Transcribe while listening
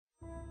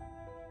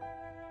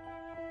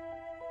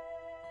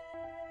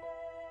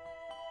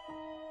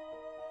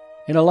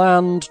In a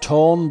land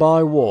torn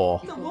by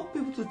war. I don't want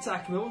people to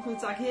attack him, I want them to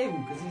attack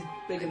him, because he's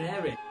big and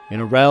hairy. In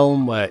a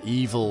realm where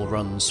evil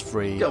runs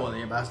free. Go on,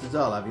 you bastards,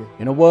 I'll have you.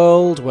 In a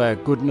world where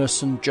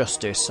goodness and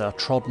justice are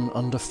trodden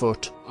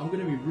underfoot. I'm going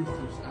to be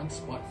ruthless and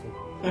spiteful.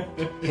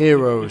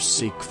 Heroes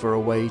seek for a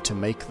way to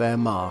make their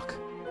mark.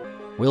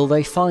 Will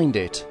they find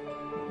it?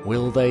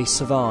 Will they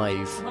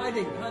survive?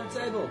 Hiding behind the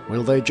table.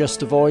 Will they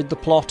just avoid the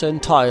plot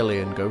entirely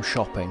and go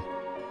shopping?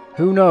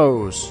 Who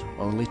knows?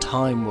 Only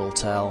time will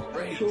tell.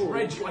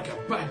 Rage like a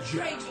badger.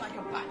 Rage like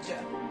a badger.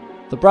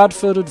 The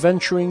Bradford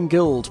Adventuring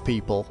Guild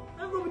people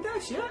I'm Robin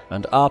Dash, yeah?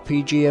 and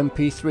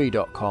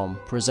RPGMP3.com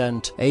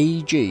present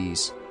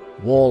AEG's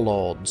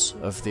Warlords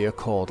of the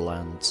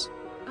Accordlands.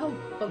 Oh,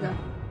 bugger.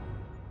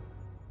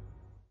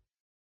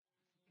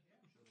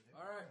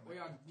 Alright, we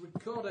are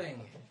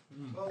recording.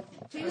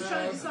 Tina's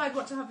trying to decide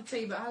what to have for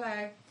tea, but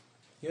hello.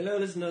 Hello,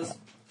 listeners.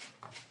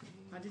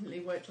 I didn't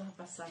leave work till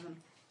 7:30.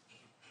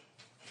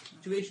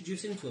 Do we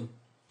introduce him to him?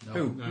 No,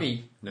 Who? no.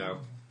 Me? No.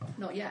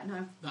 Not yet,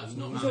 no. That's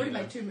not He's already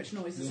made too much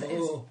noise as it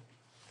is. Oh.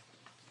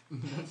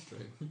 That's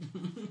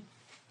true.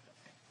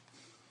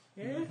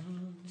 Yeah?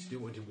 Just do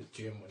what he did with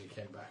Jim when he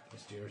came back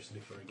mysteriously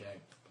for a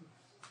game.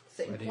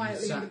 Sitting Where he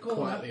quietly in the sat corner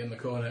quietly in the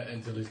corner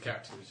until his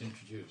character was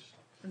introduced.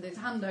 with his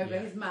hand over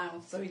Yeah. his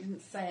mouth so he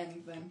didn't say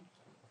anything.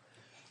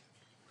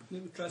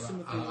 Maybe try some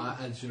of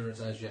the... And sooner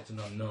it's as yet an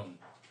unknown.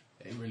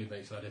 It really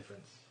makes no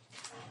difference.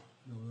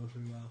 No, not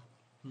very well.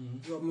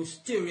 You're a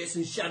mysterious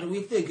and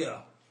shadowy figure.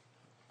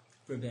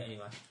 For a bit,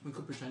 anyway. We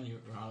could pretend you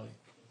were Harley,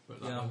 but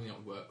that Yeah. don't think that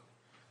would work.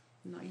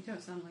 No, you don't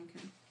sound like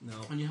him.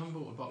 No. And you haven't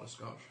bought a bottle of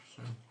scotch,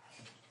 so...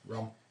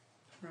 Rum.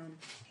 Rum.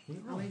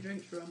 Ali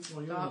drinks rum.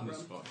 Well, you're Dark on the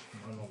rum. scotch.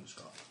 I'm on the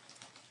scotch.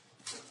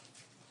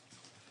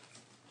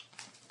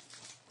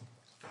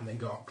 And then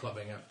go out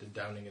clubbing after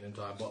downing an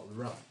entire bottle of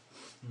rum.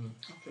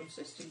 After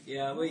insisting.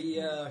 Yeah, we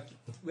had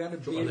a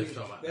Took my lift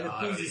on that. we had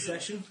a No, boozy I-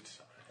 session,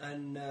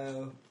 and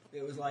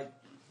it was like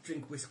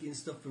drink whiskey and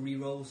stuff for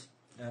re-rolls,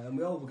 and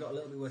we all got a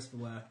little bit worse for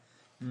wear.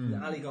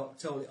 Ali got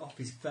totally off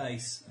his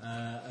face,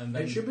 and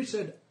then It should be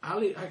said,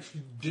 Ali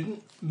actually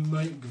didn't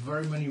make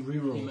very many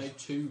rerolls. He made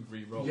 2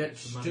 re-rolls. Yet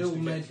to manage still to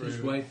get made his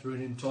through. way through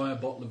an entire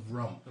bottle of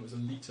rum. It was a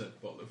litre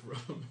bottle of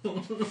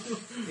rum.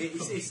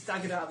 he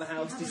staggered out of the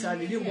house,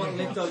 decided he didn't want to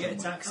lift or get a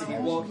taxi, he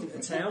walked into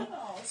town.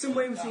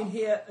 Somewhere between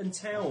here and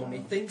town, he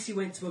thinks he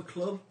went to a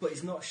club, but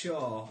he's not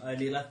sure, and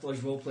he left all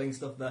his role-playing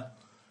stuff there.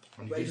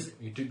 And But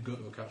he did go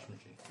to a cash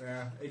machine.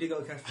 He did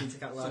go to cash machine to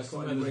get last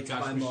somewhere quite a there's way a to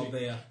cash buy more machine.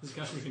 beer. There's a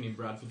cash machine in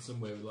Bradford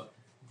somewhere with like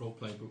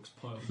role-playing books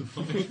piled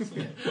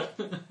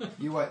up.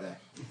 You wait there.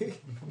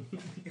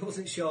 He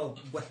wasn't sure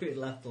where he'd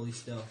left all his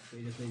stuff,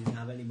 he just needed to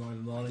have any more in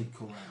the morning. He'd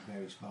call around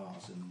various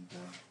bars and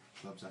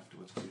clubs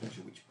afterwards to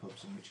measure which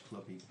pubs and which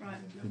club he'd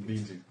Right.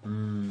 been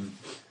to.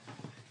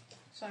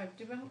 So,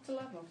 do we have to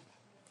level?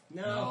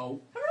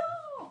 No.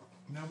 Hurrah!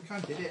 No, we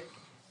kind of did it.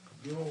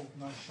 You're all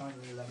nice, shiny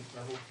 11th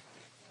level.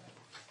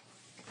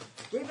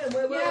 Ruben,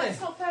 where were Yeah, we? it's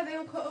not fair they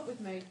all caught up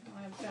with me.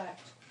 I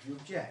object. You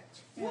object?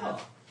 Yeah.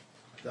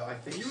 That I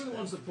think You were the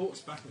ones that brought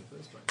us back in the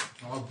first place.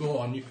 Oh, go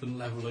on, you can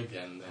level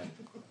again then.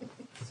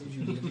 Since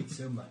you love it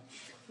so much.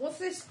 What's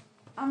this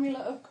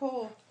amulet of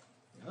core?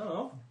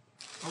 Oh,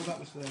 Oh, that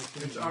was the...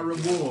 It's our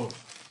reward.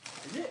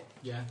 is it?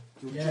 Yeah,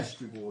 Your Yeah.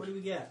 test What reward. do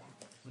we get?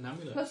 an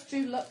amulet.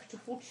 +2 luck to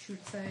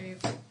fortitude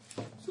save.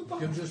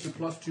 Gives us a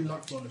 +2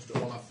 luck bonus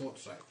to all our fort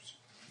saves.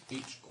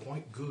 Each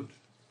quite good.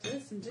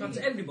 Yes, indeed. That's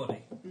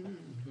everybody.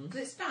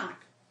 Does it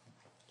stack?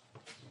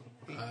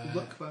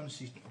 Luck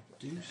bonuses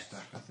do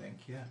stack, I think,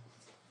 yeah.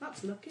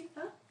 That's lucky,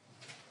 huh?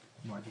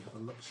 Might you have a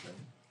luck stone?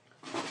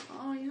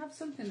 Oh, you have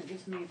something that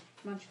gives me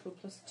magical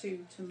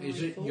 +2 to my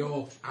Is it fort.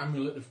 your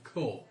amulet of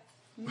core?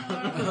 No.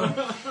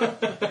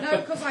 No,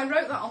 because I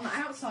wrote that on the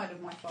outside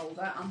of my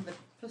folder, and the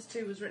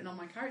 +2 was written on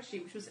my character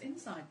sheet, which was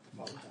inside the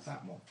What, folder.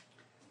 that one?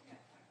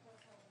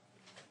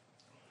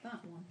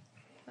 That one.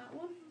 That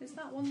one? Is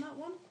that one that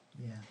one?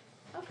 Yeah.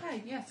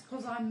 Okay, yes,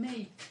 because I'm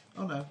me.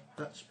 Oh no,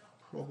 that's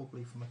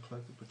probably from a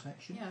cloak of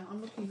protection. Yeah,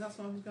 I'm looking, that's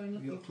what I was going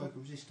Have you looking got a for. cloak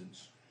of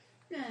resistance?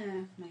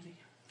 Yeah, maybe.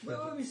 Where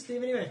were we,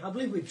 Steve, anyway? I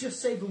believe we've just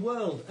saved the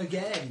world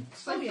again.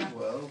 Oh, yeah.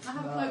 World. I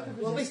have No. cloak of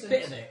Well, this resistance.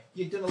 bit of it.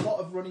 You'd done a lot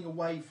of running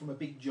away from a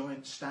big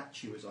giant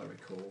statue, as I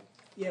recall.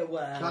 Yeah,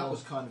 well. That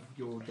was kind of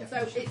your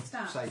definition it's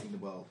that. of saving the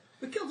world.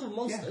 We killed all the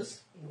monsters.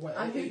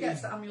 And who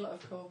gets the amulet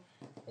of core?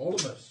 All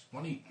of us.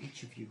 One each.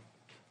 Each of you.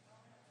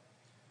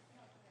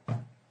 Okay.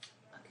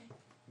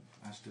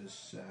 As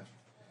does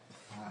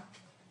our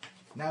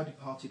now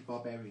departed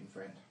barbarian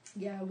friend.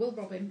 Yeah, we'll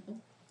rob him. Oh.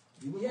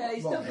 Yeah,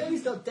 he's Rob not, him.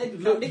 he's not dead. We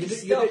Look, can't you, nick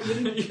his didn't, stuff. you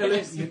didn't kill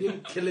him. You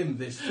didn't kill him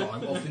this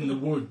time off in the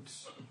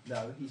woods.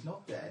 No, he's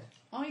not dead.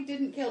 I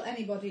didn't kill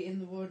anybody in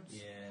the woods.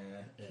 Yeah.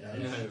 No,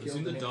 it was Killed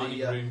in the him dining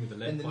room with the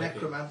lead in the pipe in.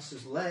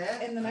 necromancer's lair.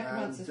 In the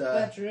necromancer's and,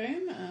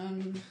 bedroom,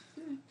 and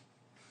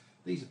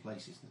these are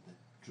places that the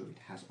druid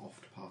has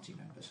oft party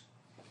members.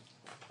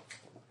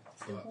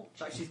 But In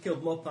fact, she's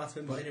killed more party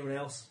members than anyone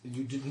else.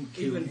 you didn't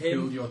kill, Even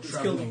kill him. your He's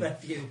killed travelling. a fair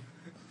few.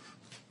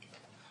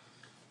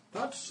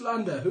 That's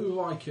slander. Who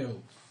have I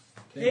killed?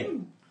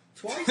 Him?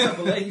 Twice, I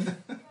believe.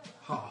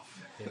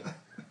 Half. Him.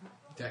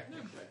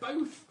 Technically.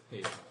 Both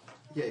here.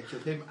 Yeah, he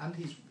killed him and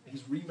his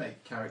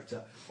remake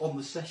character on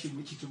the session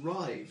which it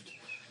arrived.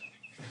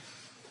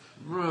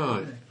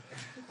 Right.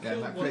 Yeah,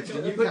 that created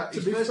a But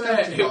new to his be first fair,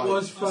 character it died.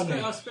 was funny.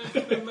 I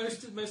spent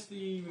most of the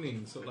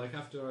evening, sort of like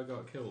after I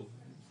got killed,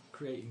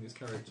 creating this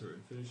character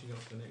and finishing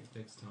off the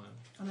next time.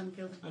 And then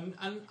killed him.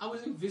 And I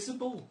was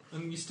invisible,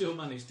 and you still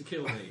managed to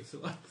kill me. So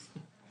like,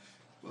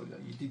 Well, no,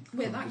 you did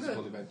We're become that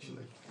visible good.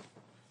 eventually.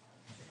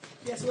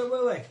 Yes, where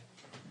were we?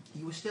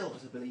 You were still,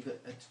 as I believe,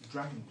 at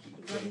Dragon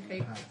Keep. Dragon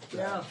Keep.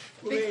 Yeah.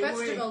 Big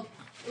festival.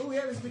 Oh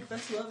yeah, there's a big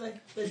festival, aren't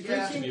there? There's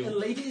Yeah. drinking and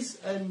ladies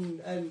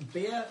and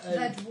beer and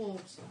They're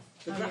dwarves.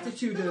 the Oh,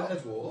 gratitude They're not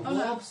of dwarves. Oh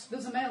no, dwarves.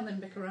 there's a male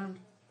nimbic around.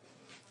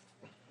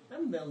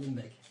 And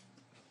Meldenbeck.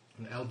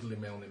 An elderly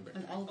male nimbic.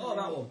 An elderly. Oh,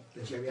 that one.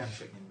 The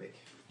geriatric Nimbic.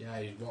 Yeah,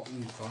 he's what,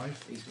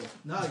 5? He's got,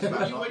 no, he's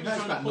about, you no, were he's trying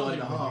to about pull 9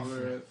 and a him when half. you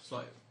were it's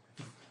like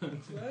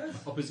Where?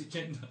 opposite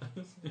gender.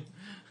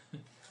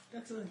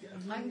 That's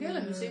I can kill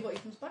him and see what he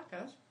comes back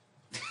as.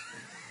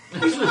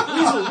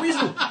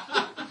 Weasel!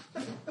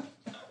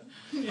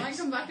 I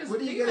come back as What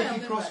a do you get if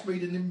you female nimbic.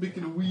 crossbreed a Nimbic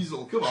and a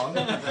weasel? Come on.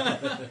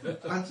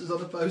 Answers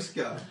on a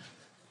postcard.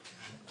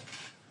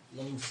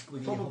 Long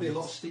squiggly Probably a hobbits.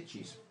 lot of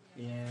stitches.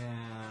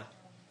 Yeah.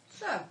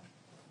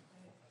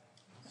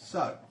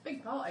 So,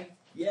 Big party.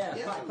 Yeah,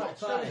 yeah, pack, lots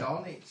pack, going pack.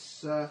 on.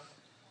 It's now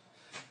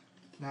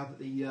that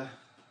the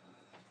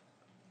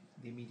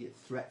immediate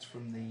threat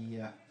from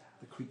the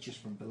creatures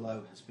from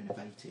below has been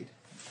abated.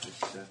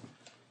 It's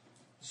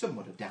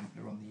somewhat a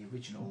dampener on the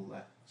original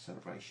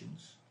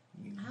celebrations.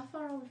 You, How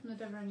far are we from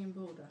the Deveranian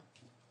border?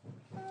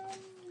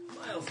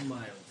 Miles and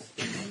miles.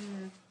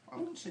 I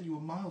wouldn't have said you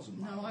were miles and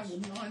miles. No, I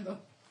wouldn't either.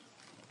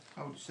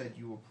 I would have said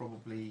you were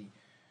probably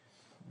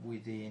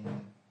within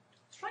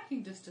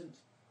Striking distance.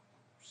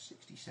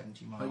 60,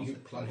 70 miles. Are you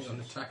at planning on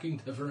closest. attacking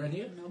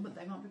Deverania? No, but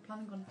they might be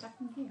planning on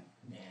attacking here.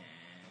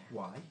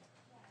 Why?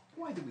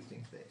 Why do we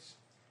think this?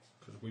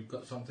 Because we've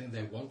got something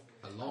they want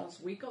a lot.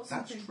 Because we got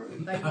That's something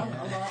true. they want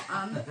a lot,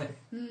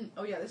 and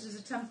oh yeah, this is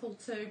a temple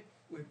too.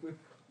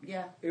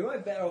 Yeah, We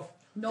might be better off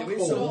not doing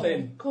core.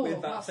 something Core,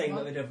 with that that's thing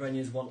the that the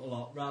Deveranians want a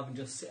lot, rather than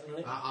just sitting on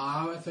it.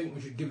 I think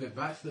we should give it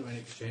back to them in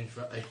exchange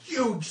for a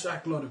huge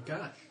sackload of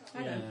cash.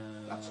 I know.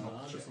 That's an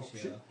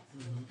option.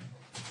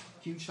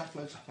 Huge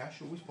sackloads of cash,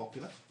 always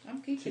popular.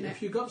 I'm keeping it.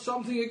 If you got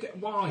something against...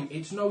 Why?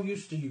 It's no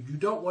use to you. You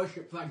don't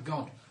worship that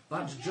god.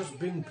 That's just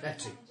being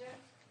petty.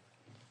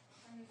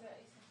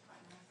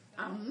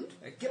 And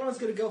Gillan's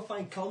going to go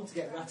find Con to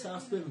get rat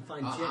ass with and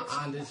find chicks.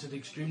 And it's an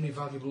extremely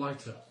valuable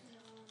item.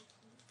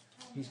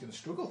 He's going to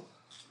struggle.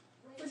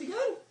 Where's he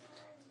going?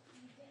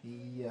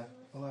 He,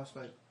 well, I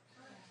suppose.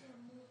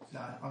 No,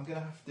 I'm going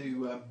to have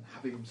to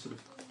have him sort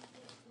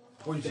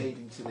of fade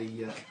into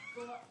the.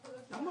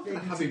 I'm not going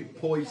to have him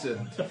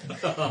poisoned.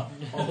 I'm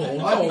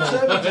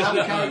determined to have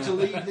a character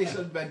leave this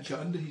adventure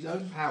under his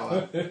own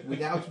power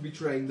without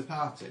betraying the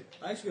party.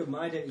 I actually don't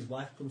mind it. His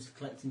wife comes to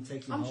collect him,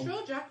 take him I'm home.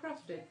 sure Jack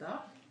Raff did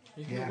that.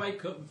 You can Yeah.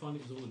 wake up and find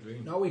it was all a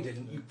dream. No, he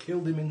didn't. You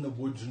killed him in the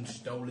woods and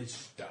stole his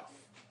stuff.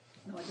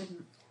 No, I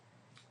didn't.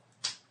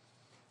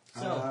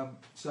 So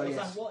what's yes,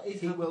 that? What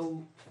is he happening?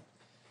 will.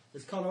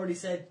 Has Con already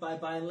said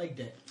bye-bye and legged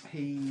it?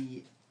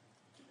 He,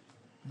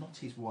 not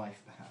his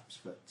wife perhaps,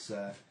 but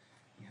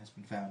he has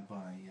been found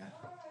by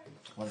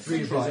one of 3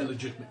 his of his tribe.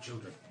 illegitimate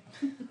children.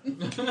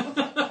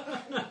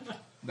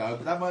 No,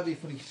 but that might be a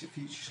funny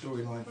future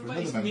storyline for What about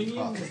another his member of the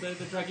minions? party.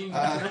 They're dragging him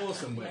to the door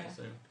somewhere.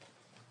 So.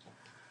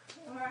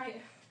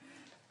 Alright.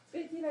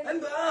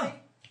 Ember!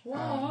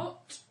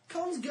 What?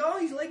 Con's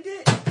gone, he's legged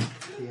it!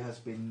 He has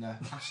been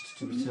asked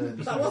to return.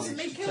 That wasn't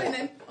me killing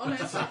him,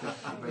 honest.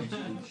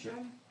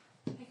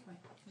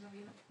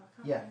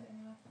 Yeah.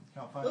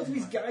 Can't find Lots of it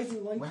these guys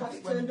in When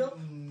loincloths when turned up.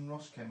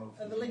 Ross came over.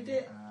 Have they licked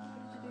it?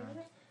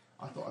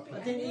 I thought I put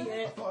I didn't eat I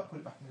it. thought I put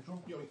it back in the drawer.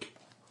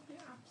 Yeah,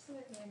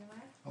 absolutely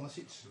anyway. Unless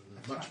it's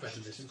Much attached better to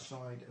this the is.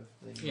 side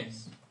of the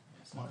Yes.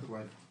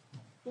 microwave.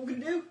 What we're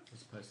going to do?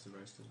 As opposed to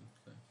roasted.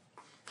 So.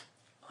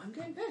 I'm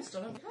getting pissed,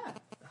 I don't care.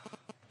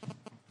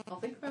 I'll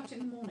think about it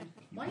in the morning.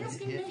 Why are you Put it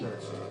asking here me?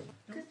 first.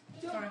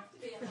 Sorry.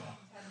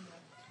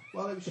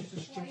 Well, it was just a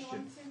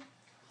suggestion.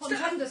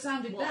 Contender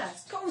sounded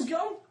best. Con's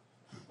gone!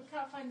 We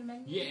can't find the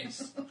menu.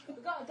 Yes.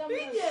 We've got a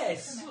Domino's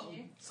Yes.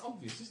 menu. It's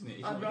obvious, isn't it?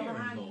 He's I'd not rather here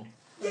hang. anymore.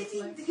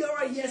 You're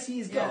right, yes, he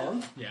is Yeah.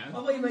 gone. Yeah. I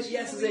thought you meant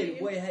yes as in,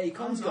 wait, hey,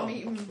 Con's I'm gone.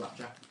 eating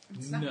Blackjack.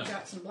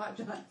 snapjacks and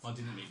blackjacks. I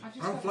didn't mean I it.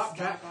 just Oh, had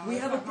flapjack. We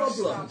have a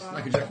problem.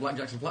 Blackjack,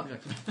 blackjacks, and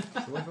flapjacks.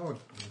 The way forward.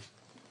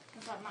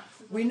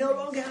 We no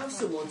longer have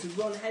someone to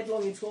run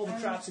headlong into all the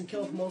traps and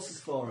kill off monsters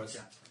for us.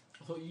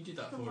 I thought you did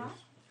that for us.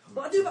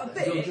 But I do that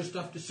a You'll bit. just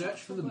have to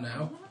search for them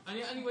now. And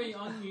anyway,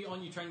 aren't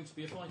you training to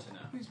be a fighter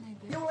now?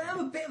 Yeah, well, I am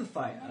a bit of a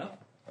fighter.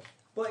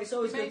 But it's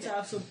always good to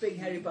have some big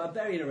hairy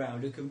barbarian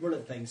around who can run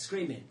at things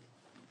screaming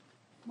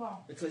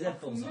Well, until his head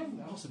falls off.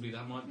 Possibly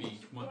that might be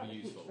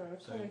useful.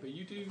 So, but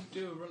you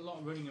do a lot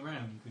of running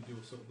around with your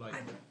sort of like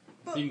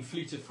being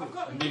fleet of foot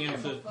and being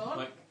able to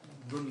like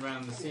run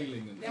around the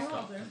ceiling and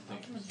stuff.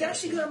 And things. Get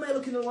actually going to make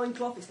look in a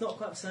loincloth, it's not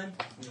quite the same.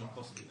 You know,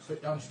 possibly.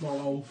 Sit down, small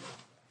hole.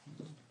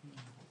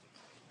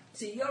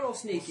 See, you're all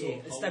sneaky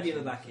and stab you in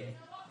the back here.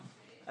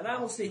 And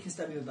I'm all sneaky and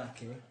stab you in the back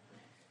here.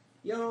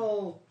 You're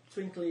all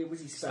twinkly and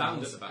wizzy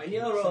Stand at spells. the back And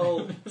here. you're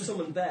all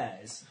summon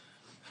bears.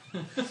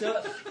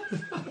 So,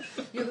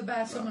 You're the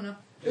bear summoner.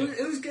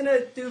 who's going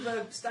to do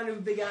the standing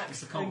with a big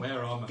axe I can't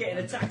wear armour. getting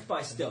attacked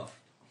by stuff?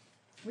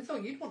 We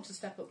thought you'd want to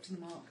step up to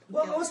the mark.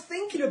 Well, I was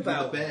thinking The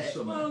about bear it.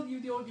 summoner. Well,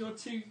 you're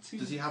too.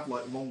 Does he have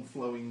like long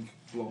flowing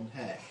blonde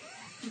hair?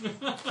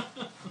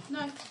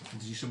 No.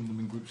 Does he summon them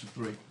in groups of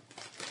 3?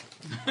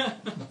 I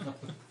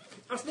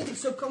was thinking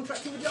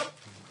subcontracting the job.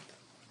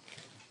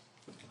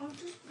 I'll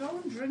just go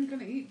and drink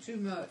and eat too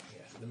much.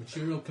 Yes, the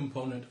material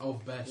component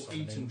of bear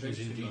summoning eat and drink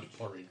is too indeed much.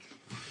 porridge.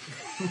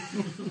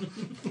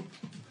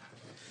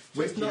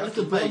 Which not you have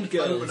little to blonde make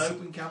over an girls.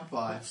 open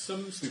campfire.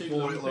 Some's too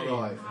Before it'll lumpy,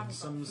 arrive. and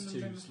some's Some too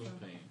of them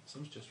sloppy.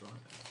 Some's just right.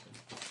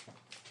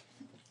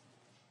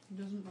 It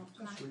doesn't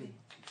matter. Might be.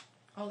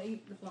 I'll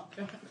eat the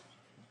flapjack.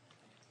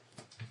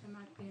 It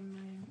might be in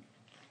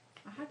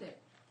my. I had it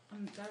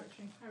on the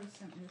directory. Harry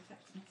sent me a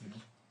text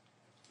message.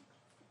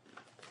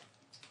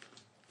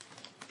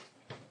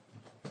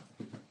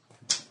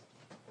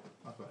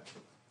 I've got it.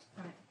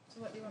 Right.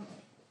 So what do you want?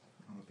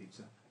 I'm a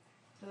pizza.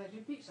 Do they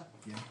do pizza?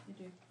 Yeah. You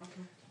do.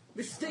 Okay.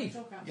 Mr. Steve,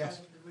 Talk outside Yes.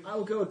 of the room. I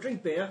will go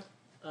drink beer,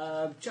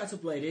 chat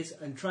up ladies,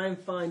 and try and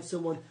find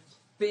someone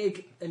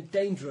big and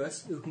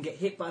dangerous who can get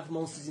hit by the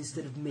monsters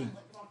instead of me.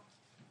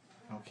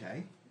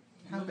 Okay.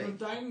 How The big?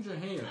 danger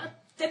here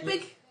They're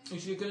big!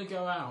 is you're going to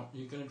go out,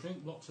 you're going to drink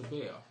lots of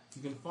beer,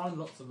 you're going to find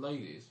lots of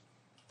ladies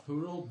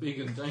who are all big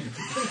and dangerous.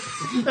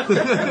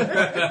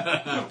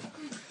 A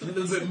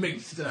little bit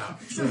mixed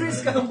up. It's a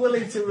risk I'm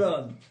willing to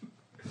run.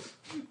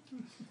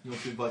 You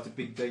want to invite a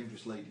big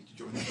dangerous lady to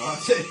join the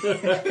party?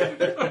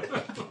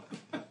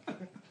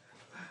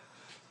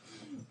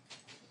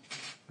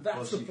 That's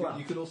Well, the you plan.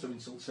 you could also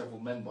insult several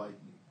men by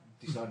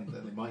deciding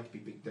that they might be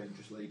big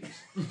dangerous ladies.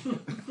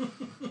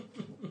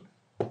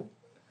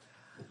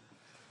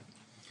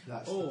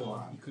 That's the Or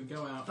plan. you could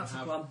go out That's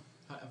and the plan.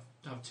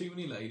 have too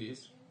many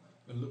ladies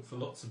and look for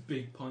lots of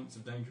big pints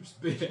of dangerous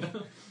beer.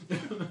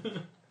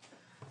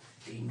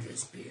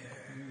 Dangerous beer.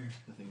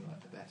 Nothing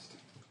like the best.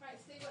 Right,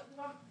 Steve, what do you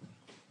want?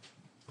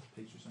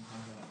 Pizza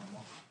sometimes I don't know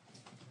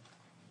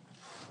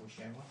what. Or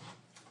share one.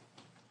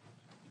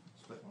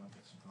 Split one and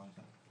get some fries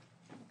out.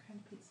 What kind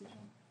of pizza do you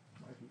want?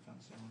 Whatever you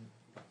fancy.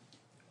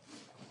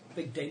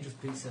 Big dangerous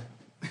pizza.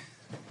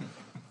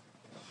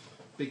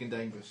 Big and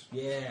dangerous.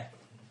 Yeah. Wait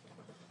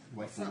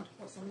What's for that?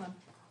 What's on them?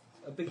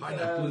 A big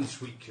Pineapple and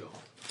sweet cure.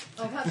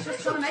 Oh, that's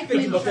just trying to make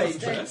big them and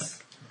interesting.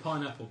 dangerous.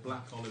 Pineapple,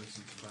 black olives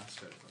and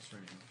Tabasco. That's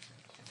really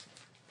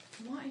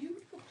nice. Why? Who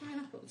would put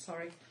pineapple?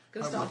 Sorry.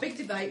 Going to start a big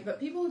debate, but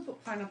people who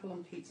put pineapple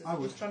on pizzas I are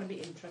would. just trying to be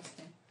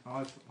interesting.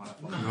 I put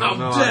pineapple.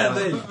 How dare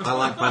they! I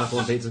like pineapple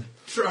on pizza.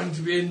 Trying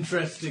to be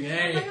interesting, Well,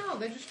 eh? they are.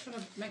 They're just trying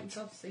to make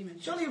themselves seem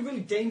interesting. Surely a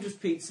really dangerous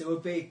pizza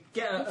would be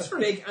get a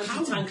Sorry, big How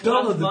anti-tank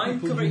dull are the mine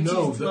people you covering cheese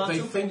know and that they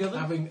tomato think together?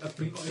 having a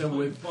pizza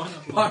with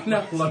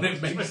pineapple on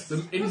it makes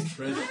them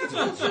interesting?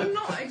 Pineapple should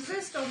not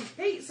exist on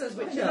pizzas,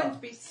 which Yeah. are meant to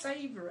be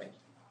savoury.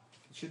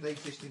 Should they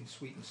exist in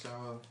sweet and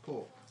sour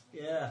pork?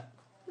 Yeah.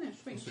 No,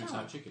 sweet Sweet and sour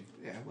sour. chicken.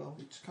 Yeah, well,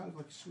 it's kind of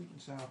like a sweet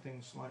and sour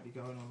thing slightly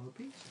going on with a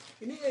pizza.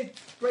 You need to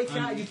break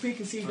out your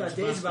preconceived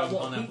ideas about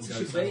what pizza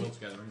should be.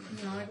 Together,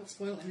 anyway. No, I got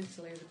spoiled in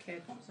Italy as a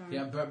kid. Sorry.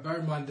 Yeah, but bear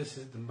in mind this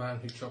is the man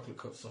who chocolate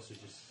cuts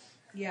sausages.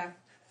 Yeah.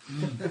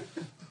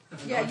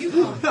 Yeah, you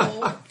can't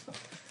fall.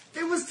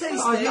 It was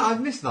tasty.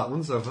 I've missed that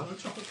one so far. Oh,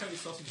 chocolate coated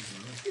sausages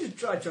in You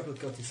dried chocolate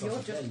coated You're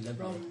sausage. just they're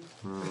lovely.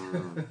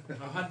 wrong. there.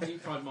 I've had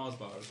deep fried Mars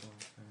bar as well.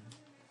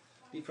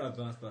 Deep fried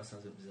Mars bar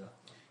sounds a bit bizarre.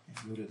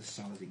 If you order the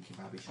salad in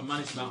kebab, I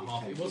managed about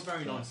half. It was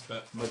very nice,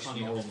 but I Much can't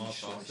eat a whole orange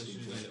Mars bar, so sliced it's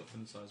usually a into it. little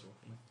thin size one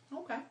for me.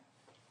 Okay.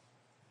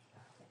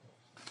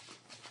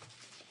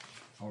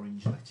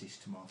 Orange, lettuce,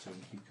 tomato,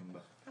 and cucumber.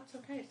 That's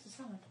okay, it's a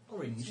salad.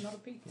 Orange. It's not a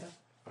pizza.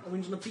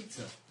 Orange on a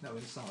pizza. No,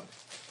 it's salad.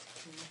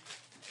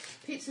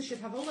 Pizza should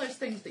have all those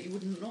things that you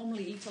wouldn't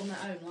normally eat on their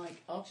own, like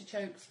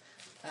artichokes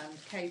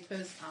and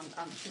capers and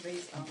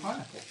anchovies and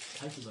Pineapple.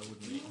 Capers I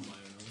wouldn't eat on my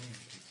own. I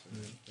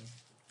wouldn't eat pizza.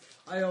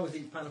 I always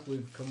eat pineapple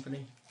with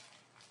company.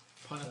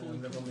 Pineapple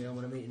Never with on my own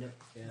when I'm eating it.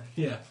 Yeah.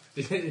 Yeah,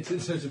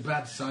 it's such a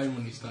bad sign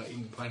when you start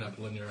eating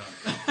pineapple on your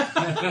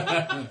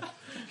own.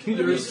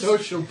 You're a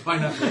social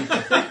pineapple.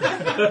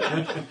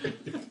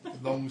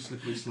 Long,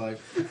 slippery slope.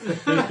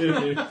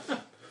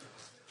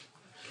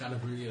 Kind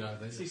of, you know,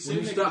 See, when soon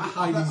you they start could-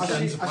 hiding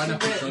cans of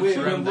pineapple chunks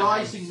we're around the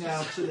rising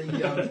house.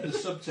 now to the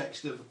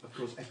subtext of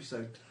course,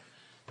 episode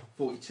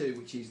 42,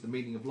 which is the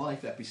meaning of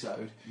life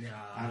episode.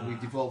 And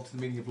we've devolved to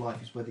the meaning of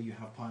life is whether you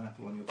have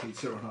pineapple on your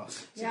pizza or not.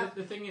 So Yeah.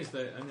 the thing is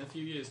that in a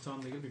few years' time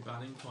they're going to be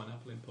banning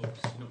pineapple in pubs.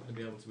 You're not going to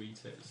be able to eat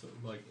it, sort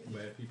of like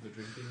where people are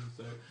drinking.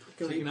 So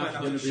Can we you're eat going to have to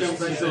pineapple? shelter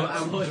Sheltered yourself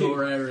outside.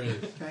 outdoor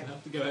areas. Okay. You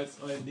have to go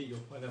outside and eat your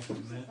pineapple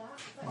in there.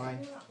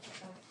 Fine.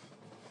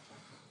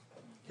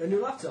 Your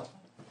new laptop.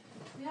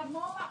 We have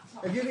more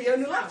laptops. Have you got your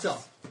new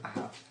laptop?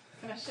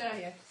 Can I show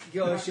you?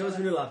 Go, show us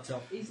your new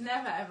laptop. He's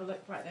never ever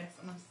looked like this,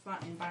 and I'm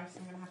slightly embarrassed.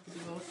 I'm going to have to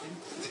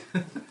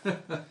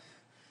divorce him.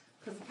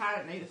 Because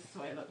Apparently, this is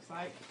what it looks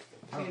like.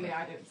 Clearly,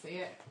 I don't see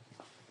it.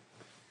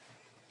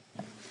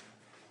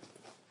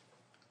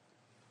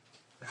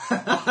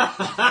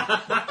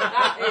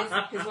 That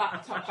is his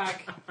laptop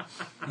bag.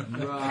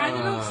 Kind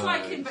of looks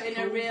like him, but in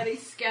a really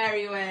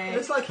scary way. It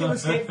looks like he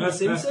escaped from The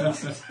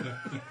Simpsons.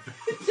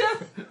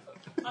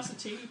 That's a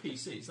teeny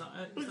PC. Is that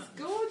It's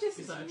gorgeous.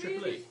 Is that a It's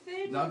triple really E?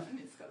 thin, No. and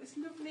it's got this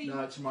lovely. No,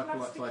 it's a Micro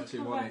Light plasticky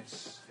 521. cover.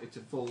 It's a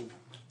full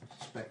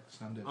spec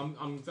standard.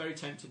 I'm very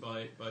tempted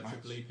by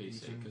triple E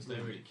PC because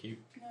they're really cute.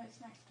 No, it's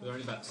next to They're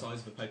only about the size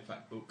of a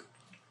paperback book.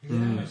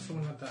 Yeah,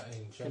 someone had that in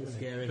Kind of Germany.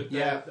 scary. But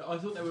Yeah. I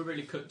thought they were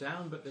really cut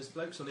down. But there's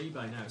blokes on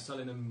eBay now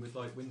selling them with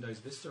like Windows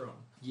Vista on.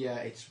 Yeah,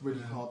 it's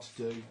really hard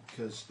to do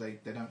because they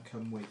don't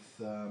come with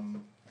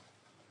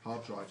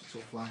hard drives. It's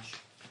all flash.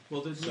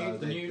 Well, the So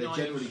new they 9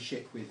 generally inch,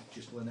 ship with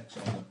just Linux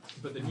on them.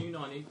 but the new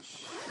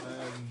 9-inch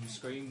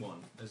screen one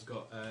has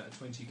got a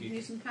 20 You need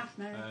gig some cash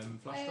now.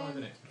 flash drive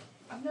in it.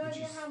 I've no Which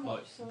idea is how like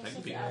much, so I plenty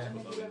said big it out to and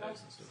put maybe like I'll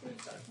Windows and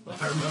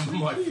stuff. I remember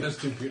my first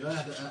computer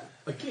had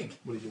a gig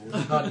What is yours?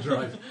 hard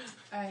drive.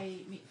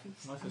 a meat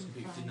feast. My first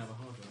computer didn't have a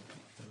hard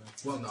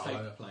drive. Well, no, tape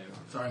I- player.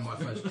 Sorry, my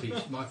first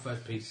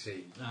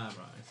PC. Ah, right,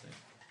 I see.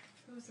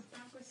 It was a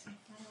bag with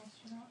something else,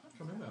 you know. I can't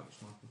remember how much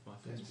my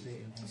first Didn't see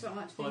it. PC. Something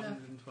like to be enough.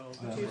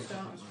 512. Two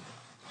stars.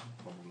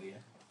 Probably, yeah.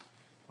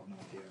 I've no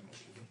idea how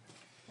much it is.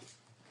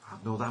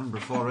 No, the Ambra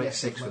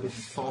 486 with a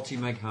 40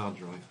 meg hard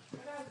drive.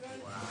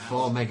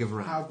 4 meg of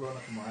RAM. How grown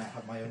up am I? I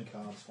have my own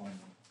cards finally.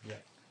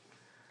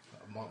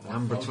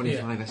 Ambra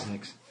 25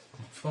 SX.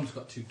 Phone's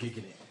got 2 gig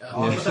in it.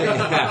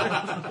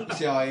 Yeah.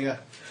 See, I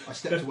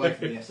stepped away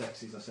from the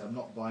SXs. I said, I'm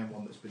not buying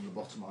one that's been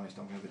lobotomised.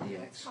 I'm going to have a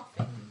DX.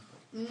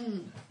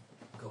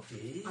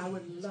 Coffee. I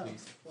would love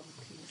one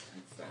piece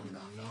and phone.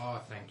 No,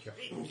 thank you.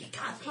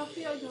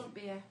 Coffee or you want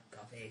beer?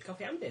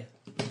 Coffee and beer.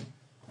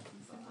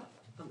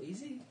 I'm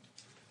easy.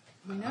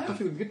 We know.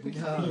 Coffee would be good.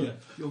 Yeah.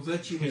 Your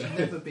virtue has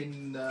never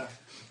been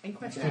In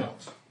question.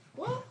 doubt.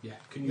 What? Yeah,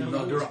 can you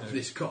lugger up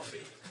this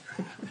coffee?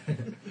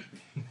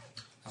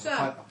 So,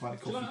 I find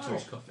a Do you like coffee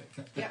Irish top.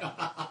 coffee? yeah,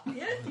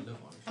 Yeah. I love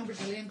Irish. and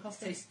Brazilian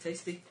coffee.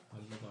 Tasty. I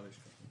love Irish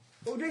coffee.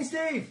 What are we doing,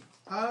 Steve?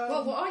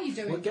 Well, what are you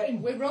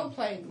doing? We're role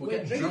playing. we're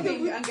We're getting drunk.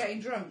 drinking and getting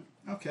drunk.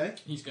 Okay.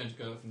 He's going to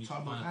go off and use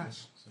Time will pineapple.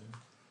 pass. So.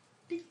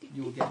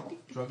 You will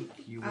get drunk.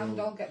 You And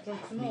will I'll get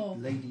drunk some more.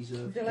 meet ladies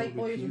of Delayed good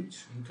poison.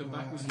 repute. And come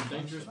back with some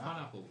dangerous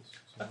pineapples.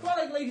 I quite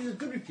like ladies of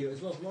good repute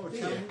as well. More of a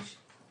challenge.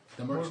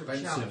 They're more More of a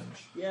expensive.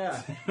 challenge.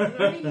 Yeah. Are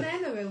there any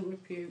men of ill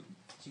repute?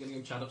 So you're going to go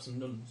and chat up some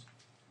nuns.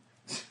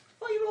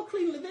 Oh, you're all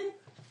clean living.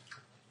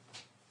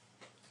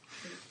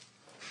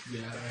 Yeah.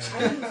 I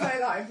didn't say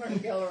that in front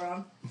of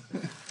Gilleran.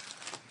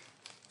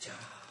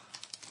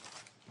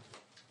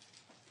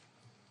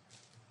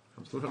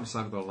 I'm still trying to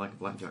decide whether I like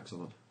blackjacks or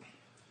not.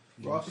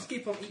 Right. Just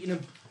keep on eating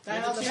them. They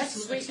are the best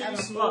sweet Too ever.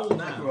 small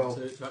now Well.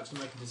 to actually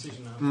make a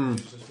decision now. Mm.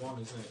 It's just one,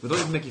 isn't it? They don't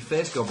even make your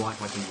face go black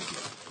like they used to.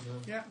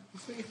 Yeah.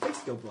 Just make your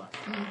face go black.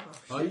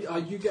 Are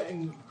you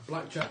getting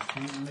blackjack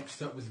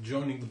mixed up with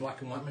joining the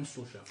black and white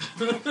minstrel show?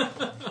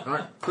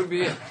 Alright, could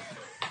be it.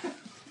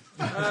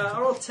 I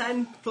rolled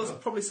 10 plus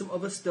probably some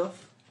other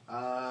stuff.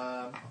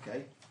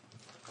 Okay.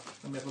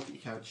 Let me have a look at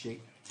your character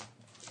sheet.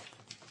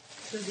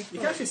 Does he You pull?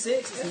 can actually see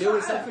it 'cause it's new.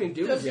 It's not doing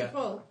Does he yet.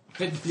 pull?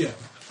 Yeah.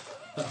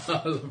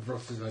 I love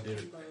Ross's idea.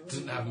 It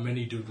doesn't have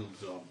many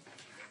doodles on.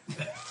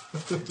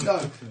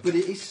 No, but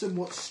it is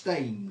somewhat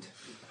stained.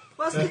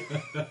 What's the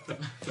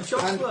And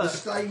chocolate? the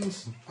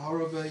stains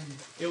are of a...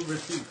 Ill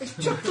repute. It's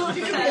chocolate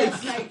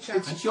its nature.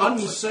 It's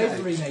chocolate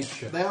Unsavoury cake.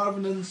 nature. They are of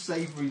an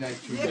unsavoury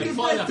nature. Yeah, indeed. good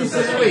Pineapple.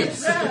 dessert.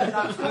 Yeah,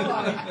 that's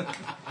why.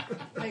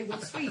 They were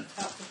sweet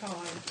at the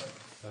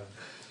time.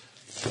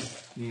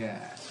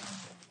 Yeah.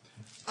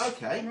 I'm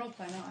Okay. role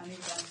playing, aren't I? I need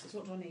glasses.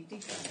 What do I need?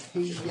 Details.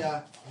 He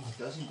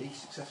does indeed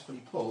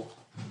successfully pull.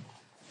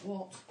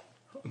 What?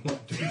 I'm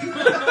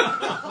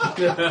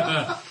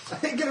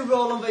going to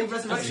roll on the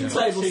resurrection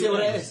table, see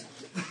what it is.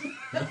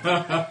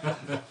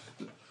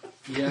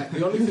 Yeah,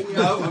 the only thing you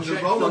No, have to I'm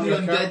check gonna roll on the your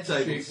undead character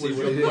table, sheet see was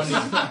what your it is.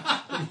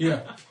 money.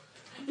 Yeah.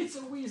 It's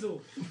a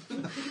weasel.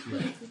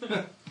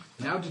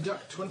 Now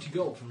deduct 20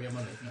 gold from your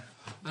money.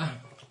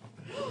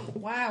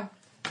 Wow.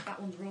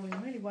 That one's rolling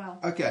really well.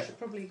 Okay. I should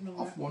probably ignore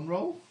Off that. one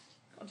roll.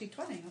 I'll do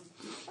 20. I'll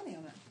do 20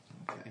 on it.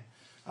 Okay.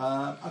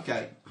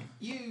 Okay.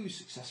 You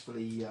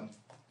successfully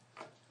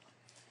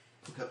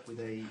hook up with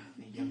a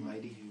young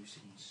lady who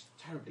seems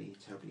terribly,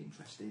 terribly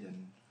interested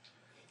and...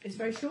 It's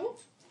very short.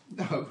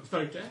 No. It's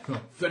very dead.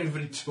 Very,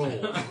 very tall.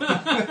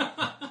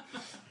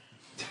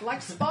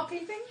 Like sparkly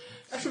thing.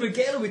 I should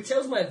regale her with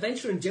tales of my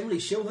adventure and generally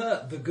show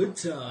her the good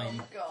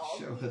time. God.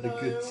 Show her the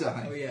good Oh,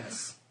 time.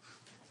 yes.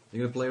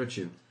 You're going to play her a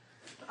tune.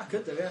 I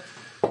could do, yeah.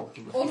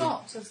 Or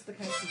not, as the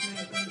case is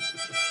made. I'm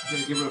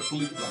going to give her a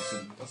flute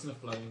lesson. That's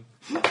enough blowing.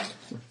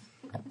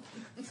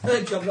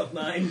 Her job, not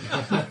mine.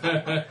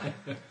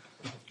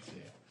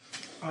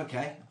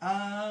 Okay.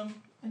 And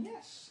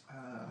yes,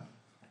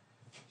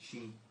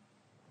 she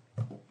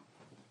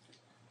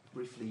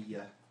briefly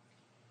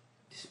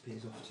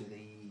disappears off to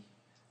the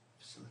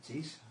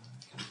facilities.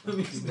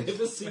 He's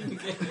never seen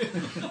again.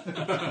 Comes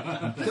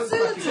back again.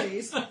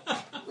 Facilities.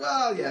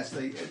 Well, yes,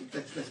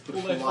 let's put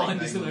All a they polite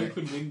find is name an on it.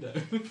 open window.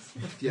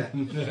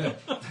 Yeah.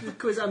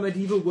 Because our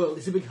medieval world,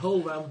 it's a big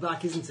hole round the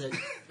back, isn't it?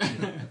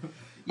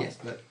 Yes,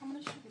 but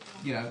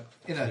you know,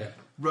 in a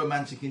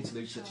romantic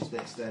interlude such as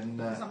this, then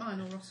Is that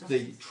mine or Ross's?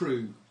 the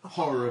true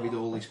horror of it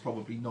all is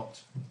probably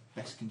not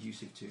best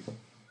conducive to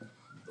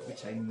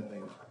retaining the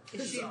mood.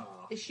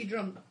 Is she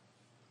drunk? No,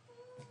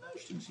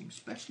 she doesn't seem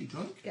especially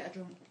drunk. Get her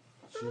drunk.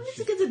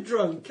 Let's get a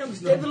drunk. I'm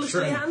not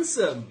devilishly drunk.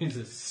 handsome. He's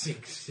a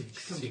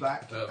 6'6". Comes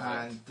back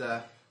Perfect.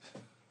 and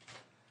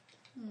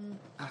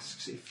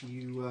asks if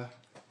you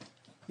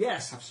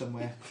Yes. have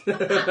somewhere.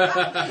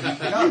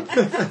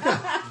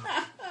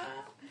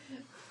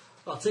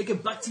 I'll take her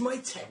back to my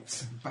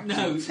tent. Back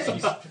No, to the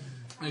tent.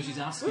 she's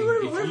asking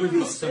Where if are you've we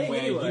got staying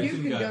somewhere anyway? you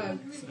can go.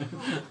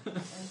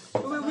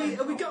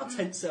 Have we got a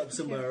tent set up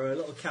somewhere, or a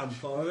little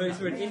camp, or is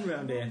there an inn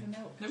round here?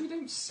 No, we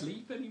don't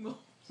sleep anymore.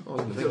 Oh,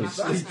 we don't That's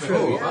sleep. true,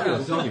 Oh, yeah.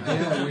 fabulous, don't you?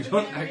 Yeah, we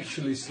don't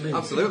actually sleep.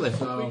 Absolutely.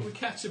 So, We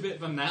catch a bit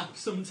of a nap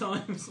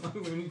sometimes. Like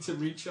we need to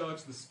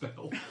recharge the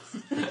spell.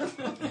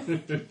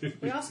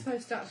 We are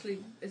supposed to actually.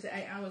 Is it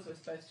 8 hours we're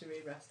supposed to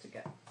re-rest to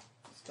get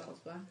spells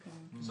back?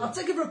 Or? I'll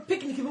take her for a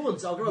picnic in the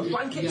woods. I'll grab a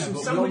blanket, Yeah, some but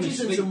we sandwiches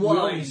only and some sleep- we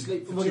only wine.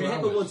 sleep for We're 2 going to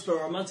hit the hours. woods for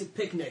a romantic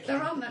picnic.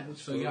 There are no.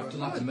 so you have to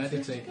like to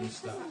meditate and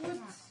stuff. Woods.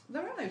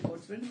 There are no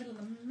woods. We're in the middle of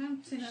the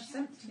mountainous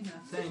emptiness.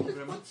 Thank you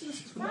very much.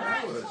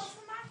 Hours.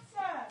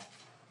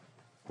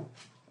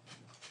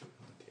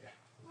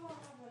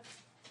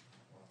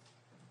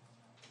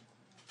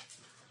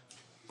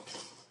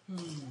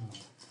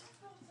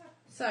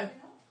 So,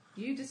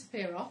 you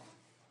disappear off.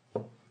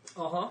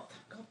 Uh-huh.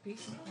 God,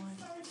 peace and quiet.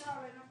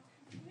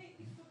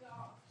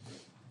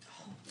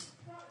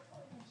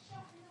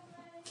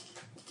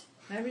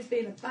 Mary's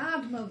being a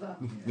bad mother.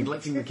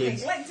 Neglecting the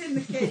kids. Neglecting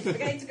the kids,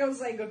 forgetting to go and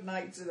say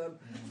goodnight to them.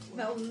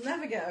 They'll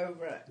never get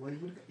over it. Well, he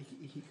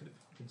could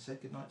have been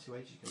said goodnight to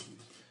ages ago. He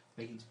was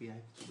begging to be able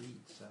to read,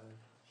 so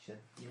she said,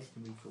 yeah, he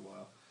can read for a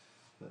while.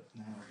 But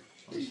now,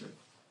 obviously,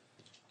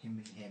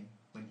 him,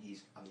 when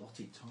his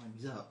allotted time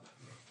is up,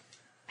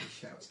 he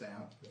shouts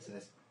down and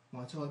says,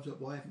 my time's up,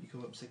 why haven't you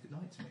come up and said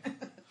goodnight to me?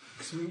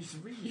 Because we used to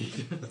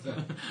read.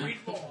 Read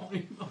more,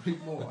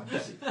 read more, I'm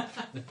busy.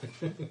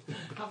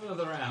 Have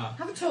another hour.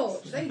 Have a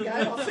torch, there you go,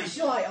 I'll switch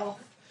your light off.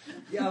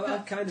 Yeah,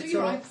 I've kind Do of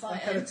your told, eyesight I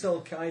kind in. of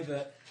told Kai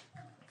that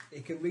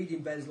he can read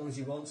in bed as long as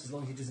he wants, as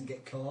long as he doesn't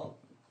get caught.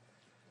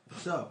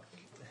 So,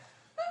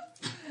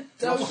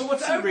 Don't What's he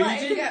let him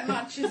reading? get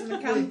matches and a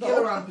while he get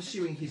candle. around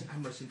pursuing his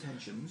amorous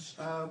intentions,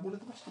 what are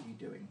the rest of you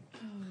doing?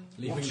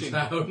 Leaving Watching.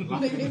 town.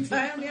 Leaving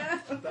town, yeah.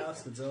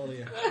 Bastards, all of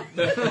you.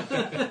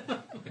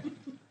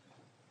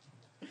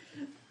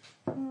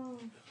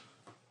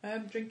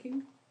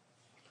 Drinking.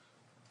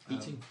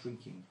 Eating.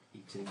 Drinking,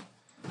 eating.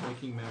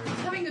 Making merry.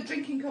 Having a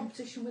drinking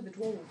competition with the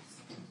dwarves.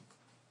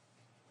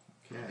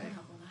 They Okay.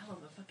 have one hell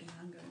of a fucking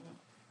hangover.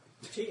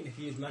 Cheating if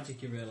you use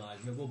magic, you realise.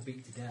 We're all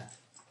beat to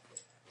death.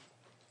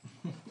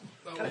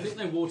 I think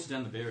they water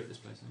down the beer at this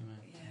place anyway.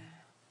 Yeah.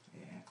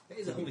 Yeah. It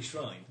is a holy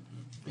shrine.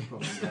 They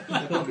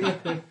probably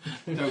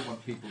don't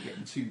want people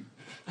getting too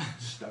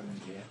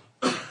stoned here.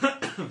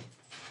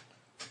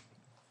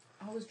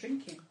 I was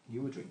drinking.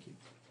 You were drinking.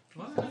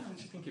 Well, I don't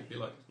actually think it'd be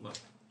like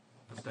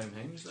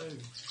Stonehenge though,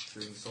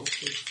 during the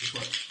solstice.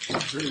 Just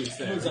like Druid's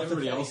there, Who's and off the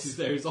everybody face? else is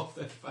there who's off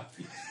their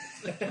face.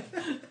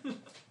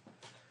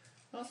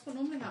 That's what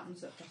normally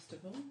happens at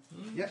festival.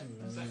 Yep.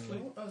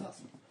 Exactly. Oh, that's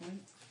the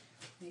point.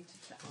 Need to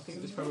check. I think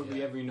there's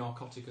probably every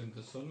narcotic under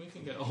the sun we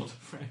can get hold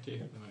of around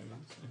here at the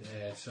moment. So.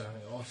 Yeah, so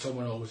or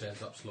someone always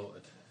ends up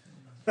slaughtered.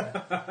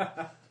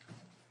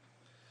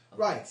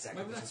 Right.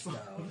 Maybe that's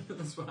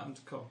what happened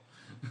to Cole.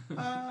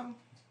 Um,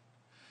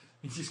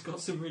 He just got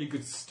some really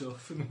good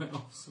stuff and went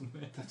off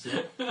somewhere. that's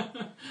it.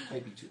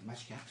 Maybe he took the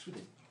magic axe with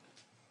him.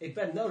 He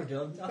Ben never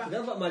done. I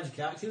forgot about magic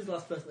axe. He was the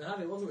last person to have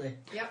it, wasn't he?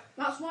 Yep,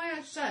 that's why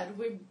I said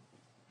we.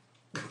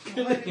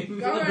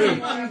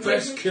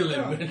 Best kill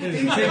him.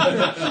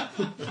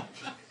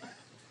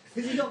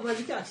 Because he got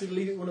magic axe, he'd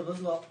leave it one of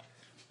us lot.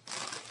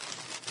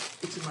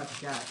 It's a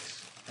magic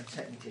axe, and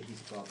technically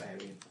he's a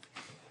barbarian.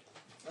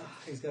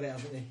 He's got it,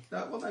 hasn't he?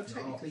 Well, no,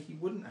 technically he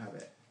wouldn't have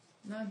it.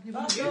 No, he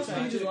That's wouldn't use not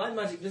he it. doesn't like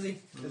magic, does he?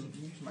 He doesn't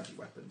use magic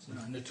weapons.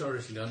 No.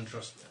 Notoriously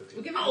untrustworthy.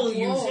 We'll give it I'll the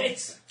dwarf.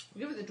 use it!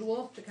 We'll give it the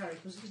dwarf to carry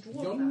because he's a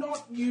dwarf. You're now.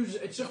 not using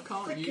it. It's a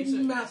can't use freaking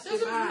it. massive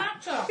Doesn't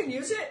axe. I matter. can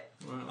use it!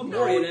 Right. I'm No,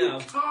 worried you now.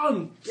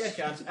 can't. Yeah, I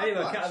can. Anyway,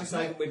 I can't have a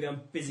cycle with me,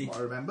 I'm busy. I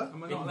remember.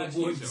 Am I In not allowed the to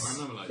use it? woods.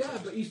 Or am I allowed Yeah,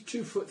 but he's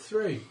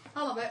 2'3".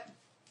 I love it.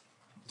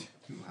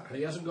 And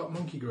he hasn't got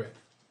monkey grip.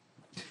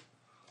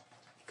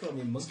 Call me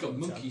a It's monkey. got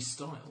monkey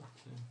style.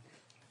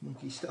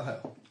 Monkey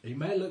style. He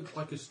may look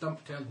like a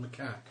stump-tailed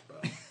macaque,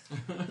 but he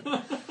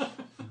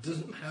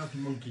doesn't have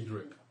monkey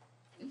grip.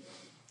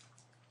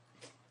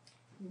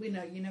 We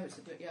know, you know it's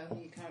a bit, yeah,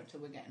 your character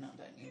we're getting at,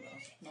 don't you,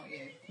 Ross? Not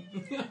you.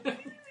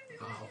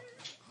 Oh,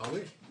 are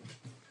we?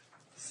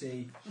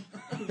 See.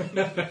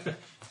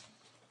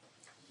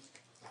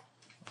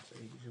 So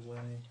ages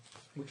away.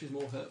 Which is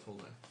more hurtful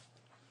though?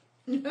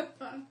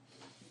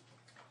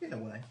 In a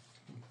way.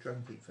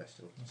 Drone Peak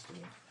Festival. That's the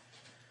one.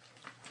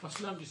 I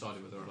still haven't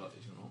decided whether I like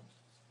these or not.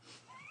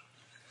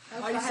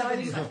 I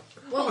decided.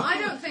 Well, I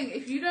don't think,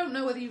 if you don't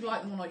know whether you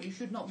like them or not, you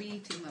should not be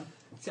eating them.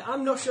 See,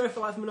 I'm not sure if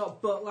I like them or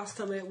not, but last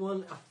time I ate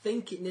one, I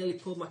think it nearly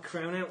pulled my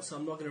crown out, so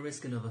I'm not going to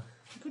risk another.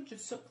 You could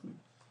just suck them.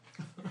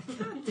 I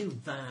can't do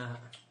that.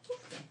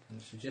 I'm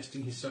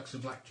suggesting he sucks a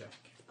blackjack.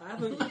 I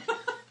haven't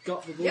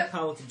got the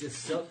willpower to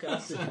just suck. I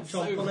have to Sounds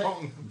chomp so on it.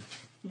 wrong.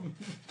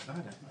 I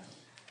don't know.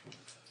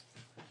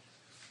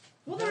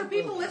 Well, there are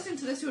people listening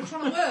to this who are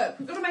trying to work.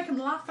 We've got to make them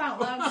laugh out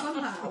loud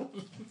somehow.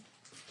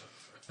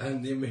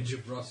 And the image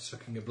of Ross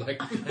sucking a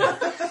blackjack.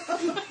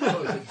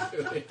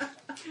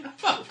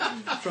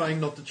 Trying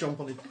not to chomp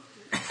on it.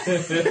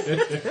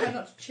 Try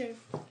not to chew.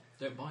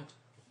 Don't bite.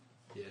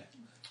 Yeah.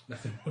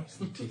 Nothing worse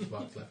than teeth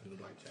marks left in a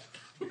blackjack.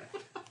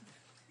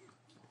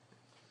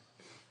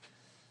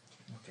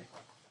 Okay.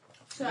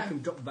 So, I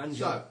can drop the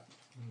banjo. So,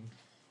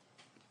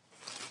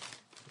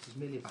 this is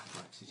merely a battle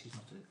axe. It is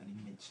not an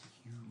immensely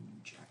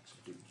huge axe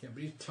of doom. Yeah,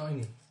 but he's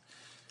tiny.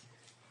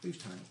 Who's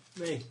tiny?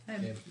 Me.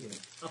 Yeah. Yeah.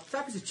 I'll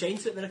tap as a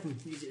chainsaw it, then I can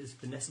use it as a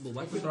finessable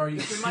weapon. Sorry,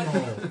 small.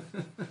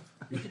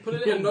 You can put a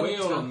Yeah, little not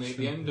wheel on touch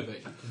the end of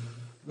it.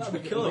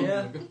 That'd be cool,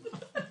 yeah.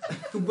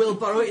 Can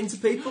wheelbarrow it into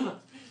people.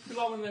 It's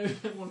like one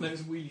of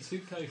those wee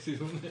suitcases,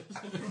 wouldn't it?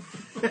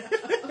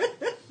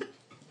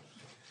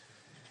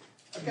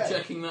 Okay.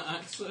 Checking that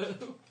axe.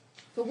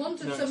 for want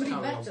of No, it's somebody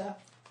carry on. better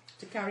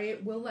to carry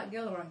it, we'll let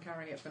Gilliran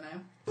carry it for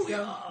now.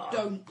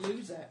 Don't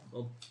lose it.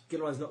 Well,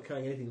 Gilliran's not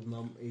carrying anything of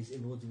Mum. He's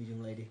in the woods with his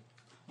young lady.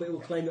 But he will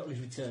claim it on his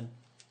return.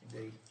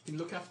 Indeed. You can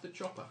look after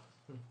Chopper.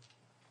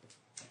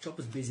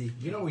 Chopper's busy.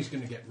 You know he's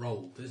going to get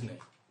rolled, isn't he?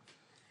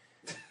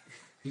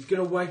 He's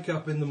going to wake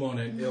up in the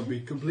morning, he'll be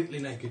completely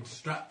naked,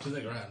 strapped to the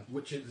ground,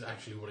 which is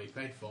actually what he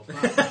paid for. But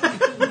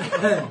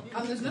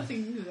And there's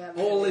nothing new there.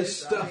 all really his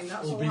is. stuff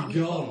that's will all be I'm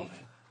gone.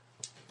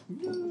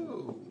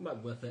 No.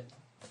 Might be worth it.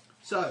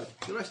 So,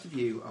 the rest of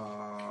you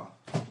are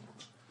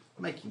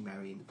making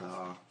merry in the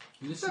bar.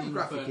 Listening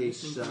Demographic for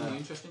is something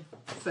interesting.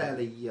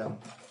 fairly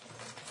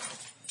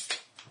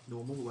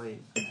normal the way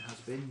it has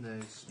been.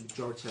 There's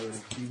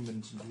majoritarily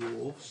humans and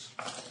dwarves.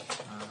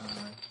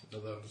 Are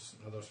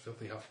those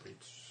filthy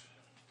half-breeds?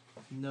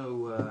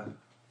 No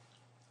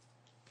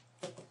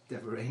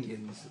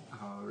Deveranians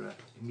are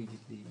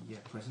immediately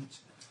present.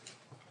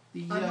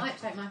 The, I might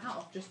take my hat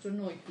off just to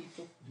annoy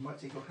people. you might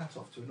take your hat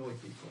off to annoy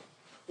people.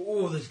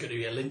 Oh, there's going to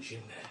be a lynch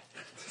in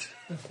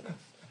there.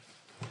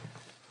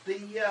 The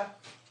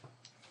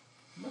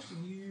most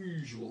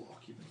unusual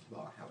occupant of the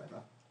bar,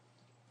 however,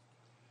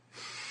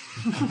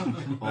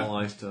 All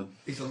eyes done.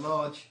 is a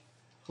large,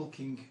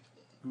 hulking,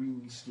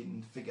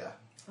 green-skinned figure.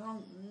 Oh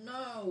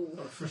no!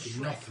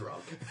 Freaking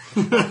Nothrog.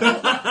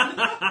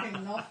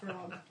 Fucking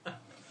Nothrog.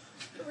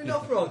 We're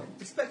Nothrog.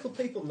 Respectful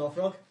people,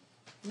 Nothrog.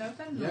 No,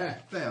 they're not. Yeah.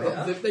 They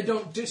are. They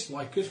don't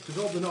dislike us because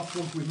all the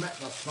Nothrogs we've met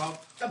thus far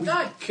I've we've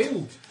died.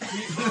 killed.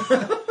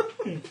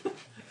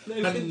 No,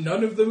 And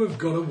none of them have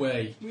got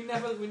away. we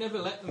never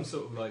let them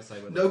sort of like say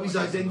when Nobody's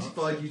they're like us or not.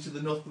 identified you to the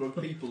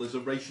Nothrog people as a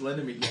racial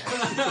enemy yet.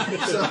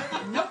 so,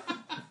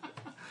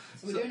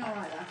 So we're doing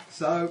alright there.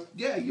 so,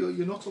 yeah, you're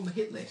not on the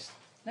hit list,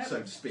 No.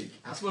 so to speak.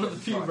 That's one of the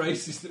few Fine.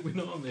 races that we're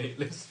not on the hit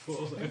list for.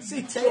 Though. See,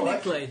 It's all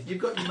right. technically.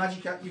 You've got your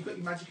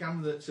magic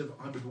amulet of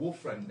I'm a dwarf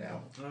friend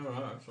now. Oh,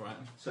 right, that's right.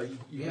 So you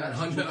Yeah,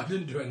 can I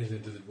didn't do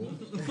anything to the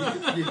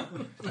dwarf.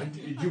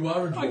 you- You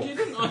are a I dwarf.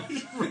 didn't. I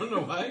just run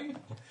away.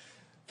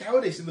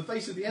 cowardice in the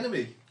face of the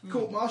enemy.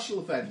 Court-martial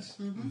offence.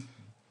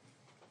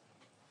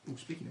 Oh,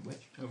 speaking of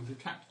which, It was a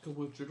tactical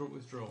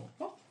withdrawal.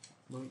 What?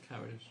 Won't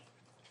carry us.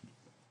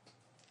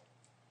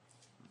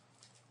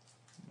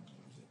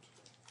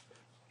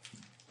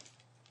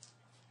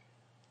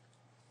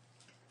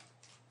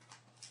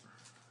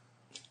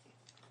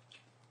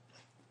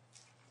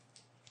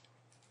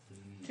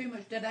 Too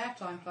much dead air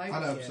time, folks. I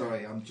know. I'm Yeah.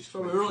 sorry. I'm just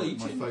So waiting we're all for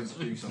eating. my phone to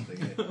do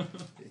something.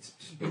 It's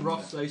just been,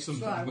 Ross say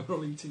something. Slow. We're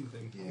all eating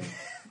things. yeah.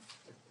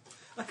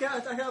 I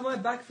got my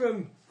back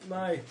from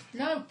my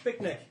No.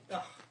 picnic.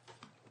 Oh,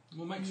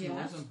 What makes you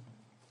Yes. awesome?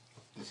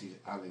 This is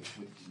Alex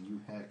with his new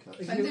haircut.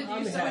 Is When it- did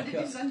I'm you a say? When did he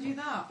haircut. send you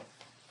that?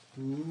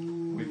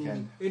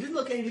 Weekend. it didn't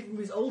look any different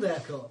from his old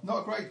haircut. Not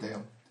a great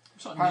deal.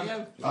 It's like I-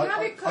 Neo. You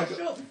had it cut got-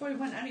 short before he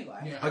went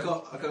anyway. I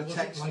got a It wasn't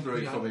text like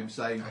through the from him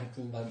saying,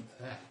 ankle length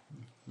hair.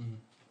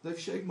 they've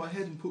shaved my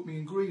head and put me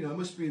in green, I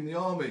must be in the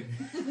army.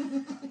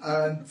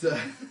 And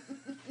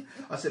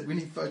I said, we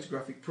need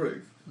photographic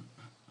proof.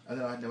 And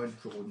then I had no end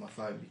trouble with my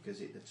phone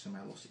because it had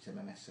somehow lost its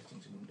MMS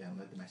settings and wouldn't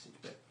download the message,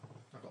 but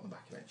I got them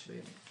back eventually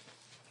and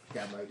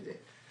downloaded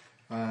it.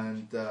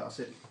 And I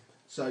said,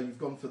 so you've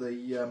gone for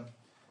the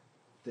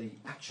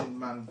Action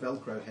Man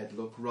Velcro head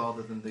look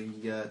rather than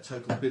the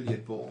total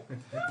billiard ball.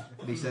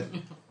 And he said,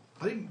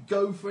 I didn't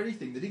go for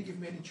anything, they didn't give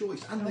me any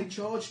choice, and they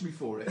charged me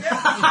for it.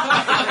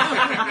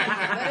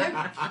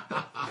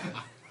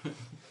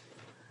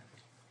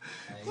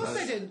 Of course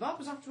they do. The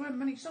barbers have to earn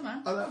money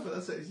somehow. I know, but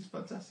that's it. It's just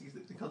fantastic. Is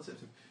the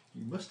concept of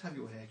you must have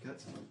your hair cut,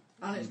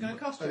 And it's going to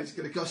cost and you. it's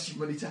going to cost you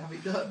money to have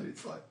it done.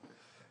 It's like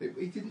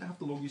he didn't have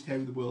the longest hair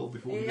in the world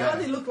before. It the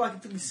hardly day. looked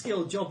like a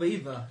skilled job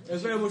either. It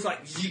was very much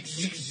like zik,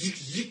 zik, zik,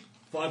 zik.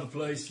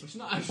 Fireplace. It's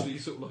not actually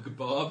sort of like a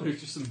bar, but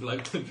it's just some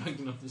bloke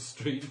drinking off the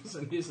streets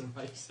and here's a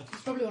racer.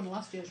 It's probably one of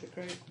last year's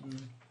recruit.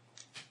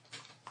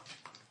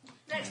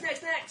 Next!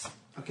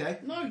 Okay.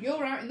 No,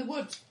 you're out in the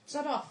woods.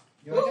 Set off.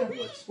 You're We're in gonna,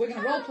 the woods. we're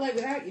going to role play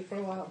without you for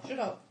a while. Shut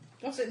up.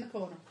 Go sit in the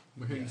corner.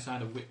 We're hearing the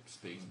sound of whips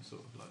being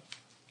sort of like...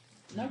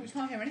 No, we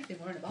can't hear anything.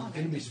 We're in a bar. It's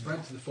going to be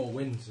spread to the four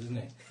winds, isn't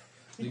it?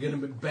 You're going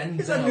to bend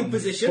Is that a new down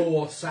position?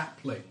 4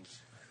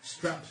 saplings,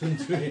 strapped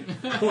into it,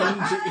 one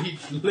to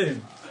each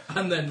limb,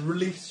 and then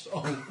release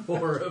all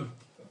 4 of them.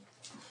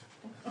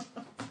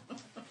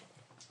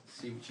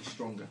 See which is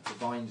stronger, the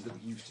vines that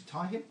we used to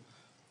tie him,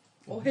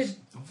 Or him.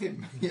 or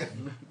him. Yeah.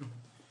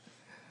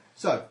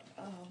 So,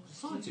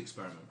 Science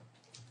experiment.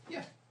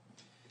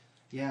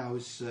 yeah, I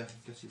was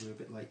gutted we were a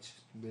bit late,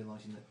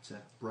 realising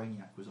that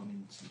Brainiac was on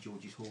in St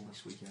George's Hall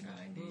this weekend.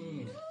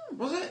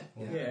 Was it?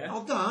 Yeah.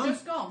 Oh, damn.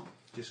 Just gone.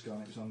 Just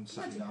gone. It was on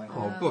Saturday night.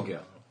 Oh, bugger.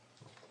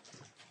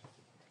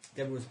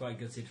 Deborah was quite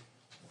gutted.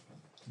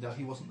 No,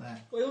 he wasn't there.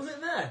 Well, was it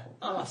there?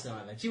 Oh, that's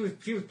alright then. She was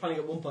planning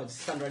at one point to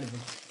stand around in the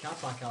car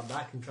park out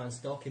back and try and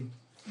stalk him.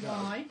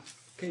 Why?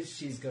 Because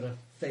she's got a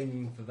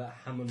thing for that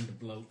Hammond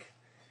bloke.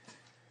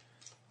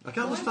 I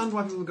can't understand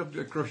why people got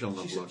a crush on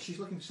that bloke. She's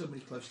looking for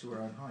somebody close to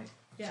her own height.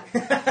 Yeah.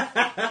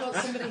 Got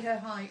somebody her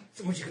height.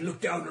 Someone she can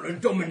look down on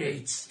and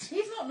dominate.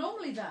 He's not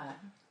normally there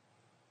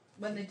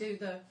when they do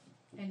the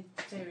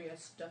interior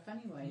stuff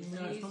anyway. So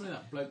No, it's he's, probably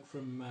that bloke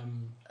from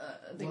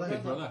Big Well,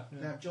 Big Brother. Brother.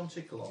 They have John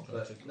Tickle on,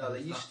 but no, they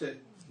used to.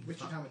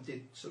 Richard Hammond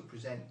did sort of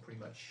present pretty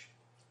much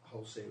a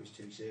whole series,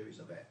 2 series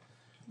of it.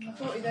 I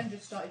thought he then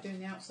just started doing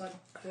the outside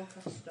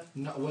broadcast stuff.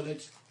 No, well,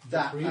 it's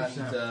That Reeves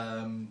and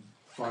now.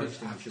 fire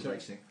extinguisher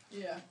racing.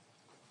 Yeah.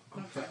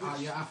 But,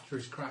 yeah, after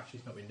his crash,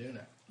 he's not been doing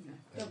it. No,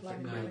 don't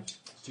blame No, him. it's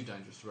too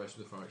dangerous to race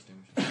with a fire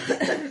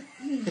extinguisher.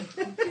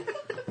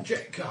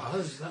 Jet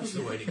cars, that's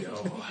the way to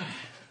go.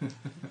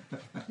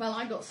 Well,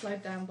 I got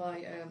slowed down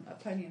by a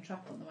pony and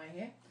trap on the way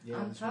here.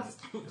 Yeah, and that's passed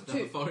Have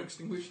a fire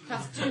extinguisher.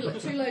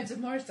 two loads of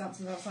Morris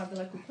dancers outside the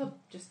local pub,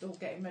 just all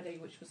getting ready,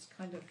 which was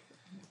kind of...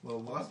 Well,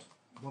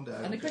 one day.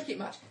 And a cricket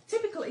match.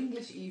 Typical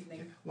English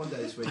evening. One day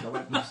this week, I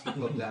went past the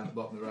pub down at the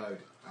bottom of the road,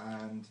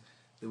 and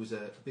there was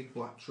a big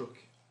black truck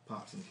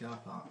parked in the car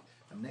park,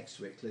 and next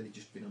to it, clearly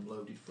just been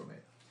unloaded from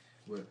it,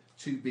 were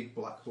 2 big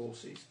black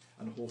horses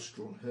and a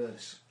horse-drawn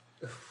hearse.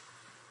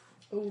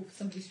 Oh,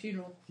 somebody's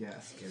funeral. Yeah,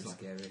 it's like,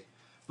 scary.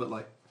 but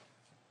like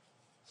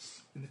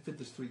in the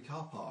Fiddler's 3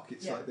 car park,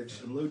 it's Yeah. like they've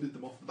just unloaded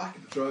them off the back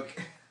of the truck.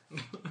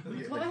 And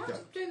get Well, they ready to have go.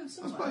 to do them I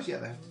somewhere. suppose, yeah,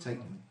 they have to take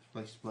them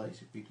place to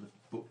place if people have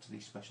booked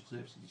these special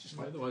services. It's just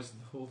like, Otherwise,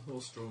 the whole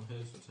horse-drawn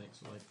hearse would take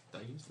sort of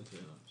like days to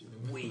turn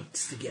up.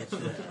 Weeks to get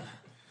there.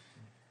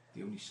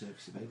 the only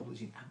service available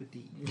is in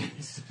Aberdeen.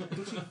 It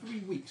will take 3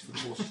 weeks for the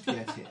horses to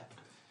get here.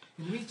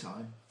 In the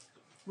meantime,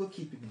 we'll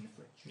keep him in the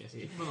fridge. Yes,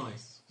 keep them on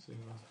ice. So,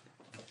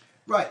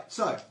 Right,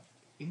 so,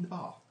 in the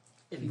bar.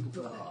 In the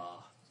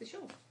bar. Is it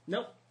sure?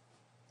 Nope.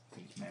 I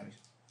think it's Mary's.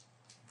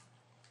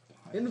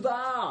 In the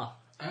bar.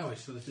 Oh,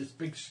 so there's this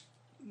big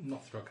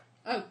Nothrog.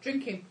 Oh,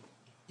 drinking.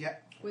 Yeah.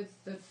 With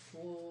the...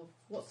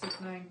 what's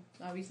his name?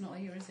 Oh, he's not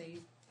here, is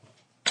he?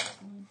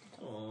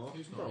 Aww.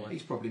 Who's not?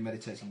 He's probably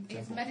meditating in the He's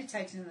temple.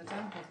 meditating in the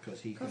temple.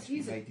 Because he's going 'Cause to be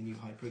he's a- made the new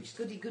high priest.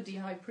 Goody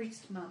high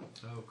priest man.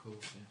 Oh, cool.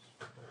 Yes.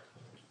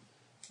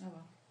 Oh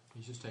well.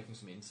 He's just taking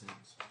some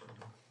incense.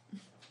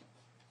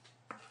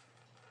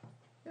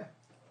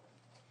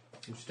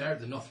 You stare at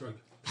the Nothrog.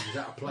 He's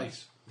out of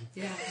place.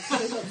 Yeah.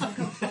 Is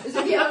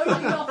it the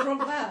only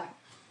Nothrog there?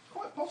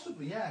 Quite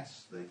possibly,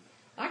 yes.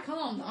 I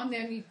can't. I'm the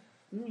only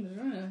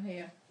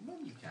here. Well,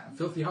 you can.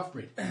 Filthy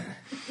half-breed.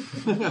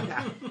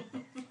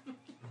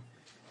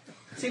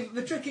 See,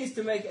 the trick is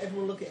to make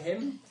everyone look at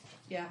him.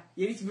 Yeah.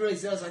 You need to be really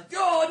zealous, like,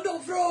 oh, no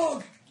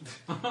frog!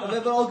 And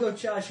then they'll all go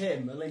charge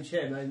him and lynch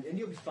him, and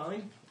you'll be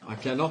fine. I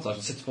care not. I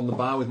shall sit upon the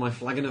bar with my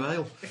flagon of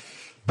ale.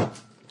 There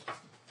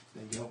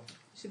you go.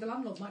 See, the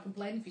landlord might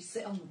complain if you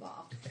sit on the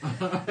bar.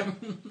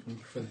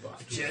 For the bar.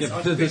 Yeah,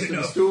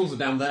 the stools are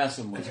down there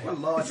somewhere. It's quite a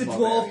large It's a bar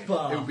dwarf area.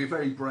 bar. It would be a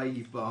very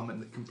brave barman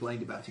that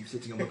complained about him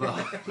sitting on the bar.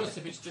 Plus,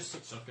 if it's just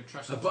such like a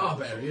trash. A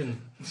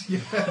barbarian.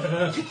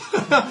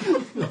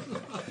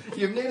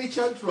 You've nearly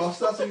choked, Ross.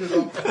 That's a good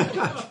one.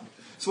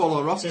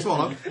 Swallow, Ross,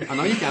 swallow. I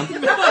know you can.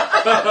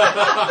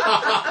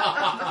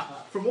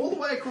 From all the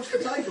way across the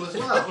table as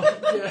well.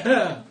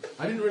 Yeah.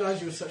 I didn't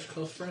realise you were such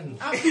close friends.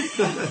 Out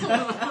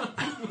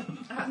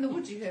in the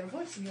woods, you hear a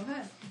voice in your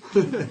head.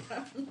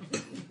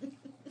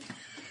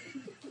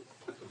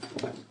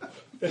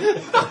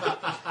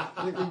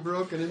 I've been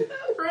broken in.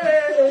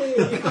 Hooray!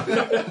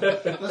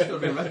 That's got to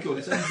be a record.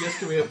 It's only just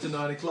coming up to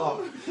 9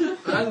 o'clock.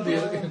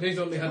 And he's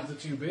only had the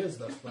 2 beers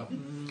thus far.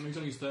 He's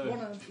on his third.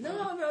 I'm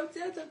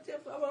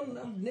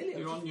nearly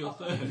You're on your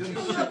third.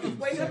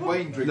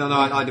 Wayne drinking. No,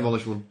 I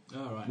demolished one.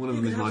 All right. One of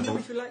them is my fault.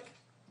 If you like.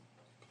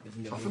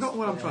 I've forgotten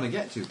what I'm trying to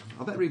get to.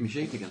 I better read my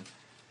sheet again.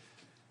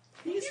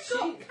 He's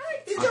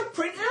got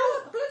print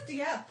out. Bloody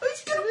hell.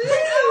 He's got print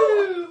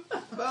out.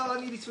 Well, I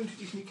needed to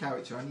introduce a new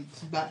character. I need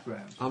some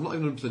background. I'm not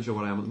even 100% sure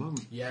where I am at the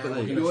moment. Yeah, But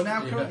there you You go. are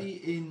now currently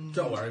in...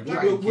 Don't worry,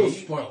 Dragon we'll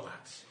King. spoil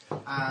that.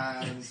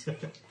 And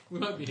We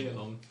won't be here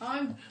long.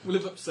 I'm We'll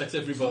have upset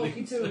everybody.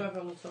 talking to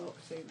whoever will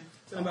talk to me.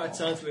 It's about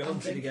time to be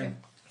hunted again.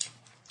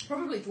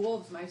 Probably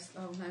dwarves most.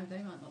 Oh no, they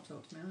might not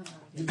talk to me. I don't know.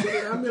 You've got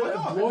an amulet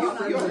of dwarf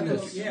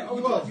friendliness. Yeah,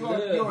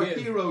 you're a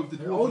hero of the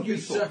dwarven All you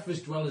people.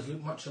 surface dwellers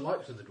look much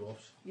alike to the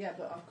dwarfs. Yeah,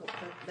 but I've got.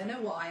 They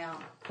know what I am.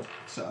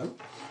 So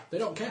They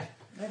don't care.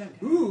 They don't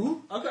care.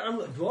 Ooh, I've got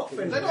amulet dwarf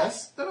friendly.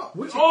 they're not.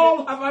 We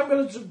all have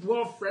amulets of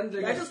dwarf I'm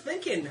friendliness. just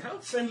thinking, how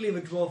friendly of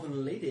a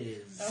dwarven lady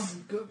is. Oh,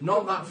 good.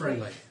 Not that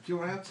friendly.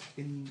 You're out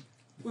in.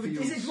 Is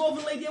fields. it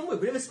dwarven lady on with?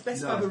 We never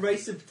specified No. the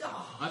race of.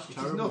 Oh, That's She's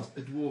terrible. not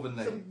a dwarven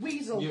It's a lady.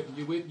 weasel.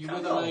 You're with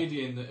Come a on.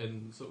 lady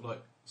in sort of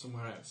like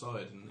somewhere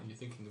outside, and you're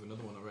thinking of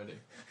another one already.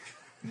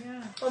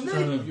 Yeah. and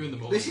then You in the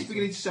morning. This is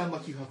beginning to sound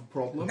like you have a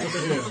problem.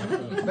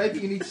 Maybe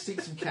you need to seek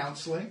some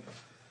counselling.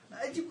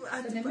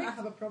 The Nimbic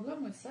have a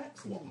problem with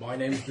sex. What, my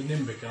name's the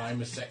Nimbic and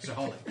I'm a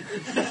sexaholic.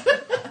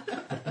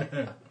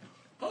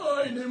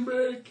 Hi,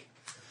 Nimbic!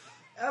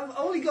 I've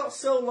only got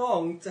so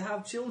long to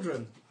have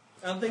children.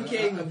 I'm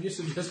thinking. Have you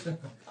suggested?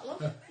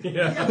 Hello?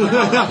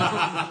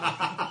 Yeah.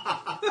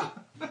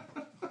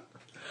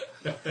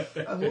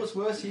 And what's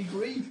worse, he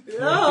agreed.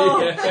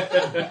 No!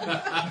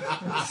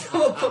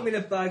 Someone put me in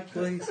a bag,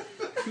 please.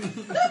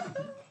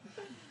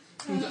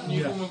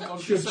 New form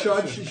of Should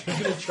contraception. charge. You're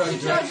going to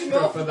charge Charge extra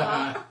more for for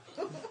that.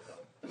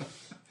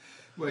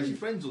 Whereas your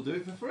friends will do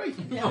it for free.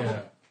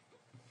 Yeah.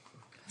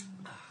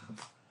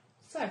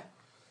 So,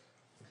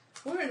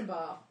 we're in a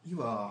bar.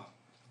 You are.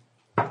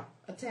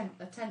 A tent.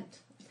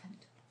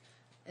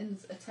 In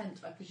a tent,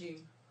 I presume,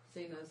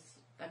 seeing as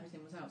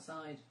everything was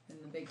outside in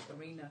the big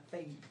arena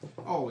thing.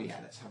 Oh yeah,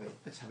 let's have it.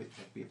 Let's have it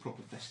be a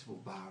proper festival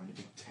bar in a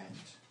big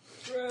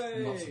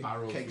tent. Lots of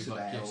barrels Cakes with of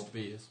like ale. guest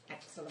beers.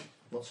 Excellent.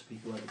 Lots of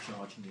people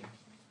overcharging you.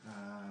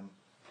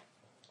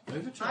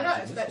 I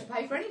don't expect to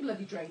pay for any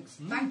bloody drinks.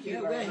 Thank you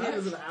Yeah, we're very here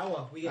much. for an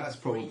hour. We get That's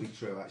free. probably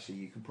true. Actually,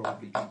 you can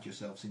probably drink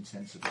yourselves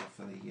insensible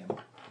for the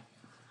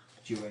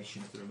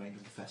duration of the remainder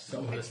of the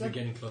festival. Some of us are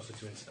getting closer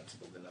to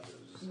insensible than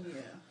others.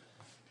 Yeah.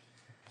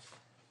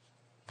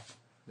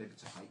 Maybe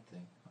it's a height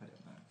thing. I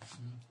don't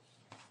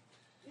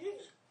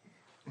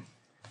know.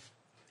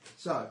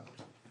 So, Are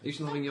you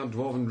still having your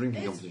dwarven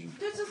drinking Does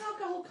competition?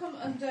 alcohol come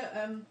under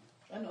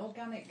an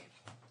organic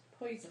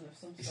poison of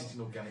some this sort? is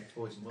an organic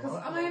poison.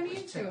 Because am I immune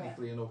it's to it?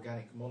 technically an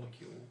organic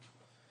molecule.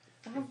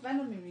 I have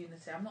venom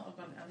immunity. I'm not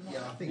organic. I'm not.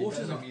 Yeah, I think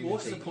Water's venom a-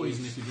 water's a immunity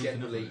poison is if you drink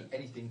enough generally of it.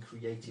 anything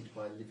created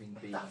by a living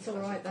being. That's as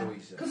all right a then.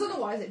 poison. Because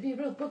otherwise it'd be a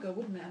real bugger,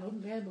 wouldn't it? I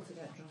wouldn't be able to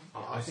get drunk.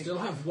 I still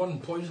have one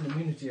poison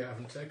immunity I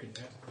haven't taken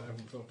yet. I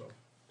haven't thought of.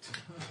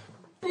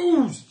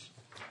 Booze!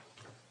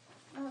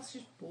 Oh, that's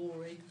just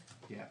boring.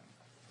 Yeah.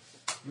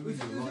 We've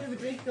got a bit of a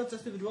drinking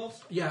contest with the dwarves.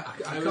 Yeah, I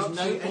There can't is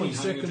no see point any having a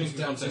drinking circumstance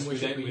in contest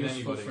which with it would be any- with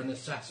useful anybody. for an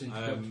assassin to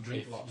be able to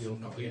drink If lots you're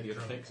and not completely get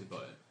drunk. unaffected by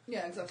it.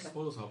 Yeah, exactly.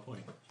 Spoils our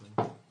point.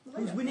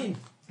 Who's winning?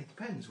 It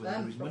depends whether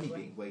Them, there is money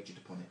probably. being wagered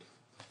upon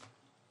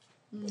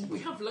it. We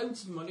have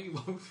loads of money.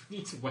 Why would we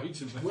need to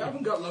wager money? We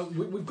haven't got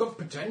we've got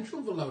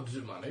potential for loads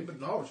of money, but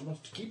no, she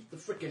wants to keep the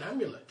frickin'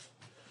 amulet.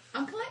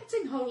 I'm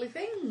collecting holy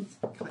things.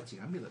 Collecting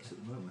amulets at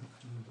the moment.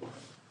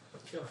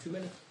 Oh, too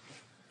many.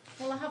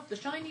 Well, I have the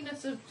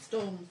shininess of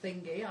storm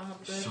thingy. I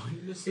have the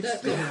Shyness the,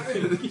 of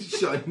the,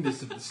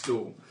 Shininess of the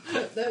storm.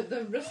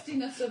 the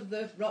rustiness of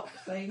the rock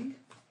thing.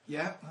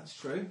 Yeah, that's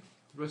true.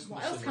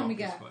 What else can we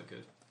get? Quite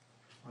good.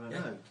 I don't Yeah.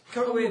 know.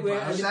 Can't we?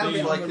 It sounds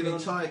Yeah. like an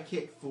entire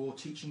kit for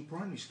teaching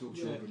primary school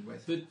Yeah. children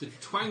with. The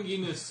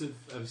twanginess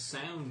of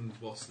sound,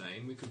 what's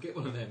name? We could get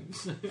one of them.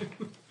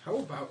 How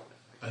about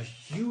a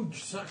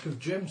huge sack of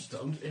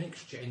gemstones in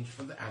exchange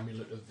for the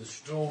amulet of the Well,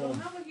 storm?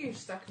 I have a huge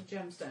stack of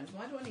gemstones.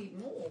 Why do I need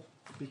more?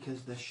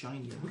 Because they're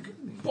shinier.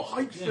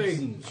 Buy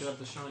things! Should have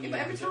the shiny. Yeah, but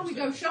every time we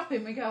go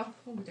shopping, we go,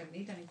 oh, we don't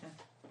need anything.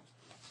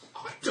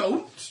 I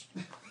don't!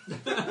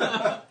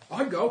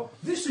 I go,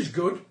 this is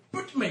good,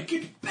 but make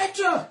it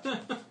better!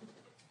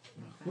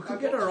 We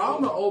could get our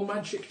armour all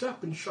magicked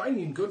up and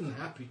shiny and good and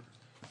happy.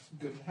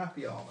 Good and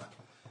happy armour.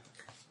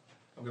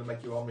 I'm going to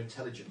make your armour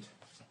intelligent.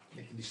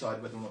 You can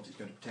decide whether or not it's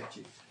going to protect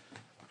you.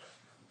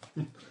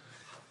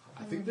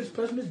 I think this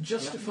person is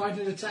justified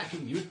in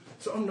attacking you,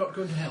 so I'm not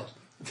going to help.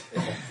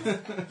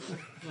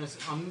 Yes,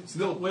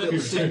 Little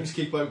seams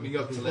keep opening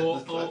up to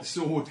let the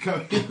sword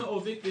go. Oh,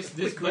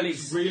 this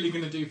cloak's really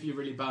going to do for you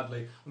really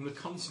badly. I'm going to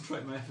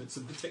concentrate my efforts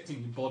on protecting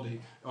your body.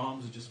 Your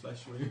arms are just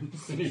flesh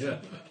wounds. Yeah.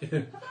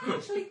 I've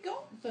actually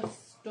got the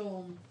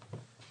storm.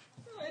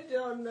 I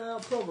don't know,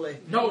 probably.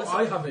 No, Unless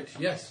I have it,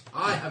 yes,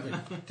 I have it.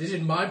 It is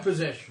in my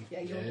possession.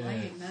 Yeah, you're Yes.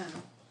 lying now.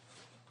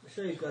 I'm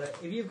sure you've got it.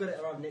 If you've got it,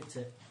 or I've nicked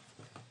it.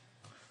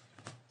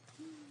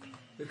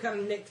 We've kind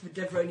of nicked the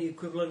Devroni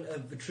equivalent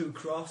of the True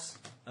Cross,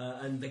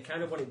 and they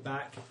kind of want it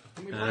back.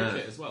 Can we break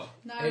it as well?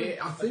 No. I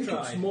think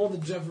tried. it's more the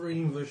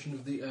Deverine version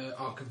of the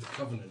Ark of the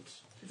Covenant.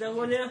 Is that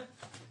one here?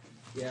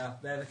 Yeah,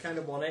 they kind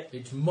of want it.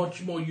 It's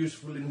much more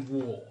useful in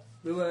war.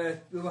 We were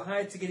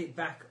hired to get it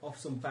back off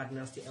some bad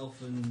nasty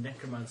elfin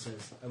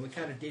necromancers, and we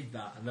kind of did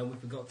that, and then we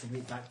forgot to give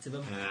it back to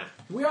them.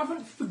 We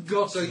haven't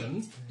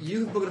forgotten.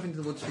 You buggered off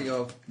into the woods for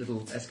your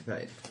little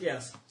escapade,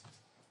 Yes.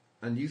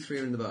 and you three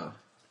are in the bar.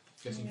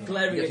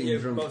 Glaring at getting you,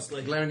 drunk,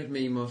 mostly. glaring at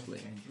me mostly,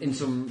 in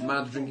some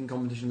mad drinking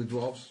competition with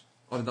dwarves.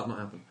 Or did that not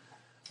happen?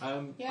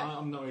 Yeah.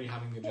 I'm not really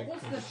having a drink What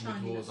was the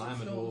competition with shininess dwarves. I am a of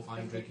the dwarf. storm?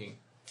 I'm drinking.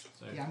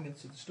 So. The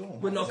ambience of the storm.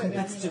 But not Is it the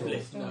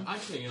competitively. storm? No,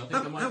 actually, I think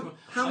I might.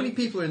 How many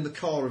people are in the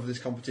core of this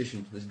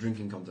competition, this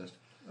drinking contest?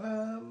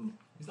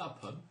 Is that a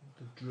pun?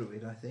 The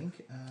druid, I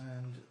think,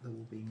 and there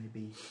will be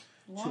maybe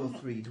Well, 2 or I'm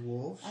not- 3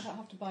 dwarves. I don't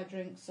have to buy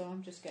drinks, so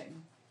I'm just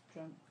getting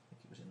drunk. I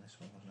think it was in this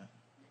one, wasn't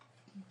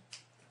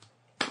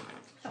it?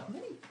 Not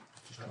me.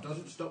 That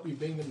doesn't stop you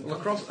being in the Well,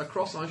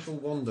 across I shall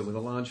wander with a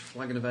large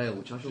flagon of ale,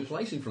 which I shall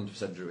place in front of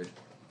said druid.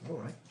 All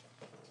right.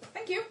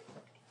 Thank you.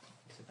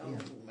 Oh, Yeah.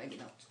 maybe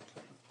not.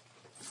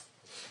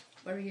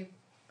 Where are you?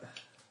 I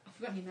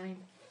forgot your name.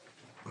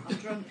 I'm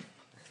drunk.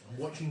 I'm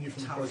watching you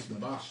from across the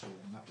bar. Storm,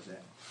 that was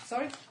it.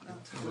 Sorry? No.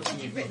 Watching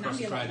you You've written across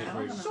the Angela crowded now,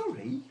 room. haven't I?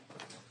 Sorry.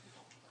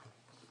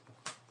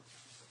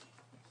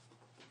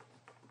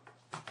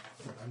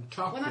 I'm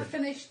talking. When I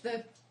finish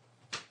the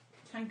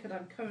tankard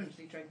I'm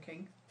currently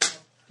drinking, I'll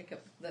pick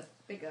up the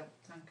bigger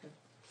tankard.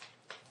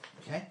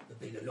 Okay. The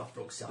bigger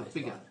Northbrook The size.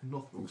 bigger one.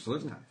 Northbrook.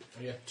 Absolutely.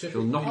 Yeah, She'll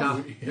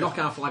typically, knock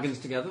our flagons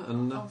together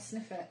and... I'll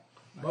sniff it.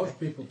 most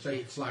people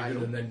take a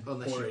flagon and then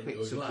Unless pour you it pick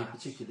into a something glass.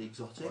 particularly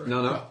exotic. Or No,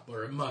 a no. cup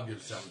or a mug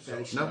of some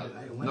Very sort. No,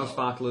 standard ale. no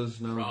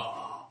sparklers,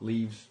 no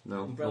leaves,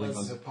 no Umbrellas.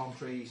 olive No oil. palm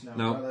trees, no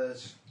No.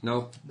 umbrellas,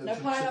 No. No chunks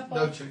of- pineapple.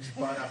 no chunks of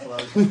pineapple.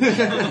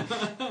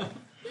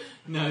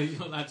 No, you're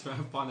not allowed to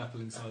have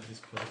pineapple inside this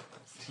club.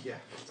 Yeah.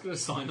 It's got a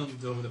sign on the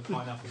door with a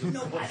pineapple.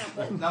 No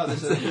pineapple. No,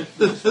 there's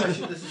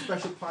a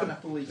special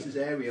pineapple eaters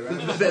area around.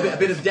 a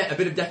bit of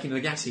decking and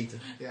a gas heater.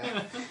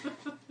 Yeah.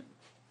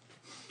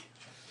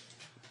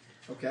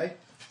 Okay.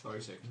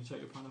 Sorry, sir, can you take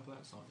your pineapple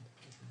outside?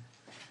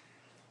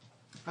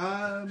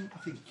 I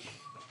think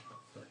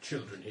The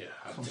children here,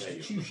 how dare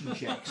you. constitution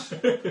checks.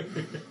 Can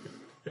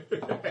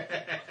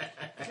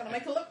I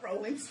make a look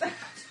roll instead?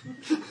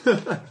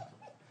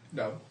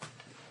 No.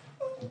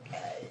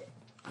 Okay.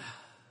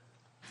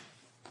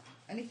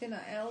 Anything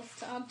else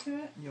to add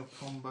to it? Your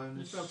con You're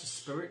bonus. supposed to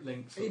spirit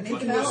links. Are you Anything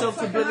drinking else yourself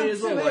to I can oblivion add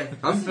as well, to Wayne?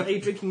 it? Are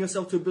you drinking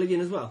yourself to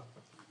oblivion as well?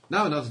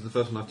 No, this is the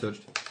first one I've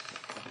touched.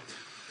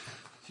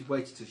 She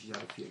waited till she's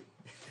had a few.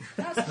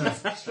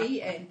 That's just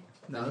cheating.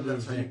 No,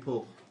 that's how you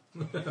pull.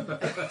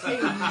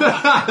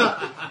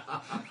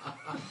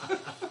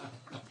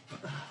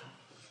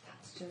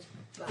 That's just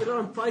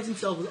Goodon prides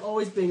himself as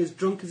always being as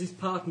drunk as his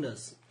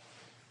partners.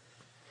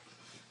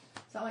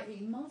 Is that like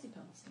eating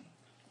marzipan, Steve?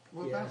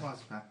 What about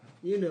marzipan?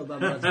 You know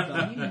about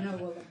marzipan. You know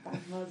all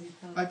about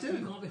marzipan. I You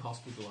do. can't be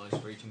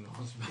hospitalised for eating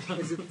marzipan.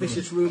 There's a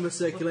vicious rumour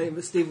circulating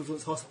that Steve was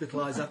once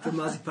hospitalised after a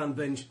marzipan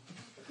binge.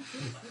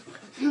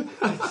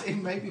 It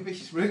may be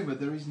vicious rumour.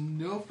 There is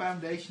no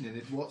foundation in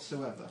it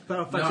whatsoever. But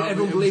in fact, No,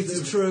 everyone it believes was-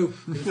 it's true.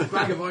 It was a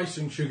bag of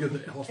icing sugar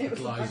that It was the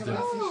hospitalised bag him.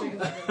 of icing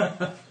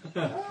sugar.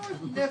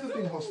 I've never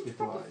been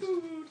hospitalised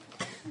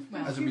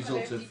Well, as a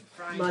result of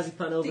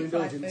Marzipan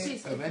overindulgence. Deep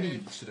fried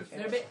any sort of.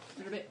 They're a bit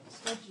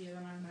stodgier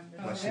than I remember.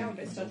 Oh, they are a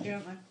bit stodgy,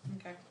 aren't they?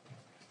 Okay.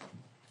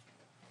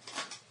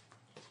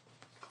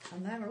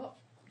 And they're a lot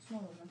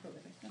smaller than I thought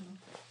they'd be. Never mind.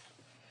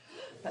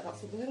 But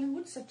that's what the Willing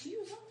Wood said to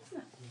you as well, isn't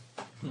it?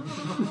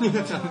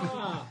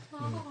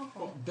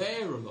 What,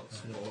 they're a lot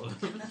smaller.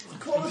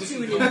 Quality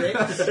with your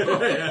mix.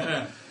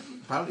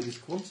 Apparently, there's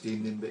quantity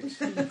in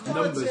Nimbics.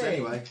 Numbers,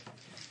 anyway.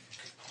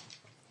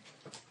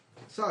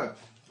 So,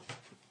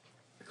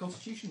 a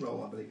constitution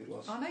roll, I believe it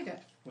was. I made it.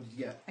 What did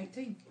you get?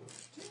 18.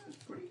 Yeah, that's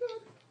pretty good.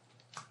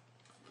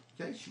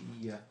 Okay, she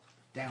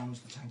downs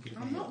the tankard of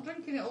I'm ale. not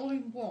drinking it all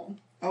in one.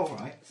 Oh,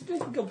 right. It's a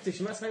drinking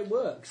competition, that's how it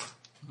works.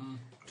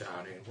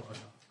 Darling, what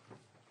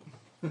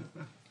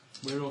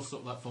We're all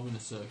sort of like forming a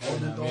circle.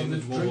 On, now. Me on and the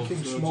the dwarves drinking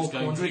are all small just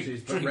going, quantities,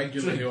 drink, but drink,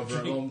 regularly drink, over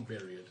drink. a long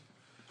period.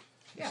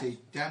 Yeah. See,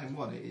 down in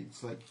one,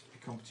 it's like a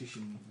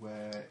competition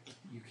where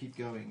you keep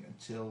going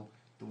until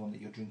the one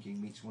that you're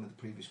drinking meets one of the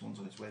previous ones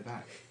on its way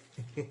back.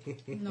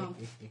 No.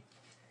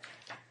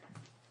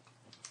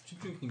 She's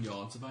drinking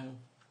yards of ale.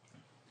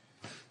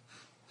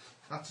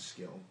 That's a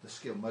skill. The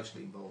skill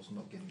mostly involves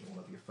not getting it all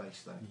over your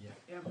face, though.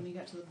 Yeah, when you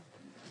get to the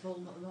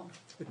volume at the bottom.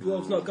 The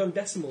dwarf's not gone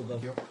decimal though.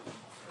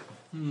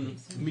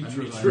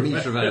 Metre of ale.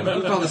 Metre of ale.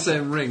 It's not the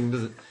same ring,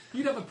 does it?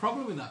 You'd have a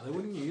problem with that though,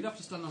 wouldn't you? You'd have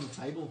to stand on the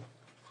table.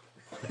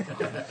 I'd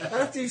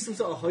have to do some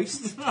sort of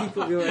hoist to keep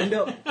up your end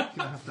up. You're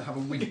going to have a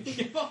winch.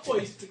 Give a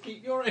hoist to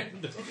keep your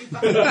end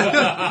up.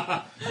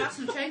 Add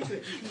some change to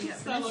it. You can get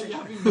Sound like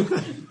fancy. you're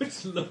having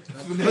much luck.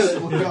 Have a nice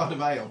little yard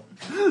of ale.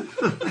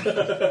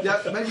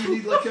 Yeah, maybe you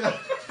need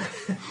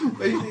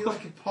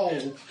like a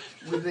pole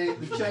with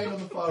the chain on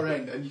the far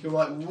end, and you can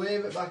like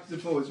wave it back to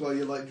the boys while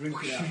you're like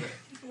drinking out of it.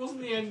 It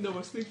wasn't the end I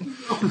was thinking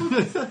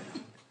of.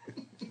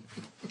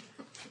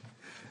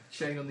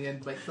 Chain on the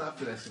end makes that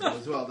finessible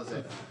as well, does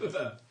it?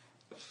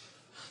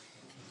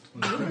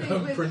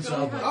 Prince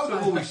Albert. I would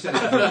have always said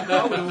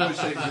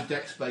it was a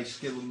dex-based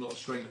skill and not a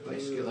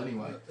strength-based skill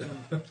anyway.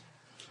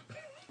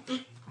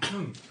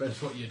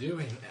 Depends what you're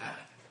doing.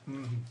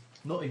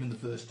 Not even the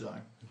first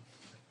time.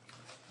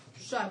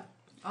 So,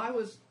 I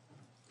was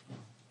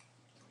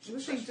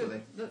listening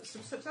to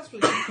Successfully.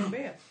 successfully drinking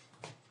beer.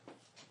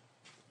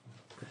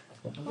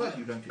 I'm glad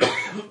you don't do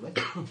that,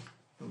 actually.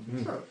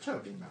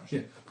 Terribly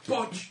embarrassing.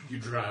 But you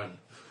drown.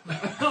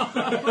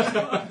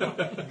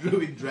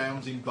 Druid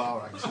drowns in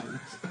bar accident.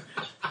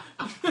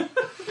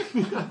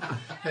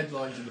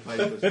 Headlines in the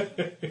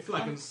papers.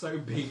 Flagon's so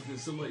big that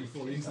somebody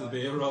fall into the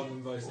beer rather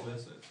than vice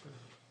versa.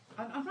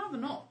 I'd rather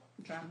not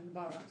drown in a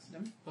bar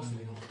accident.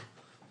 Possibly not.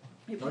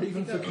 It Not wouldn't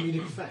even be for good.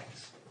 comedic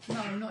effects.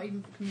 No, not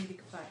even for comedic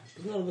effect.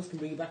 Because none of us can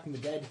bring you back from the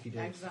dead if you do.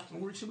 Exactly.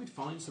 Or should we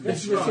find some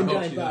Let's risk him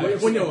going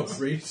back. We know a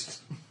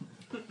priest.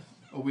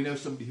 Or we know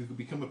somebody who could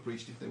become a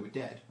priest if they were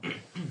dead.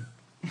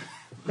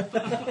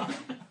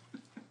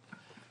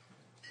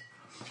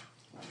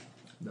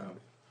 No.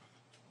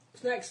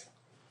 What's next?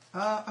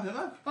 I don't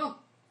know. Oh,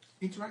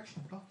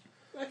 Interaction. Plot.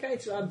 Okay,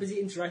 so I'm busy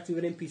interacting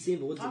with an NPC in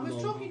the woods I at the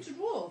was moment. talking to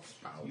dwarves.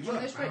 You And were.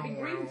 this great big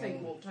green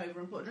thing walked over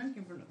and put a drink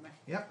in front of me.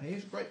 Yep,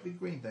 here's a great big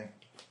green thing.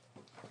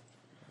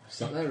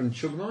 Sat there and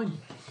chugged mine.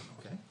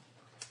 Okay.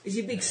 Is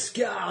he a big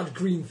scarred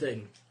green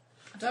thing?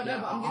 I don't know,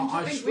 Yeah, but I'm I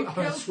going to think we've I've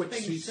killed switched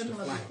things seats to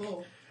similar flag.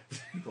 before.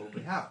 You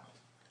probably have.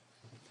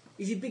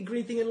 Is he a big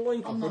green thing in a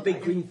loincloth I'm or a not big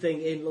there. green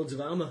thing in loads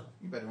of armour?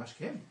 You better ask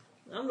him.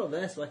 I'm not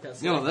there, so I can't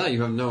say. You're not there,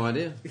 you have no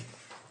idea.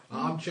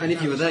 I'm And checking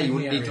if you out were the there, you skinny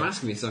wouldn't need to area.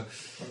 ask me, so.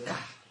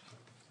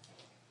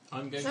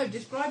 I'm going So, to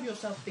describe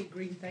yourself, big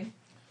green thing.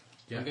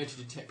 I'm going to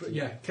detect But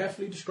you. yeah,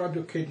 carefully describe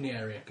your kidney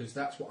area, because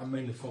that's what I'm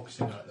mainly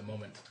focusing on at the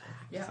moment.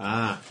 Yeah.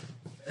 Ah.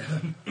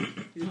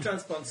 He's a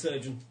transplant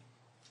surgeon.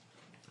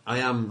 I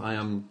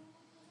am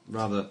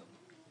rather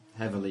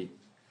heavily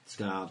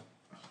scarred,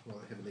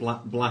 Well, heavily.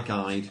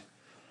 black-eyed,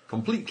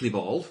 completely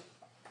bald.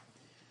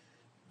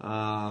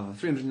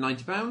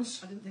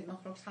 £390. I didn't think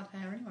Northrogs had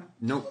hair anyway.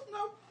 Nope.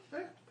 No,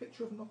 there.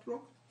 Picture of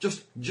Northrop.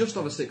 Just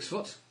over 6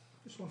 foot.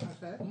 This one has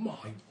hair. Oh my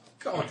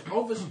God,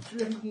 over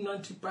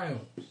 £390.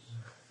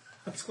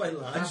 That's quite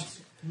large.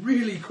 That's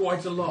really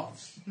quite a lot.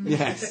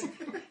 Yes.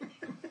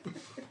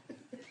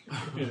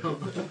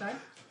 Okay.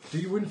 Do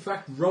you in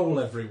fact roll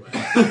everywhere?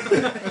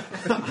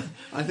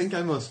 I think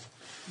I must.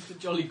 It's a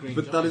jolly green.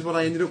 But that is what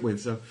I ended up with,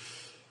 so.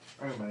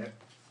 Hang on a minute.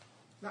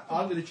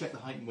 I'm going to check the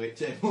height and weight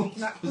table.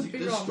 That could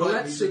be wrong. Well,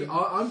 let's see.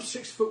 I'm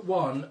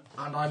 6'1"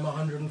 and I'm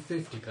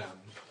 150 pounds,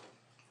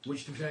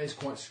 which to be fair is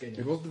quite skinny.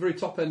 It was the very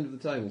top end of the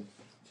table.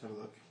 Let's have a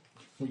look.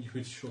 Well, you're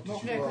as short Not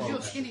as you Yeah, because are.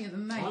 you're skinnier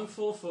than me. I'm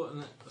 4 foot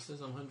and it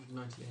says I'm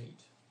 198.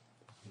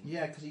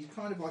 Yeah, because he's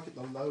kind of like at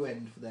the low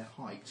end for their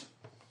height,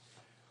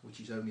 which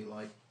is only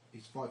like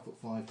he's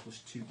 5'5"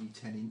 plus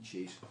 2d10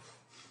 inches,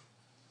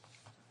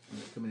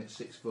 and they're coming at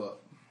 6 foot.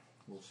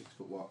 Well, 6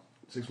 foot what?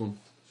 6'1".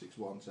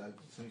 6'1", so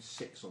it's only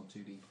 6 on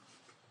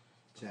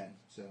 2d10,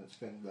 so it's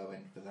fairly low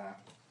end for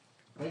that.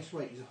 Base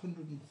weight is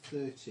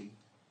 130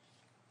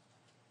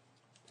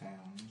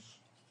 pounds.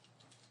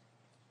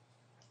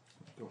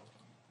 God,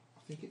 I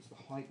think it's the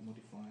height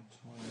modifier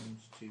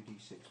times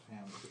 2d6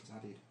 pounds that's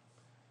added.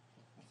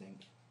 I think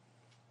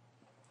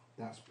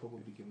that's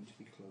probably going to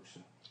be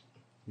closer,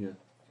 Yeah.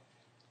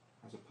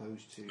 as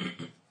opposed to.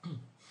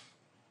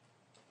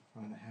 I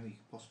don't know how you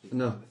could possibly.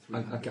 No, get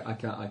over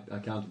 300. I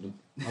counted them.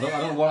 I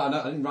don't know what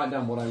I didn't write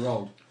down what I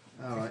rolled.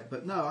 All right,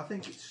 but no, I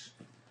think it's.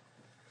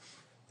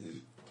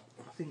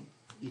 I think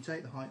you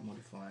take the height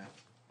modifier.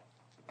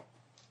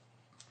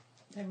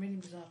 They're really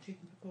bizarre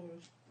chicken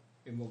pakoras.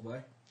 In what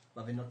way?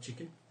 Are they not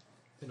chicken?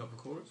 They're not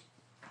Bacoras.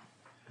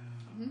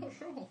 I'm not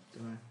sure.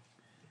 Don't know.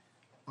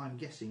 I'm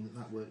guessing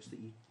that works. That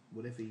you,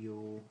 whatever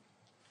your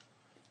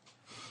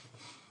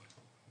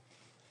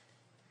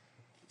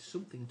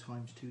something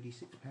times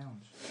 2d6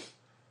 pounds.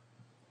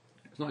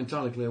 It's not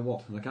entirely clear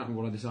what, and I can't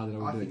remember what I decided I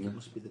was I think doing it there.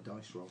 must be the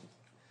dice roll.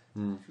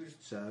 Hmm.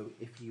 So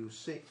if you were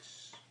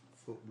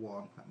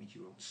 6'1", that means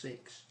you rolled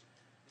 6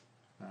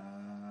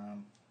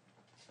 times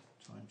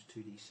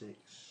 2d6.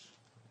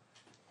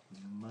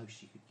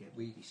 Most you could get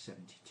would be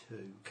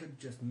 72, Could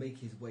just make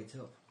his weight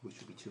up. which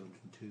would be £202.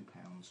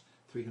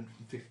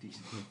 350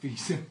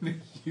 is a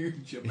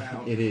huge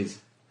amount. It is.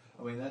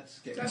 I mean, that's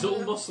getting It's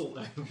all muscle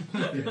now.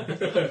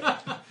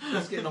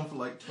 that's getting on for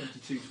like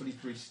 22,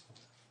 23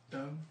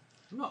 stone.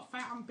 I'm not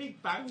fat, I'm big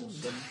Or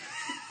bones.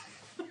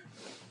 some.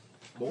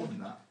 More than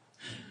that.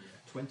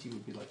 20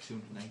 would be like £280.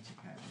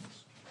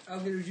 I'm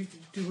going to reduce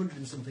it to 200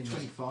 and something.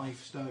 25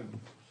 stone.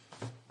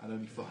 And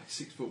only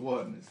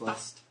 6'1". It's like.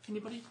 Fast.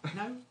 Anybody?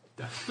 No?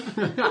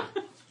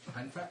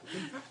 In fact,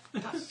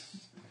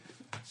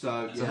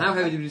 So, So yeah. how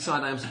heavy do you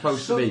decide I am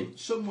supposed to be?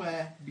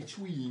 Somewhere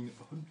between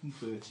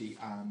 130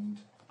 and.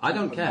 I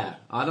don't care.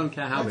 I don't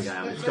care how big I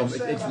am. Let's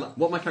say It's about-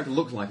 what my character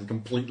looks like is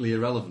completely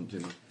irrelevant to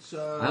me.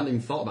 So, I hadn't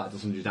even thought about it until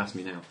somebody just asked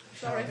me now.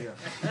 Sorry.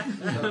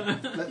 So,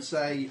 let's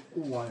say, I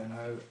don't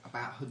know,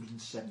 about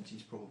 170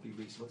 is probably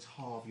reasonable. It's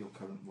half your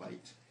current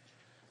weight.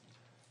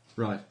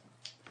 Right.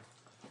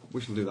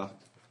 We shall do that.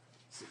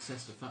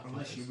 Success for fat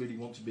Unless you players. really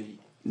want to be.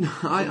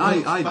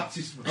 I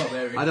fattest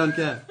barbarian. don't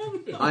care.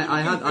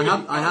 I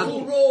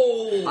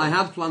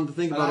had planned to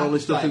think about all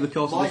this stuff in the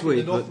course of this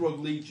week, the but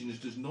Northrog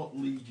Legioners does not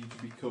lead you to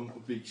become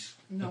obese.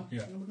 No,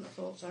 Yeah. I wouldn't have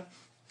thought so.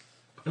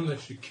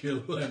 unless you kill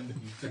them,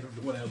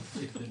 everyone else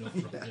is enough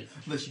from me.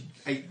 Unless you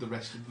ate the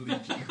rest of the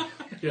Legion.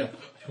 Yeah,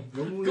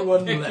 the only Got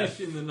one peckish left.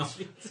 in the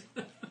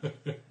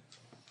night.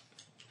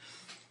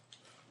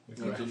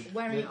 No, done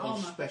Wearing on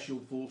armour. Special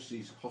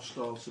Forces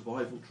Hostile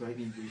Survival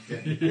Training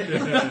Weekend.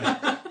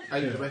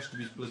 And the rest of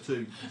his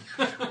platoon.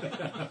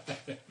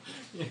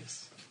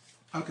 Yes.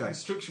 Okay.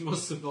 Instruction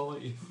must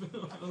survive.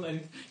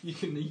 You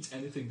can eat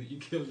anything that you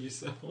kill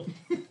yourself.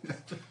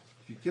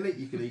 If you kill it,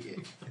 you can eat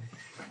it.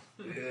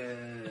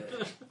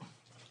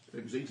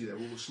 It was easy, they were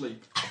all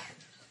asleep.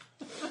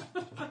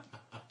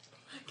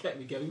 Kept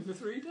me going for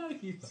 3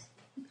 days.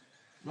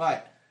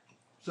 Right,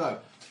 so,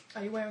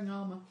 Are you wearing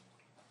armour?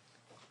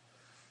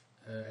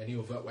 Any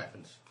other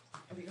weapons?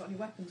 Have you got any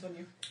weapons on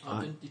you?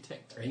 I can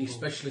detect Any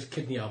specialist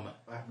kidney armour?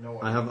 I have no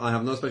idea. I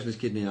have no specialist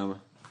kidney armour.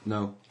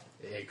 No.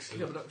 Yeah,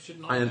 Excellent. but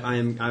shouldn't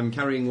I'm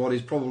carrying what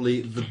is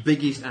probably the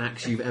biggest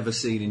axe you've ever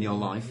seen in your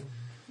life.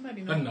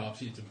 Maybe not. And no,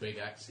 it's a big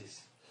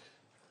axis.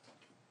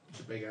 It's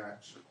a big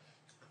axe.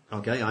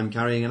 Okay, I'm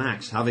carrying an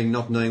axe, having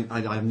not known. I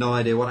have no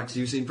idea what axe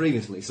you've seen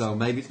previously, so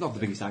maybe it's not the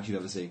biggest axe you've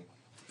ever seen.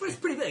 But it's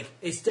pretty big.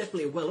 It's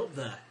definitely well up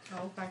there.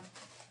 Oh, okay.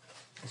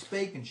 It's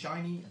big and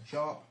shiny and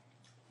sharp.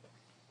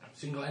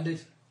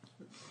 Single-ended?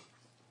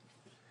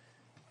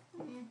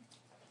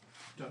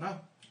 Don't know.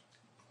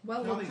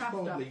 Well I looked think it's after.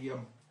 probably,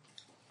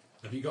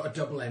 Have you got a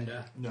double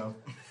ender? no.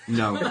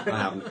 No, I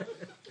haven't.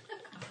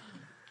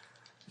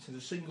 This is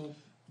a single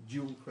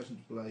dual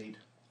crescent blade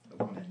at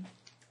one end.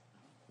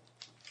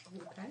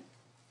 Okay.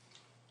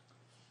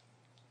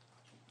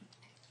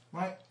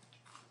 Right,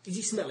 Is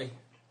he smelly?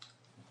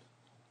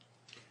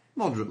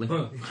 Moderately.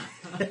 Well,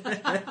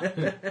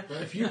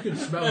 if you can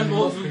smell them, it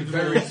must be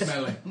very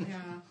smelly. Yeah.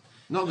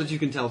 Not that you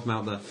can tell from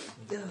out there.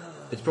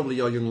 It's probably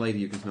your young lady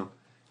you can smell,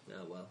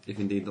 Oh well. if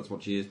indeed that's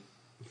what she is.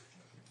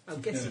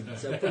 I'm guessing,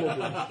 so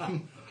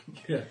probably.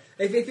 Yeah.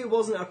 If it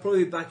wasn't, I'd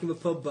probably be back in the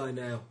pub by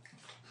now.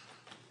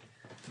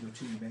 no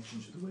too many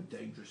mentions of the word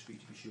dangerous for you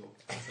to be sure.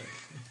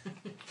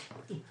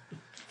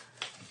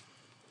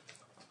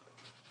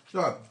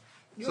 So,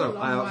 You're So a long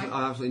I way. have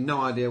absolutely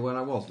no idea where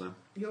I was now.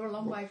 You're a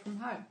long way from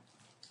home.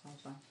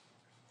 Also.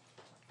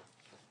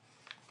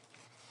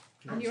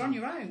 And you're on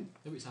your own.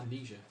 Maybe it's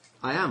amnesia.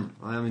 I am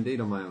indeed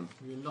on my own.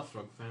 You're in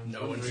Lothrog found.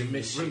 No one's wandering-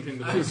 missed you. wandering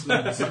the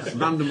wastelands.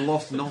 Random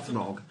lost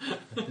Nothnog.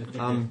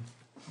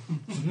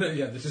 No,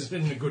 yeah, this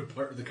isn't in a good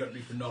part of the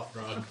country for not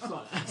wrong.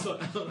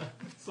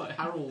 It's like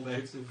Harold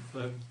out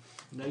of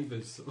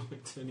Neighbours sort of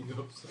like turning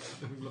up, so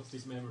we've lost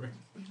his memory.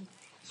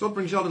 So what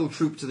brings your little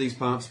troop to these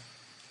parts?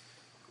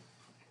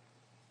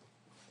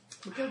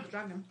 We killed the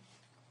dragon.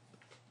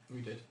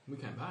 We did. We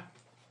came back.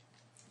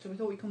 So we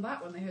thought we'd come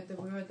back when we heard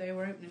they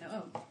were opening it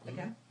up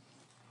again.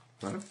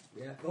 Right.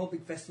 Yeah, the whole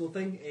big festival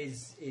thing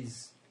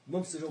is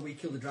months ago we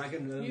killed the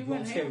dragon and You then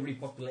weren't once here. came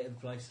repopulated the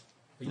place.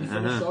 Are you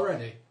finished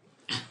already?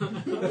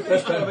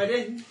 Finished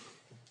already?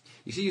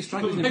 You see, you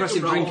strike me as an Make a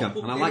impressive roll. drinker,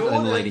 and I like that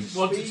in a lady.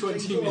 1 to 20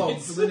 speed along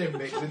minutes. for the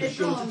Nimbics in a It's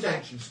short gone.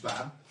 attention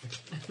span.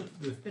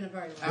 It's been a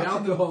very long The Out in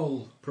the-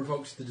 alcohol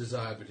provokes the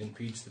desire but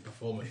impedes the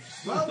performance.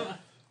 Well,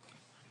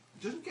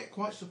 it doesn't get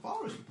quite so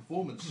far as the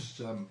performance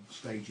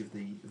stage of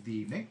the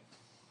evening.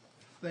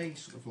 They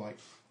sort of like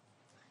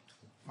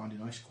find a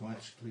nice,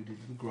 quiet, secluded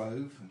little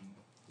grove, and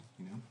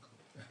you know,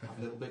 have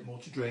a little bit more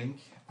to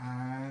drink,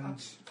 and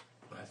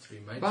I have 3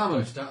 mates Barman.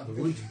 burst out of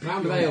the woods,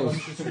 Round of beat you ales.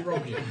 unconscious and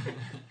rob you.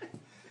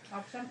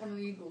 I've sent one of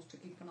the eagles to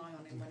keep an eye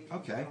on him when he's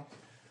okay,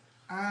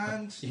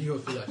 and You go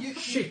through that. you,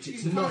 Shit, you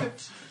it's kind night.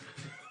 of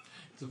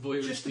It's a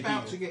voyeuristic just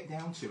about to eagle. get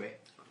down to it,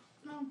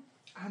 No.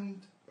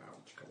 and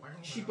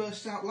she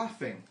bursts out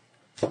laughing,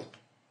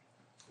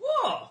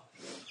 What?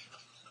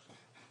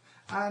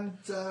 and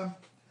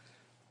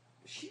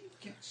she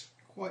gets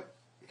quite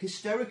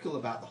hysterical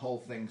about the whole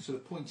thing, sort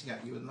of pointing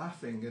at you and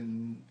laughing,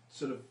 and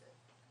sort of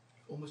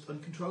almost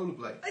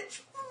uncontrollably.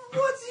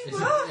 What's he Is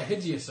it a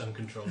hideous,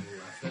 uncontrollable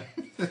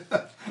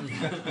laughter?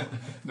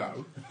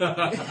 No,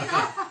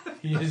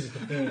 Yes.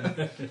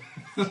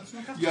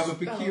 you have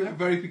a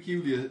very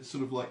peculiar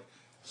sort of like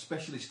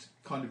specialist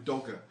kind of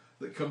dogger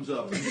that comes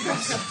up and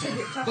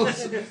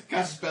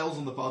casts spells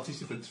on the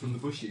participants from the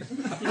bushes.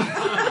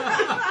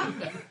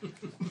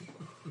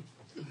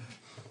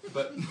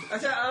 But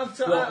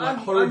Like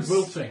horrid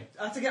wilting.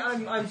 I take it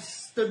I'm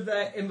stood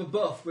there in the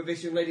buff with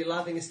this young lady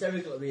laughing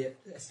hysterically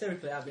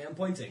at me and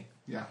pointing.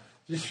 yeah,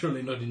 This is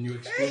surely not a new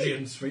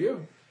experience for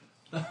you.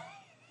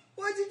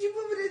 Why did you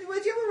move it in?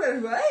 Where'd you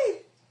run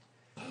away?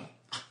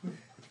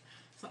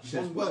 she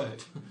says, One well,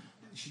 word.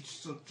 she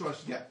just sort of tries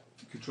to get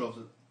control of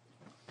it.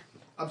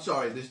 I'm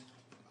sorry,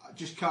 I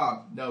just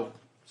can't. No,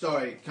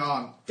 sorry,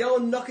 can't. Go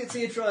and knock it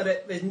till you tried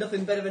it. There's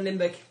nothing better than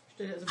Nimbic.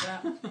 Did it as a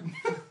bet.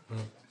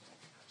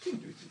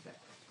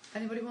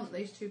 Anybody want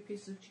these 2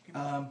 pieces of chicken?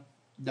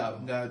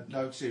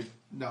 No, Sue,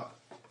 no.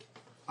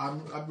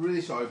 I'm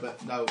really sorry,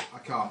 but no, I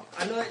can't.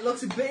 I know it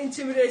looks a bit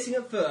intimidating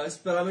at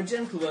first, but I'm a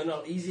gentleman,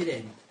 I'll ease it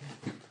in.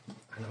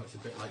 I know it's a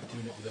bit like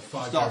doing it with a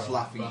 5-year-old. Starts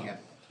laughing but again.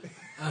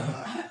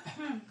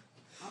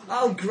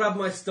 I'll grab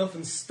my stuff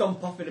and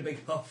stomp off in a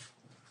big huff.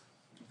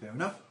 Fair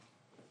enough.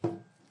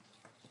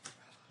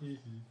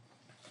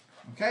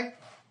 Okay. We're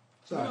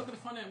So, not going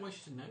to find out why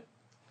she didn't know.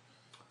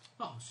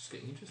 Oh, it's just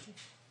getting interesting.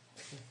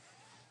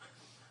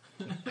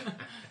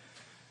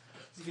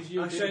 Because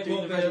you're I'm sure it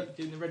won't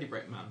doing the ready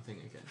break man thing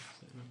again.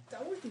 So,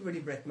 That was the Ready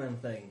Breath Man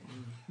thing.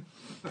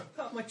 Part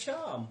of my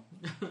charm.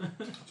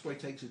 That's why he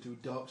takes her to a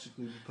dark,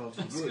 secluded part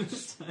of the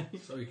woods.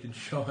 So you can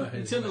show her.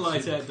 his turn the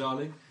light massive- out,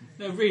 darling.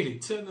 No, really,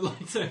 turn the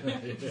light out.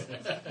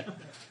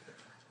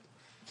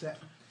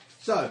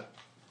 So,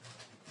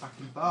 back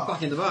in the bar.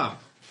 Back in the bar.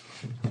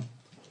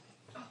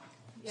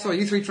 Yeah. So are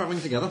you three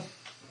travelling together?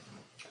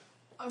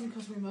 Only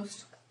because we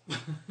must.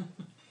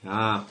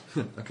 Ah,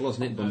 a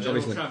close-knit bunch, They're all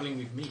obviously. travelling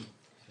with me.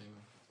 So,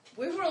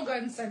 We were all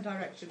going the same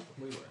direction.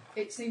 we were.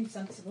 It seemed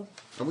sensible.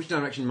 And which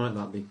direction might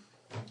that be?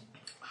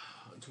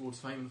 Towards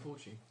fame and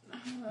fortune.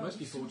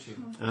 Mostly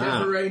fortune.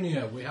 Ah,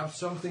 Deverania, we have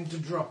something to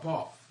drop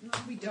off. No,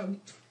 we don't.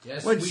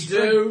 Yes, Well, we it's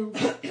do.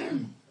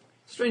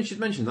 strange you'd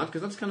mention that,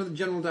 because that's kind of the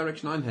general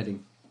direction I'm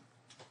heading.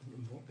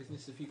 What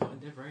business have you got in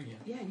Deverania?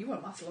 Yeah, you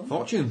won't last long.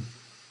 Fortune.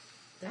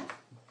 Yeah.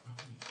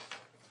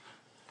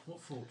 What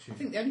fortune? I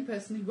think the only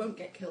person who won't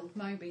get killed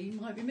might be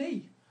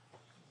me.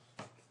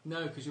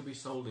 No, because you'll be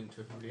sold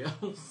into everybody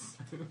else.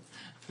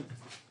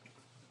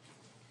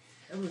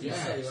 Everyone's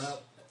Yes. gonna sell you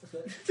out.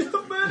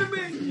 Don't murder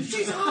me!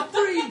 She's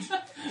half-breed!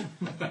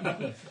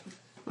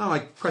 Well, I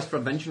quest for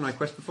adventure and I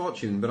quest for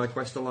fortune, but I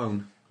quest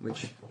alone,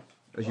 which,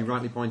 as you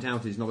rightly point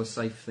out, is not a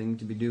safe thing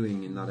to be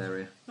doing in that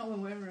area. Not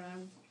when we're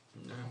around.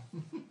 No.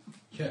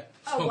 Yeah.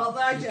 Oh, well,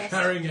 digest.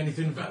 Carrying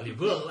anything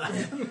valuable.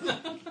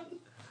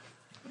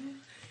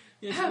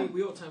 Yes,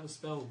 we ought to have a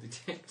spell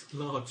detect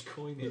large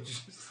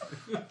coinage.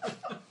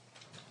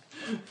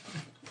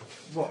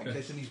 What, in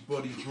case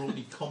anybody's brought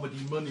any comedy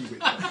money with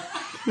them?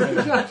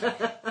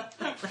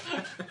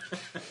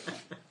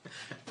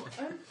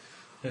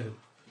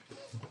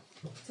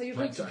 So you're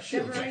going That's to actually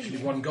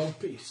Deverania. 1 gold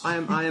piece. I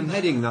am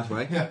heading that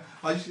way. Yeah,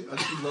 I just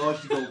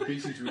enlarged the gold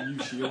piece into a new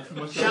shield for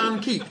myself. Shan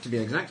Keep, to be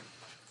exact.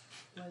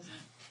 Where's it?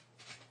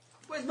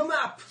 Where's the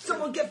map?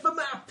 Someone get the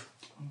map!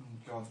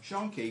 God,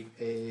 Shankeep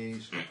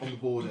is on the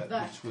border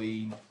There.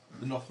 between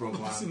the Northrog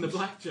What's in the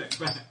Lands blackjack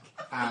bag?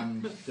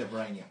 and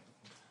Deverania.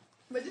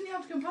 But didn't you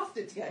have to come past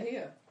it to get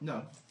here?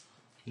 No,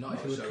 Not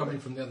if it was coming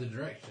from the other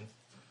direction.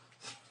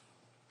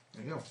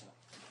 there you go.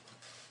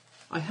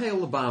 I hail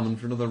the barman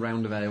for another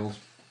round of ales.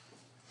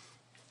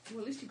 Well,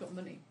 at least you've got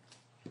money.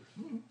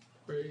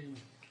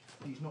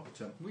 He's not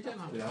We don't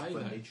have to without pay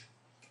though. footage.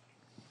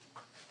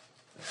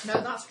 No,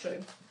 that's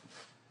true.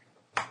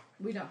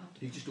 We don't have to.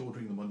 He's just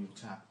ordering them on your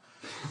tab.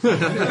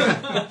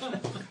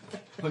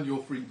 On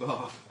your free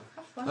bar.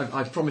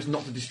 I've promised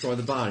not to destroy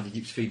the bar if he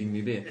keeps feeding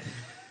me beer.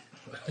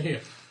 Yeah.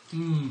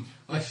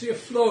 I see a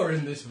flaw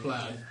in this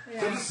plan.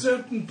 Yeah. At a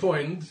certain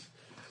point,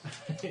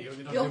 you're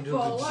not You'll going to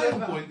fall At a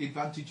certain over. point, the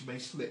advantage may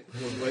slip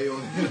one way or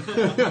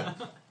another.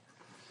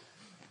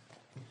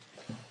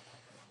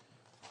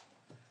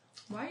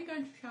 Why are you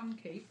going to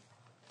Shankeep?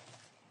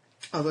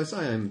 As I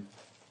say, I'm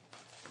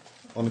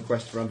on a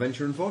quest for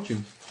adventure and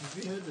fortune.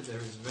 Have you heard that there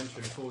is adventure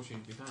and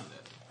fortune to be found there?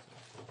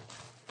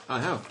 I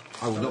have.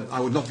 I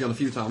would not be on a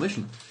futile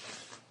mission.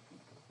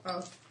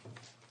 Oh.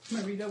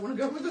 Maybe you don't want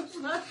to go with us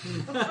now.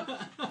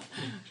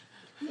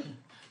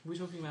 We're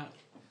talking about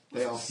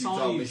They are futile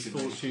size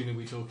missions. fortune are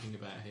we talking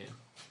about here?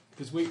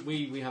 Because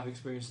we have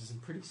experienced some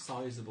pretty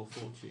sizable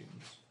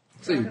fortunes.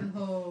 So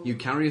Dragonhole. you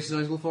carry a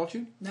sizable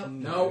fortune? Nope.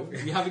 No,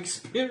 we have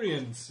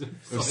experience.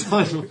 A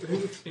sizable.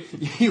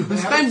 You have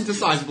spent a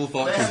sizable They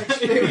fortune. have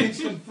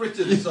experienced and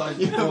frittered the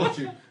size of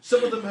fortune.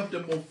 Some of them have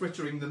done more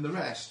frittering than the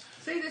rest.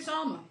 See this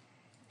armour?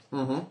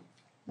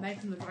 Mm-hmm. Made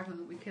from the dragon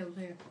that we killed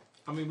here.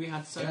 I mean, we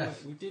had so Yes.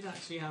 much, we did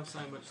actually have so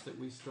much that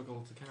we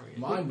struggled to carry it.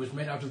 Mine was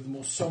made out of the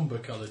more sombre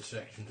coloured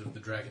sections of the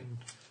dragon.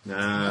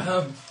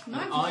 Nah.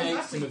 Mine I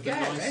was ate exactly some of the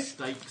scary. nice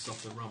steaks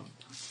off the rump.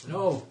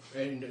 No,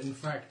 in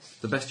fact,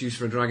 The best use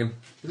for a dragon.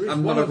 there is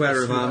I'm one not of aware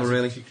us of who armour, has a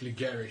really. particularly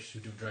garish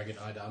suit of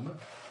dragon-eyed armour.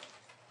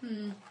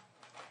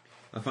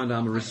 I find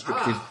armour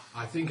restricted.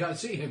 I think I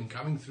see him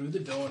coming through the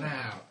door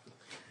now.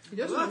 He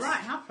does look right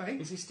happy.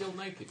 Is he still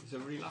naked? Is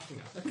everybody laughing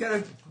at I kind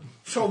of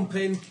chomp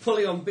in,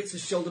 pulling on bits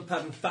of shoulder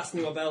pad and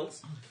fastening my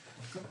belts.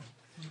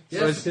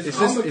 Yes, is his this-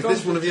 armour is comes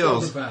this one of with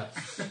yours? shoulder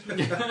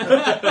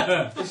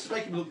pads. This is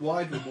making him look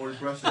wider and more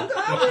impressive.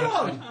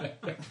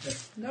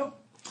 Nope.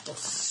 I'll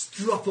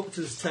strop up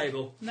to this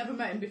table. Never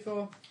met him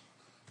before.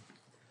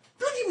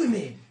 Bloody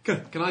women!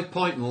 Can I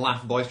point and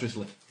laugh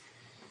boisterously?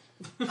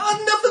 Enough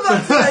of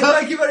that today,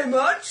 thank you very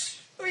much!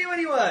 Who are you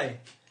anyway?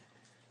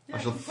 I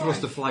shall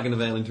thrust a flagon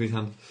of ale into his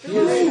hand.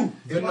 Ooh.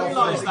 Good I enough.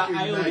 realise that Thank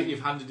you, ale mate. that you've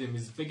handed him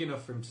is big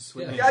enough for him to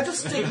swim in. Yeah, I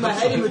just stick my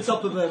head in the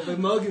top of a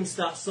Morgan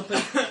stat supper.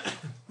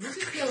 This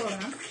is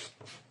Gilliran.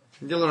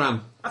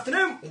 Gillaram.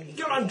 Afternoon!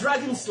 Go on,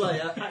 Dragon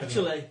Slayer,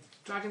 actually.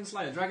 Dragon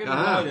Slayer, Dragon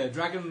Ah. Rider,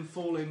 Dragon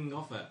falling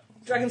off it.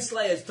 Dragon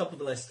Slayer's top of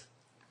the list.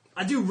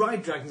 I do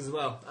ride dragons as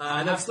well,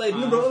 and I I've slayed a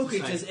have number of to other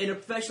creatures say. in a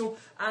professional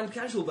and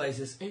casual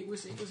basis. It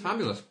was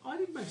Fabulous. I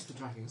did most of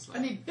the Dragon Slayer.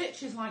 And he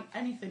bitches like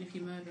anything if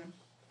you murder him.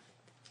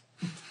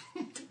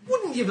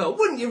 Wouldn't you though?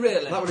 Wouldn't you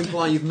really? That would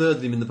imply you've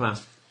murdered him in the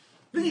past.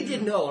 But you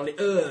did know, and it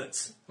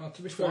hurts. Well,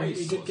 to be fair,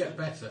 he did get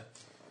better.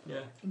 Yeah.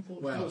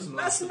 Well,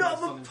 That's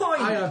not the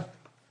point!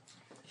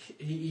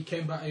 He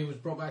came back. He was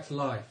brought back to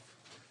life.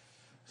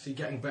 See,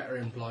 getting better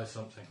implies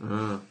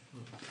something.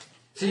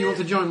 So you want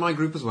to join my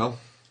group as well?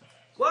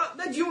 What?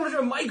 Then do you want to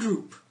join my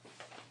group?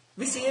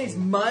 This here is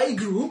my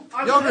group.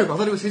 Your group? I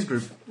thought it was his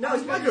group. No,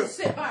 it's my I'm group. just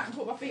sit back and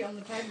put my feet on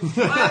the table.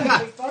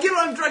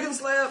 Gilran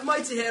Dragonslayer,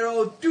 mighty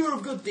hero, doer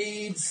of good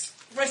deeds,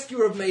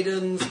 rescuer of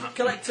maidens,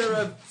 collector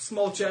of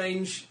small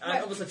change, and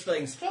Right. other such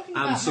things. Talking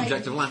And about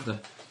subject of maidens, laughter.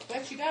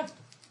 where'd she go? It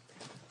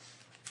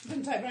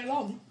didn't take very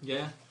long.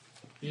 Yeah.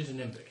 He is an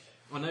impic.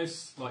 I know,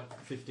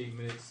 like 15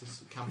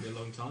 minutes can be a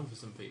long time for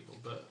some people,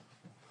 but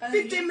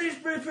 15 minutes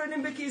for an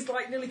imbic is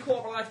like nearly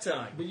quarter of a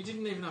lifetime. you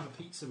didn't even have a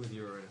pizza with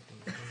you or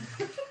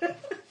anything.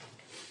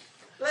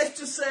 Let's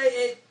just say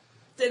it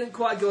didn't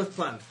quite go as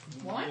planned.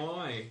 Why?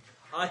 Why?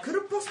 I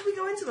couldn't possibly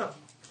go into that.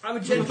 I'm a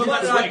That's gentleman.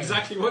 not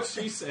exactly what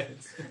she said.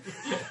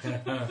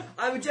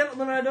 I'm a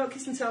gentleman and I don't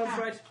kiss and tell, I'm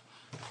afraid.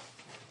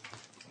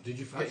 Did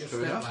you forget That's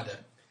your true step enough. ladder?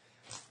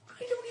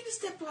 I don't need a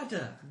step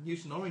ladder.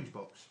 Use an orange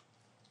box.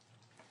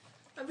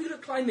 I'm good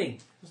at climbing.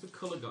 Has the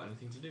colour got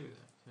anything to do with it?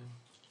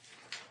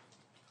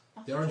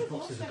 I The thought orange it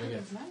box was is a bigger.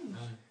 everyone's name.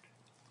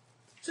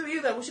 So are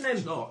you then? What's your It's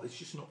name? not. It's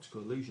just an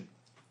optical illusion.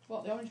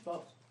 What, the orange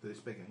box? But it's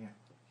bigger, yeah.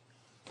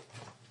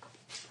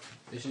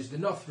 This is the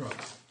Northrop.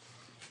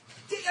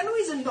 I know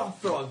he's a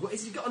Northrog, but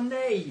has he got a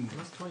name?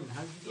 That's fine.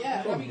 How did you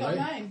Yeah, have you got a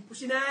Probably. name?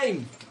 What's your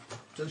name?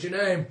 What's your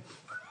name?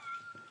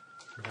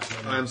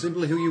 I am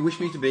simply who you wish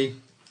me to be.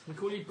 Can I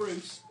call you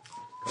Bruce?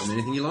 Call me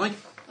anything you like.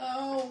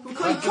 Oh,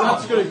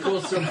 That's going to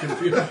cause some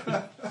confusion.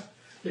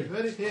 You've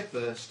heard it here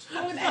first.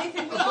 oh, and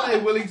anything we They're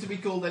like. willing to be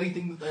called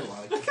anything that they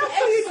like.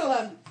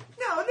 Excellent.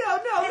 No.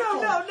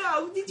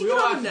 Did you We all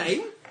have a have-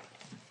 name?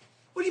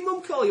 What did your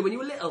mum call you when you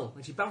were little?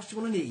 When she bounced you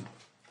on a knee?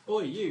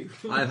 Oi, you.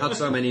 I've had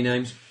so many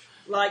names.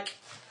 Like,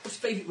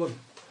 what's your favourite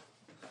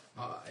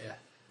one?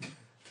 Yeah.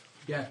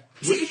 Yeah.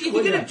 See, if you're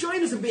going to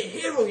join us and be a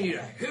hero, you need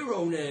a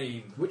hero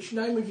name. Which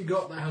name have you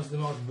got that has the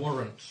most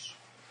warrants?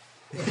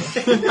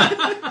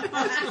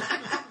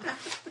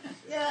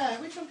 Yeah,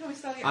 which one can we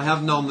spell? I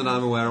have none that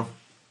I'm aware of.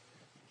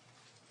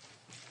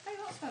 Hey,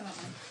 what's spell that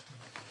one?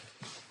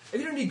 Have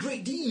you done any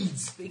great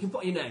deeds that you can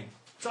put in your name?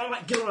 So I'm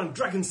like Gilran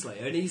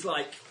Dragonslayer, and he's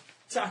like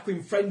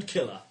Tarquin Friend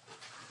Killer.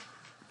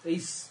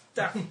 He's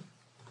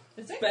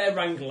Is it? Bear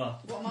Wrangler.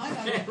 What am I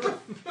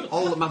then?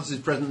 All that matters is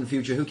present and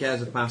future. Who cares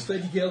of the past?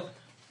 Lady Gil.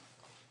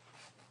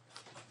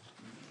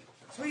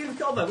 So what are you going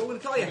to call them? What are we going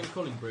to call I'm you? going to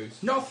call him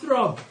Bruce.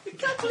 Northrop! You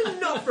can't call him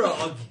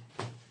Northrog.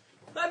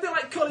 That'd be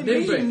like calling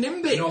me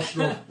Nimbic.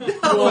 Northrop.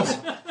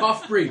 Dwarf.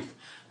 Half-breed.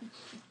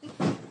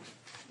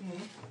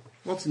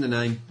 What's in the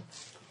name?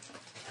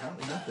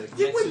 Apparently nothing.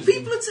 Yeah, when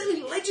people are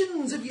telling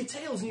legends of your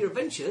tales and your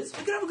adventures,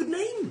 you can have a good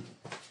name.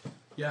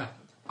 Yeah.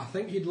 I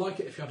think he'd like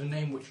it if you had a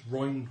name which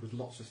rhymed with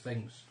lots of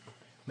things.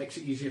 Makes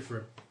it easier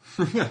for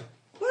him.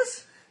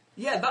 What?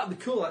 Yeah, that'd be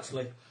cool,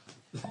 actually.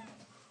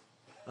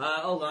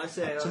 Hold on, I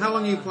say. So how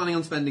long are you planning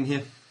on spending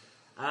here?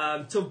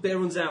 Till beer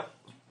runs out.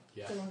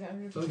 Yeah. Till I get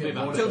rid of Don't it. get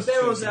About bored Till of Just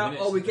beer runs 20 out,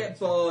 minutes, or we I get think.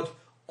 bored,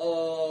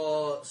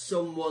 or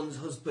someone's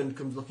husband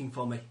comes looking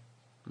for me.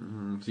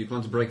 So you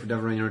plan to break for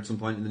Deverina at some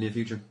point in the near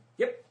future?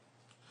 Yep.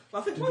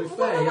 I think, To be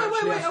fair, he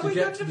actually has to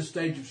get to the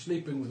stage of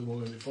sleeping with a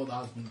woman before the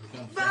husband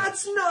becomes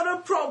That's not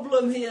a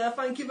problem here,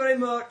 thank you very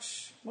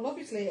much. Well,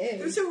 obviously it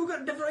Who is. said we've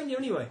got Deverania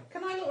anyway?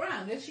 Can I look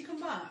round? Has she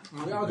come back?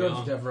 We are going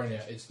to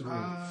Deverania, it's the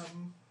rule.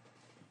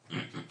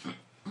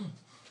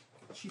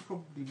 She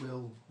probably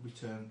will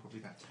return probably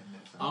about 10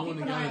 minutes. I want to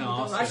keep go an eye and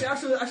on the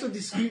ask door. her. I shall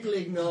discreetly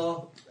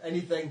ignore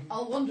anything.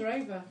 I'll wander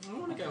over. I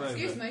want to go over.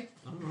 Excuse me.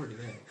 I'm already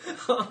there.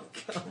 Oh,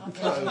 God.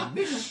 Oh,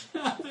 miss.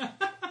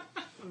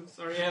 I'm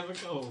sorry, I have a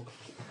cold.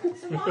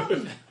 It's a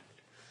wine.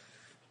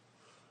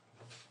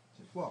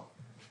 What?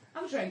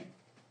 Have a drink.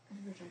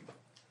 Have a drink.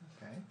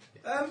 Okay.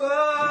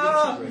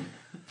 Emma!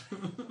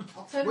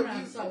 I'll turn Were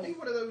around. you, So, are you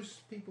one of those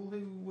people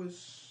who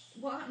was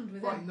what happened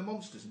with fighting him? the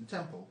monsters in the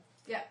temple?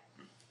 Yeah.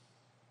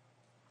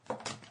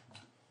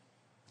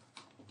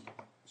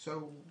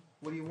 So,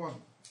 what do you want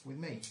with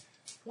me?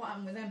 What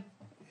happened with him?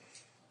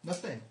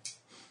 Nothing.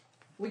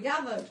 We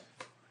gathered.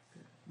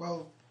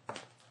 Well,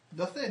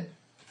 nothing.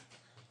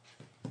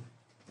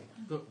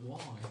 But why?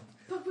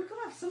 But we could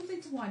have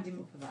something to wind him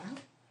up about.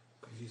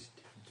 Because he's a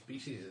different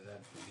species and they're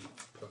really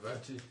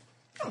perverted.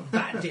 Not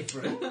that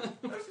different.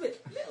 That's a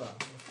bit little.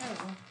 Oh,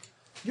 well.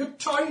 You're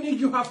tiny,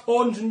 you have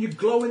horns, and you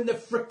glow in the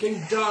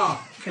fricking dark.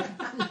 So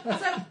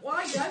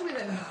why go with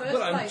him in the first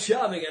But I'm place?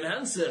 charming and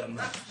handsome.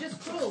 That's just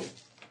cruel.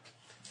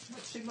 That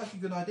seemed like a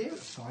good idea at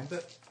the time,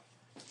 but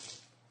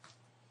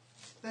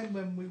then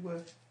when we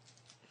were,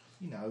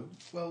 you know,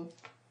 well,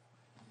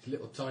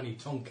 Little tiny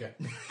Tonka.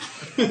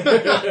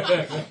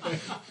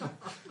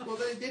 well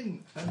they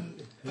didn't,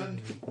 and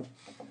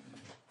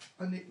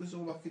it was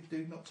all I could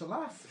do not to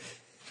laugh.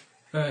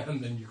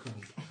 And then you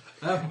couldn't.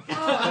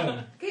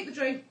 Oh, keep the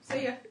drink.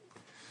 See ya.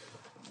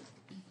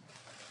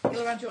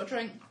 You'll around, do you want a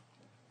drink?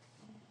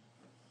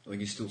 I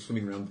think he's still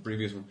swimming around the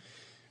previous one.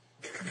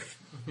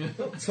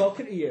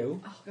 Talking to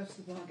you. I'll go to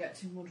the bar, get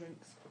 2 more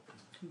drinks.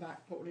 Come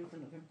back, put one in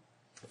front of him.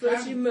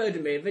 First you murder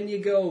me, then you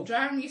go.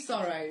 Drown your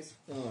sorrows.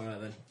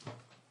 Alright then.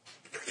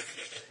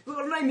 We've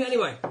got to name you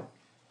anyway.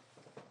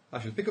 I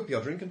shall pick up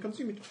your drink and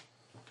consume it.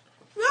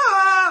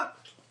 Ah!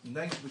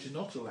 Names which are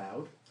not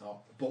allowed are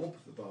Bob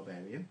the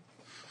Barbarian.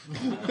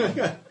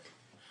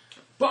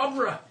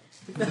 Barbara!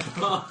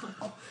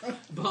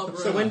 Barbara.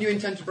 So when do you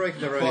intend to break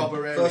it already?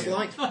 Barbarian. First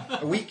light?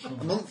 A week?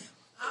 A month?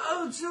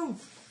 Oh, so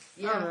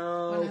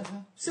Yeah, whenever.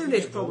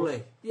 soonish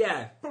probably.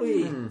 Yeah,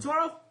 probably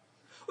tomorrow.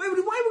 Wait, why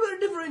have we got a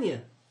differ in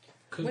here?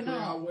 Because We're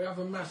not. we have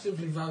a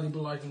massively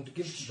valuable item to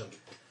give to them.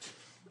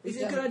 Is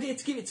it a good idea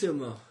to give it to them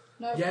though?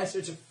 No. Yes,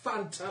 it's a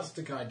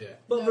fantastic idea.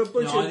 But for a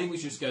bunch No, I of, think we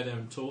should just go there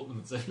and taunt them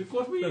and say, look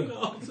what we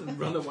got, and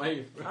run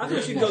away. I think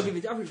we should go give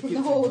it. I think we should give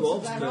it to hordes the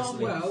of dwarves their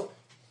personally. Well,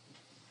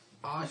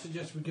 I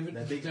suggest we give it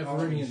They're to big Deveranians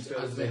armies,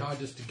 as they so-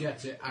 hired us to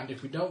get it, and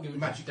if we don't give it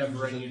Magic to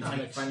Deveranians users and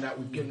they and find out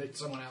we've given it to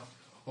someone else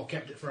or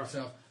kept it for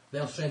ourselves,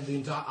 they'll send the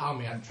entire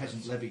army out And to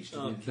peasant us, levies to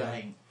do the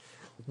game.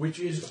 which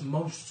is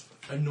most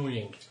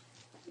annoying.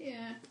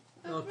 Yeah.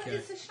 Okay. But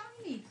it's a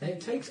shiny And thing.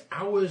 it takes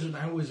hours and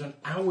hours and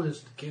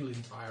hours to kill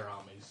entire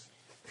armies.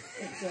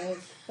 It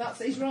does.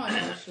 He's right,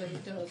 actually,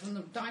 it does. And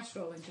the dice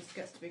rolling just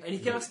gets to be... And you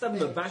can't stab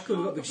them at back when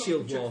we've got big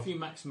shield Chuck a wall. few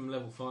maximum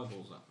level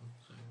fireballs at them.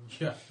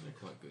 So Yeah. they're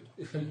quite good.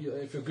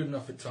 If you're good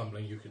enough at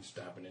tumbling, you can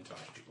stab an entire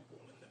shield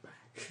wall in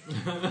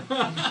the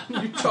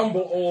back. You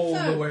tumble all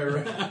the way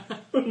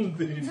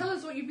around. Tell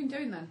us what you've been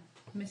doing then,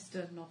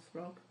 Mr.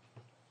 Northrog.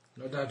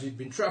 No doubt he'd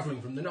been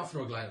travelling from the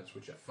Northrog Lands,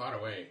 which are far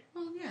away.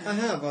 Oh, I yeah.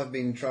 have. I've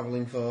been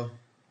travelling for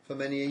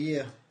many a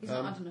year. He's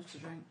not had enough to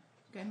drink.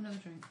 Get him another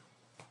drink.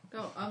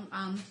 Go,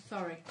 and,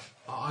 sorry.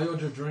 I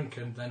order a drink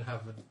and then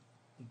have a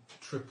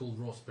triple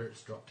raw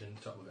spirits dropped in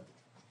the top of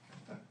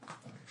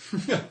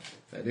it.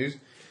 Fair dues.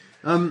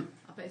 I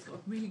bet he's got a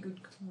really good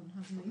corn,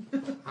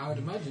 hasn't he? I would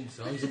imagine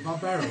so. He's a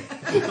barbarian.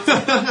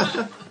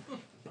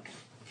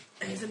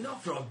 He's a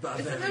Northrog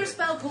Is there a barbarian.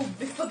 spell called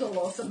Befuddle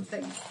or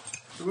something?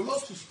 There were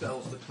lots of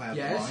spells that cloud the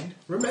Yes. mind.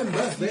 Remember,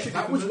 should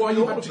that give was them why a you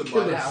lot had of to them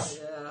kill by us.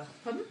 Yeah.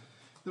 Pardon?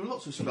 There were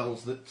lots of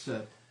spells that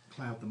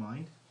cloud the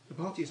mind. The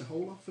party as a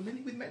whole are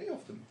familiar with many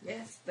of them.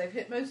 Yes, they've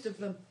hit most of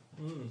them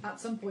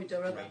at some point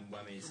or other.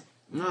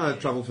 No, I've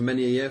travelled for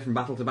many a year from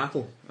battle to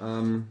battle.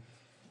 Do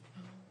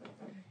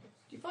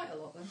you fight a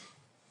lot then?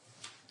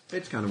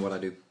 It's kind of what I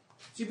do. So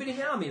you've been in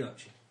the army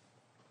much?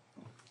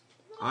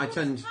 I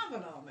tend- to have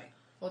an army.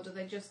 Or do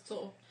they just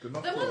sort of... Good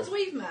enough The for ones all.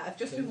 we've met have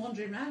just been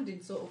wandering around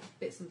in sort of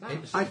bits and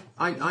bats. I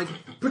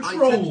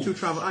Patrols! tend to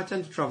travel. I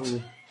tend to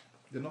travel.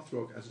 The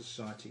Northrog as a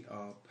society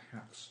are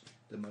perhaps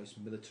the most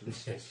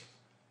militaristic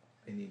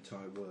in the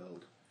entire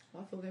world.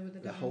 I thought they were the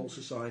The whole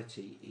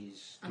society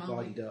is An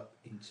divided up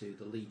into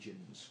the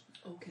legions,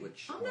 Okay.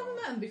 which I've never are-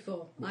 met them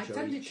before. I which are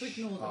tended each to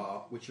ignore them.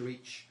 which are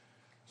each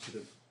sort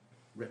of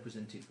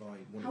represented by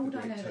one How of would the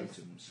I great know this?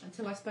 totems.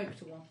 Until I spoke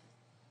to one.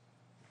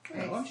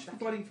 No, I'm just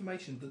providing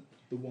information that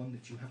the one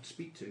that you have to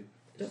speak to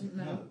Doesn't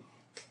know.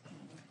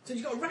 So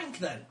you got a rank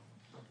then?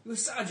 You're a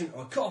sergeant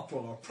or a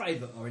corporal or a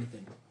private or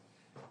anything?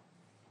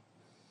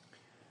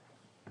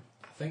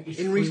 I think he's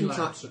In recent,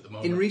 freelance at the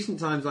moment. in recent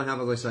times, I have,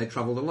 as I say,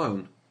 travelled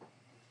alone.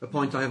 A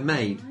point I have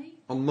made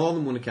on more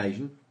than one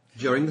occasion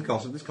during the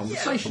course of this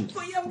conversation. Yeah,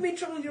 but you haven't been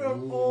travelling your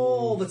own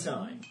all the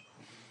time.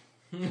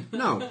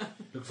 No,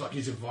 Looks like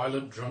he's a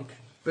violent drunk.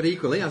 but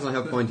equally, as I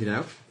have pointed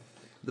out,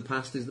 the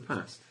past is the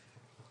past.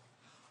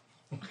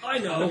 I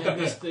know.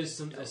 There's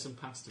some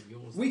past of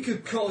yours. We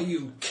could call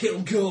you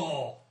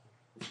Kilgore.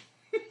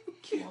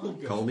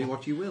 Call me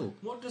what you will.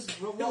 What does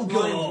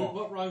Kilgore.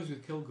 what rhymes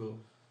with Kilgore?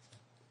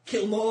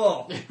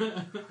 Kilmore.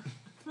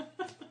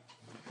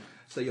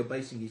 So you're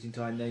basing his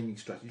entire naming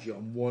strategy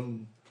on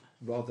one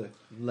rather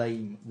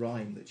lame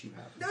rhyme that you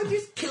have. No,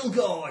 just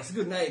Kilgore. It's a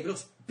good name. It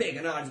looks big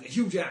and hard with a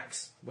huge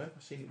axe. Where have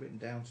I seen it written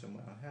down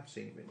somewhere? I have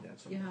seen it written down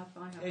You somewhere. have,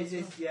 I have. Is as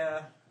it? well.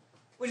 Yeah.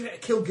 What do you mean,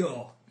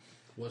 Kilgore?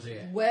 Was he?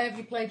 Where have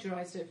you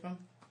plagiarised it from?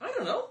 I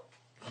don't know.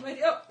 I made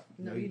it up.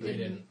 No, No, you you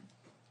didn't.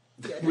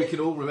 We can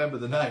all remember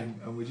the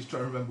name, and we're just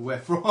trying to remember where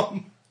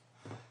from.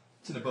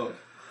 It's in a book.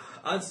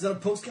 Answers on a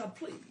postcard,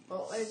 please.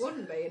 Well, it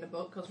wouldn't be in a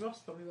book because Ross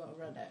probably won't have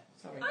read it.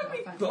 Sorry. I no read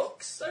offence.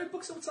 books. I read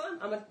books all the time.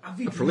 I'm an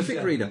avid A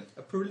prolific reader.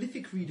 A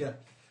prolific reader.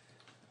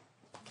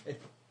 I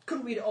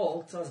couldn't read it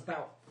all until I was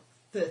about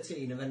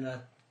 13, and then I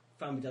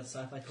found my dad's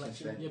sci-fi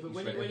collection. Yeah, but He's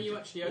when read you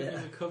actually open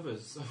Yeah. the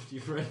covers after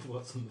you've read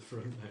what's on the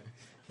front there.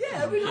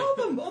 Yeah, I read all of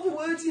them. All the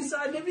words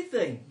inside and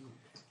everything.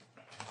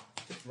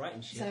 Just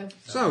writing shit.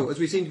 So, as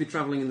we seem to be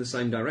travelling in the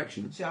same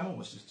direction, See, I'm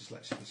almost as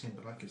dyslexic as him,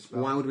 but I can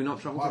spell. why would we not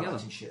travel together?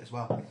 highlighting shit as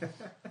well.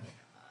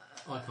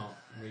 I can't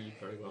read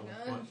very well.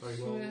 No, Write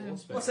very well. yeah. or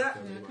spell What's that?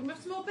 very Yeah, well. can we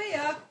have some more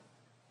beer?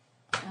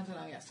 I don't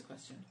know, he asked a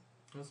question.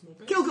 That's more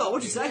good. Kilgore,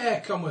 what'd you say? Yeah,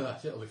 come with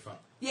us. It'll be fun.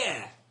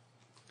 Yeah.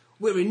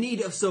 We're in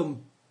need of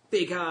some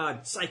big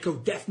hard psycho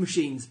death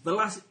machines. The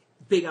last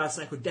big hard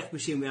psycho death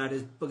machine we had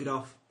is buggered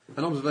off.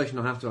 An observation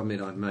I have to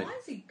admit I've made. Why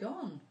is he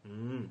gone?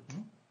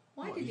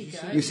 Why did he go?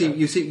 You seem a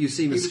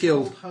He was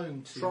skilled. called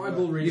home to,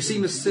 Tribal You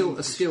reasons. seem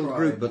a skilled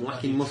group, but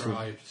lacking muscle.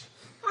 Tribes.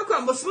 I'm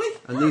quite muscly.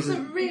 And these That's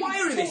a are really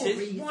Wiry, this poor is.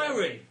 reason.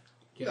 Wiry.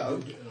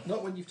 No,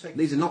 not when you've taken.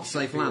 these are not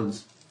safe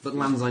lands. But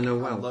lands I know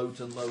and well.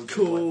 loads and loads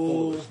Cool. of like,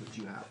 borders that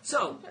you have.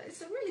 So, But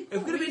it's a really if cool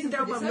we're going to be reason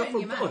down for by deserting Knockrock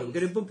your Border, we're mates.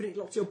 going to bump into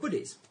lots of your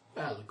buddies.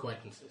 Well,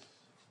 acquaintances. It's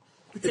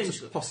a Potentially.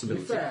 To be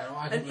possibility. fair,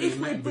 I And hadn't really if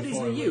we're met buddies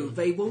before with we you,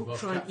 they were won't both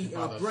try and captured eat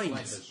by our the brains.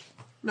 slavers.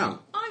 No.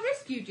 I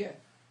rescued you.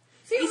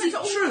 See, Is I it went to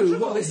all that true what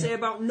trouble. they say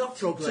about Knockrock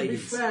To be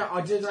ladies? fair,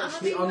 I did I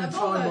actually mean, untie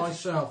bothered.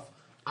 myself.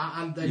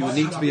 And they You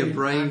need to be a stabbed me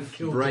brave, and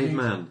killed brave Denise.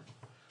 man.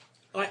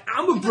 I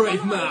am a I brave don't know what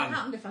would man.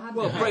 happen if I had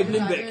Well, the brave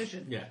Limbic.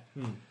 diversion. Yeah.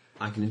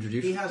 I can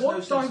introduce He you. has What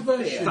no sense of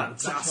diversion? fear.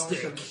 That's not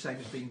Fantastic. the same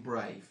as being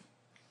brave.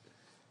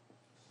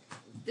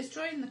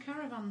 Destroying the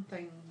caravan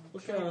thing.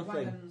 What trade caravan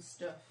thing? wagon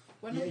stuff.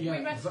 When Yeah, we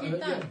yeah, rescued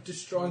yeah, them,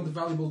 destroying the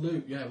valuable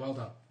loot. Yeah, well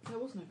done. there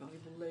was no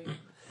valuable loot.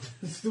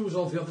 There was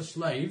all the other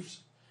slaves.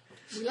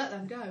 We let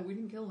them go. We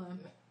didn't kill them.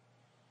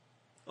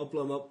 I'll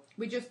blow them up.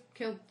 We just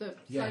killed the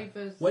Yeah.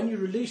 slavers. When you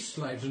release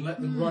slaves and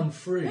let them run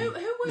free, Who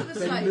were the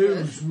they slavers?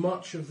 lose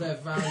much of their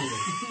value.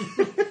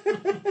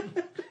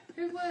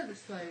 Who were the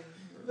slavers?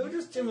 They were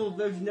just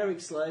they're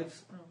generic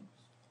slaves. Oh.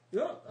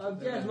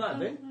 Yeah, it might have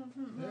been.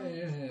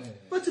 Yeah.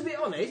 But to be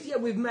honest, yeah,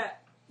 we've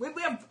met. We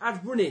have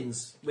had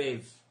run-ins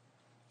with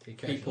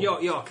People.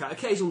 your cat,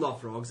 occasional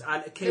Northrogs, and They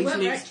weren't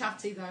occasionally, very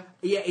chatty though.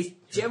 yeah, it's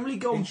generally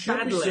gone It should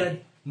be badly.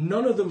 said,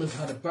 none of them has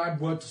had a bad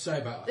word to say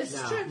about us. This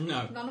is No. true.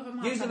 No. None of them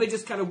have. Usually that. they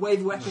just kind of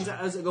wave weapons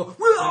at us and go,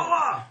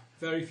 "Wah!"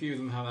 Very few of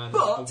them have had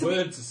But a to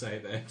word to say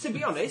there. To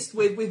be honest,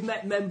 we've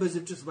met members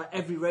of just about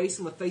every race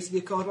on the face of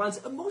the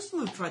Accordlands, and most of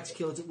them have tried to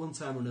kill us at one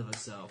time or another,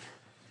 so.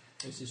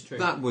 This is true.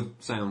 That would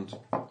sound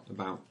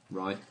about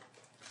right.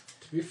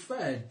 To be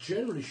fair,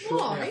 generally shortly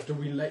Why? after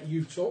we let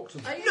you talk to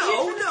them. Are you No,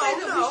 trying to say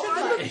that no, we should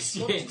I'm let Yes,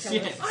 want to yes, kill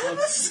yes. us? I'm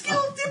a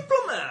skilled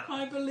diplomat!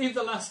 I believe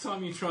the last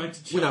time you tried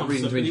to charm Without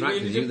reason to somebody, interact we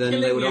with ended you, up then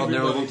they killing would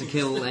ordinarily want everybody. to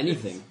kill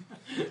anything.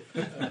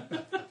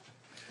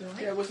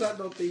 Yeah, was that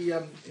not the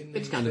in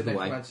It's the kind of the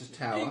way. Necromancer's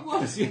Tower? It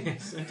was,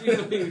 yes. I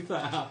do believe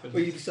that happened.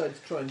 Where you decided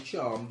to try and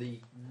charm the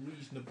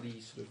reasonably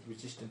sort of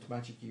resistant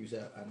magic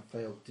user and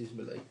failed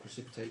dismally,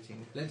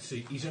 precipitating. Let's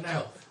see, he's an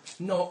elf.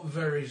 Not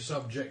very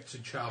subject to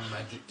charm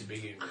magic to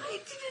begin with. I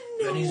didn't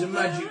know Then he's a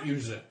that. magic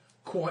user.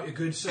 Quite a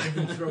good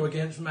saving throw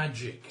against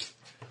magic.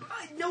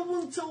 No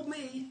one told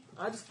me.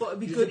 I just thought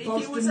it'd be You're good if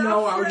supposed it was to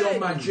know our how your friend.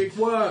 magic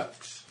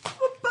works. I'm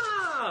bad.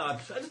 I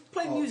just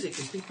play music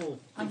and people.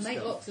 And do make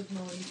stuff. lots of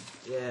noise.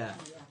 Yeah.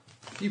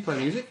 You play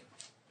music?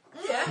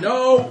 Yeah.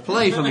 No!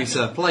 Play for me,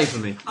 sir. Play for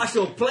me. I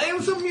shall play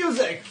him some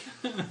music.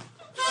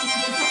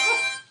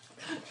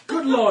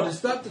 Good lord,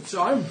 is that the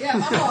time? Yeah,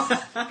 I'm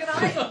off. Good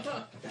night.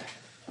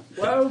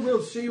 Well,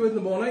 we'll see you in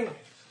the morning.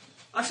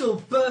 I shall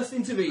burst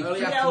into the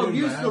Early 3-hour afternoon,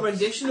 musical perhaps.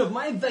 rendition of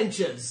my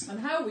adventures. And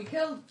how he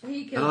killed And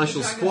I the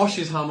shall dragon. squash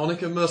his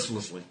harmonica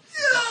mercilessly.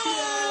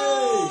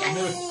 And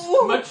there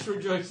was much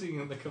rejoicing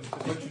in the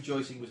company. Much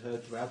rejoicing was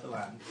heard throughout the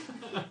land.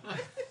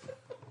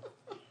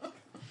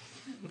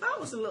 That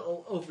was a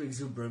little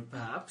over-exuberant,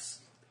 perhaps.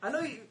 I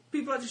know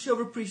people like to show You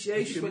just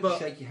appreciation, went but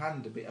to shake your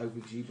hand a bit over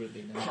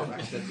exuberantly and then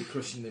accidentally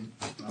crushing them.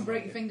 And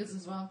break your fingers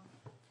as well.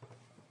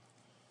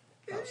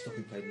 That'll stop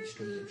him playing these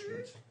string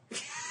instruments.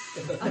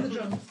 And the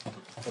drums.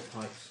 Or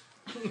pipes.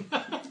 In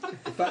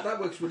fact, that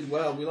works really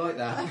well. We like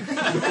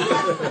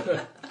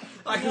that.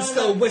 I can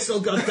still whistle,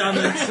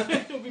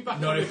 goddammit. He'll be back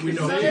Not on if the we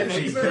know cassette.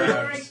 gypsy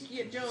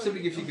crowds.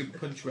 Something gives you a good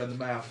punch around the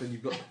mouth and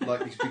you've got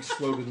like these big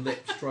swollen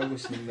lips. Try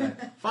whistling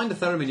there. Find a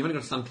theremin, you've only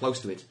got to stand close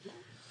to it.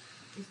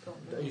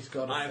 He's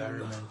got a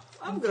theremin.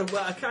 I'm gonna.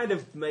 Well, I kind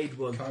of made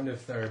one. Kind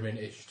of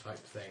theremin-ish type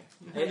thing.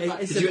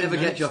 It's Did you a- ever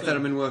get your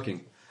theremin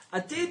working? I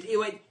did. It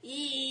went.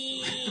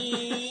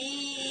 Eeeeee.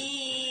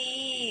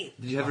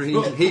 Did you ever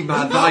heed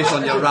my advice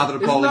on your rather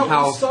appalling Isn't that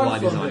power what supply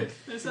Seinfeld design? did?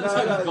 That sounds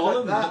like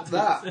Gollum.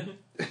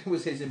 that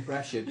was his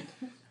impression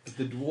of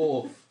the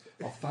dwarf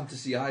of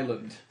Fantasy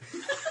Island.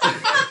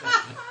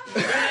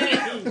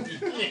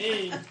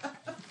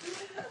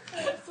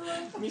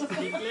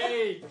 Mr.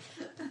 Clay.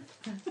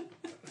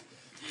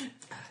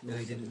 No,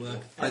 it didn't work.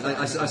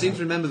 I seem to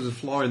remember there was a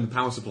flaw in the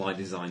power supply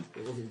design.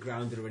 It wasn't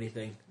grounded or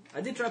anything.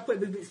 I did try to put a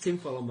bit of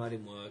tinfoil on, but it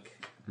didn't work.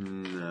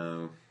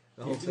 No.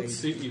 The whole It doesn't thing.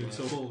 suit you at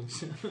all.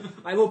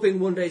 I'm hoping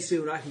one day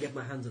soon I can get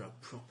my hands on a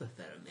proper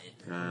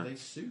theremin. They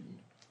soon.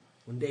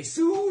 One day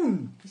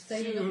soon. He's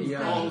saving up his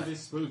Yeah. All pay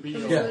this will be for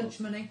his Yeah. lunch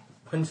money.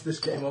 When's this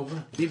game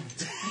over? You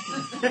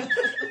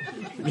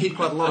need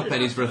quite a lot of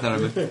pennies for a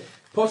theremin.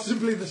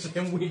 Possibly the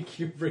same week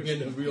you bring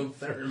in a real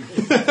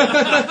theremin.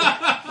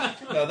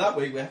 No, that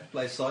week we have to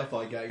play a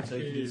sci-fi game so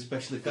you can do the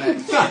special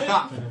effects.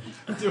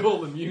 do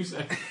all the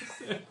music.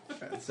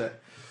 That's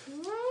it.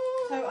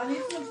 So I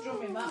need someone to draw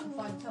me a map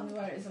and tell me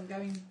where it is I'm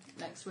going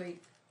next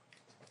week.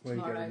 Where are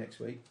you Tomorrow. going next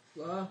week?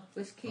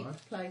 This keep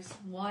place.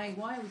 Why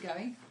are we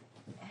going?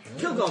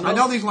 Kilgon. I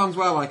know these lands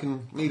well, I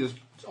can lead us.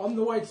 It's on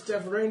the way to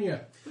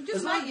Deverania. We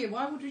just met you.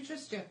 Why would we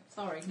trust you?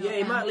 Sorry. Yeah,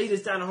 he might lead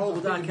us down a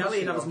horrible dark alley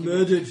and have us I'll give you-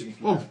 murdered.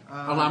 Well,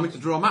 allow me to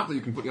draw a map that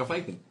you can put your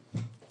faith in.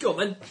 Go on,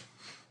 then.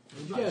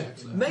 Yeah.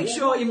 Make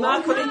sure you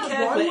mark on it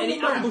carefully would any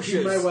a map ambushes.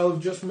 you may well have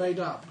just made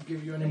up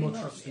give you any more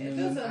trust in It it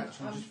doesn't. than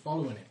actually just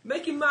following it.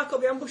 Make him mark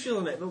up the ambushes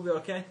on it, we'll be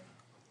okay.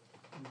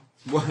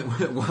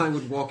 Why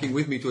would walking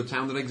with me to a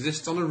town that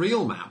exists on a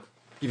real map?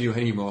 give you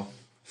any more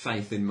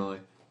faith in my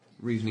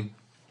reasoning.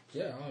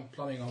 Yeah, I'm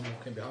planning on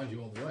walking behind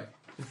you all the way.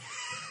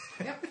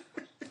 Yep.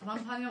 And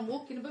I'm planning on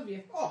walking above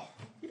you. Oh,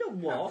 You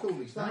don't how walk.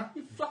 cool is that?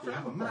 You flap You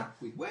have a around. map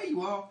with where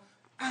you are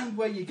and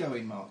where you're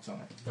going marked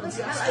on it.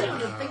 I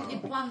don't think you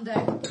planned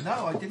it.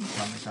 No, I didn't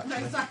plan this No,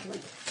 actually. exactly.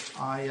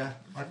 I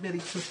merely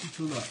trusted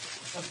to look.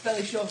 I'm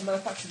fairly sure the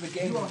manufacturer of the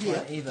game You are won't here.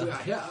 plan it either. We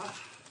are here.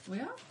 We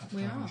are.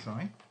 We are.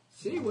 Shrine.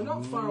 See, we're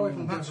not far away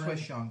from That's the where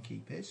Sharn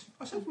Keep is.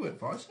 I said you weren't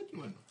far. I said you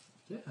weren't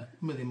Yeah.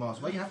 a million miles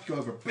away. You have to go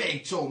over a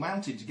big, tall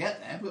mountain to get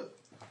there, but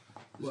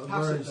there's Well, a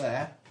pass where up is-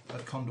 there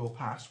at Condor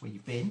Pass where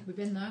you've been, We've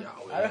been there.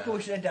 Yeah, I reckon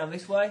we should head down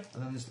this way.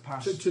 and then there's the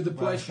pass to the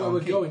place where Sharn we're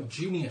Keep. going.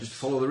 Genius. Just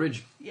follow the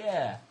ridge.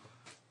 Yeah.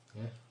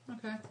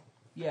 Okay.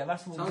 Yeah,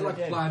 that's what Sounds we're like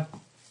going a to do.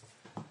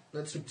 plan.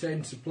 Let's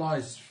obtain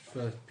supplies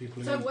for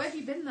people who So need. where have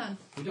you been then?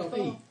 We don't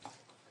Before? eat.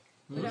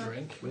 We don't-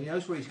 drink. Well, he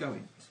knows where he's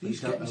going. but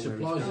These you don't getting know where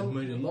he's supplies have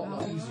made it a lot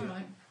Oh, easier.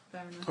 alright.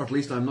 Fair enough. Or at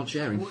least I'm not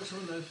sharing. What's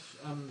on those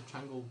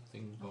tangle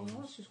thing Oh, bombs?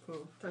 that's just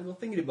cool. Tangle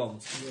thingy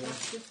bombs.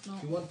 That's just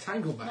not. You want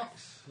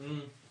tanglebacks?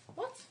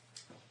 What?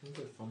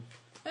 Good fun.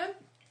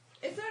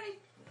 Is there any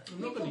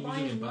I'm not people going to use it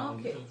buying in battle.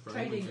 market I'm just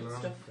trading running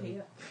stuff around.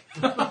 here?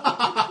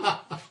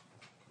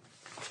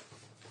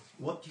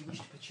 What do you wish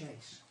to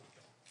purchase?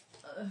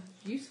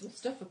 Useful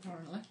stuff,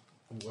 apparently.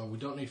 Well, we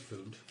don't need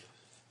food.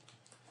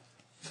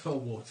 No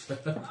water.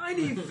 I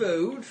need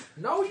food.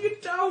 No, you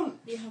don't.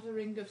 You have a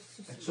ring of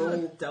It's I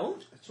all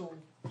don't. it's all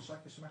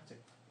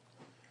psychosomatic.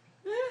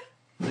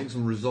 I think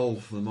some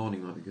resolve for the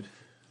morning might be good.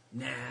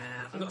 Nah,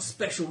 I've got a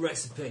special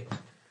recipe.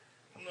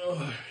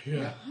 Oh,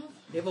 yeah.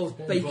 It involves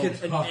bacon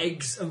and Vodka.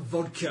 eggs and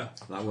vodka.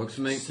 That works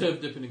for me.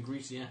 Served up in a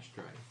greasy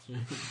ashtray.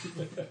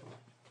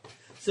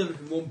 Served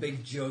in one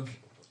big jug.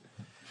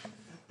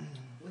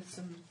 with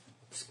some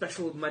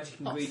Special magic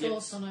hot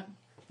ingredients. sauce on it.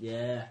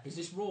 Yeah. Is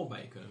this raw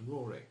bacon and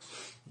raw eggs?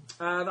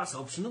 That's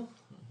optional.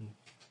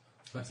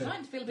 It's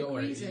starting to feel a bit Don't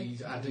worry, queasy.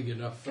 he's adding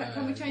enough.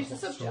 Can we change the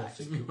hot subject? sauce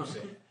in cooks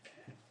it.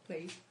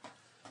 Please.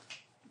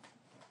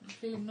 I'm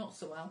feeling not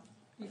so well.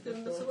 You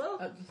feeling not so well?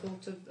 At the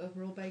thought of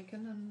raw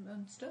bacon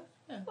and stuff.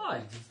 Yeah.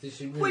 Why?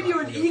 This is When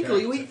you're an really eagle,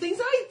 you character. eat things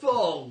like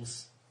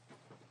balls.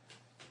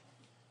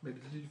 Maybe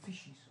the little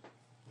fishies.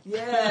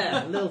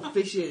 Yeah, little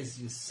fishes.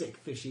 You sick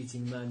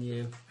fish-eating man,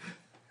 you.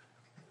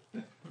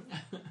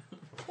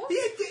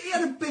 He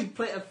had a big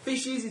plate of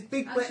fishes, his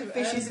big plate of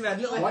Actually, fishes, and he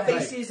had little white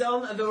faces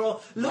on, and they were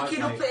all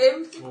looking White up bait.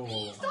 at him. Oh,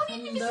 Lovely.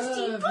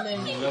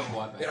 I love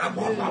white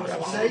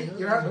bacon. See,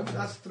 you're out.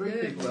 That's three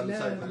people at the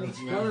same Lovely.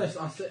 To be honest,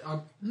 I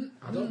don't.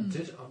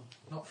 I'm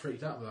not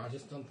freaked out, but I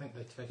just don't think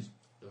they taste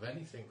of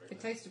anything really. It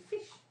tastes of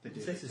fish. They do.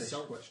 It They tastes of taste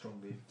salt. quite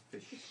strongly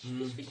of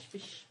fish.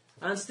 Fish.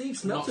 And Steve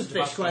smelt Not of so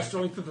fish bad, quite though.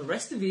 strongly for the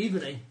rest of the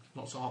evening.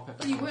 Lots of hot pepper.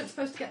 Well, you weren't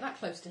supposed to get that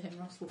close to him,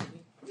 Ross, were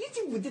you?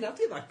 We didn't have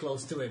to get that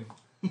close to him.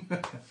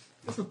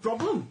 That's the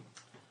problem.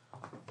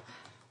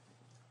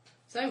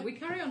 So we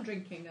carry on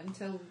drinking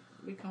until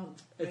we can't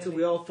Until really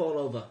we all fall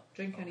over.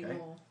 drink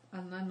anymore.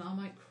 And then I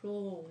might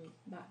crawl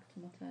back to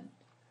my tent.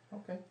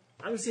 Okay.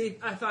 I'm going to see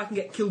if I can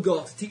get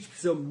Kilgore to teach me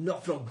some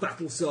Northrog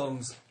battle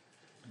songs.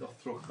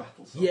 Northrog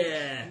battle songs.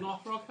 Yeah.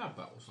 Northrog had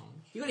battle songs.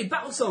 You got any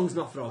battle songs,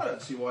 I Northrog?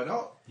 don't see why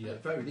not. Yeah.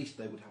 At the very least,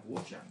 they would have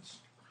war chants.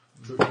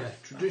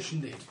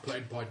 Traditionally, it's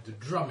played by the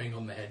drumming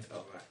on the head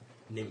of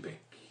a nimbic.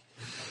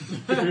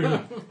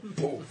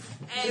 Everyone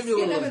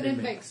Skin loves of an Nimbic.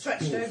 impic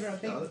stretched over a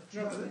big No,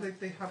 drum.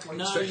 they have like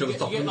No, Stretched you over get-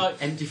 the top you of get an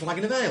like- empty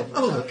flagon of ale.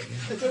 Oh look!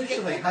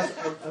 Traditionally has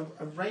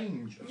a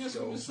range of Yes,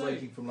 I was skills saying.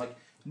 ranging from like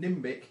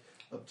nimbic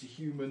up to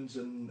humans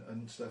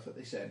and stuff that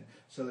they send,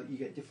 so that you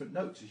get different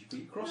notes as you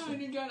beat across No,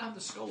 them. you don't have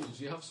the skulls.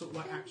 You have sort of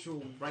like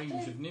actual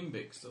range of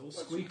nimbics that all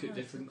squeak at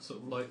different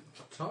sort of like.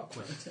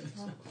 Tarquin.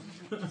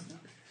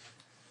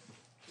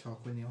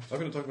 Tarquin the I'm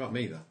going to talk about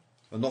me though.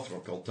 A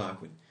Northrog called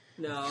Tarquin.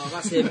 No,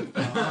 that's him.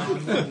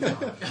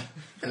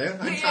 Hello,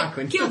 I'm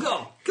Tarquin.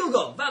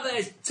 Kilgore, that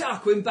there's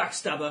Tarquin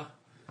Backstabber.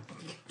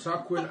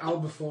 Tarquin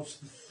Albaforce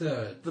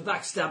III. The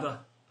Backstabber.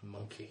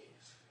 Monkeys.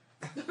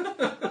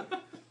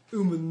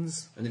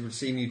 Umans. And it would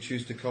seem you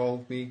choose to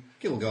call me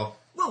Kilgore.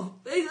 Well,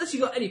 unless you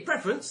got any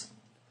preference.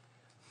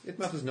 It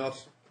matters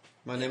not.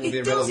 My name will be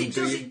It does, irrelevant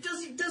to you.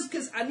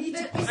 because I need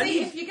to... You I see,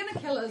 need, if you're going to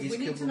kill us, Is we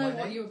need to Kilgore know my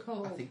what name? you were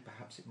called. I think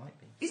perhaps it might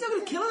be. he's not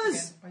going to kill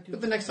us. I do.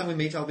 But the next time we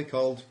meet, I'll be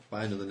called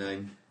by another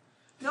name.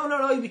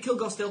 No, you'll be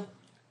Kilgore still.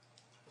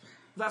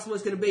 That's what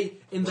it's going to be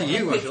in the To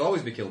you, I epic... shall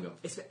always be Kilgore.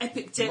 It's the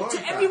epic You tale are, to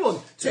in fact, everyone.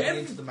 To turning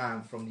every, into the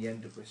man from the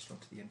end of Bristol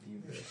to the end of the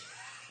universe.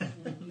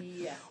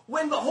 Yeah.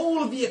 when the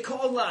whole of the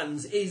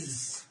Accordlands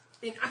is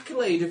in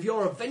accolade of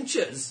your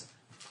adventures,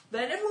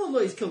 then everyone will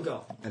know he's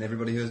Kilgore. And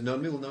everybody who has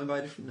known me will know me by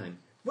a different name.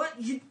 Well,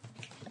 you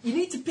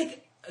need to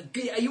pick...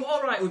 Are you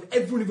alright with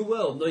everyone in the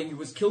world knowing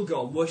you as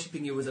Kilgore and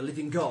worshipping you as a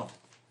living god?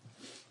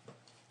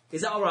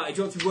 Is that alright?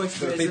 Do you want to worship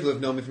There are me people as who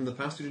have known me from the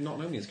past who do not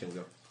know me as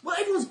Kilgore. Well,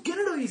 everyone's going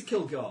to know he's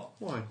Kilgore.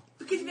 Why?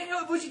 Because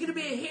otherwise you're going to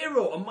be a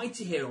hero, a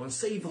mighty hero, and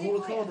save the whole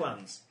of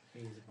Accordlands.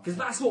 Because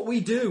that's what we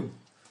do.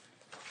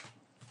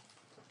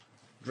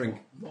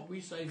 What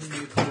we saving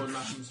the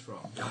Accordlands from?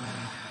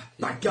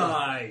 Bad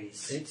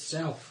guys.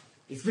 Itself.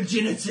 It's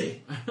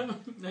virginity!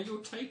 No, you're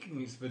taking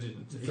his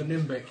virginity. The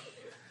Nimbic.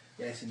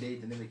 Yes,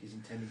 indeed, the Nimbic is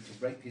intending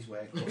to rape his way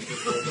across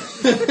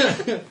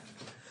the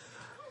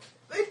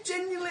They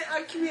genuinely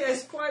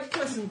acquiesce quite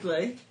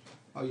pleasantly.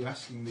 Oh, you're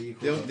asking me...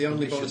 The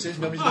only bonus is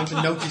nobody's going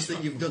to notice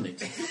that you've done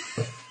it.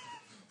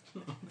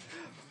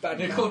 But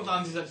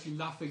Accordlands is actually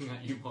laughing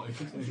at you, Mike.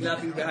 He's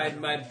laughing behind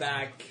my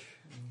back.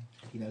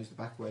 He knows the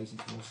back ways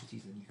into more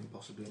cities than you can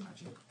possibly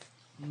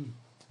imagine.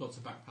 Lots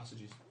of back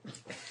passages.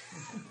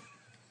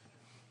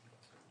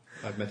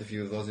 I've met a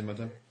few of those in my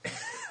time.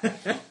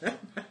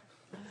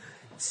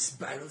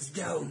 Spirals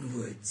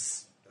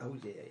downwards. Oh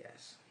dear,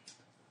 yes.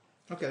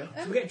 Okay.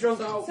 We get drunk.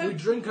 So we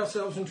drink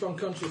ourselves into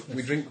unconsciousness.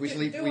 We drink, we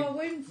sleep, Do we... our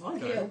wounds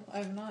heal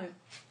overnight?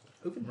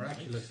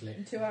 Miraculously.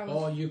 In 2 hours.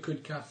 Or you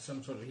could cast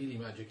some sort of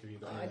healing magic if you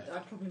got it.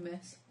 I'd probably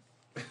miss.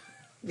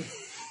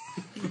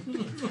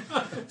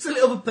 So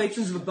the other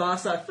patrons of the bar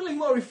start feeling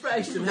more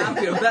refreshed and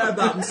happier and better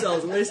about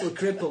themselves, and we're still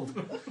crippled.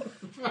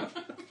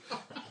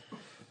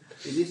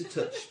 It is a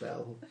touch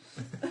spell.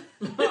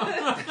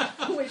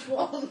 Which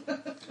one?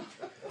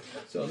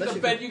 So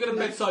You've got a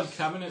bedside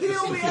cabinet.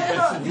 Heal me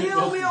over!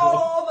 Heal me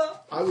all over!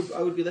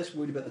 I would be less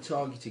worried about the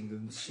targeting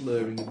than the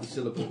slurring of the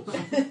syllables.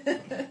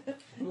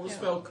 What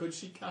spell could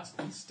she cast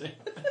instead?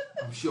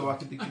 I'm sure I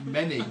could think of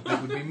many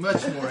that would be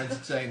much more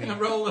entertaining.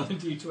 Roll on a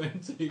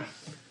d20.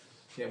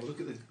 Yeah, we'll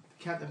look at the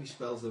count how many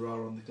spells there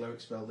are on the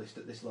cleric spell list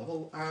at this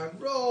level, and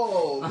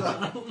roll!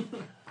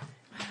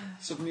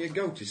 Suddenly a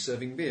goat is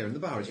serving beer in the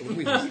bar. It's all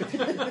weasels.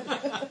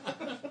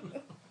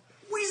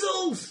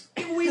 Weasels!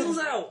 Get weasels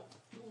out!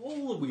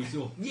 All the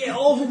weasel. Yeah,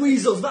 all the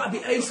weasels! That'd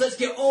be ace, let's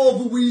get all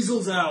the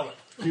weasels out!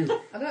 I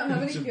don't have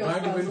any It's a cure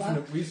bag of spells left.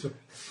 infinite weasel.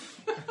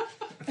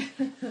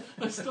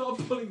 I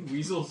started pulling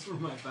weasels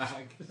from my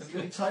bag. Have you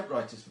got any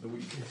typewriters for the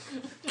week?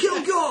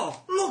 Kilgore!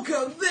 Look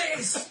at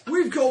this!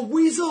 We've got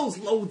weasels!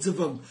 Loads of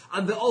them!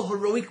 And they're all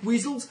heroic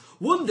weasels.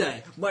 One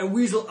day, my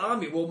weasel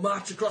army will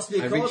march across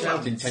the I reach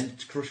out Accordlands. intent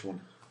to crush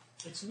one.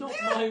 It's not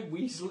my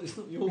weasel, it's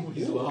not your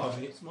weasel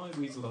army, it's my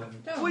weasel army.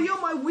 Well,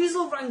 you're my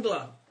weasel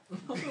wrangler.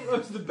 I thought I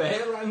was the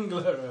bear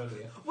wrangler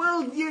earlier.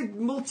 Well, you're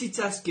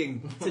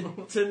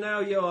multitasking to now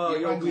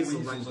you're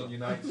weasel wrangler. on your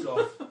nights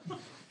off.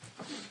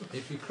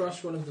 If you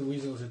crush one of the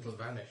weasels, it'll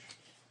vanish.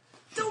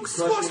 Don't Crush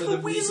squash one of the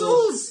the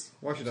weasels!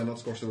 Why should I not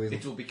squash the weasel?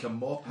 It will become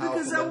more powerful.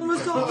 Because that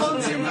one's got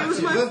wanting. It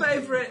was my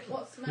favourite.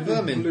 What's the matter?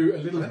 Vermin. A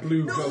little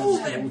blue No,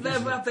 ghost. they're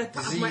part of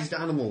my... Diseased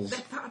animals.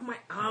 They're part of my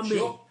army.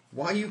 Sure.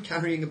 Why are you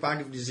carrying a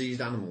bag of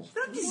diseased animals?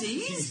 They're not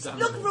diseased. Diseased Look,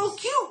 animals. they're all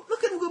cute.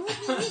 Look at them go.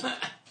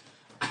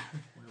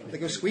 They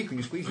go squeak when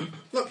you squeeze them.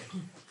 Look!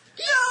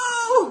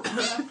 No!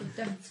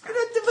 Demonstrate.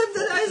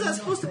 How is that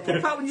supposed to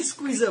pop out when you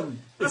squeeze them?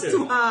 That's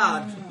too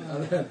hard.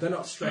 They're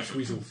not stress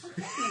weasels.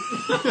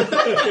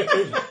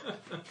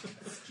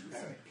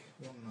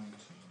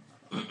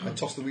 I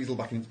toss the weasel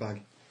back in its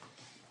bag.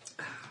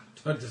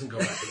 That doesn't go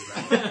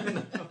back in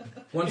the bag.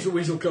 Once the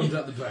weasel comes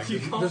out the bag,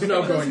 there's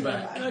no going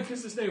back. No,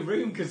 because there's no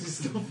room, because it's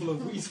still full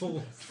of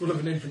weasels. Full of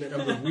an infinite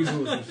number of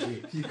weasels, you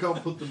see. You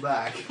can't put them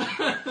back.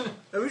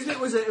 Originally,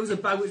 it was a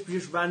bag which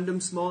produced random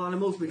small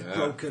animals, but it's Yeah.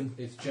 broken.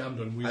 It's jammed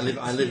on I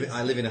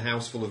weasels. live in a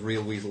house full of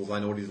real weasels. I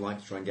know what it's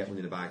like to try and get one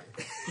in a bag.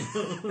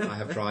 I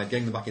have tried.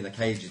 Getting them back in a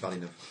cage is bad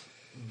enough.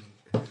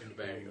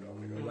 Very good.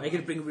 Are you going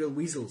to bring real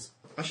weasels?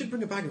 I should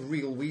bring a bag of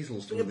real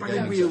weasels to Bring a one of bag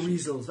the of gaming real sessions.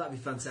 weasels. That'd be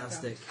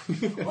fantastic.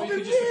 Or you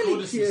could just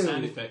record us some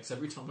sound effects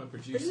every time I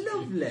produce They're it.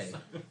 lovely.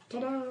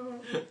 Ta-da!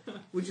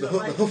 Would you The, not the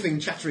like? huffing,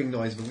 chattering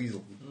noise of a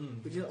weasel.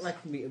 Would you not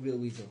like to meet a real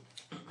weasel?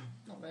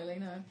 Not really,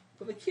 no.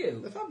 But they're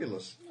cute. They're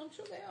fabulous. I'm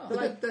sure they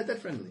are. They're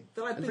dead friendly.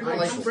 They're like And big pretty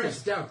white playful.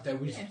 Express doubt they're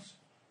weasels. Yes.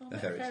 I've They're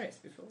met ferrets. ferrets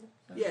before.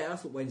 So. Yeah,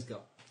 that's what Wayne's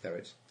got.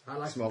 Ferrets. I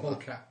like Small-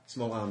 polecat.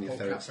 Small army of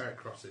ferrets. Ferret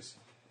crosses.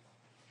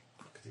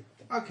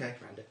 Okay.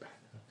 Bandit.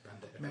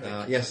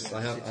 Yes,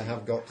 I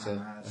have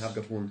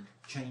got one.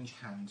 Change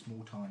hands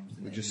more times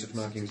than With just any some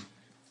other markings.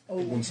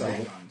 city. One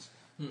side. Lands,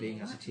 being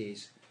as it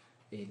is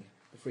in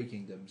the Free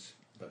Kingdoms,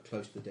 but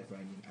close to the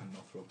Devranian and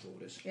Northrop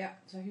borders. Yeah,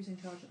 so who's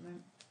in charge at the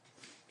moment?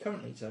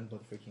 Currently, it's owned by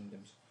the Free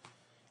Kingdoms,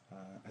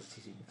 as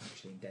it is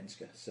actually in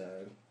Denska.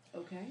 So,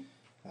 Okay.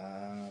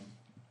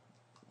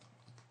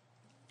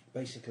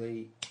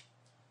 basically,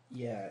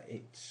 yeah,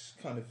 it's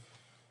kind of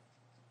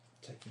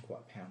taken quite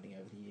a pounding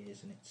over the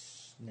years, and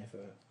it's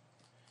never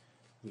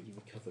really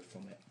recovered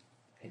from it.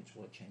 Hence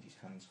why it changes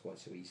hands quite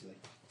so easily.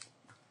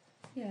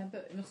 Yeah,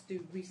 but it must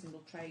do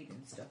reasonable trade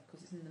and stuff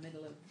because it's in the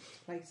middle of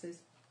places.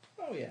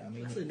 Oh yeah, I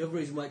mean, That's another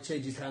reason why it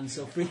changes hands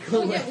so Well,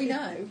 frequently. yeah, we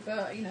know,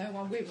 but you know,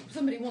 while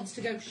somebody wants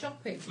to go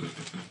shopping,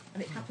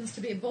 and it happens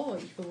to be a boy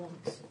for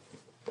once.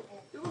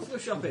 Who wants to go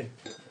shopping?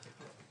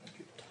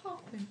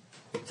 Topping.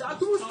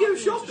 Who wants to go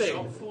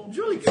shopping? It's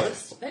really good.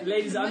 Spending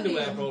Ladies' money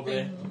underwear, on probably.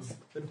 things.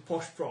 And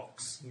posh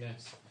frocks.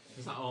 Yes.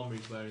 Because that armour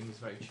he's wearing is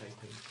very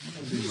shapy.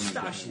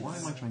 Moustaches. Why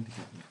am I trying to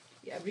get them?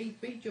 Yeah,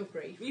 read your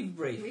brief. Read the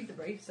brief. Read the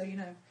brief so you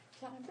know.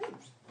 It's like my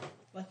boobs.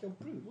 Like your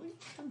brood. What are you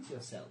doing to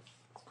yourself?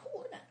 It's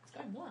cool, isn't it? It's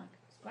going black.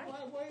 It's great.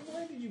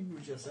 Why did you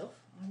bruise yourself?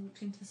 I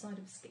walked into the side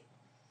of a skip.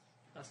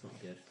 That's not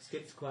good.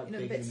 Skip's quite You know,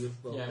 big bits- and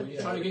youthful. Yeah, when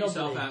you're trying to get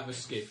yourself out of a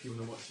skiff, you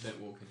want to watch you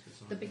don't walk into The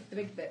something.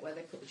 big bit where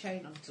they put the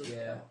chain on to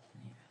Yeah.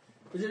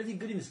 Was there anything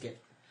good in the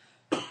skip?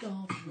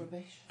 garden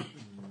rubbish.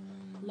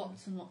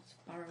 Lots and lots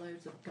of barrow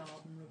loads of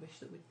garden rubbish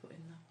that we'd put in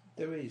there.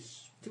 There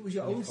is. It was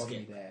your own economy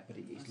skip. there, but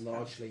it is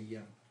largely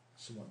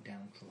somewhat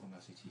downtrodden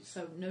as it is.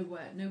 So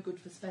nowhere, no good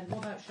for spend.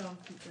 What about Sean?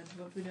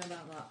 What do we know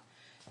about that?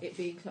 It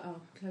being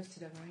close to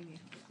Deverania.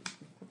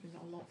 Probably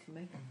not a lot for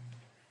me.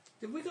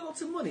 Have we got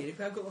lots of money? If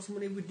I've got lots of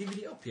money, we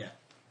divvy it up yet.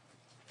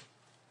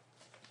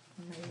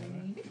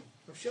 Maybe.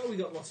 I'm sure we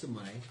got lots of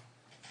money.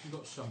 We've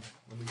got some,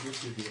 and we did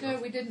give you No,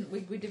 we didn't.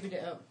 We divvied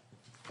it up.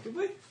 Did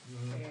we?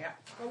 Yeah.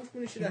 How much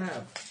money should I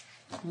have?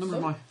 A number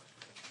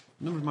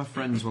of my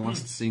friends were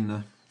last seen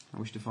there. I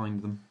wish to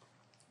find them.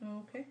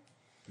 Okay.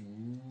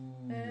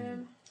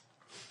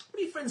 What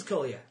do your friends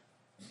call you?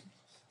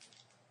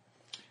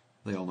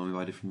 They all know me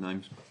by different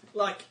names.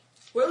 Like,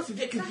 well, else would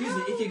get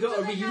confusing if you got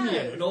a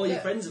reunion and all your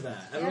friends are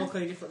there and they're all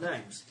calling different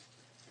names.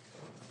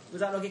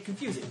 Would that not get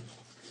confusing?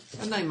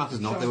 The name matters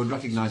not. They would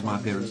recognise my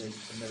appearance.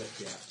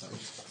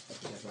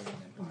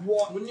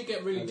 What? Wouldn't it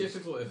get really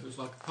difficult if it was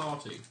like a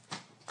party?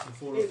 And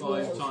 4 or It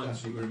 5 was.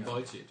 times you were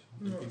invited,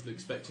 and people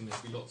expecting there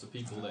to be lots of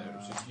people there, it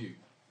was just you.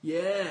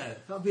 Yeah,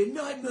 that'd be a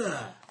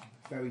nightmare.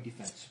 Very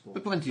defensible.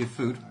 But plenty of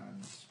food.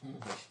 And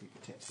basically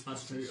protected.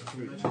 That's true. I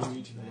can imagine you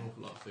eating an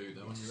awful lot of food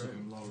though on your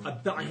own. I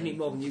bet I can eat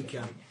more than you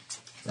can.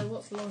 So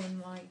what's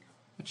Lauren like?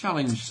 A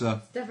challenge,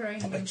 sir.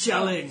 Deverania. A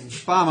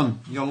challenge. Barman,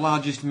 your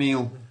largest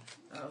meal.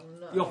 Oh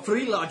no. Your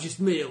 3 largest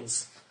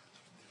meals.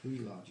 3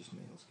 largest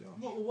meals, gosh.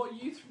 What are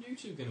you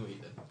two going to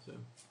eat then?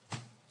 So.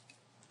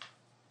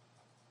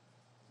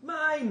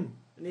 Mine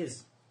and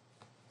his.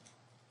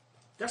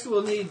 That's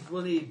what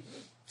we'll need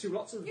 2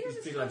 lots of You know,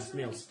 3 largest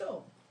meals.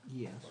 Store.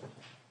 Yes.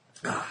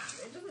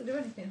 It doesn't do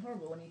anything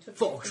horrible when you touch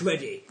Forks it.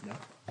 ready. No.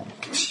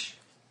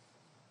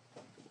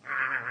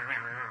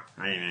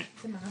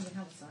 It's in my hand and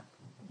haversack.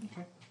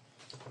 Okay.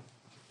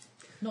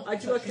 Not How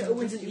do you work touching out who the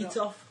wins and dusty eat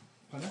rock. off?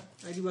 Pardon?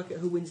 How do you work out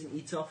who wins and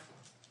eat off?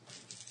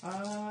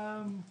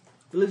 Um,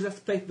 The losers have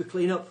to pay for the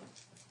clean up.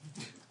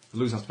 The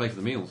loser has to pay for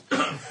the meals.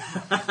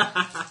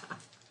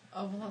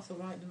 Oh, well, that's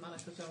alright, doesn't matter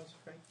because yours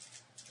are free.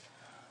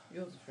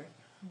 Yours are free.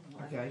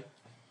 Oh, okay.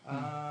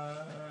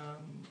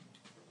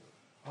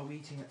 Are we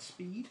eating at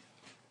speed?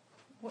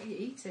 What are you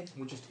eating?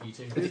 We're just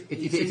eating.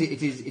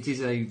 It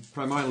is a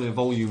primarily a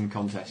volume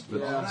contest,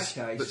 but, Well, in that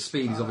case, but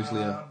speed is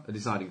obviously a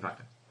deciding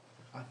factor.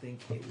 I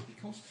think it would be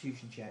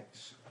constitution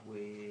checks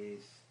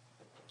with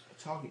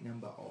a target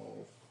number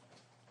of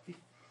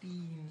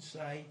 15,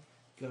 say,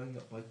 going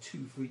up by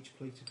 2 for each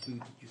plate of food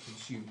that you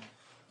consume.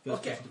 First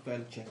Okay. person to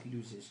fail a check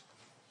loses.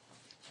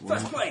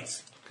 First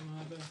plate! Can I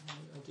have a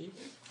deal?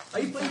 Are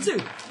you playing 2?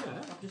 Yeah.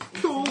 I'm just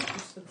eating Cool.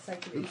 just for the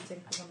sake of eating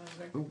because I'm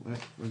hungry. Oh,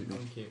 where's it gone?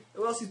 Thank you.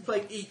 Who else is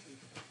playing eat?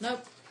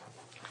 Nope.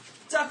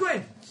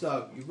 Darkwing!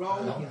 So, you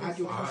roll, you add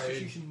your I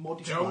constitution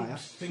modifier Don't to the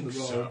think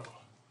roll. so.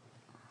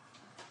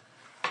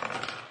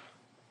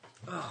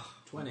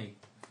 20.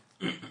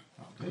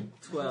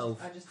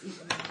 12. I just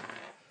eat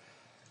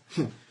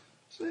them.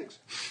 6.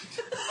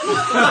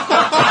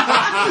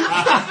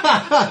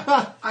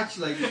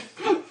 Actually,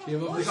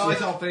 You've the obviously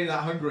guys aren't feeling that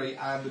hungry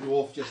and the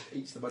dwarf just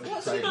eats the bunch of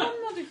What's your table.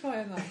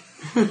 modifier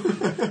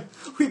then?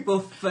 We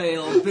both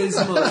fail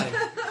abysmally.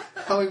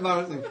 How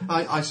embarrassing.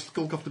 I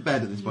skulk off to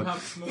bed at this You point.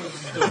 have small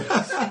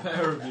stomachs, a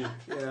pair of you.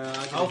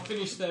 Yeah, I'll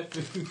finish their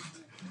food.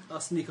 I'll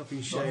sneak off in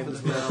Not shame for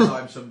as the well. first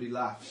time somebody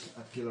laughs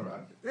at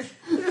Gilliran.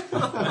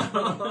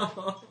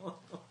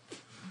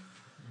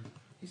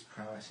 His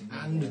prowess in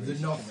and war the is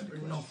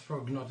tremendous.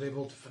 Northrog not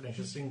able to finish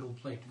a single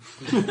plate of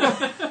food.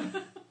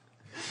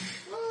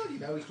 Well, you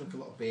know, he's drunk a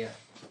lot of beer.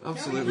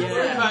 Absolutely. Yeah.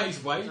 Worry about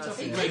his weight. I That's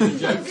think it. making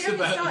jokes He only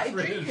about started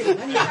the food. drinking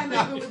when he came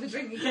over with the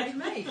drink he gave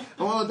me.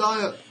 I'm on a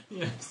diet.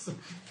 Yes.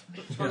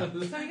 Trying to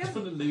yeah.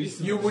 lose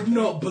some You would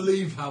not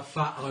believe how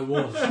fat I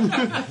was.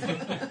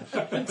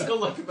 until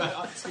like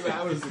about 2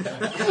 hours ago.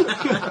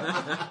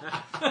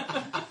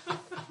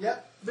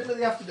 Yep, middle of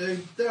the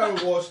afternoon, there I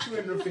was,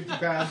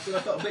 £250, and I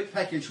got a big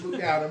package, looked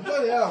down, and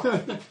bloody hell,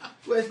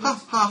 where's my...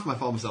 Half my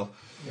former self.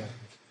 Yeah.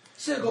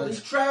 Still got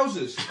these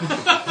trousers.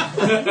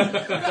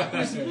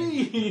 It's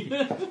me.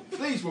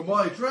 These were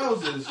my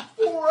trousers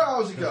 4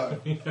 hours ago.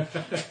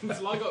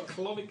 Until I got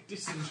colonic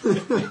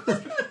dysentery.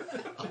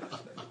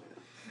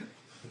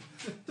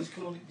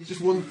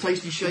 Just one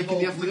tasty shake in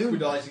the afternoon.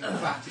 Liquidising the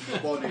fat in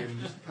your body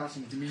and just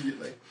passing it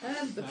immediately.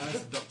 That's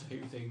a Doctor Who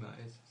thing, that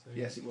is. So.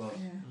 Yes, it was.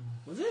 Yeah.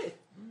 Was it?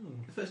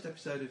 The first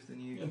episode of the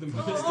new... Yeah, the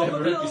first Oh,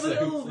 ever the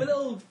episode.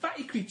 little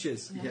fatty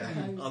creatures. Yeah.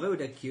 Oh, they were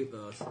dead cute,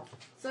 those.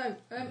 So,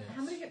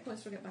 how many hit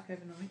points do I get back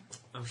overnight?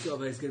 I'm sure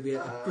there's going to be a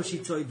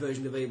pushy toy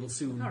version available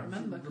soon. I can't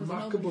remember. 'cause I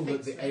Remarkable normally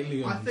that the fix it.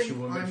 aliens I think who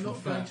were I'm made not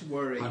for going fat to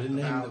worry had a name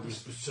about that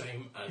was the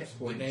same as hit the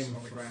points name on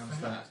the for grounds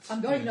fat. that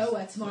I'm going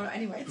nowhere tomorrow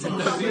anyway. So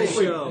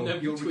Sure.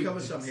 you'll recover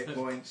some hit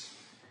points.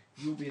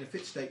 You'll be in a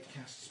fit state to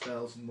cast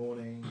spells in the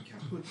morning. You can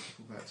put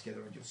people back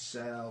together on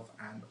yourself,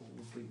 and all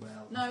will be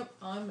well. No,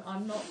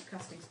 I'm not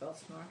casting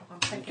spells tomorrow. I'm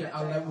taking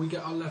it. We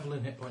get our level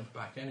in hit points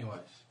back anyways.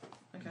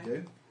 You Okay.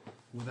 do.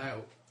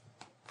 without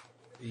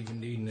even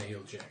needing a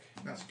heal check.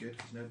 That's good,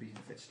 because nobody's in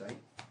a fit state.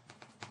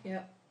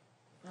 Yeah.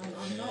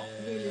 I'm not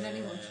healing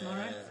anyone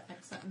tomorrow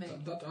except me.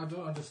 I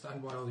don't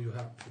understand why all you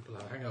people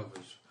have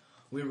hangovers.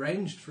 We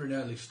arranged for an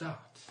early start.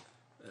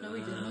 No, we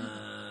didn't.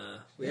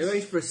 We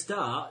arranged for a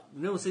start.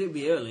 No one said it'd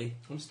be early.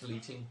 I'm still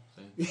eating.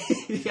 So.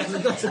 He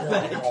hasn't got to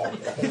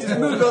bed. He just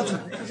moved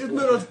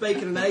on to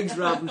bacon and eggs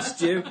rather than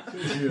stew.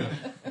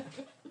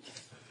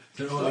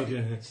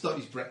 Start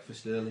his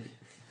breakfast early.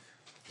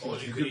 Oh,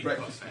 It's a good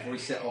breakfast before he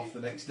set off the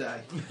next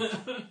day.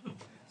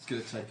 It's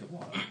going to take a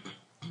while.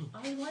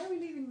 Why are we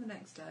leaving the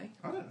next day?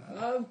 I don't know.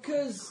 Oh,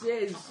 because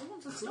it's... I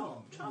want to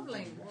stop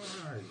travelling.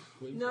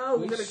 No,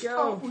 we're going to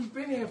go. We've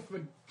been here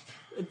for...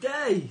 A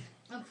day.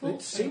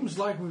 It seems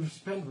like we've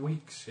spent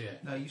weeks here.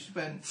 No, you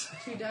spent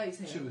 2 days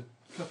here.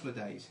 a couple of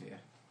days here.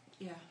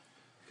 Yeah.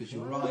 Because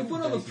you We arrived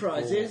won the other days before.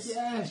 prizes.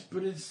 Yes,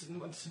 but it's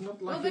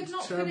not like they've it's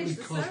not terribly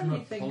finished the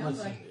ceremony thing, have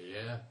cosmopolitan. they?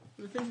 Yeah.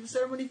 You think the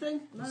ceremony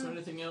thing? Is there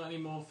anything else, any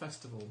more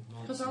festival?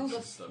 Because nonsense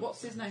and stuff?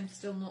 what's his name?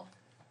 Still not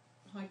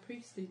high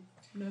priesty.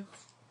 No.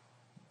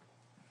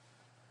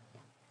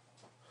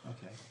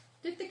 Okay.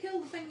 Did they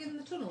kill the thing in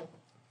the tunnel?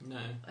 No.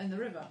 In the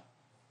river?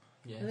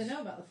 Yes. Do they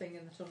know about the thing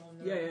in the tunnel in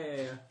the Yeah, river?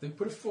 yeah, yeah. They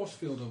put a force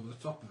field over the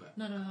top of it.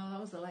 No, that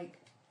was the lake.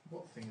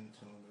 What thing in the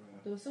tunnel?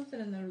 There was something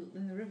in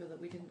the river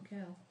that we didn't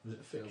kill. Was it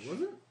a fish?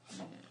 Was it?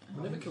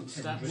 We never killed the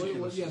statue.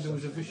 Well, yeah, there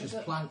was a vicious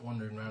plant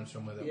wandering around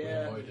somewhere that we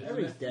Yeah, avoided.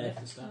 every Left day.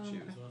 the statue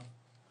as well.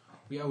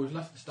 Yeah, we've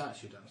left the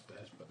statue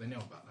downstairs, but they know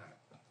about that.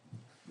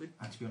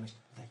 And to be honest,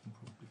 they can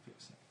probably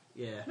fix it.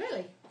 Yeah.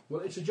 Really?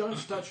 Well, it's a giant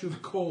statue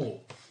of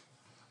coal,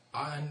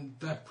 and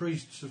they're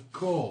priests of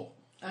coal.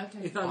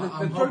 Okay. In fact, I'm the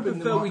hoping probably they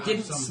prefer might we have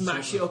didn't some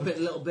smash it sort up of-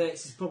 in little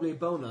bits. It's probably a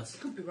bonus.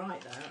 Could be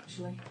right there,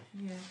 actually.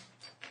 Yeah.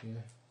 Yeah.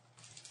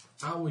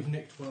 Now we've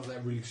nicked one of their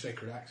really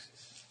sacred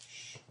axes,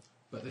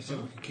 but they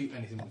said we could keep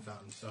anything we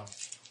found. So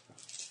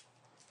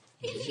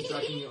Is he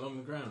dragging it on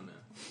the ground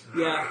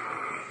now? Yeah.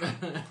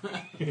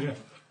 yeah.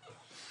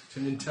 It's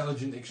an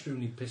intelligent,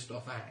 extremely pissed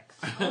off axe.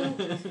 Oh,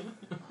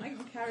 I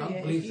can carry I it.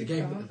 can't believe if they you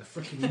gave can't. it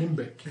the freaking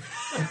nimbic.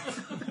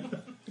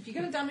 If you're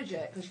going to damage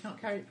it, because you can't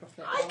carry it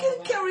properly. I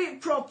can carry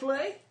it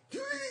properly.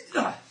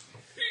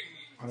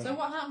 So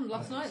what happened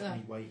last night There's then?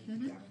 any way you can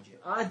damage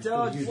it. I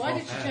dodged. Why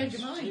did you change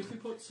your See mind? if we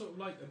put sort of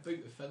like a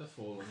boot of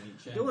featherfall on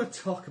each I end. don't want to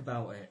talk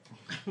about it.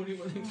 What do you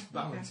want him to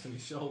balance on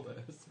his shoulders?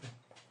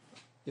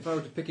 If I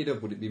were to pick it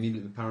up, would it be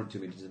immediately apparent to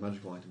me it is a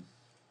magical item?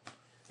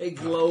 It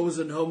glows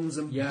and hums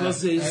and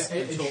buzzes.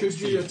 Should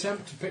you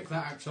attempt to pick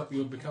that axe up,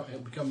 it'll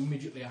become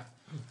immediately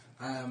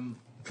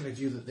clear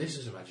to you that this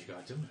is a magic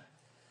item.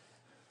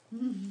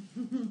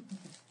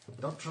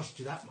 Don't trust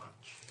you that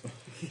much.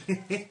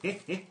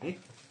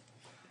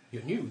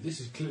 You knew this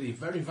is clearly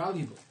very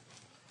valuable.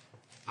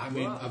 I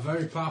mean, What? a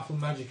very powerful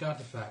magic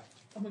artifact.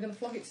 And we're going to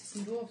flog it to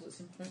some dwarves at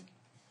some point.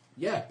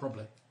 Yeah,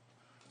 probably.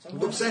 So I'm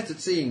what- upset at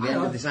seeing the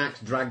end of this axe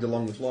dragged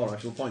along the floor. I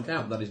shall point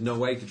out that is no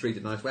way to treat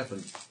a nice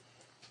weapon.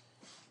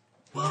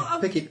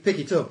 Pick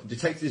it up,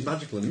 detect it is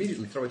magical, and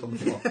immediately throw it on the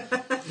floor.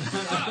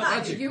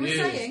 Magic, you were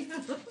yes.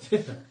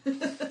 saying.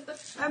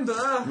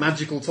 Ember,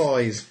 Magical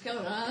toys. Come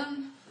on.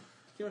 do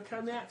you want to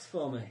carry the axe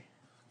for me?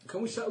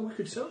 Can we sell? We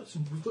could sell it.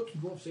 We've got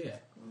some dwarfs here.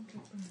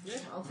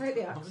 I'll take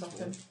the axe off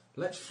him.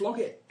 Let's flog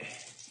it.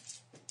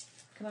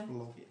 Can I?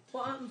 Log it.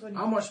 What happens when you,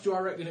 How much do I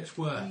reckon it's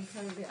when you worth?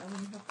 carry the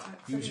when you have the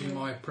axe? Using anyway?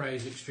 my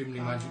praise extremely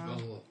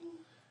magical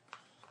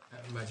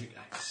magic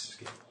axe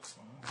skills.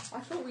 I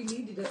thought we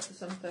needed it for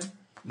something.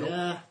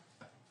 Yeah.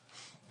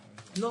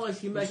 Not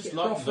if you make Just it.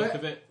 like the profit. look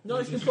of it.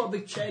 Not if you put a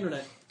big chain on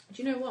it.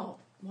 Do you know what?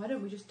 Why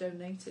don't we just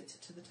donate it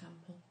to the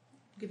temple?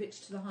 Give it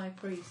to the high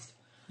priest.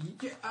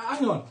 Yeah,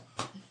 hang on.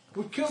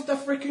 We killed their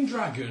freaking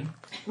dragon.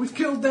 We've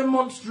killed their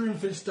monster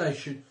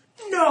infestation.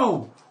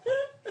 No!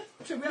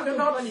 We're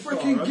not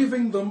freaking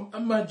giving them a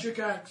magic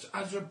axe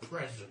as a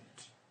present.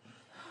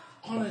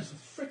 Honest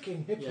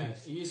freaking hippies. Yeah,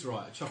 he is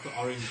right. A chocolate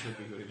orange would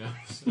be good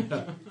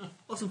enough.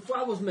 Or some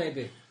flowers,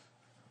 maybe.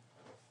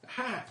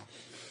 Ha!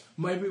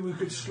 Maybe we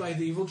could slay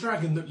the evil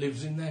dragon that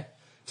lives in their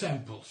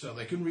temple so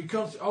they can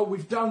reconstitute. Oh,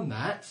 we've done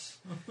that.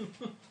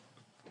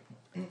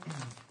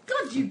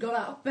 God, you got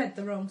out of bed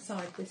the wrong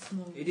side this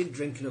morning. He didn't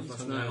drink enough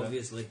last night, hungover.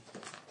 obviously.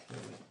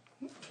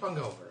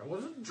 Hungover. I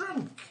wasn't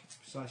drunk.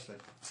 Precisely.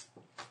 If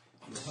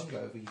you were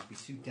hungover, you'd be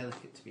too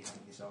delicate to be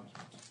having this argument.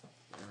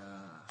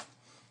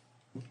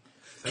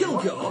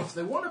 Kilgore, If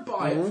they want to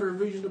buy it for a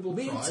reasonable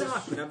me and price.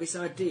 Tarquin have this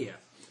idea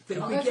that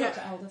if I'll we go talk get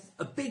to Aldous.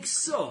 a big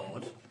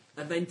sword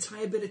and then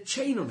tie a bit of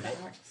chain on it,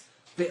 Axe.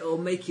 it'll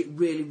make it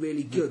really,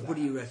 really good. What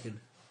do you reckon?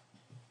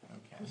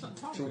 Okay.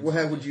 So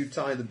where would you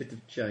tie the bit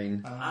of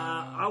chain?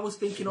 I was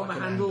thinking on the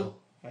Like an handle.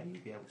 Okay,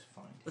 you'd be able to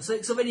find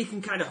it. So then you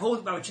can kind of hold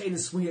it by a chain and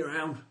swing it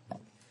around.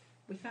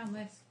 We found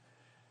this.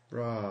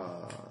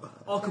 Right.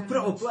 Or I could put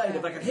it on a blade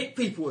and I could hit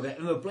people with it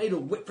and the blade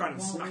will whip round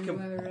and While smack we them.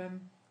 were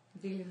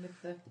dealing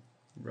with the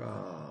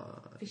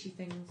Right. fishy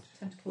things,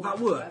 tentacles, Will that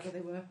work? whatever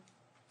they were.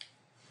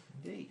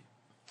 Indeed.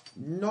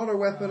 Not a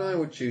weapon I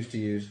would choose to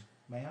use.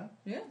 May I?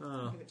 Yeah,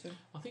 Oh. give it to him.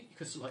 I think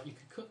because like you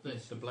could cut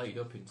the blade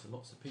up into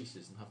lots of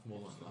pieces and have more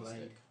like Blade.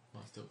 plastic. I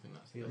still think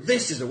that's...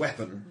 This is a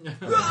weapon.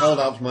 I hold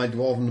out my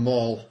dwarven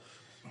maul.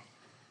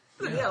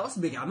 Bloody hell, that's a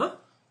big hammer.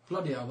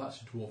 Bloody hell,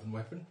 that's a dwarven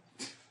weapon.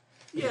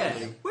 Yeah.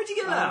 Where'd you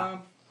get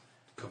that?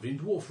 Covered in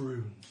dwarf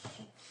runes.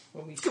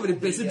 When we It's covered in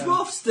saw bits of the,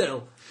 dwarf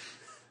still.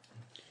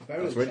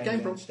 burial That's where it chamber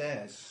came from.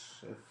 downstairs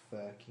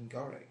of King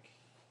Goric.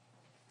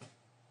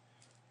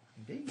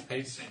 Indeed.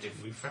 They said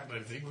if we found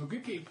anything, we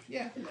could keep.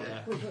 Yeah.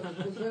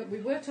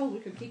 We were told we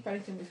could keep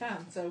anything we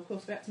found, so of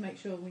course we had to make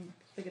sure we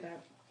figured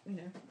out,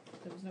 there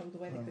was no other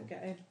way they could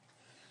get in.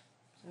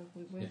 So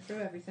we went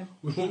through everything.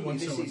 We won't want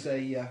This someone. is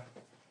a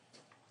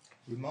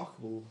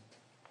remarkable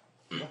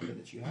weapon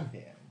that you have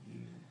here.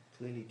 You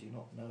clearly do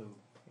not know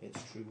its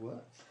true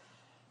worth.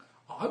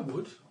 I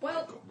would. Well-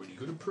 I've got really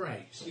good at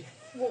praise.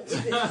 What was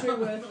its true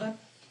worth then?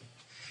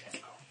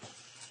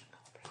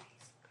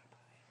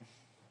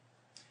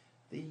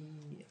 The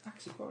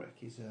Axe of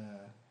Goric is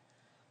a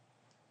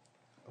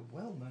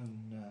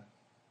well-known,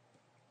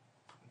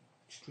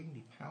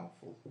 extremely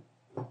powerful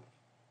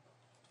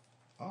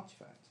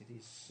artifact. It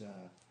is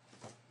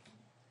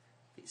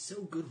It's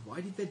so good,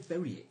 why did they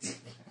bury it?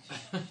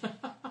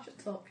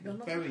 Shut up, you're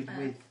not buried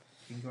prepared. with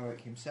King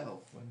Goric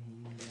himself when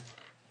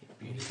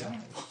he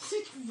died.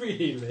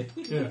 Really?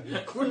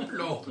 Yeah. Good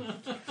lord.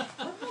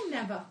 Oh,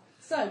 never.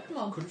 So, come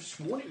on. Could have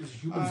sworn it was a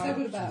human So foot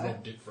good you about it.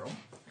 robbed it from.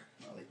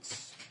 Well,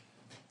 its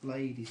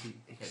blade is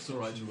It's all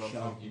right to rob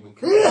sharp. from You human.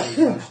 will cut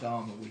through most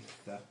armour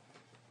with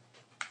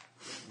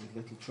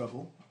little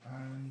trouble,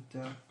 and he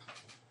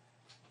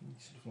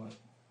sort of like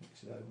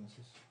looks it over and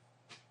says,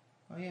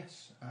 "Oh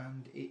yes,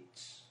 and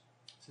it's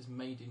It says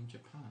made in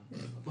Japan.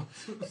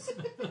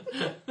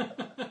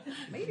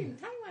 Made in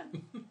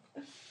Taiwan.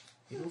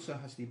 it also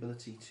has the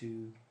ability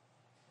to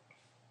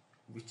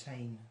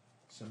retain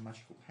some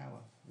magical power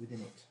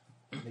within it,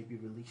 and maybe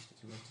released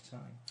at a later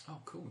time." Oh,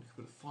 cool. You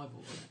could put a 5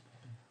 on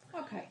it.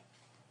 Okay.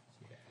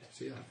 Yeah,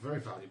 see, that's very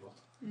valuable.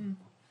 Mm.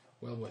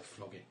 Well worth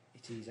flogging.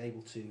 It is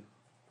able to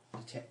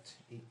detect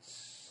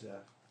its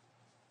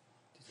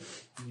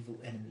evil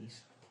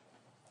enemies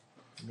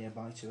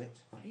nearby to it,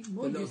 Even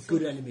more But not useful.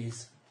 good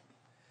enemies.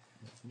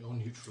 No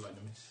neutral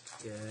enemies.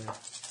 Yeah.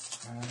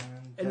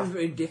 and Enemies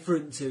very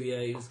different to you,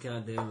 you just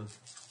can't do them.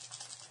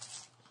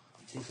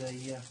 it is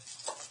a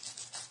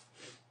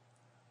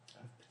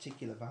of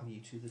particular value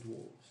to the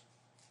dwarves.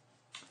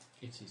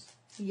 It is.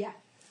 Yeah.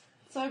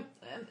 So,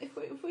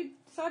 if we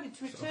decided to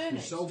So if return we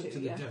sold it to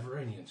the you,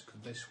 Deveranians,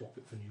 could they swap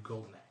it for new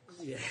golden eggs?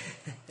 Yeah.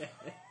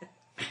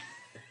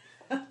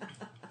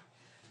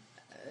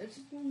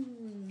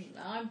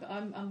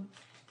 I'm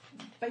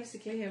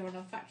basically here on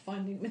a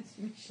fact-finding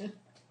mission.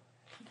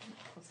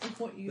 As to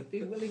what you'd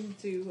be willing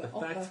to A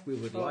offer. fact we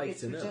would for like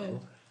its to return.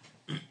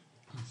 know.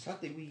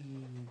 Sadly, we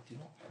do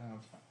not have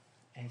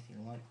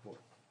anything like what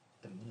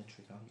the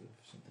monetary value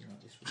of something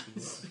like this would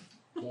be worth.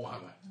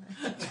 Warhammer.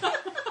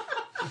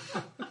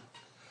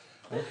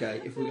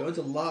 Okay, if we're going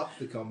to larp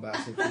the combat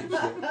in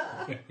future,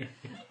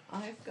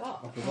 I've got.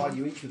 I'll provide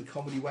you each with a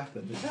comedy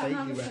weapon that I don't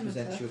have vaguely a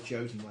represents scimitar. your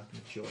chosen weapon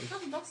of choice. I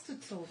have a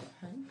bastard sword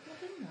at home. Can I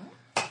bring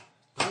that?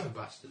 I have a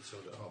bastard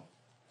sword at home.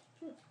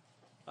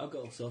 I've got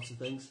all sorts of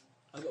things.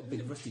 I've got a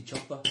big rusty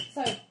chopper.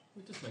 So,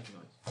 We just make a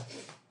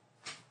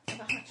noise.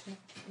 actually,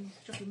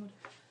 choppy mud.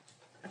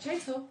 A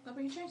chainsaw. I'll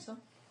bring a chainsaw.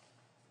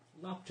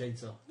 Larp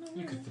chainsaw.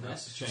 You could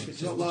finesse the If chain.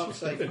 it's not larp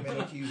safe, I may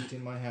not use it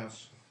in my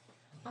house.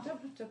 I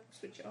don't have to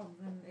switch it on,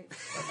 and it's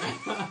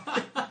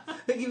I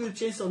think even if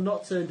the chainsaw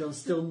not turned on,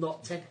 still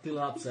not technically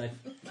larp safe.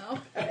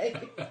 okay.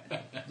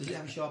 Does it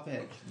have a sharp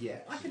edge? Yeah.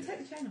 I can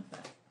take the chain off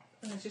it.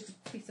 And it's just a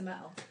piece of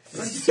metal.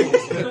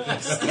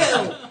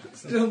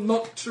 Still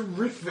not I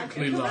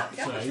terrifically can put larp that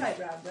gaffer safe. tape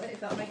round it if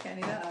that'll make it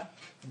any better.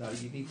 No,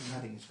 you need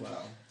padding as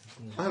well.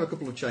 I have a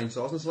couple of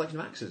chainsaws and a selection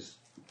of axes.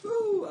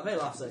 Ooh, I may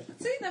larp safe.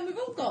 See, then we've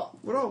all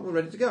got We're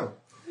ready to go.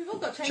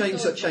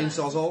 chainsaws.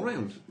 Chainsaws all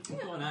round.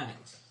 We've got an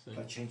axe. So. A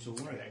chainsaw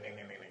warrior.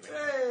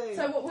 Hey!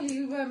 So what will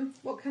you?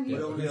 What can you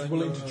Well, He's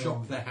willing to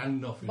chop their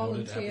hand off in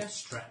order to have Volunteer. it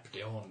strapped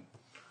on.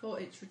 for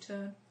its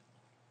return?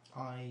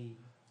 I,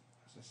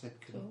 as I said,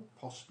 couldn't Cool.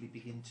 possibly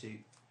begin to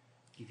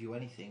give you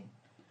anything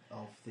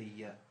of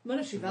the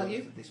Monetary the worth value.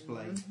 of this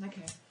blade.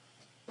 Okay.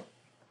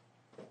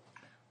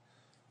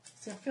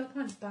 See, I feel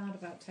kind of bad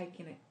about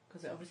taking it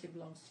because it obviously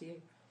belongs to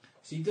you.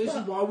 See, this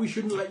is why we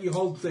shouldn't let you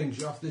hold things.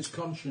 You have this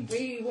conscience,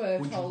 We were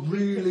which told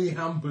we really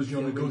hampers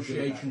your Yeah, we're good at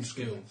negotiation that.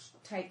 skills.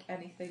 could take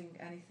anything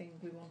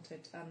we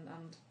wanted, and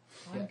I'm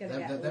Yeah, going to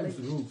get them's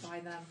the rules. licked by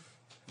them.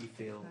 You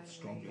feel I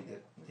strongly really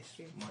that don't this wish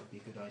you. might be a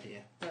good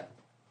idea. But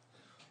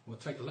We'll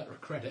take a letter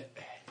of credit.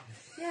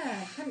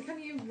 yeah, can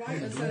you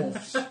write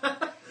us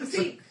a? You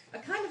see, I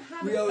kind of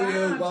have We a owe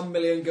you bad 1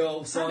 million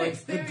gold, bad signed the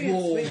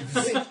experience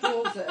dwarves. with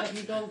dwarves at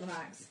New Golden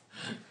Axe.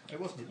 It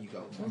wasn't at New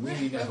Golden Was We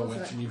it? never Where was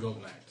went it? to New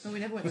Golden Axe. No, we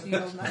never went to New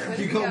Golden Axe. Where New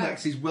did we Golden go?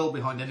 Axe is well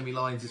behind enemy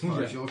lines as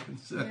far as Yeah. you're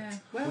concerned. Yeah.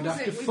 Where We'd was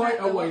have it? to We fight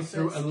met our the way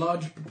through a Watses.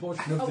 large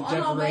proportion of the on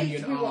our way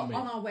Deveranian we were army.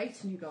 on our way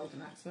to New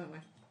Golden Axe, weren't we?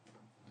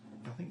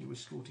 I think you were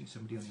escorting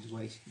somebody on his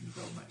way to New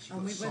Golden Axe. You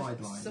And got we went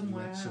sidelined. You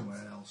somewhere went else.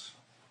 somewhere else.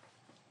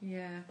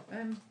 Yeah.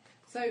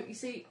 So you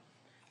see,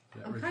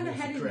 I'm kind of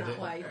heading that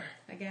way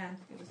again.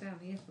 It was down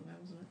here somewhere,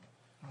 wasn't it?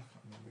 I can't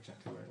remember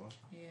exactly where it was.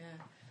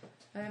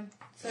 Yeah.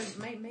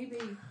 So maybe I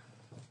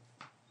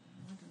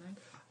don't know.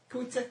 Can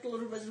we take a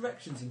lot of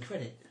resurrections in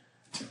credit?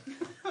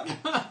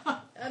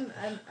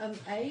 And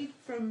aid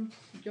from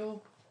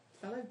your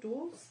fellow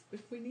dwarves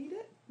if we need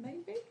it,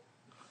 maybe.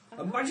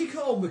 A magic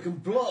horn we can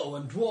blow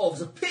and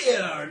dwarves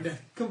appear and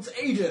come to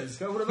aid us.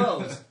 Go one of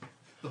those.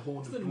 The horn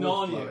of The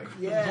dwarf Narnia. blowing.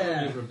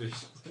 Yeah. Narnia rubbish.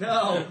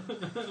 No.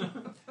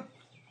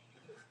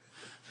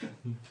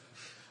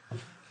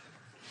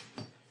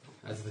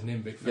 As the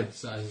Nimbic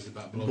fantasises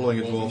about Blowing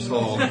a dwarf's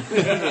horn.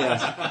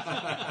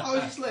 I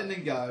was just letting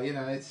it go, you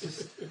know, it's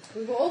just...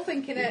 We were all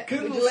thinking it.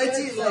 Couldn't we just let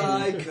weren't it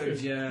saying- lie,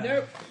 could ya?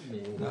 Nope.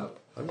 No,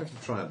 I'm going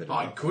to try a bit of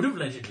I that. could have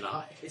let it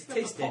lie. It's Not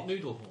a tasty. pot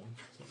noodle horn.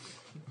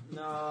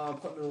 No,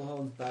 pot noodle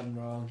horn's bad and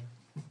wrong.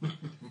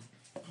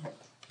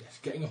 Yes,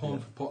 getting a horn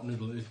for pot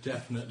noodle is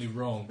definitely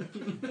wrong.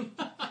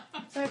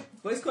 So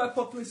But it's quite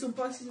popular in some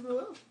places in the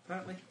world,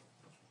 apparently.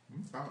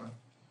 Apparently.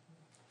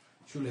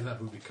 Surely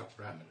that would be cup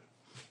ramen.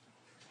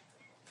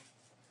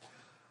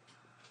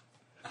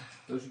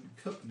 Those would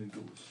be cup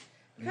noodles.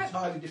 An Cup-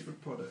 entirely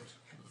different product.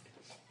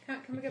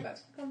 can we go back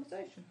to the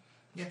conversation?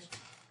 Yes.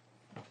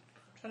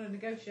 Trying to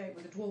negotiate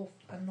with a dwarf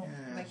and not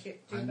Yes. make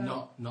it too And bad.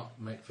 not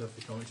make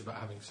filthy comments about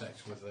having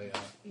sex with a...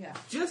 Yeah.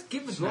 Just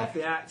give the dwarf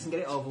the axe and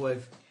get it over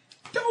with.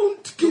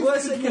 Don't give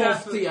worst the that could dwarf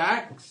happen- the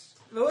axe!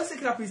 The worst that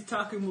could happen is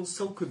Tarkin will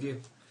sulk with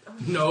you.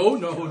 No,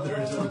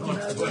 there isn't.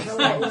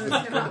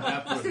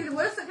 See, the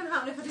worst that can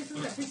happen if I do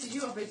something that pisses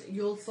you off is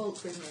you'll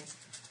sulk with me.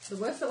 The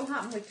worst that will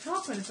happen with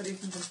Tarquin if I do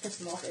something that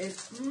pisses him off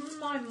is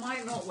I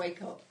might not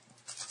wake up.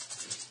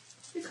 It's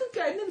good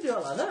game, never do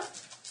it like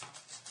that.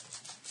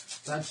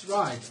 That's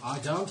right, I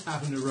don't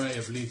have an array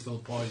of lethal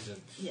poisons.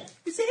 Yeah.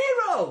 He's a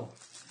hero!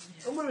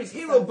 And we're his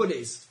hero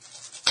buddies.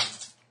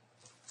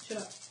 Shut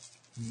up.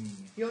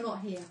 You're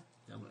not here.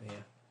 I'm not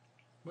here.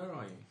 Where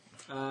are you?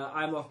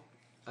 I'm off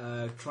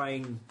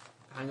trying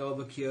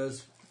hangover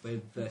cures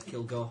with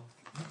Kilgore.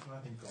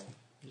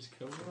 Just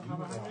kill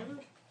them.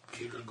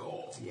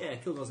 Kilgore. Yeah,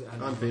 Kilgore's got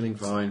hangover. I'm feeling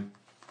fine.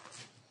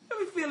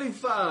 I'm feeling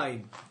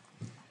fine.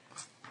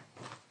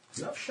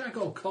 You have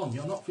Shaggle Con,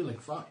 you're not feeling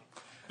fine.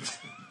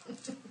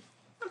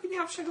 How can you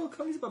have Shaggle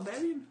Con? He's a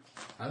barbarian.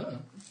 I don't know.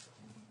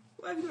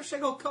 Why have you got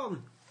Shaggle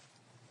Con?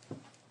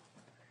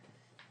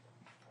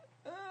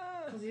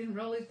 Because he didn't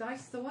roll his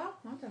dice so well.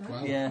 I don't know.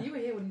 Well, Yeah. You were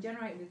here when he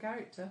generated the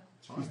character.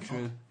 It's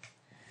true.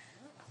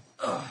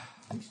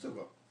 He's still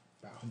got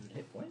about 100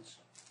 hit points.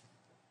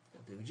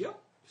 Do a job.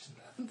 He's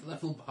an 11th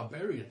level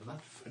barbarian, but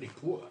that's very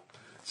poor.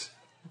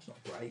 It's not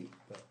great,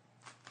 but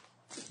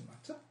it doesn't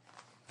matter.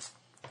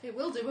 It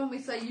will do when we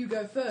say you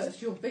go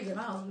first. You're big and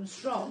hard and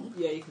strong.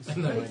 Yeah, you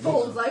can. But it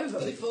falls over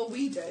before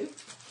we do.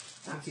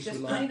 That's He's just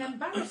relying- plain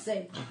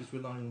embarrassing. He's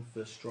relying on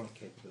first strike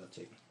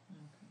capability.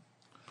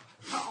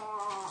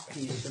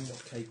 He is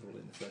somewhat capable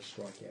in the first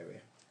strike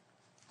area.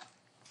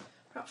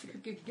 Perhaps you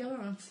could give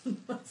Gilleran some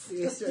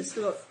It's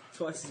still got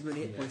twice as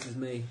many hit points as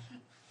me.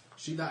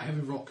 See that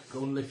heavy rock,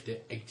 go and lift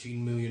it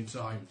 18 million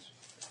times.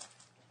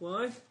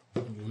 Why?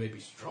 And you may be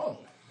strong.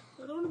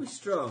 I don't want to be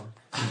strong.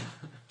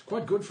 It's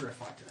quite good for a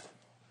fighter.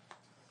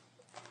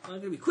 I'm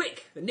going to be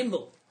quick and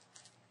nimble.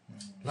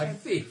 Like a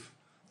thief.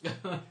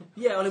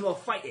 Yeah, only more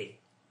fighting.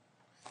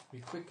 Be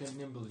quick and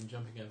nimble in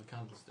jumping over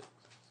candlesticks.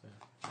 So.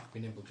 Be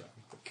nimble, Jack.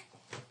 Be quick.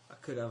 I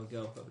could have a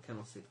go at the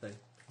candlestick thing.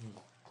 It's an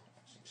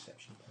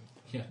exception.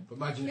 Yeah, but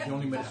imagine if Yep, you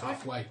only made it that's right.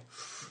 halfway.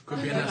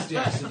 Could be a nasty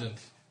accident.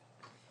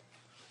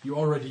 You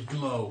already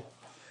glow.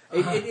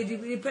 It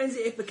depends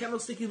if the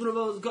candlestick is one of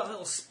those that's got a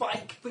little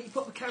spike, but you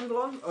put the candle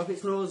on, or if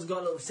it's one of those that's got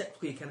a little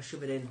receptacle you kind of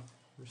shove it in.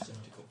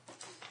 Receptacle.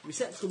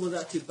 Receptacle was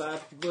not too bad.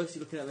 The worst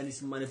you're looking at any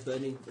some minor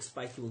burning, but the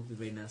spiky will be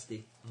very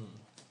nasty.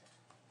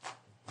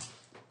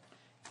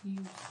 You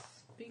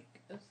speak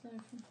as though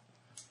from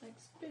I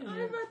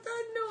experience.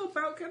 know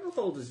about candle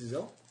holders, is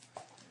all.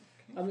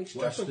 I'm Worse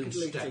than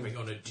extrapolating. stepping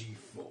on a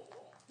D4.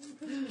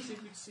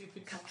 See if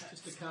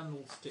it's just a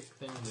candlestick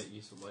thing that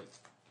you sort of like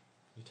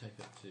you take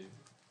up to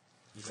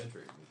your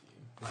bedroom with you.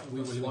 Like It's we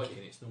got were spike looking.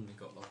 in it, it's normally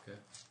got like a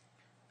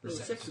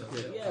Receptacle,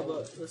 receptacle. yeah,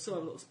 but there's some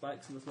have little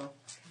spikes in them as well.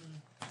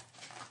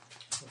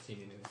 I've seen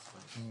any of this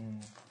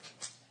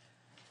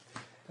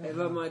spike. If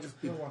I might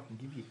just be No, I can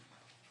give you.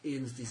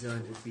 Ian's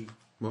design would be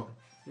What?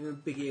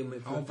 Big Ian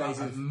with How phase about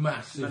a of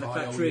massive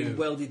manufacturing IOU?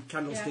 welded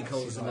candlestick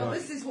holders and Well, all.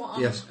 this is what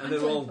I'm. And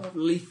they're all I'm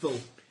lethal.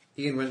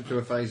 Ian went through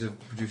a phase of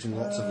producing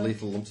lots of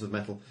lethal lumps of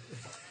metal.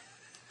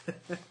 It's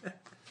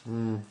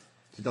your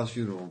dad's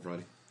funeral on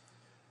Friday.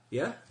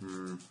 Yeah?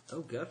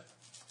 Oh god.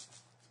 It's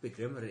a bit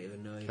grim, I didn't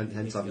even know.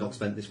 Hence I've not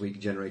spent this week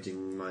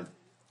generating my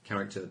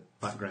character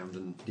background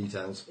and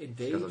details.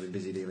 Indeed. Because I've been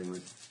busy dealing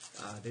with...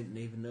 I didn't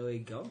even know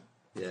he'd gone.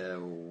 Yeah,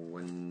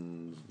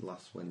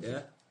 last Wednesday.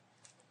 Yeah?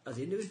 How's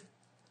he doing?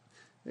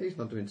 He's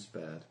not doing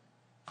spared.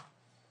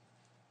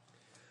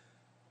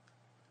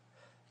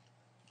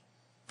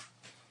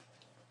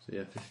 So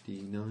yeah,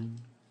 59.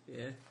 Yeah.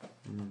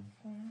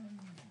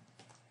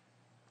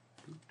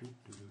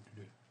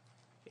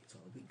 It's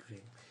all a bit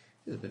grim.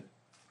 It's a bit.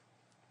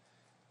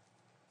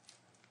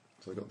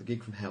 So I got the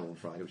gig from hell on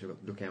Friday, which I've got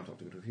to duck out of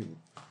to go to a funeral.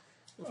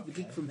 What's the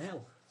gig from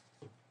hell?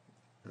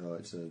 Oh,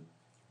 it's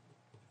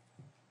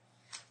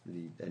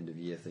the end of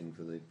year thing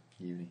for the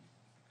uni.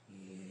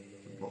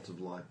 Yeah. Lots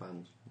of live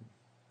band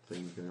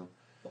things going on.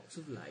 Box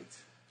of light.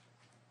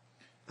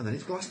 And then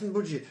it's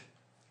Glastonbury budget.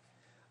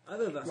 I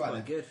think that's Right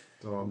quite then. good.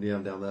 So I'm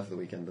down there for the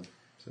weekend. Then.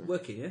 So.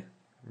 Working, yeah?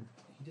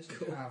 He doesn't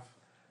Cool. have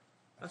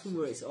That's one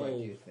where it's a great all...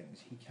 deal of things.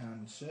 He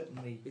can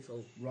certainly It's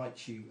all...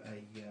 write you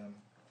a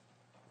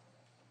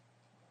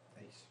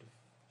sort of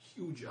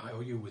Huge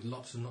IOU with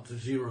lots and lots of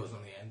zeros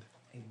on the end.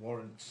 a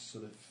warrant,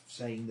 sort of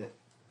saying that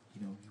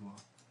you are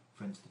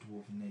friends of the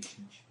Dwarven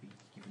nation, should be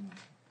given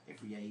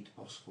every aid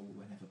possible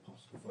whenever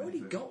possible. I've already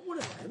whenever- got one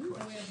of them. No,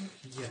 we haven't.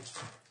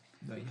 Yes.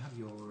 No, you have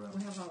your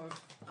We have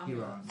our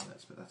hero amulet.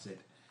 amulets, but that's it.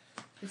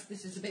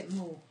 This is a bit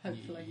more,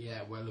 hopefully.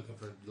 Yeah, we're looking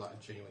for like a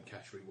genuine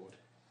cash reward.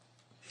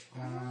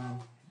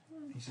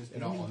 He says the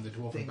Not only on the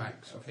Dwarven thing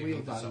banks. of Maybe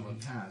real there's value someone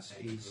he has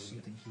able is to-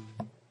 something he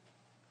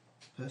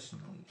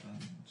personally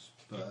owns,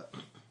 but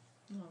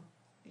No,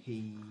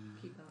 he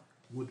keep that.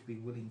 would be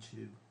willing to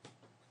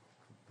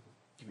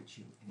give it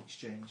to you in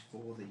exchange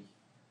for the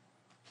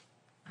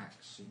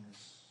axe, seeing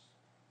as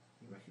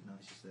he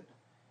recognises that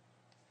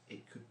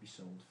it could be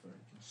sold for a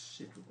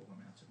considerable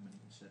amount of money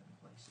in certain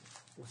places.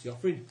 What's he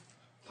offering?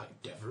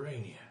 Like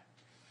Deverania.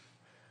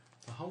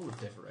 The whole of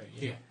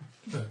Deverania.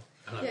 Yeah.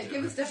 Hello, Yeah,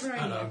 give us Deverania.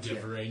 Hello,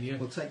 Deverania.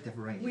 We'll take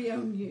Deverania. We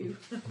own you.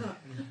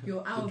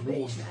 You're The our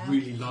dwarves bitch now.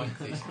 really like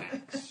this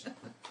axe.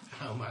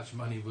 How much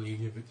money will you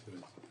give it to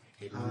us?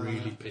 It'll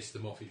really piss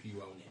them off if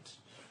you own it.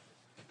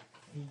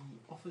 He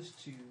offers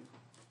to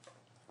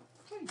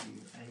trade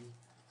you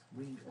a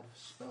ring of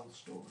spell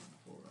storing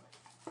for it.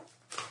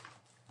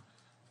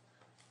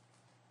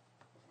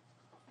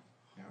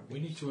 Now, We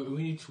need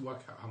to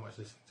work out how much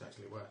this thing's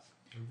actually worth.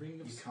 A ring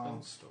of You spell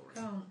can't. story.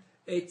 Can't.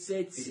 It is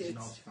an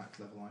artifact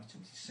level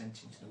item. It's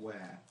sent into the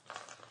ware.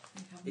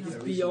 It No. is There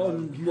is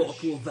beyond no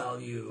mortal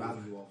value.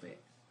 Value of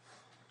it.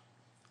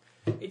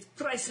 It's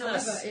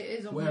priceless. However, it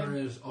is on the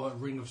Whereas a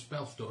ring of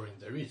spell storing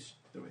there is.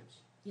 There is.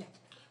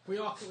 We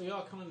are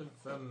kind of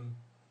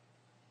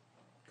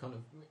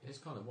it's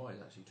kind of wise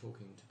actually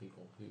talking to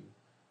people who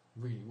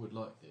really would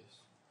like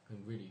this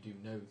and really do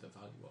know the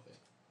value of it.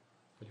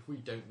 But if we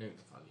don't know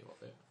the value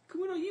of it,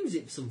 Can we not use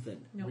it for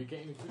something? No. we're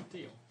getting a good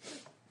deal.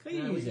 Can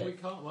you No, use we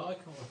it? can't. Well, I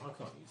can't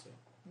use it.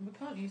 We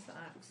can't use the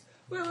axe.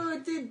 Well,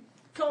 did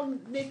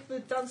Con nick the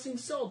dancing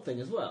sword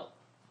thing as well?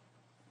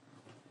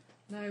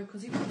 No,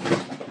 because he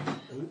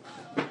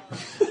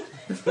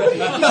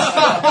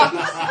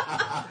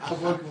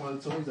I've woken one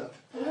of the toys up.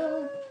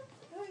 No,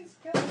 he's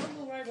going on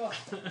the robot.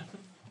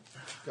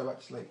 Go back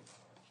to sleep.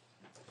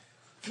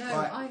 No,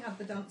 Right. I have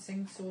the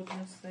dancing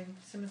swordness thing,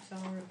 scimitar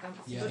of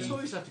dancing. Yeah, The you-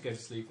 toys have to go to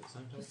sleep at the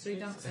same time. Just through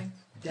dancing.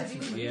 Definitely.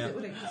 Because Yeah. it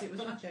would because it was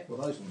magic. Well,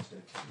 those ones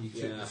do. You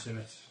took Yeah. the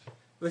summit.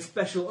 With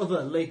special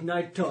other late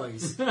night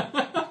toys.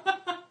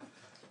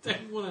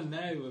 Don't want to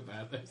know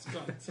about those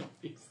kind of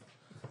toys.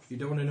 You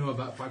don't want to know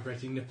about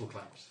vibrating nipple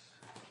clamps.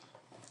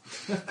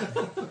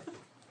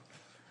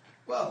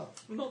 Well,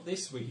 Not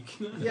this week.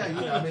 yeah,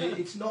 I mean,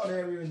 it's not an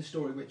area in the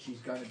story which is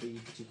going to be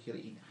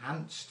particularly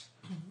enhanced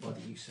by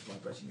the use of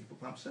vibrating nipple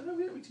clamps, so no,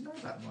 we don't need to know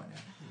about them right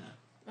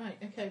now. Right,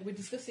 okay, we're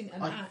discussing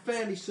an I'm axe.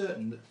 fairly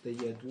certain that the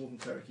Dwarven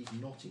cleric is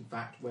not, in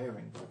fact,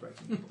 wearing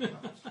vibrating nipple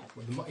clamps.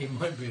 Well, it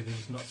might be that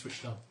it's not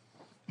switched on.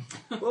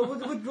 Well, would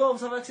dwarves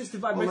have access to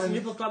vibrating Well, then-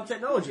 nipple clamp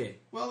technology?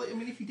 Well, I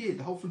mean, if he did,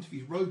 the whole front of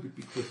his robe would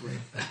be quivering.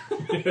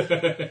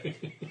 I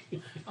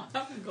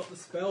haven't got the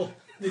spell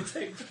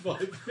detect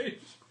vibration.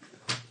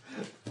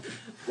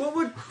 Well,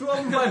 would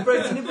dwarven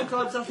vibrating nipple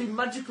clamps have to be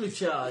magically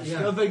charged? Yeah.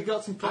 Have they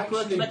got some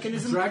clockwork Actually,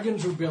 mechanism?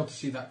 dragons would be able to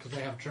see that because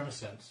they have tremor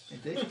sense.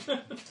 Indeed.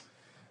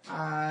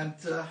 And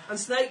And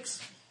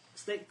snakes?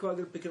 Snake quite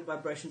good at picking up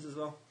vibrations as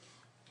well.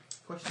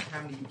 question: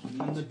 how many would you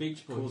And need the to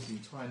Beach cause Boys. the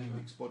entire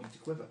Newrick's body to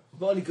quiver?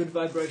 But only good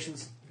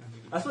vibrations.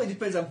 I suppose it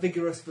depends how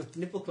vigorous the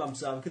nipple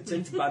clamps are. They could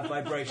turn to bad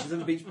vibrations,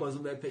 and the Beach Boys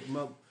will be able to pick them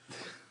up.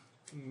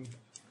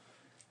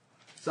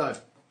 So,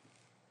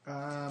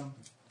 the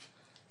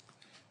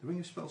ring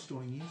of spell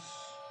storing is.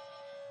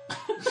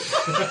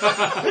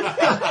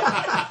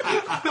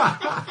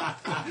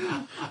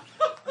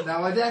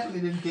 No, I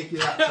definitely didn't kick you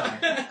that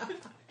time.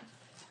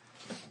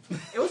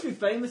 It must be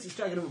famous. It's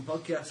dragging up a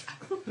podcast.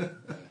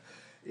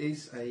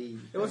 Is a.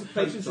 It wasn't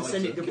patience to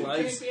send it item. double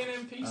Can A's. it be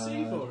an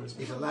NPC for us?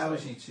 It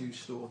allows you to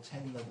store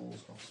 10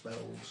 levels of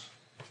spells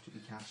to be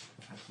cast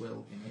at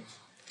will in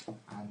it,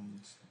 and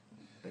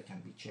they can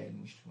be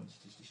changed once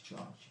it is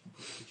discharged. You can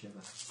put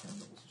whichever 10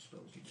 levels of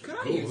spells you Can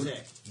choose. I use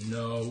it?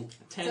 No.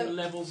 10 So,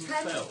 levels of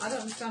 10 spells. I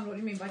don't understand what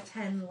you mean by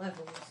 10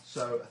 levels.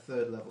 So a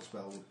third level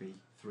spell would be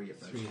 3 of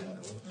those 3 10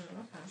 levels. Oh, okay.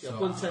 Yeah, So,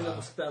 one 10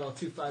 level spell or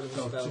 2 5 level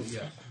So spells. yeah,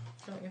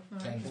 Got you. No,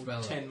 10 okay.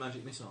 spell. 10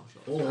 magic missile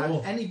shots. And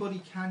Or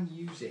anybody can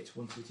use it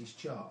once it is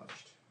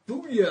charged.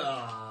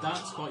 Booyah!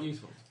 That's quite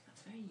useful.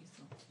 That's very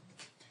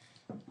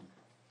useful.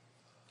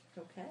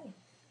 Okay.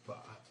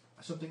 but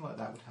Something like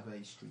that would have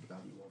a street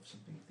value of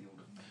something of the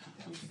order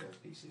of 90,000 gold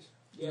pieces.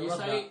 Yeah, you love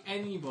say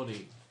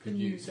anybody could Can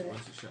use use it it.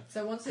 once it's shut.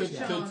 So once Could- it's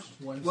could- charged,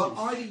 once Well,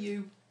 it's- either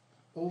you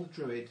or the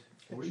druid,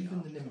 or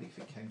even the nimble, if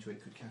it came to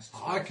it, could cast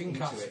spells I can into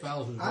cast it.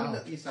 spells as And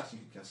well. the assassin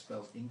could cast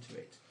spells into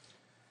it.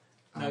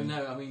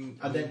 No, I mean...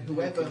 And then who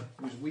whoever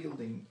could- was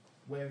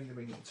wearing the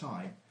ring at the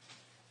time,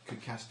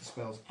 could cast the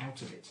spells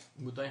out of it.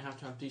 Would they have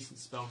to have decent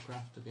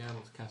spellcraft to be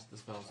able to cast the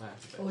spells out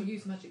of it? or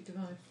use magic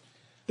device.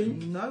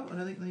 No, I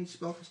don't think they need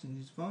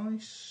spellcasting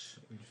device.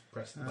 You just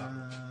press the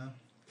button.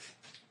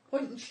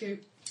 Point and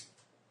shoot.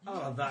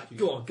 Oh, that.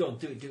 Go on,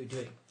 do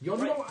it. You're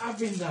Right. not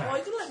having Oh, that.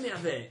 you can let me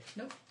have it.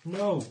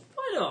 No.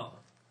 Why not?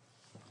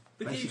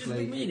 Because you just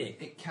Basically, mean it.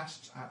 it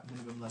casts at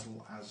minimum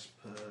level as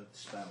per the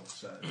spell,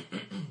 so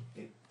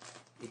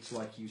it's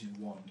like using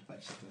wand,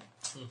 basically.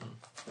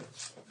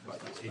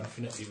 But it's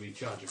infinitely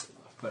rechargeable.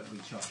 But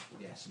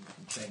rechargeable, yes, and you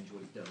can change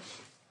what it does.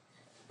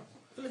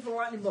 The little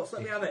lightning box,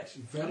 let me have it.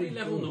 How Very many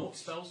level good. 0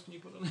 spells can you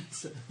put on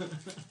it?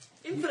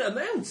 Infinite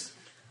amounts.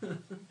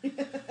 You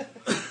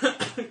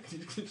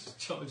can just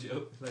charge it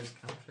up with those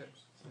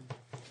cantrips.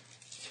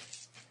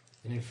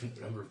 An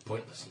infinite number of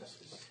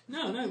pointlessnesses.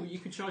 No, you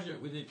can charge it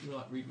up with it,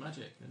 like read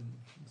magic and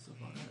stuff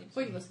like that.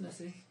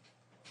 Pointlessness is.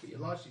 But you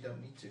largely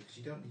don't need to, because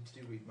you don't need to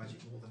do read magic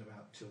more than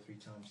about 2 or 3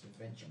 times an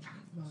adventure.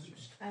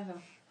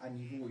 Ever. And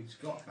you've always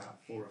got about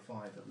 4 or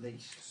 5 at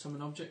least.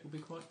 Summon object would be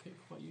quite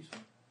useful.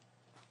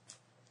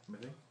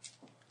 Maybe.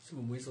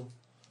 Someone weasel.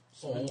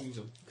 Summon Or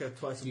weasel. Go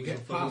twice a you week.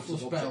 get powerful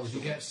spells, you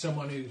get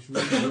someone who's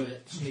really good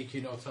at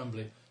sneaking or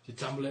tumbling to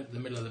tumble into the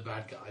middle of the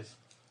bad guys,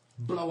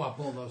 blow up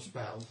all those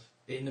spells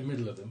in the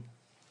middle of them,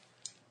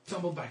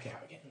 tumble back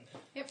out again.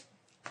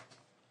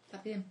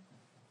 That'd be him.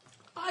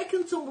 I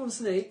can tumble and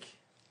sneak.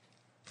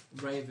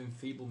 Ray of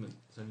Enfeeblement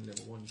is only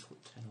level 1, you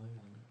put 10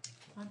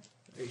 over them.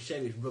 It's a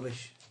shame it's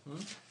rubbish.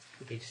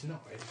 It's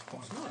not, it's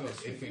quite It's not, good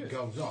it's if pretty it good.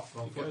 goes off, It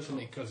goes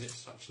unfortunately, off. because it's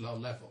such low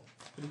level.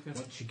 Pretty good.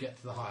 Once you get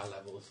to the higher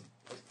levels,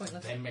 It's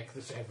pointless. they make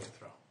the saving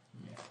throw.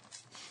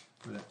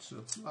 But at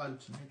sort of low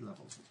to mid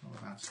levels, it's not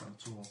a bad spell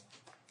at all.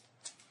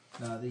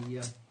 Now, the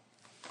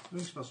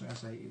ring spell, I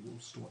say, it will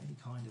store any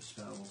kind of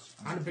spells.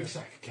 And a big the-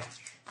 sack of cash.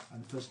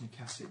 And the person who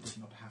casts it does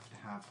not have to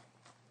have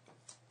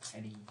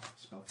any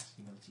spellcasting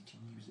ability to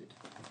use it.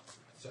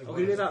 So I'm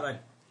going to do that then.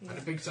 And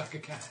a big sack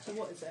of cash. So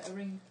what is it? A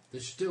ring?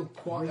 There's still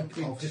quite a Ring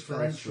big of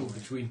differential spells.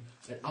 between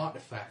an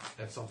artifact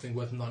and something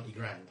worth 90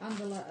 grand. And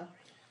a letter.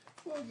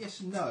 Well,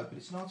 yes and no, but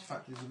it's an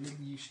artifact that is of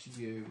little use to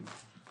you.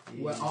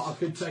 Well, I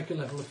could take a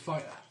level of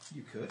fighter.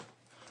 You could.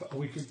 But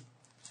we could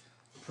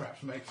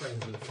perhaps make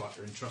friends with a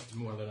fighter and trust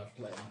him well enough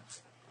to let him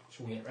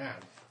swing it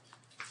round.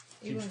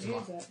 He won't Seems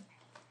use to it.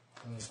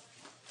 Mm.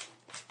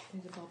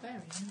 He's a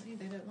barbarian, isn't he?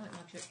 They don't like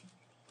magic.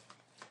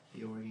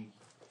 He already.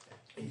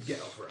 You get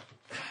over it.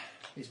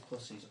 His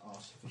pluses are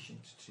sufficient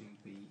to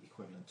be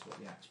equivalent to what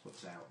the axe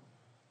puts out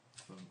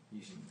from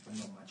using a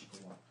non-magical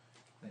one.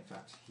 And in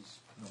fact, his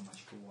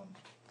non-magical one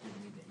would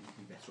mean that he'd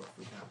be better off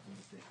with that than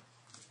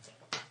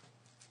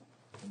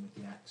with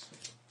the axe.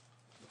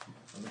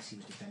 Unless he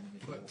was defending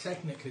it. But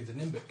technically the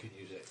Nimbic could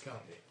use it, can't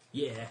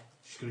he? Yeah.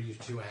 She's got to use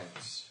 2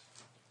 hands.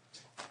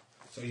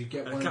 So you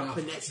get I one and a can't half.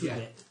 finesse with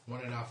it.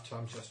 1.5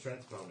 times your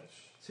strength bonus.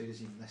 So he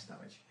does even less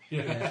damage.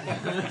 Yeah.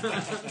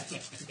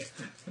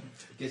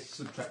 He gets to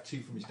subtract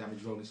 2 from his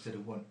damage roll instead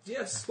of 1.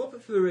 Yeah, swap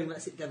it for a ring,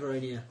 let's hit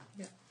Deverania.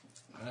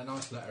 And a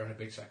nice letter and a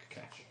big sack of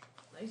cash.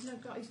 He's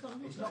not got. He's got.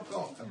 He's not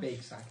got a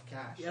big sack of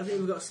cash. Yeah, I think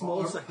we've got a small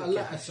Or sack a of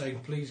letter cash. saying,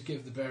 please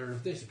give the bearer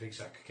of this a big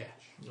sack of cash.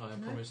 I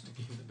promise to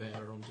give the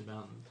bearer on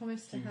demand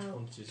Promise to huge help.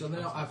 quantities. Do of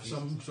they not have pieces.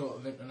 some sort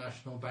of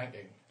international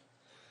banking?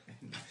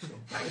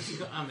 You've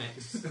got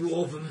Amex.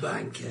 Dwarven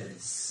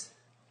bankers.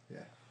 Yeah.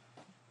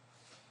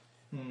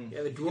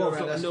 Yeah, the Go dwarves around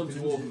got the asking numbers.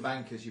 for dwarven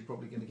bankers, you're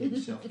probably going to get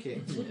yourself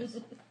kicked.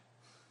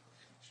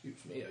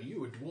 Excuse me, are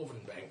you a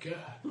dwarven banker?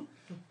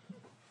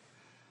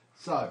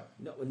 So,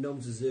 Not with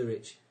gnomes of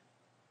Zurich.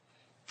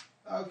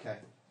 okay.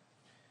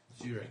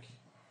 Zurich.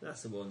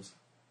 That's the ones.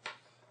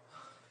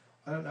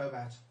 I don't know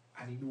about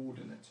an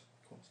inordinate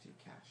quantity of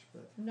cash,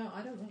 but No,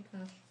 I don't want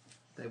cash.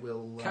 they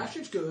will. Cash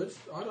is good.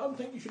 I don't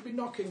think you should be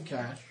knocking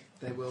cash.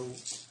 They will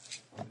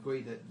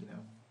agree that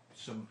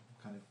some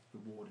kind of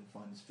reward and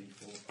finder's fee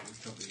for the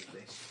recovery of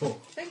this.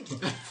 Think.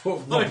 For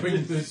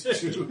robbing the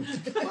tomb.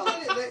 Well,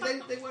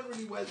 they weren't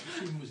really aware that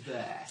the tomb was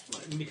there.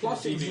 Like nicking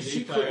Plus a it was a DVD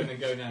secret. player and then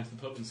go down to the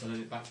pub and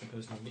selling it back to the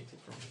person who nicked it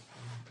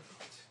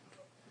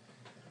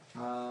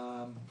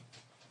from.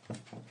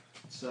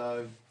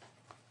 So,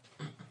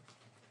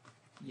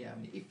 yeah, I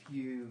mean, if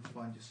you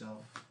find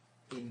yourself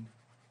in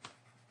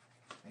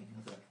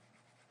another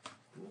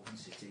dwarven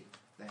city,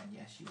 then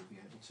yes, you will be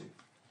able to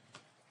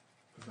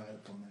prevail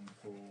upon them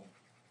for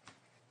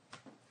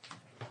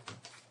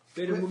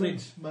Bit of women.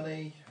 equipment,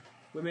 money,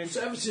 Women.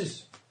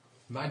 Services.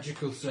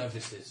 Magical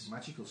services.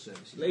 magical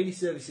services, Lady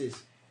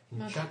services.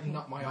 Enchanting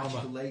up my magical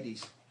armour.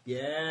 ladies.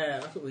 Yeah,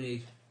 that's what we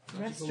need.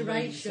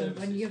 Restoration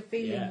when you're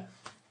feeling. Yeah.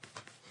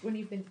 When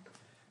you've been.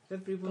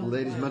 Everyone. The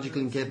lady's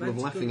magically incapable of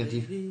Magical laughing at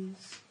you.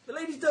 ladies. The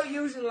ladies don't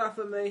usually laugh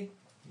at me.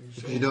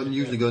 Because you don't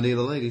usually go near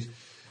the ladies.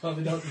 Well,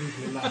 they don't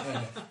usually laugh, do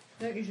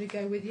they? Don't usually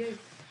go with you.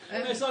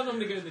 So I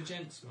normally go to the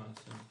gents, man.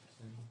 So.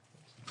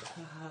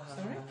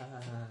 Sorry?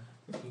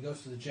 He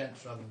goes to the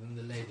gents rather than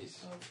the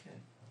ladies. Okay.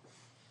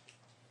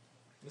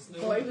 There's no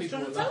Thought he was people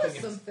trying to were tell us laughing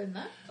at- something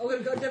there. Oh, we're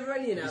going to go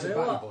Deverania now, He's a then,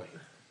 batty what?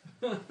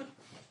 boy.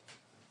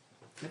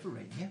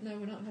 Deverania. No,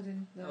 we're not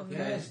heading there. Okay.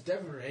 Yes,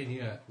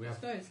 Deverania. We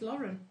have. No, it's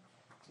Lauren.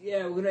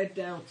 Yeah, we're going to head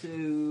down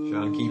to...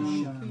 Sharon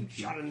Keep.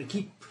 Sharon the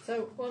Keep.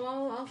 So, well,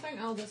 I'll thank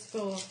Aldous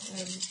for...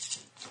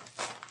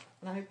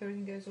 and I hope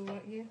everything goes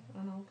alright here,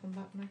 and I'll come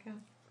back when I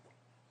can.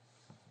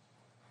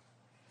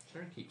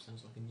 Sharon Keep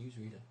sounds like a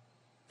newsreader.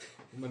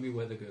 Or maybe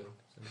Weather Girl.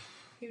 So.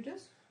 Who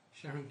does?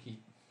 Sharon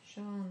Keep.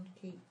 Sean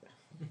Keep.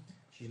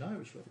 She's an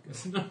Irish weather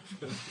girl.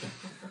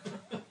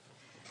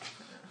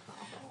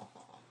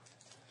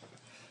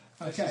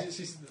 Okay.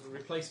 She's the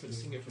replacement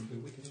singer from The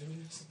Wicked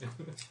News.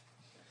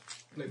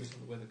 Blame it on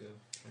the Weather Girl.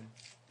 Okay.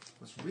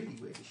 What's really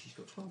weird is she's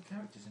got 12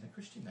 characters in a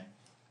Christian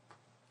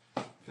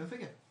name. Go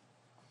figure.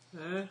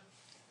 Well,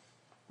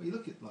 you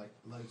look at like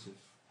loads of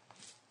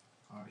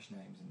Irish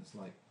names, and it's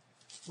like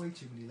way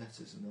too many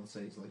letters, and they'll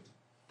say it's like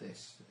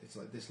this. It's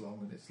like this long,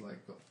 and it's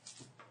like got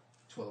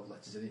 12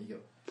 letters in it. You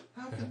go,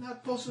 how can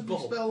that possibly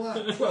spell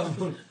that?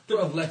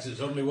 12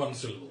 letters, only one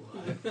syllable.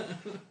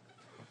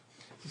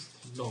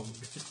 Just long.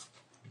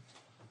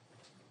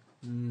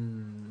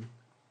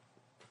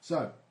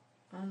 So,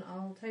 And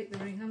I'll take the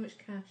ring. How much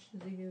cash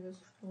does he give us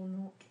or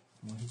not?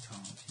 well, he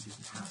can't. He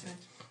doesn't have Okay.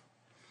 it.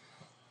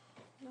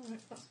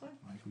 Alright, that's fine.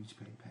 I agreed to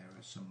pay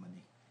her some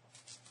money.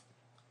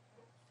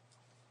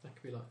 That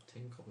could be like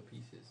 10 copper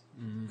pieces.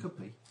 Could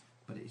be,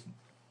 but it isn't.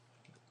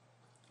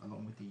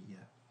 Along with the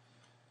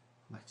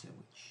letter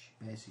which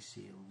bears his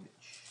seal,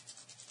 which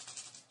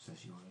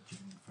says you're a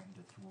genuine friend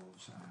of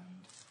dwarves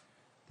and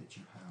that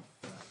you have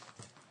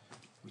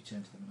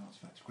returned to them an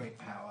artifact of great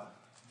power,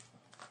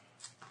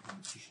 and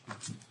that you should be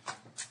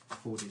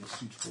afforded a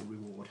suitable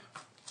reward.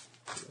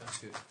 That's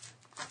good.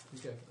 You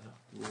go for that.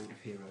 The reward of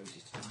heroes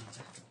is to die in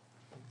battle.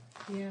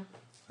 Yeah,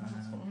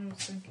 that's what I was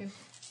thinking.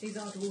 These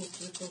are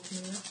dwarves we're talking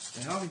about.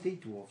 They are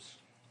indeed dwarves.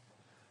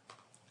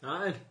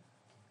 Right.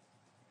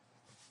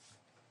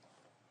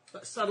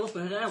 Let's saddle up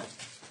and head out.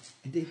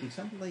 Indeed, the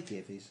example they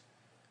give is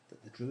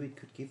that the druid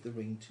could give the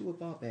ring to a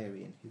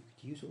barbarian who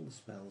could use all the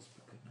spells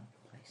but could not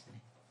place any.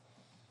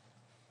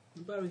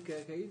 The Baron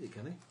can't use it,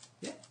 can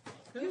he? Yeah.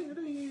 I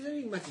don't use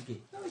any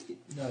magic.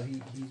 No,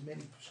 he's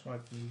mainly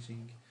prescribed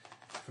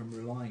from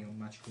relying on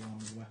magical armor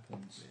and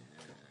weapons.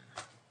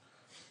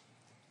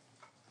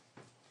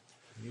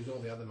 Use all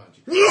the other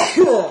magic.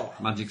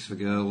 Magic's for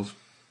girls.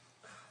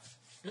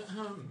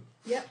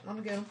 Yep, I'm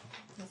a girl.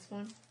 That's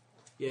fine.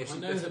 Yeah, I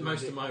know that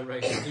most of my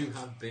race do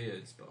have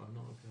beards, but I'm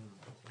not a girl.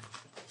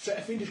 Set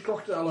a fiendish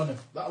crocodile on him.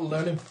 That'll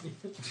learn him.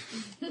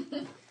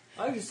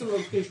 I think some of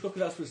those fish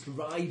crocodiles for us to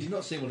ride. You've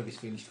not seen one of his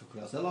fiendish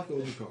crocodiles. They're like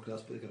ordinary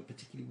crocodiles, but they've got a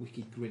particularly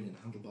wicked grin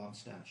and handlebar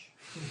moustache.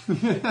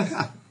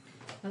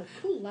 Oh,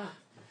 cool that.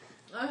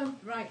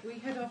 Right, we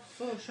head off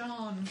for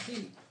Sean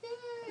Keep.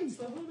 Yay!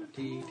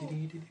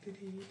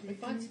 We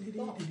find some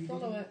plot and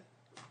follow it.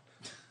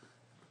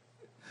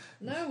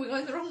 No, we're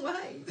going the wrong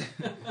way.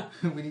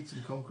 We need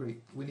some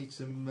concrete. We need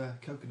some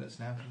coconuts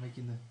now for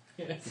making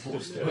the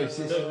horse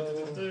noises.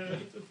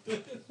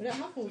 We don't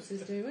have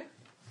horses, do we?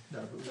 No,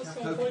 but we That's have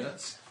the whole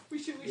coconuts. We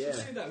should Yeah.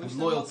 do that. And We've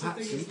loyal lots of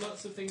Patsy. things.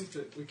 Lots of things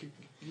that we could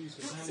use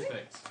for sound Patsy?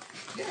 effects.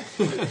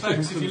 Yeah.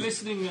 Folks, if you're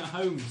listening at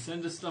home,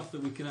 send us stuff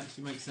that we can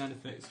actually make sound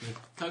effects with.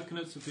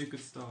 Coconuts would be a good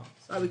start.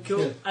 That'd be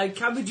cool. Yeah. And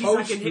cabbages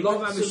I can hit with my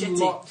lots machete. and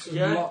lots and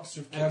yeah? lots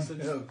of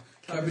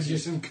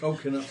cabbages and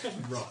coconuts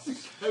rock.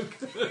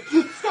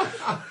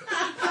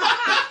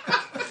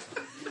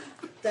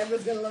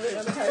 Deborah's going to love it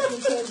when the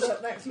postman turns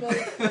up next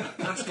month.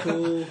 That's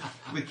cool.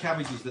 With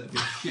cabbages that have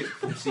been shipped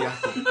from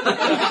Seattle.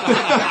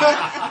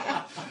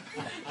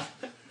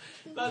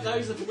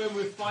 Those are when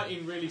we're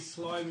fighting really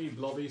slimy,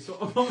 blobby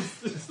sort of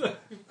monsters.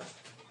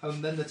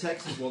 And then the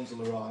Texas ones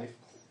will arrive.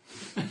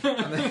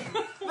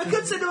 I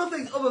could say no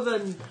things other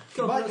than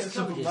You might coconuts get and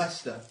some from cabbages.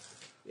 Leicester.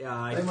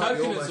 Yeah, They I might be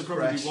Coconuts almost are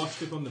probably fresh.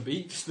 washed up on the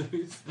beach.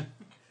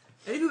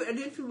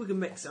 anything we can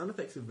make sound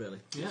effects with, really.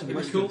 Yeah, Some it'd be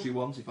West cool. Country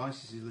ones, if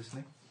ISIS is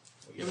listening.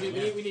 Yeah,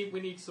 we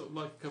need sort of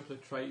like a couple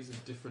of trays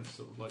of different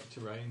sort of like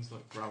terrains,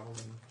 like gravel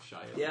and shale,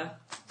 Yeah.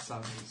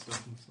 sand and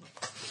stuff, and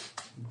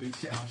stuff. And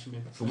boots,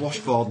 cashmere. The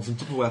washboard and some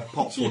Tupperware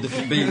pots for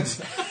different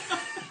beans.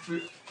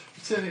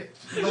 Turn it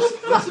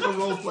less of a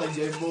role playing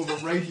game, more of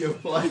a radio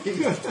play.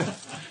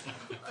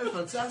 Oh,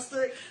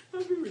 fantastic.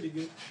 That'd be really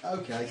good.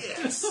 Okay.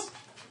 Yes.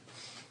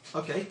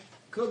 Okay.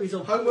 Kirby's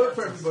on Homework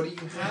for everybody.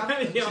 You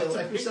have Yeah. until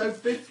episode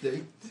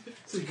 50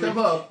 to come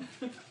up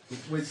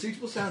with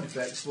suitable sound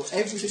effects for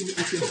everything that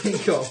we can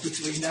think of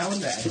between now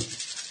and then,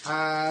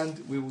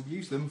 and we will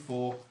use them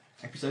for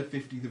episode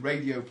 50, the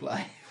radio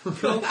play.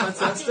 Cool,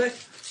 fantastic.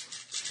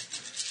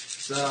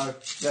 So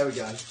there we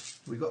go.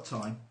 We've got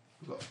time.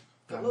 We've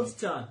got Lots of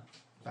time.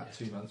 about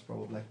 2 months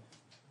probably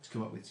to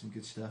come up with some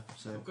good stuff.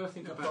 So I've got to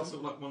think about sort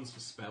of like ones for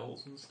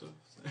spells and stuff.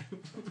 So.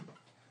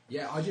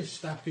 Yeah, I just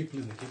stab people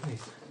in the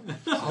kidneys.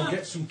 I'll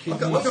get some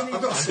kidneys.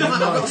 I've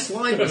got a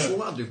slime whistle,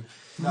 that'll do.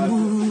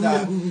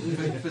 No,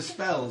 for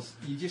spells,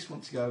 you just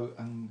want to go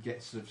and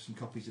get sort of some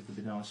copies of the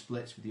Banana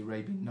Splits with the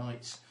Arabian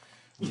Nights.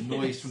 The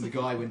noise from the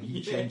guy when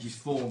he changes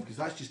form, because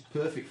that's just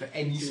perfect for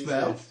any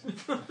spell.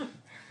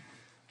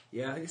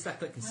 Yeah, I think it's like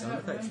clicking sound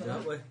effects,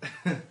 don't we?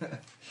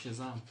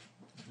 Shazam.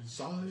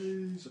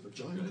 Size of a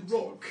giant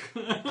rock.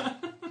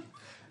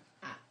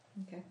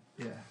 Okay.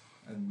 Yeah,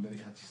 and then he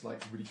had this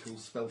like really cool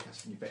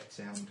spellcasting effect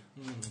sound,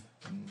 and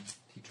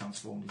he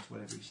transformed into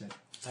whatever he said.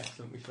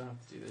 Excellent, we should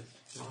have to do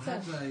this. I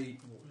had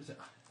what was it?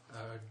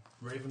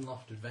 A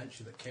Ravenloft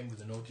adventure that came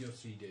with an audio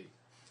CD.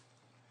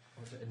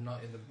 Or was it a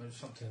night in the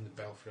something in the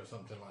Belfry or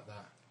something like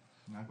that?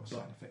 And I've got a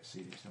sound effects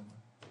CD somewhere.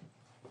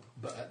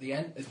 But at the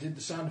end, it did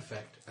the sound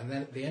effect, and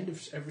then at the end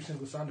of every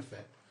single sound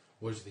effect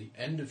was the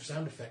end of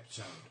sound effect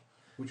sound,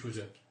 which was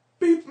a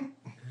beep,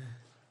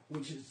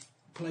 which is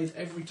played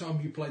every time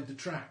you played the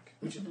track.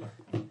 Which is like,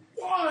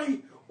 why?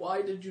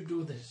 Why did you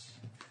do this?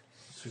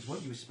 Because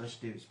what you were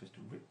supposed to do is supposed to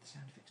rip the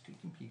sound effects to your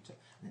computer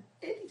and then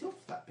edit off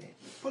that bit,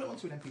 put it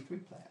onto an MP3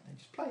 player, and then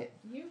just play it.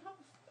 You have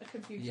a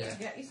computer Yeah. to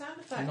get your sound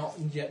effects.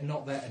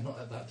 Not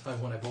at that time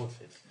when I bought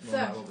it. So,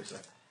 Well, no, obviously.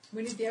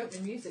 we need the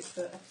opening music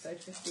for episode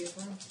 50 as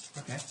well.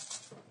 Okay.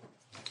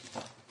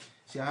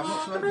 See, I have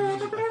lots of open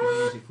music I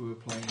could use if we were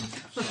playing.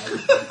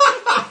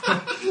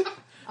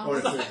 Or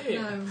if we-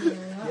 No,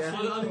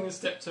 Yeah. I think a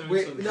step to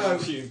No,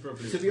 tune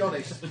probably. to be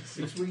honest,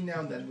 between now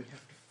and then we have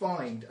to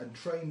find and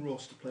train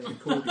Ross to play an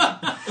accordion.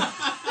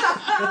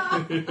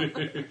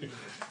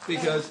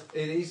 Because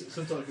it is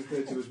sometimes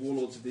referred to as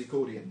Warlords of the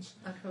Accordions.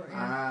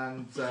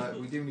 And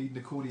we do need an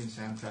accordion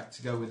soundtrack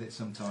to go with it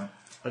sometime.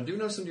 I do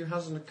know somebody who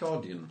has an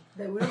accordion.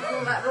 They wouldn't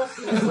call that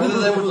Rossi. Whether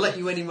they would let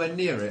you anywhere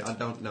near it, I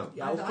don't know.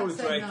 Yeah, I'll probably I'd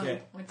say break no.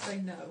 it. I'd say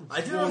no. I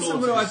do know Warlords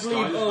someone who I is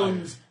believe Skyline.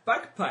 owns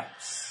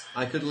bagpipes.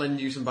 I could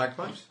lend you some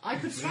bagpipes. I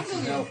could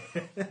strangle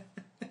you.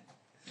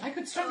 I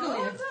could strangle you.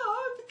 Oh, no,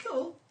 that'd be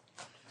cool.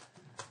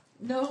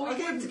 No, I'll I get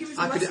him to wouldn't. give me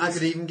some I lessons.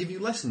 could even give you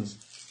lessons.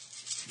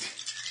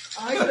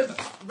 I could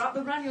wrap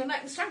them around your neck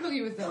and strangle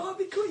you with them. Oh, it'd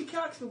be cool. You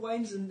can't ask for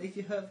wines, and if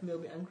you hurt him, he'll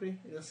be angry.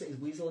 He'll sit his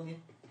weasel on you.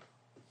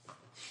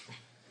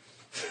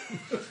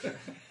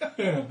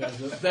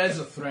 There's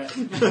a threat.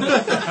 Is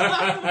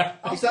that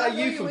a strangle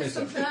you with euphemism?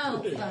 something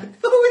else then.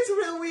 Oh, it's a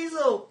real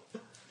weasel!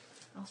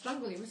 I'll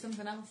strangle you with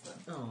something else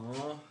then.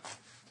 Aww.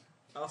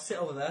 I'll sit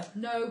over there.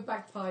 No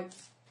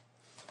bagpipes.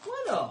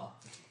 Why not?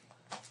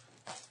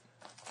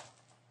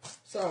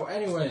 So,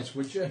 anyways,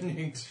 we're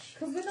journeying to...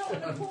 Because we're not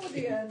an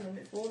accordion and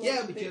it's all Yeah,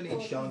 of we're the journeying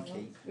accordion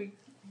Sharky. ones.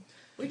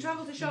 We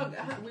travel to Shark.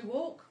 We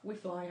walk, we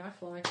fly, I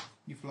fly.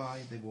 You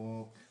fly, they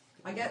walk.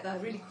 I get there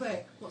really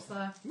quick. What's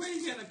there? Where do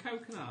you get the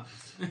coconut?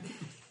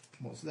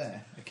 What's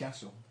there? A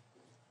castle.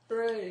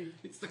 Hooray!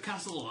 It's the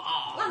castle.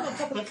 Land on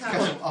top of the tower.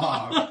 Castle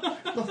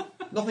R.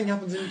 Nothing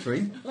happens in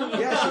between.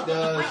 Yes, it I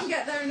does. can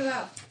get there in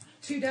about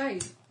 2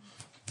 days.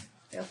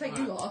 It'll take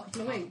you what, a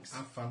couple of weeks.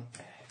 Have fun.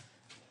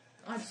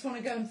 I just want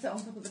to go and sit on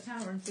top of the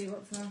tower and see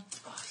what's there.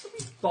 Oh, it's gonna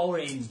be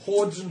boring.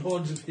 Hordes and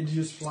hordes of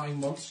hideous flying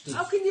monsters.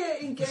 How can you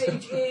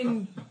engage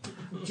in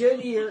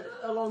journey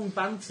along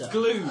banter?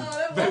 Glue. Oh,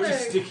 I don't Very want to.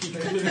 sticky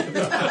glue.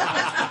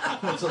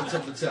 What's on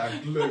top of the tower?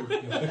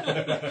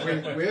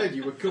 Glue. we heard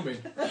you were coming.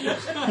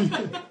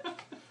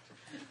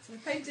 It's a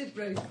painted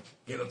roof.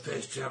 Give a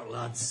pitch out,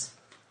 lads.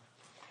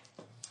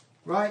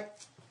 Right.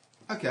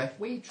 Okay.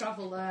 We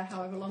travel there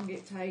however long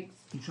it takes.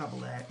 You travel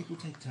there. It will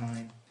take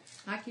time.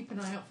 I keep an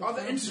eye out for Are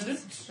there fountains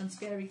incidents? and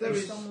scary There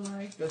things is. on the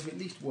way. There's at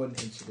least one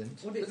incident.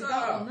 Would it be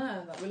that one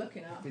there that we're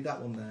looking at? Be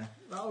that one there.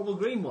 That horrible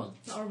green one.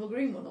 The horrible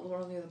green one or the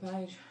one on the other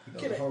page? You got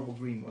Kill the it. horrible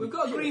green one. We've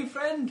got a green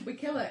friend. We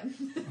kill it.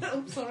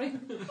 Oh, sorry.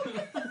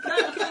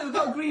 Can't kill it. We've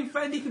got a green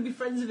friend. He can be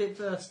friends with it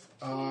first.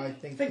 I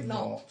think Think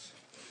not. not.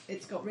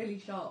 It's got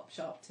really sharp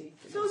teeth.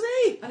 So's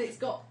he. And it's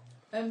got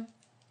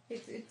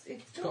it's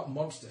It's got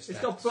monster stats. It's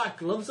got black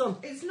gloves on.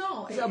 It's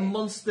not. It's a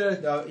monster.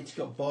 No, it's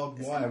got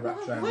barbed wire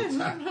wrapped around its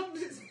hat. around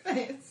its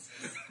face.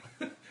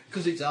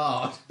 Because it's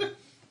hard.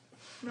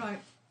 Right.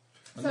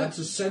 And that's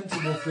a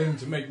sensible thing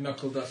to make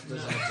knuckle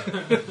dusters out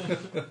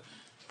of. No,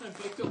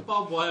 but he's got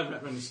barbed wire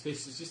wrapped around his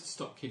fist. It's just to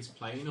stop kids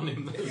playing on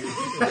him.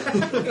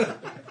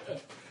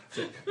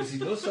 This is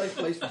not a safe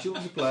place for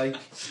children to play.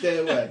 Stay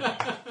away.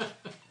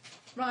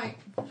 Right.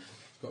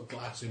 It's got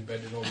glass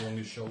embedded all along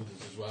his shoulders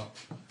as well.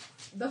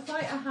 The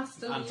fighter has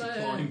to Anti-climb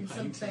learn paint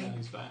on something.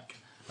 his back.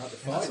 At the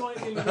That's fight.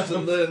 why it I have to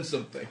learn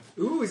something.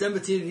 Ooh, his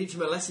empathy didn't teach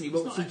him a lesson. He It's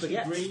won't not soon actually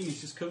forget. green,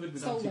 he's just covered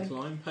with Solely.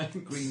 anti-climb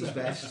paint. Green's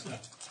best.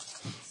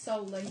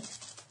 Solely.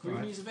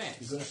 Green is a You're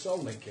vest. going to soul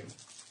link him.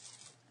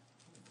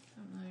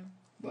 don't know.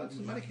 Well, it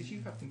doesn't matter because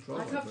you have control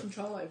I over have it.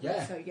 control over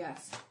Yeah. it, so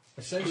yes. We don't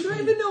Essentially,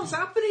 even know what's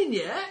happening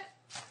yet.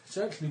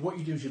 what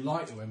you do is you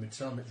lie to him and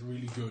tell him it's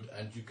really good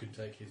and you can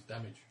take his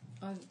damage.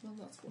 Well,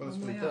 that's what Well, that's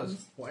normally what it does.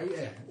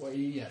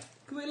 happens. Yeah.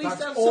 Can we at least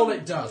That's have all some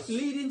it does.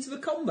 lead into the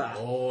combat?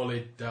 All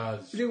it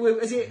does. Is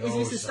this the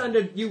No,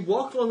 standard? You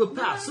walk along the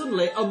path,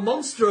 suddenly a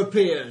monster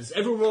appears.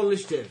 Everyone roll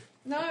initiative.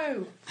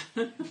 No.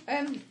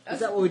 Is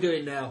that what we're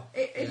doing now?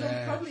 It'll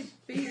Yes. probably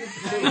be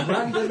the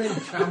Random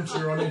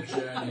encounter on a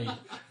journey.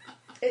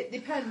 It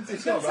depends.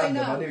 It's You've not got to say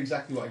random. I no. knew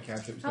exactly what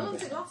encounter it was How going long to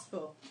does be. it last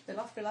for? It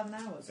lasts for 11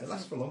 hours. It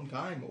lasts for a long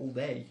time, all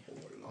day.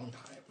 A long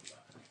time.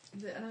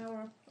 Is it an hour?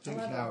 I think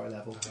it's an hour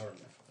level.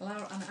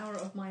 An hour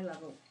of my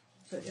level.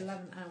 So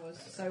 11 hours.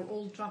 So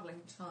all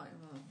travelling time.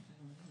 Oh.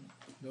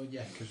 No,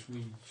 yeah, because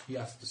he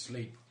has to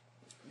sleep.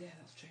 Yeah,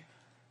 that's true.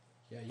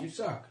 Yeah, you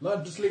suck.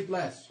 Learn to sleep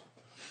less.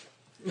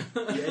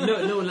 Yeah,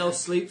 no one else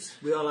sleeps.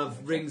 We all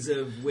have rings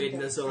of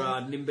weirdness or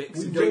our nimbics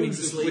who don't need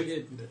to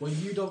sleep. Well,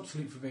 you don't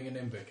sleep for being an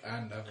imbic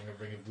and having a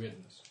ring of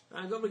weirdness.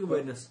 I've got a ring of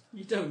weirdness.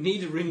 You don't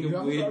need a ring You of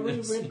haven't got a ring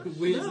of weirdness. weirdness? No, I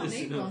Weirdness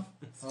need enough.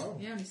 one. Oh.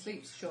 He only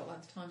sleeps a short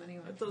length of time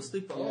anyway. I don't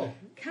sleep at Oh, all.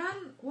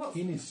 What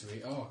he needs to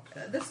sleep. Oh,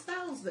 the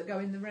spells that go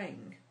in the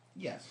ring?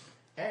 Yes.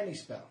 any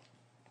spell.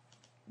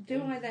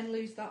 Do I then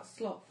lose that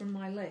slot from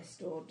my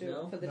list, or do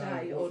No. it for the No,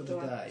 day, not or for do the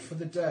I? day. For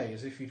the day,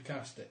 as if you'd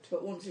cast it.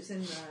 But once it's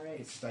in there,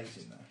 It it's stays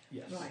in there.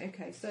 Yes. right.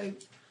 Okay, so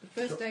the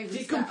first day Did we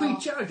it come set off,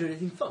 pre-charged or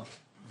anything fun?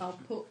 I'll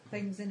put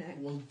things in it.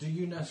 Well, do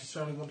you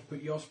necessarily want to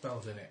put your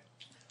spells in it?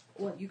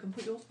 Well, you can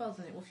put your spells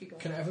in it. What have you got?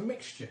 Can it have a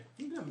mixture?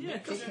 Yeah,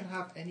 It can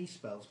have any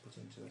spells put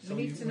into it.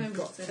 We need to know we've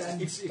got what's in 10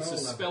 it. It's a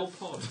spell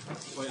pod.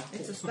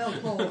 It's a spell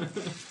pod.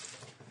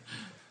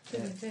 Yeah.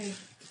 Indeed.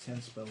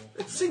 10 spell.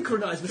 It's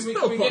synchronised with Can we-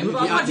 spell can we pod get with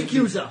our the magic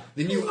user.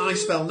 The new I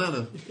spell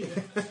nano.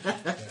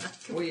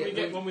 Oh, We yeah,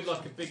 get one with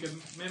like a bigger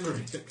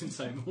memory that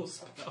contain more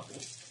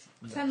spells.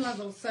 10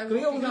 levels. So Can we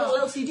what open have a you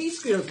little got? LCD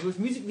screen with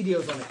music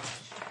videos on it?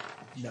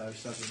 No,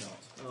 sadly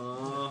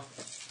not.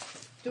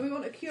 Do we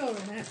want a cure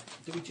in it?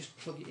 Do we just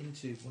plug it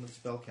into one of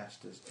the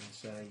spellcasters and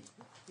say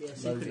Yeah, load it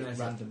synchronise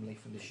it. randomly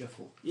from the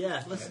shuffle?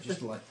 Yeah, You let's know,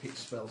 just like pick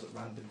spells at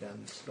random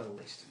down the spell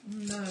list.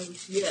 No,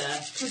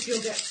 yeah. because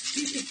you'll get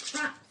stupid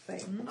crap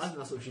things. I think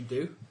that's what we should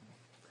do.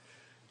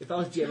 If I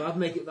was Jim, I'd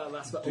make it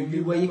that's the Do only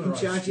you way you can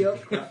memorise charge it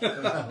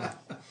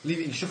up. Leave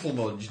it in shuffle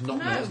mode and just not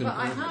know No, what's but going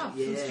to I come in. have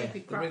Yeah. some stupid The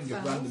crap ring of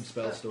spells random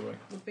spell that story.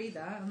 would be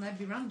there, and they'd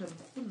be random,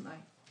 wouldn't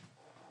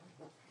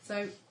they?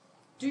 So,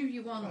 do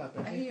you want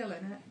a heal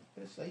in it?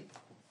 First aid.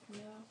 Yeah.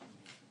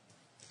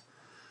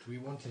 Do we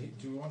want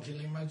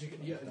healing magic?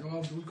 Yeah,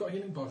 well, we've got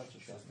healing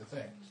potions. That's the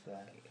thing.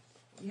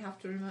 You have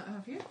to remember,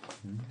 have you?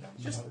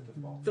 Just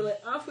fill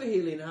it halfway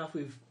healing,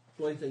 halfway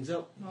blowing things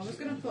up. Well, I was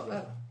going to put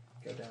a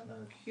Go down there.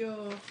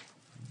 cure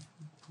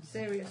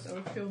serious or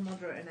a cure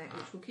moderate in it,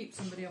 which will keep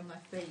somebody on their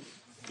feet,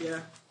 Yeah.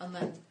 and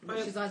then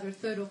which is either a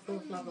 3rd or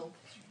 4th level,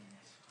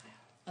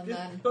 and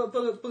then But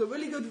a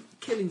really good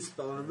killing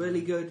spell and a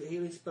really good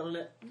healing spell in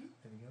it. There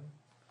we go.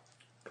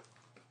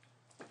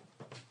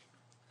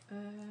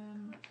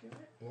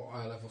 What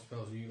higher level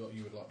spells have you got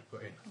you would like to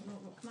put in?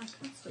 what can I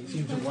cast? It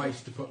seems a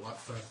waste to put like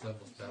first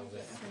level spells in.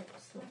 6.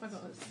 What have I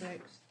got at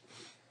 6?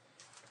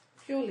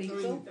 Pure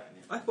lethal.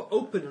 I put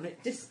open on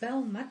it.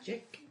 Dispel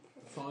magic.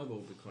 Fireball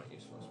would be quite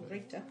useful. I suppose.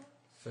 Rita.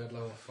 Third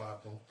level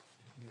fireball.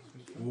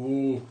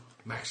 Ooh,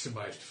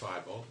 maximised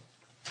fireball.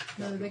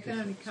 No, they can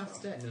only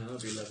cast it. No,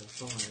 that'd be level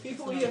 5.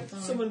 People here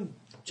summon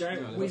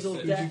giant No, weasel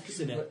that's- decks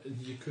in it.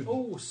 You could.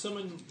 Oh,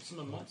 summon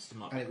monster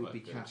might And it would quite be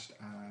good. cast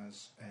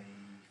as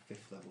a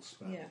 5th level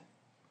spell. Yeah.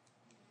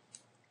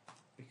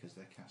 Because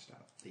they're cast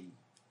at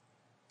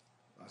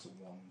as a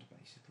wand,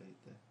 basically,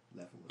 the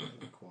level that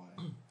they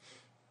require.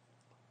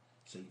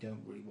 So you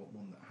don't really want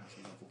one that has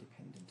level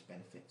dependent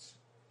benefits.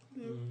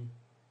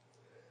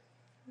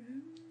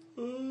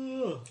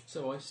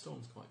 So Ice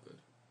Storm's quite good.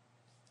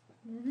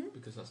 Mm-hmm.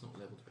 Because that's not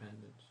level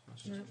dependent.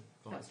 That's just No,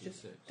 5 that's to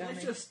just 6. Let's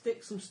damage. just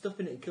stick some stuff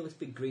in it and kill this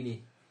big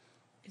greenie.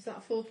 Is that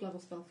a 4th level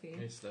spell for you?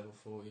 It's level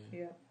 4, yeah.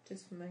 Yeah, it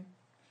is for me.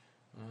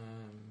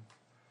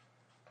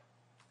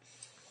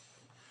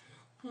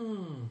 Okay.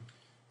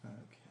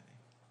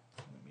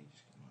 Let me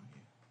just get my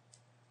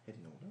head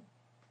in order.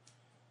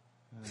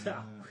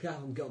 We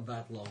haven't got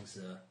that long,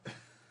 sir.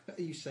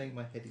 Are you saying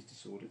my head is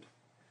disordered?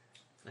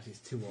 That is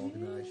too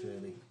organised,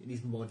 really. It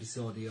needs more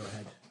disorder your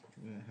head.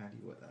 How do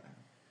you work that out?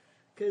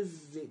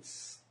 Because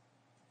it's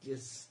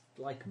just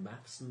like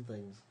maths and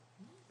things.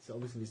 So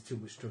obviously there's too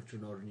much structure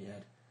and order in your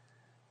head.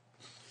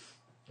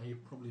 And you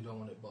probably don't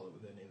want it bothered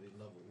with any of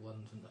the level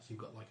ones unless you've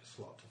got like a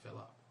slot to fill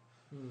up.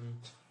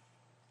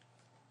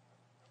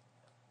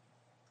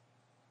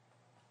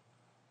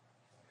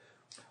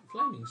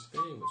 Flaming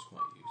Spear was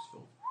quite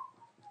useful.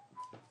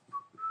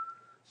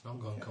 It's an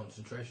ongoing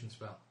concentration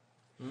spell.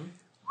 Hmm?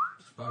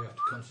 Spell you have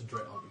to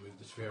concentrate on to move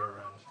the sphere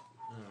around.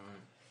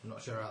 Alright. I'm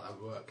not sure how that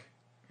would work.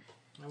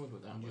 I would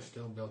with that Would you way.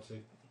 still be able to?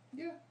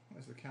 Yeah,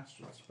 as the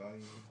caster of the spell,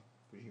 you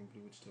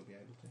presumably would still be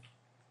able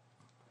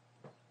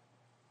to.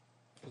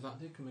 Because that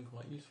did come in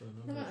quite useful. in a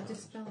What number about of a times.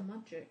 dispel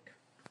magic?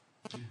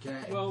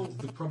 Well,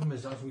 the problem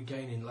is as we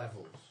gain in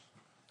levels,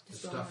 the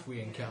Dispel stuff we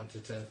magic. encounter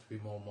tends to be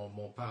more and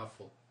more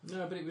powerful.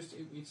 No, but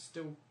it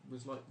still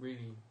was like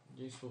really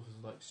useful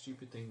for like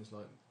stupid things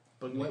like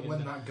bungling When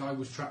into- that guy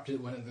was trapped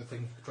in one of the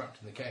things trapped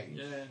in the cage,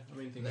 Yeah, I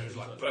mean things there was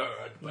like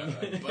like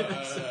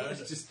burn.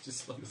 it's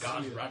just like You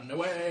can't run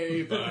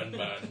away, burn,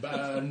 burn,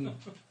 burn.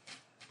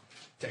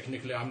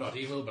 Technically, I'm not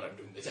evil, but I'm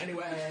doing this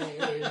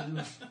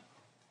anyway.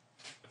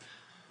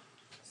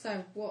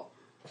 So, what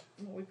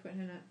are we putting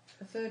in it?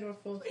 A third or a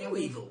fourth Are you level?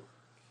 evil?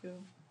 Cool.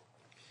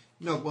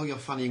 No, while you're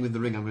fannying with the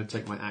ring, I'm going to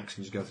take my axe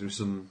and just go through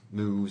some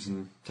moves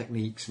and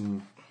techniques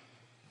and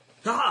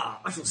Ha!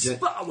 I shall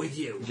spar with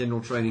you!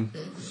 general training.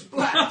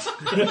 Splat!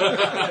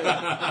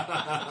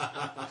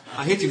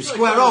 I hit him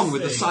square on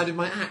with the side of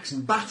my axe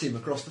and bat him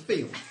across the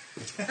field.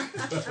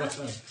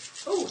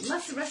 Oh,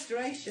 lesser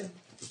restoration.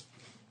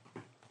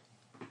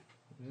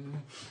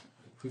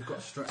 If we've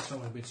got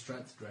someone with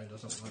strength drained or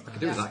something like I that.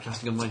 could do with that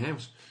casting on my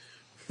house.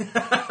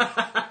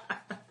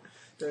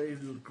 Don't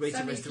even greater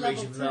Semi's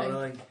restoration level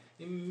without like.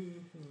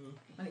 And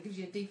it gives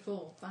you a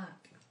D4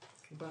 back.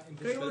 Can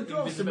you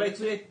draw to make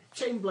me a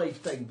chain blade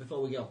thing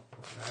before we go?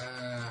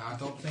 I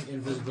don't think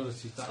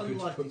invisibility is that good to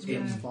Unlike put it's me yeah.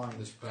 on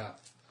this spell.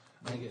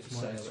 I think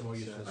it's more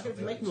useful I as don't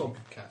something make that you one.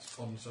 could cast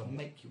on someone.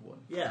 Make you one.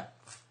 Yeah.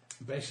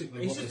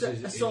 Basically, It's what just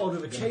this a is sword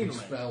with a gonna chain be on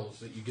it. spells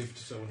that you give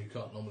to someone who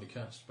can't normally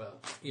cast spells.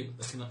 Yeah,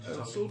 but they can actually A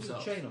cast sword with a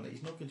themselves. chain on it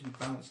is not going to be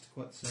balanced to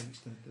quite the same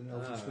extent that an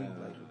Elven Swing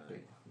Blade would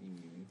be.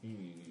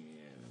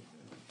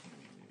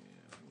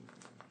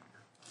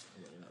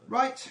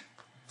 Right.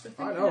 So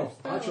I thinking know.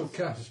 of I shall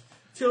spells, cast.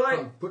 Too late.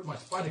 I'll put my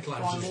spider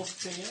climb in.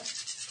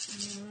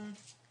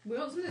 we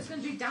want something that's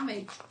going to do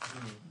damage.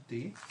 Do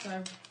you?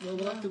 So, Well,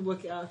 we'll have to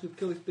work it out to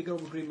kill this big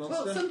old green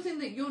monster. well, something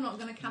that you're not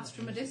going to cast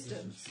from a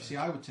distance. See,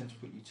 I would tend to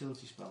put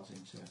utility spells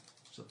into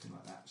something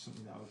like that,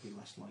 something that I would be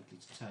less likely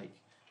to take,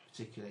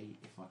 particularly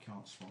if I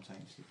can't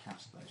spontaneously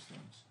cast those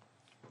things.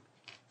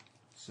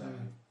 So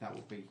that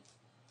would be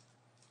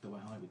the way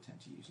I would tend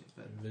to use it.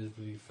 But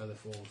Invisibly, feather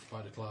fall,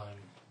 spider climb.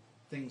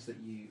 things that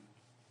you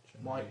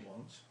might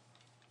want,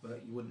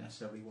 but you wouldn't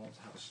necessarily want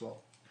to have a slot.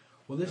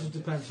 Well, this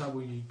depends how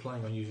we're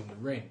planning on using the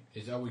ring.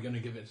 Are we going to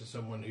give it to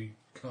someone who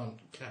can't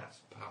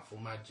cast powerful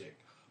magic,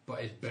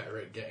 but is better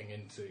at getting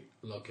into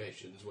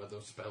locations where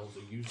those spells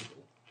are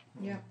usable?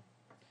 Yeah.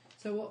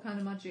 So, what kind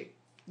of magic?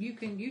 You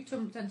tend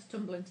to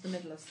tumble into the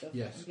middle of stuff.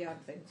 Yes. And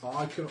grab things.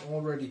 I can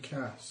already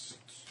cast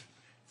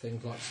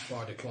things like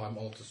spider climb,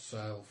 alter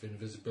self,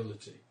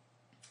 invisibility.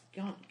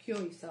 You can't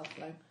cure yourself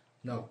though.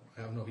 No,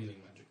 I have no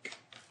healing magic.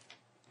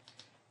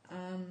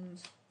 And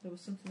there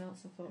was something else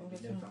I thought of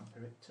as No well.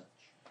 vampiric touch.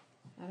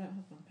 I don't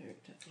have vampiric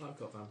touch. I've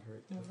got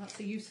vampiric. Well, that's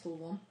a useful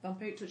one.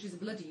 Vampiric touch is a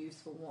bloody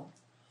useful one.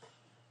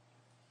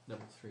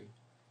 Level 3.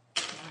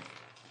 Right.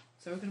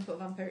 So we're going to put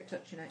vampiric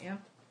touch in it, yeah?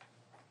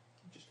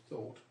 Just a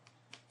thought.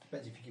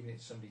 Depends if you're giving it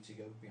to somebody to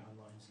go behind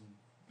lines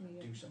and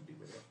Yeah. do something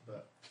with it,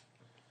 but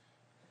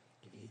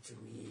Give it to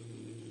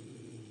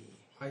me.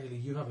 Ideally,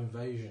 you have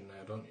invasion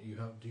now, don't you?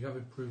 Do you have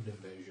improved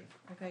invasion?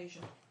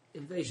 Evasion.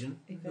 Invasion?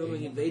 Invasion.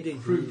 Rolling invading.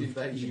 improved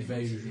invasion.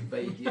 Evasion.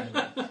 Invade, yeah. I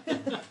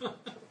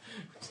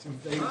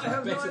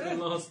have no better idea. than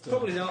last time.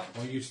 Probably not.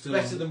 Or you still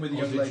Better than with the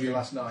or young did lady you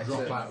last night, drop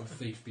certainly. out of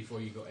thief before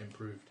you got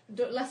improved.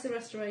 Lesser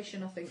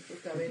restoration, I think,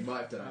 would go You in.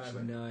 might have done I have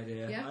actually. no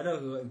idea. Yeah? I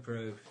don't know what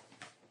improved.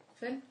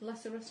 Finn,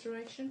 lesser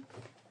restoration?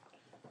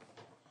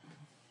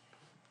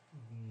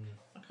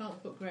 I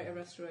can't put greater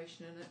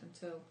restoration in it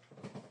until...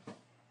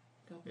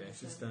 God Yeah, knows it's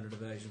just when. standard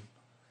evasion.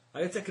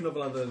 I'm going to take another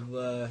level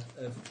of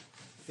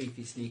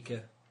Fifi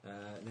Sneaker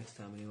next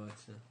time anyway.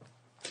 So.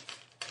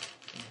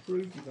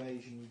 Improved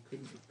evasion you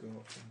couldn't have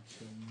got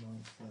until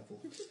 9th level.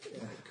 It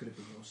could have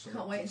been your sword.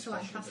 Can't wait until I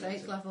can special cast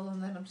ability. 8th level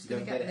and then I'm just You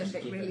going to don't get get it them as a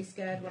bit really given.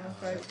 scared when I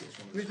throw It's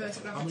one of those reverse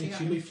special How gravity many at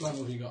tea them. leaf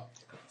levels you got?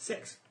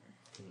 6.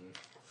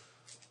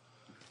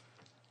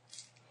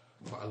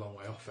 Quite a long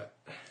way off it.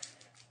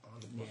 On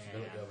the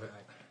possibility of it.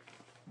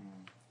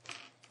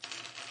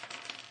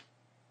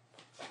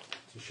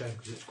 It's a shame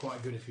because it's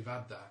quite good if you've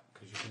had that,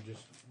 because you can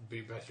just be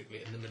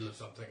basically in the middle of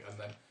something and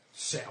then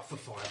set off a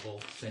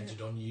fireball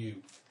centred on you,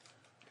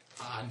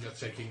 and you're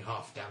taking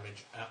half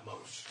damage at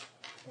most.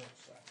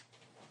 What's that?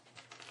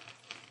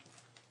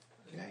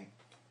 Okay.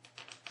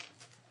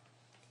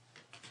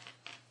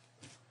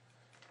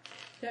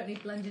 Don't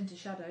need blend into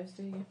shadows,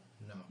 do you?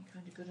 No. I'm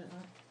kind of good at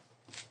that.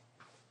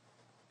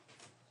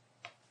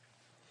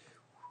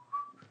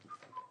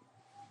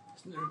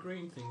 Isn't there a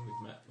green thing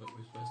we've met that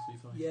we're supposed to be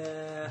fighting?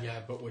 Yeah.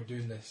 Yeah, but we're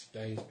doing this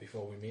days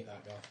before we meet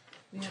that guy.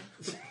 Yeah.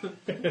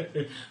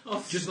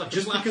 Oh, Just like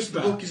because the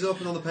flashback. book is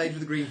open on the page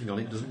with the green thing on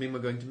it doesn't mean we're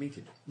going to meet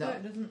it. No,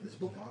 it doesn't. There's a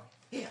bookmark.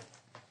 Here.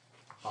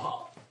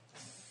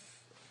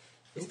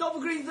 It's not the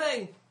green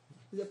thing!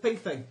 It's a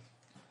pink thing.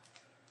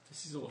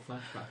 This is all a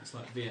flashback. It's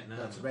like Vietnam.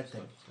 No, it's a red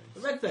thing.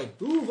 The red thing.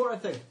 Ooh, what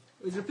red thing?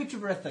 Is there a picture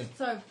of a red thing?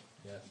 So,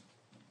 Yeah.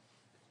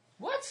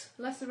 What?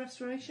 lesser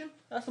restoration?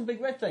 That's some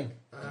big red thing.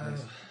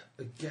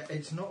 Again,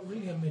 it's not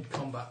really a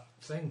mid-combat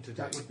thing to do.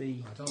 That would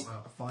be I don't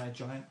know. a fire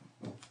giant.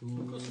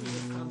 I've got some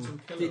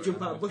phantom killer They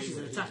jump around out of my bushes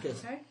and keyboard. attack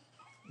us. Okay.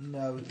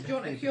 No. Do you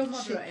want a cure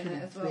moderate in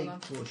it as well, Big then?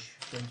 bush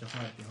going to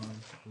hide behind.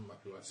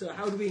 Might be worth So it.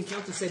 how do we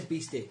encounter said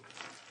beastie?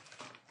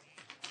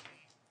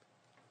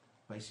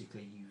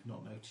 Basically, you've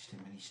not noticed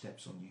him and he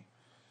steps on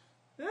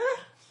you.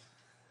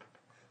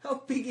 How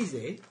big is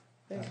it?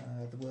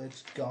 The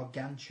words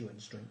gargantuan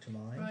spring to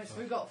mind. Right, so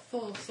we've got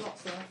 4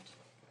 slots left.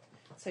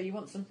 So you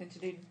want something to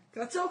do...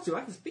 Can I talk to him?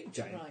 I can speak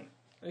giant. Right.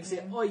 I can say,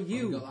 Um, "Oi, you! Have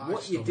you got the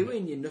What ice you storm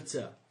doing, you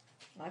nutter?"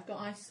 I've got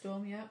Ice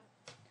Storm, yeah.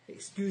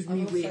 Excuse I've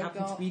me, we also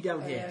happen to got, be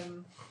down here.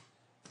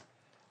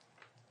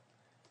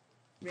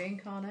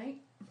 Reincarnate.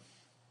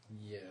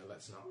 Yeah,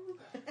 let's not.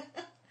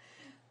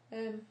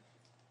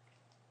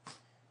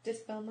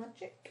 Dispel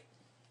magic.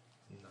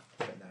 No.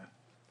 But no.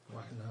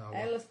 Why now?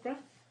 Airless breath.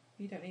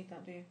 You don't need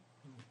that, do you?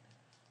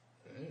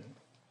 Yeah.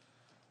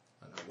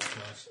 I know what's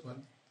nice. Well,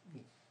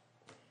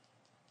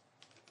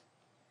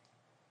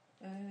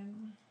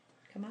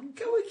 Command.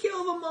 Can we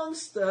kill the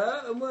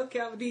monster and work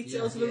out the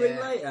details of the ring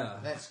later?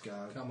 Let's go.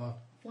 come on.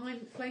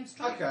 Flame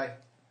strike. Okay.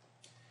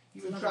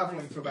 You've been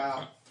travelling for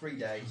about 3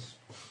 days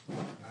and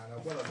are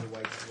well on your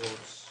way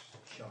towards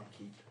Sharkeep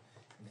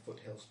in the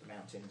foothills of the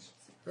mountains.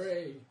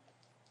 Hooray!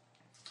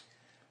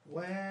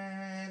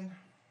 When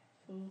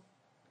Four.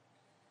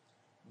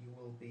 you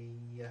will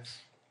be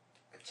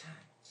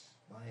attacked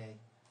by a...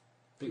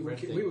 We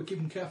were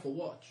keeping careful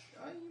watch.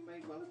 you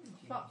may well have been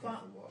keeping Flap,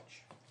 flap. careful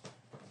watch.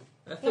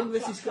 I think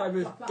this is described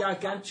as flap, flap,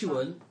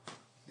 gargantuan.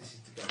 This is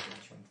the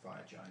gargantuan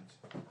fire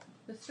giant.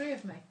 There's 3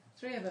 of me.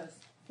 3 of us.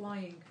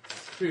 Flying.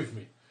 3 of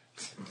me.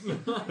 3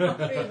 of How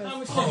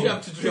us. much did you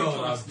have to drink God,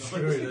 last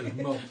I'm night? sure there's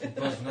multiple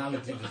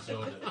personality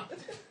disorder.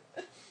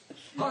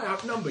 I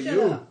outnumber Shut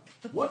you. up.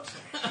 What?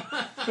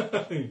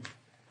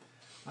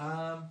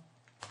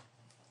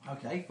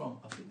 Okay, from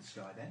up in the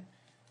sky then,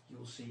 you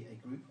will see a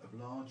group of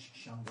large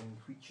shambling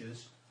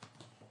creatures,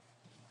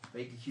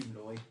 vaguely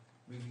humanoid,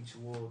 moving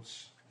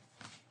towards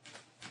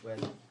where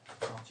the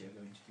party are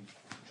going to be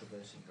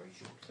traversing very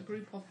shortly. A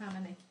group of how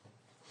many?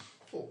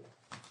 4.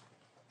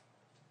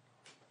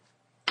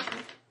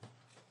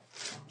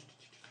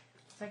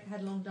 Take a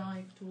headlong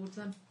dive towards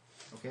them.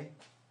 Okay.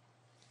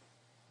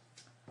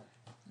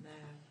 No.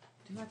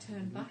 Do I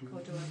turn back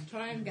or do I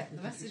try and get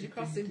the message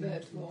across in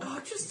bird form?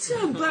 Oh, just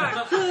turn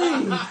back,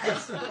 please!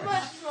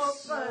 Much more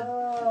fun.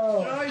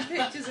 Drawing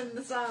pictures in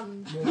the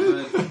sand.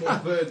 More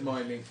bird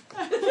mining.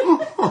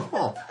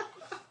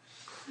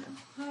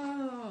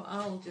 Oh,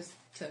 I'll just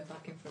turn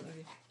back in front of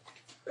you.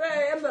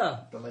 Hey,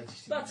 Emma! The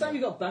latest That time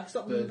you got back,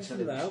 stop bird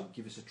messing about. television,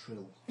 give us a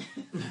trill.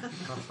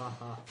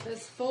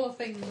 There's 4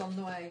 things on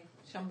the way.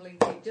 Shambling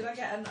feet. Did I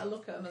get a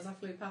look at them as I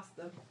flew past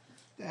them?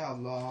 They are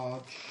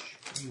large.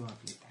 You have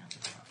looked at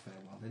them for a fair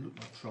while. They look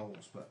like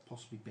trolls, but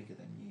possibly bigger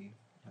than you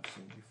have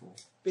seen before.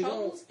 Big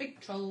Trolls, big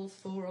trolls,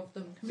 4 of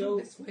them. Come So-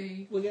 in this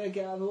way. We're going to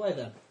get out of the way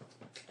then.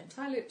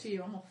 Entirely up to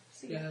you. I'm off.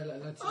 See you. Yeah,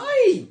 let's.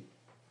 Oi!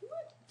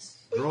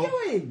 What Draw. are you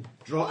doing?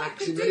 Draw I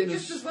axe can in do readiness.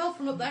 just as well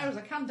from up there as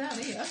I can down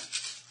here.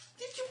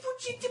 Did you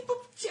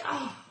put your...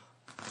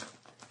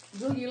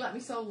 Will you let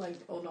me soul link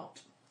or not?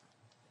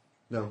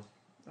 No.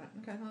 Right,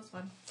 okay, that's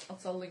fine. I'll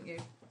soul link you.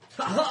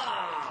 Ha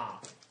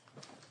ha!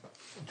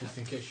 Just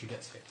in case she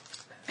gets hit.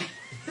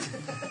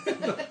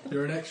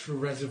 You're an extra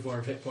reservoir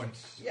of hit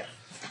points. Yeah.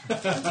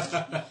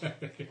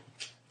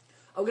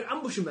 I'm going to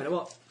ambush him then, or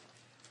what?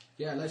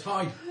 Yeah, let's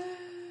hide.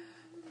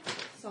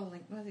 Soul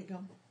link, where's it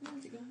gone?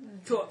 Where's it gone? There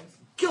it So what? goes.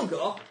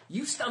 Kilgore,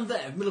 you stand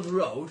there in the middle of the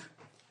road,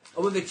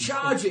 and when they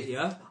charge at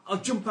you, I'll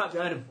jump out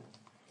behind them.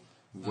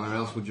 Where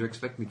else would you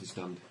expect me to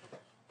stand?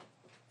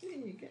 Here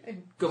you go.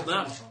 Good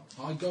man.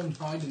 I go and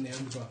hide in the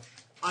underbrush.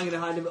 I'm going to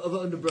hide him at other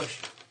underbrush.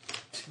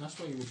 That's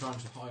where you were trying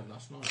to hide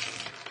last night.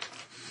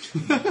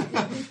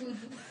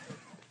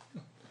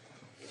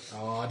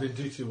 Oh, I didn't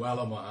do too well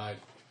on my hide.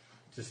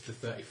 Just to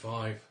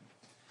 35.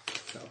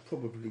 That'll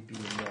probably be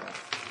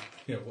enough.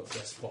 Yeah, what's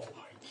their spotlight?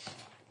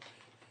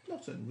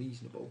 Not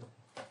unreasonable,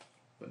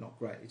 but not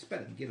great. It's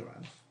better than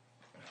Gilliran's.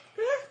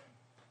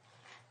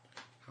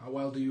 How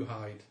well do you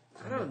hide?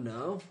 I don't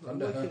know. I'm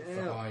Under working her it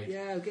for out. hide.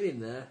 Yeah, I'll get him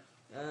there.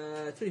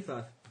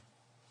 25.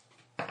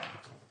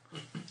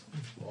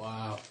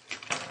 Wow.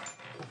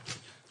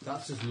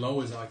 That's as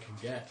low as I can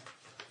get.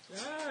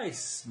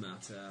 Nice,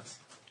 smart ass.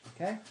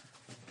 Okay.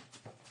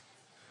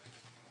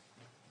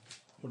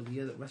 What are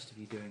the rest of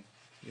you doing?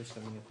 You're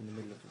standing up in the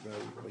middle of the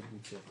road waiting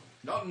to...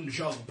 None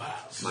shall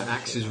pass. My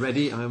axe is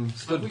ready. I'm Have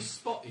stood. we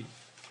spotted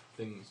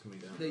things coming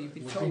down? No, you've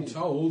been We've told. been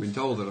told. Been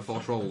told there are 4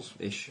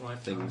 trolls-ish Right.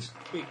 things.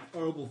 Big,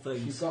 horrible If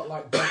you've things. got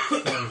like back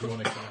spells you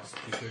want to cast,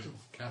 you could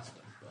cast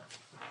them.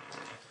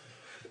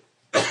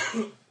 But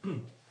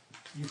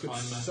you could I'm,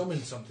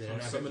 summon something I'm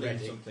and have it summoning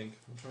ready. something.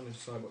 I'm trying to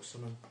decide what to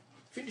summon.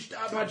 Finish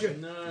that badger.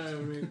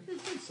 No,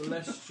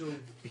 celestial.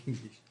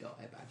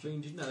 Badger.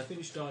 No,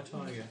 finished die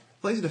tiger.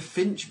 Why is it a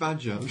finch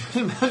badger?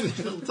 Imagine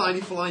a little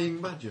tiny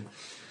flying badger.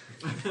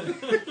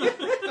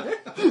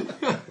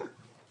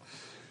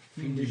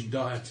 Fiendish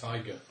dire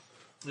tiger.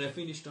 Yeah,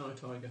 finished die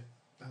tiger.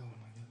 Oh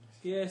my goodness.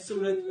 Yeah,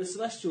 summon a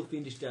celestial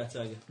fiendish dare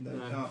tiger. No, No,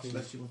 can't. Fiendish.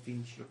 Celestial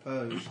Fiendish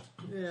opposed.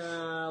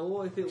 Yeah,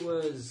 what if it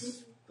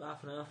was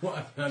half and half? What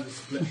I found is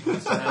split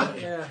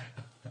personality. Yeah.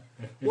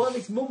 Well,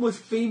 his mum was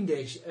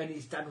fiendish and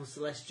his dad was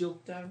celestial.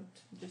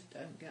 Just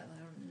don't get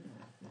there. No,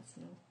 that's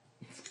not.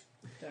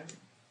 Don't.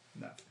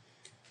 No.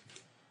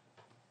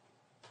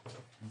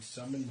 I'm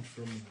summoned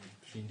from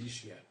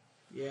Fiendicia.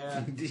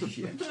 Yeah.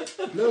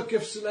 Look,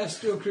 if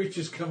celestial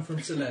creatures come from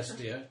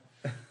Celestia,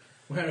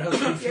 where else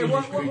do Yeah,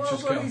 fiendish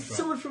creatures come he's from?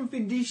 someone from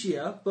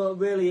Fiendicia, but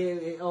really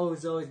it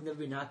always never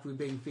been happy with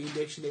being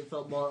fiendish, and it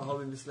felt more at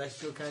home in the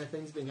celestial kind of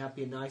things, being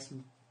happy and nice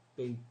and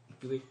been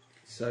doing.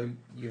 So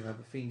you have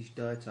a fiendish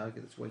dire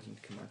tiger that's waiting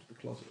to come out of the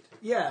closet.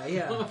 Yeah.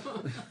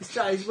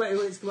 It's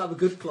waiting to come out of a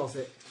good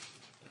closet.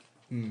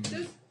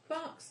 Does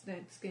bark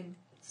skin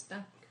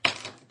stack?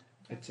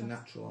 It's a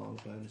natural armour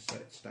bonus, so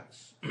it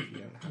stacks if you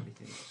don't have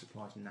anything that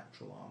supplies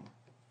natural armour.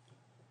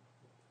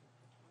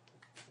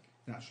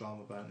 Natural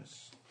armour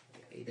bonus.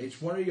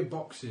 It's one of your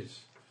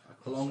boxes,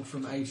 along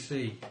from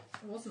AC.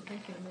 I wasn't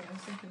thinking of it, I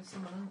was thinking of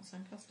someone else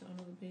and cast it on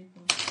other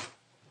people.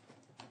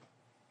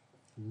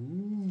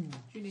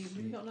 Do you have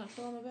you got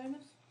natural armour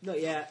bonus?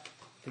 Not yet.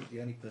 I think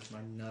the only person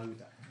I know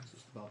that has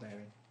is the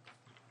barbarian.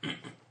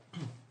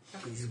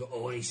 He's got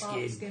oily Bark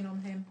skin. skin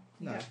on him.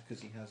 No, Yeah,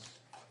 because he has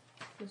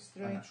plus a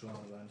 3. natural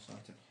armour bonus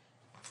item.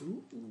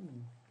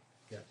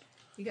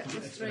 You get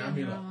plus It's 3 an on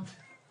your amulet.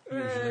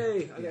 armour.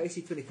 Hey, I got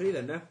AC 23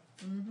 then now.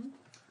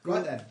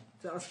 Right then.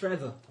 That's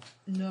forever.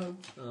 No.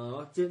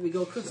 Oh, didn't we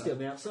go crusty on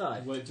the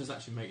outside? Well, it does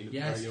actually make you look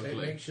Yes, very it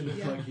ugly. makes you look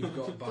Yeah. like you've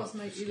got It bark does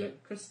make you skin.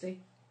 look crusty.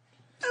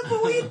 Oh,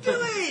 but what are you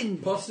doing?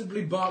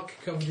 Possibly bark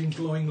covered in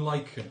glowing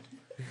lichen.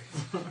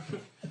 What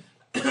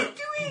are you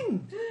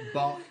doing?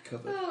 Bark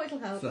covered Oh, it'll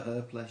help. for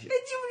her pleasure. Hey,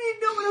 do you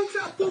know when I'm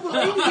trying to pull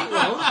behind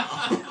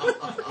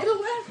it, It'll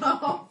wear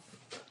off.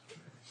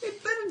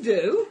 It better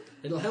do.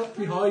 It'll help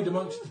you hide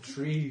amongst the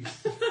trees.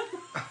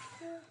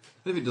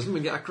 If it doesn't, we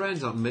can get our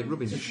cranes out and make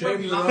rubbings. It's a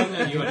shame there Laughing aren't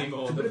at you any,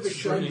 anymore. it's a bit of a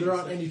shame there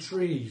aren't any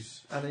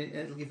trees. And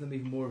it'll give them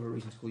even more of a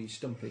reason to call you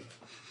Stumpy.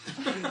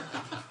 For heaven's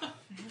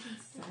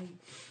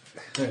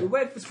sake. We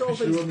wait for Should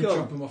Strawberry to only chop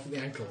come. them off at the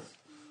ankles.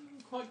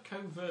 Quite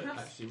covert,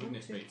 Perhaps actually, wouldn't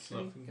it? 1, 2, Be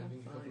slopping, 3, having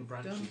a couple 5, of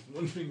branches, done.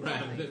 wandering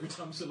round, and every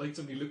time so late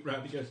somebody look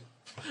round, he goes,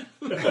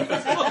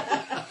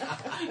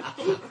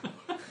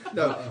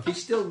 No, he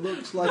still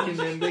looks like a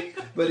Nimbic,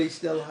 but he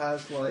still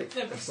has like.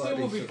 yeah, but a still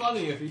slightly would be sort-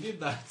 funny if he did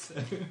that.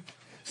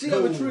 See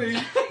over tree.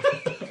 I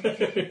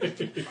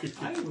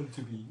want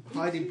to be.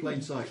 Hide in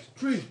plain sight.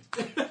 Tree.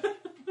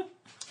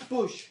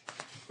 Bush.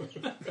 What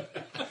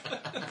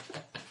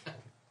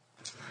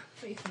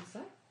do you think,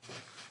 sir?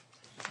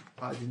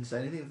 I didn't say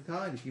anything of the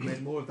kind. If you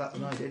made more of that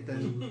than I did,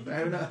 then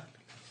fair enough.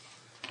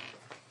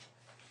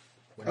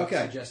 We're not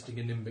Okay. suggesting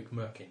a nimbic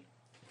merkin.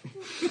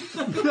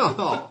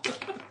 No.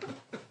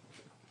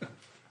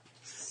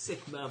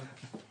 Sick man.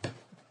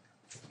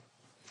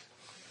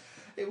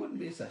 It wouldn't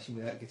be a session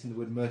without getting the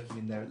word murky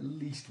in there at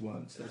least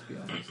once, let's be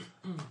honest.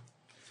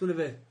 It's one of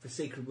the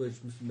secret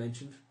words must be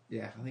mentioned.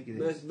 Yeah, I think it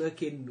is.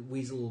 Merkin,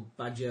 weasel,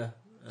 badger.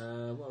 What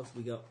else have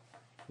we got?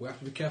 We have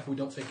to be careful we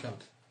don't say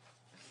cunt.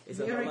 Is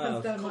that Here not it comes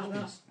loud? down like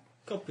that.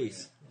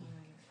 Copies.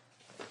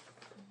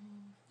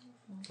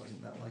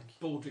 Wasn't that like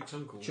Baldrick's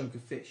uncle. a chunk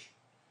of fish?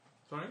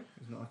 Sorry?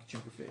 Isn't it like a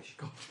chunk of fish?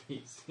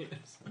 Copies,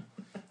 yes.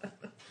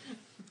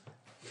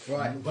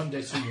 Right. One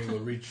day soon you will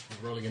reach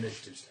the rolling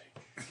initiative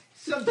stage.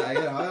 Someday, you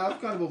know, I've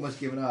kind of almost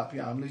given up.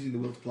 Yeah, I'm losing the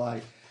will to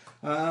play.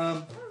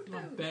 My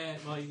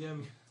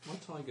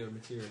tiger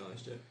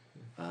materialised yet.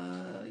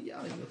 Yeah,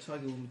 I think the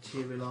tiger will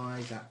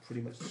materialise at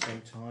pretty much the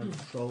same time.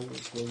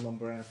 Trolls will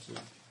lumber out of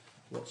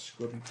what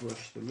scrubby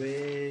brush there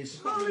is.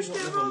 Polish What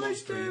them, level polish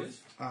monster he them. is.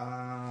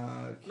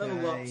 Level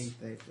Okay, lots.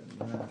 they've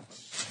done that.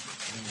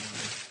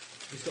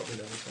 He's got me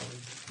level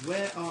 5.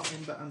 Where are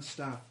Ember and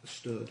Staff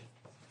stood?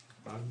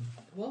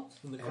 What?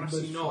 From the Ember's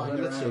grassy knoll. fine.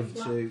 Relative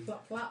Flap, to.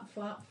 flap, flap,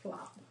 flap,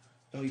 flap.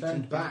 Oh, you Turn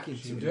turned back.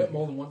 into You it. do it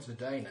more than once a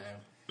day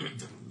now.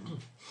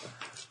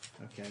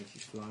 Okay,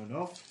 she's flown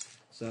off.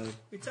 So,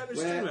 We turned a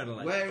string around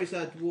like. where is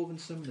our dwarven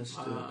summoner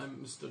stood?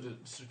 I'm stood at a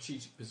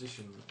strategic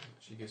position that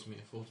actually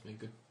affords me a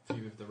good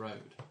view of the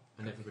road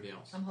and everybody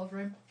else. I'm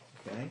hovering.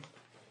 Okay.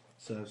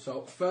 So,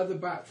 So further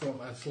back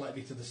from and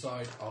slightly to the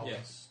side of.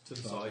 Yes, to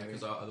the Right. side,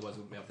 because otherwise I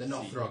wouldn't be able They're to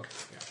not see. Throg.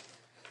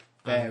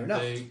 Fair And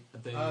enough.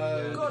 The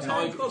God,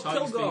 tiger's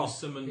Kilgore. being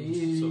summoned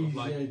He's sort of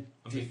like a I'm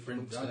different.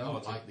 amongst I the don't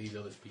party. like these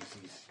other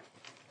species.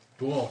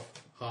 Dwarf,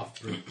 half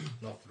brute,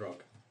 not Throg.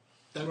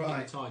 Don't Right.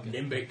 hit the tiger.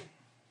 Nimbic.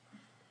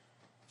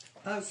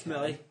 okay.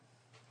 Smelly.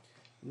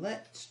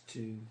 Let's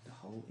do the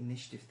whole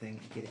initiative thing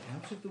and get it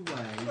out of the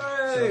way.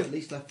 So Hey! at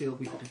least I feel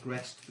we've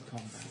progressed the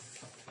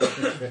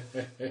combat.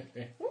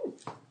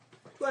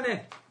 20.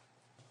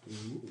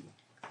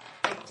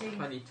 18.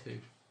 22.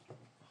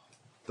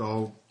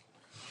 Oh.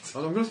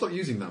 I'm going to stop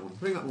using that one.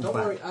 Bring that one Don't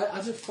back. worry,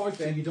 as a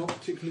fighter, you don't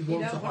particularly You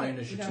want don't a high want- you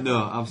initiative. don't-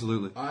 No,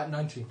 absolutely.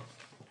 19.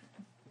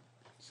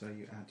 So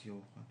you add your,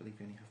 I believe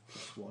you only have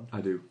 +1.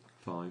 I do.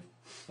 5.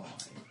 5.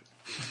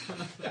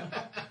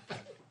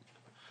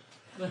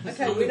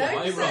 Okay, Not we what I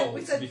don't say, rolled, we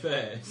to said be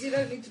fair. you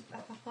don't need to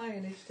have a high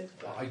initiative.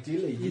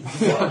 Ideally, you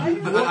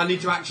I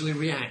need to actually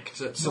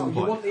react at some you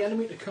point. want the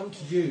enemy to come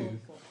to you,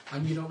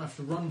 and you don't have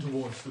to run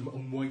towards them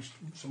and waste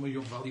some of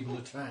your valuable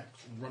attacks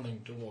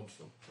running towards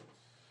them.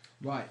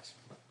 Right.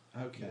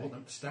 You Okay. want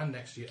them to stand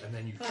next to you, and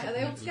then you. Right, chop are they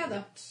all them into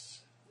together? bits.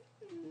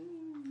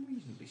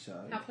 Reasonably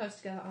so. How close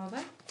together are they?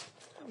 I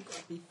haven't got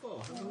a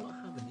D4. I do not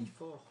have a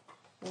D4.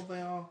 Well,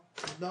 they are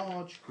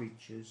large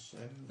creatures, so...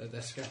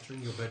 They're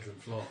scattering your bedroom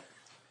floor,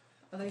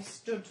 Are they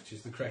stood? which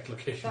is the correct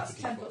location That's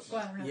for 10 defaults.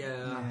 foot square, right?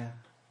 Yeah.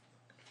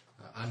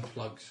 And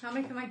plugs. How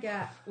many can I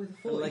get with a And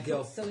 40 let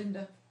go. foot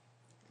cylinder?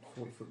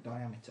 40-foot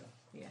diameter.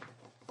 Yeah.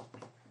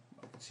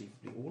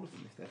 conceivably all of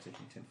them if they're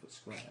taking 10-foot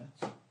squares.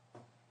 As long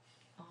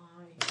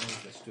I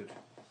as they're stood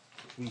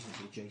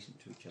reasonably adjacent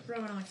to each other.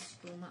 throw an ice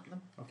storm at them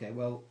Okay,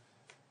 well,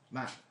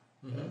 Matt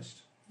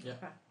first. Yeah.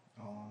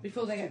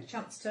 before they get a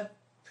chance to.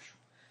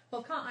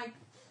 Well, can't I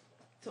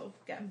sort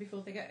of get them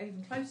before they get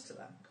even close to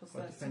them? Because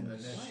Well, they're depending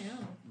some way,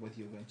 aren't they? whether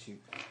you're going to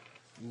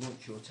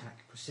launch your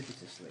attack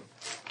precipitously.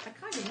 I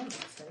kind of want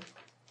them to.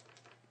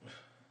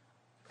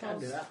 Can't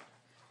do that.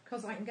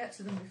 Because I can get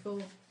to them before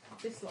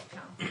this lot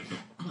can.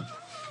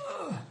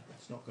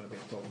 It's not going to be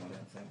a problem, I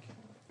don't think.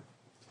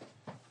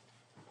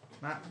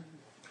 Matt?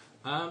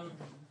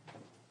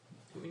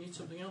 Do we need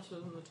something else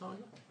other than the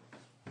tiger?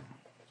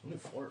 Only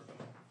 4 of them.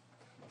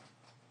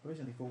 There is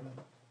only 4 of them.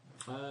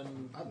 I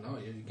don't know.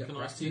 You get Can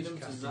I see them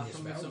to casting zap your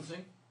them with spells.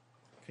 something?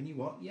 Can you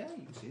what? Yeah,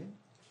 you can see it.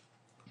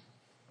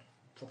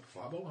 Drop a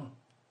fireball on.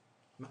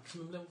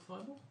 Maximum level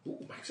fireball?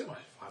 Ooh,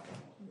 maximise fireball.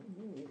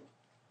 Ooh.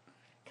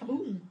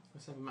 Kaboom!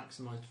 Let's have a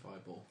maximised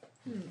fireball.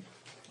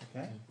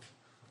 Okay.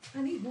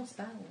 I need more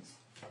spells.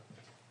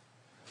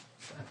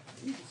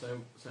 So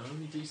how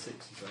many d6 is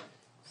that?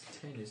 It's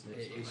 10, isn't it?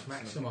 It's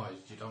maximum.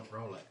 maximised. You don't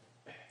roll it.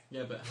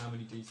 Yeah, but how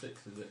many d6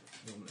 is it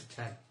normally?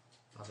 10.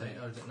 I think,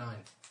 or is it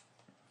 9?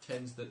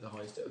 10's the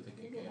highest I think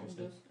it What goes one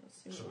to. does? Let's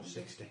see So what it's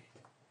one does. 60.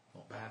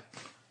 Not bad.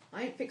 I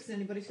ain't fixing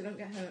anybody, so don't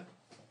get hurt.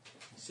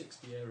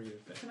 60 area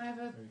effect. Can I have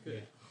a Very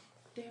good.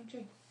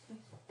 DMG?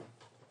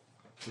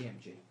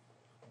 DMG.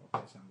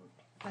 Player's handbook.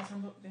 Player's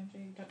handbook, DMG.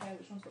 Don't care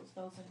which one's got the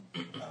spells in.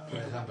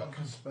 Player's handbook.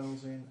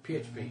 Spells in.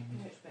 PHP.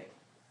 PHP.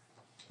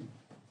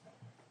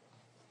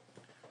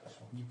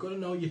 You've got to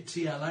know your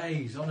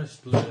TLAs,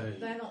 honestly.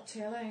 They're not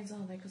TLAs,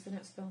 are they? Because they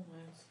don't spell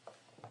words.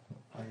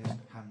 Player's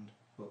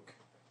handbook.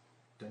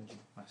 Dungeon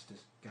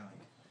Master's Guide.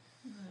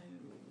 No.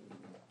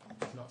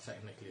 It's not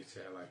technically a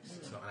TLA.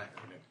 It's not an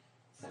acronym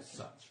as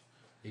such,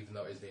 even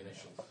though it is the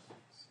initials.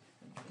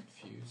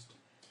 Confused.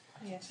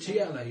 Yes.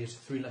 TLA is a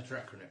 3-letter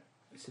acronym.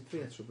 It's a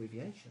 3-letter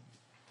abbreviation.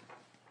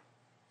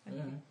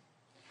 Yeah.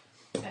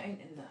 It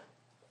ain't in there.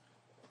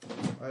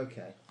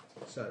 Okay,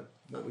 so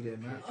what we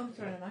doing, Matt? I'm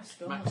throwing a nice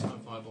storm. Maximum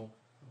fireball.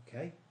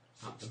 Okay.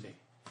 60.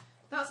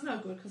 That's no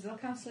good because they'll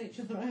cancel each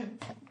other out.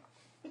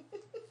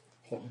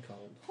 Hot and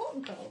cold. Hot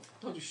and cold.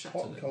 Told you shatter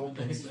Hot and them. cold.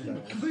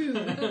 Boom!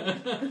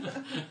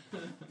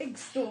 Big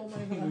storm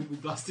over We'll there. be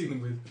blasting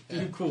them with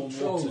lukewarm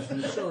Trolls water.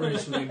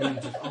 notoriously immune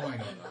to... Oh,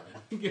 hang on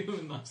now. Give them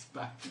a nice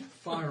bath.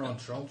 Fire on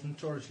trolls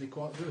notoriously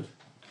quite good.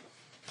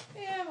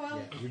 Yeah, well.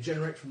 Yeah,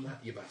 regenerate from that,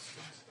 you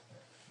bastards.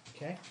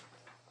 Okay.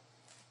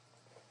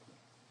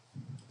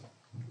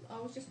 I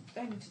was just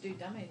aiming to do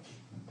damage.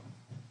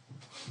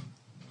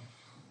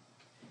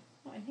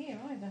 Not in here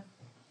either.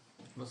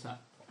 What's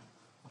that?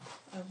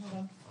 Oh, hold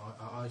on.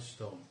 Ice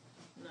storm.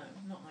 No,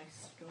 not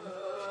ice storm.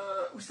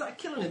 Was that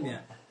killing him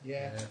yet?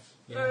 Yeah.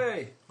 Yeah.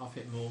 Hey! I've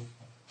hit more.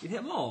 You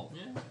hit them all?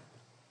 Yeah.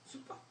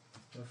 Super.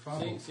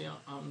 See,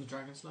 I'm the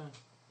Dragon Slayer.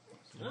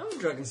 I'm a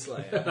Dragon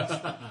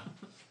Slayer.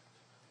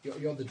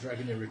 You're the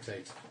dragon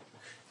irritator.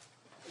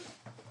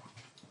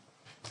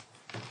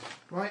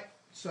 Right,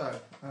 so,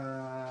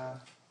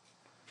 Ross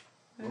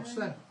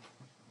then.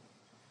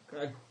 Can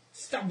I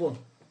stab one?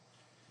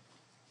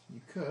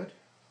 You could.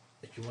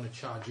 If you want to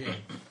charge in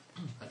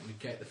and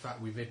negate the fact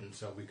we've hidden,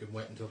 so we can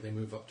wait until they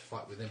move up to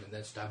fight with him and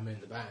then stab him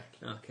in the back.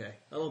 Okay,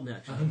 I love me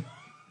action.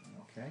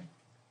 Okay.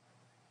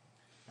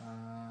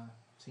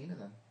 Tina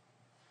then.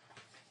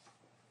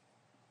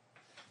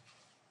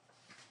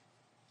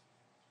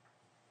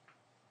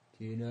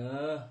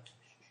 Tina.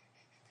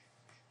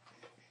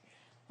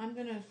 I'm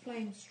going to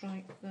flame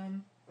strike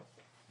them.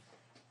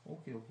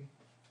 Okay, okay.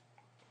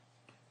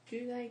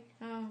 Do they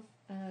have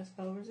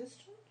spell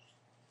resistance?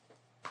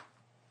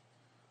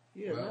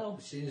 You don't know.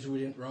 Seeing as we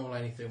didn't roll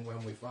anything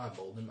when we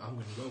fireballed them, I'm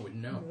going to go with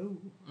no.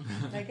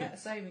 They get a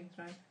saving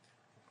throw.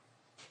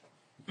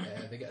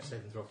 Yeah, they get a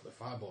saving throw for the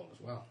fireball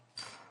as well.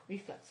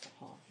 Reflex for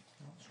half.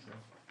 That's true.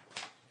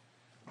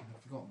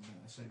 I've forgotten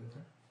about the saving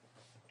throw.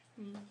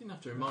 You didn't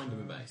have to remind them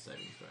about his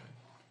saving throw.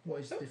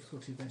 What is the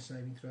difficulty of their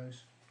saving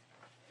throws?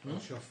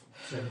 What's your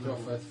saving throw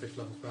for 5th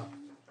level spell?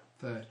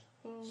 3rd.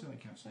 Four, Certainly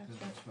counts as 3rd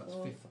level spell. It's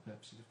 5th for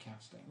purposes of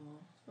casting.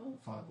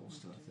 Fireball's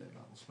still a 3rd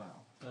level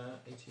spell.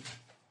 18.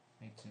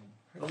 18.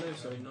 Oh no,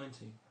 sorry,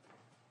 19.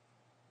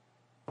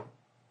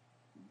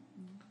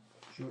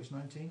 Sure it's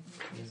 19?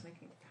 Just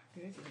making it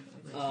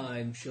calculated.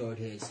 I'm sure it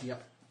is.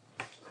 Yep.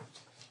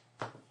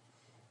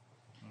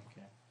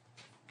 Okay.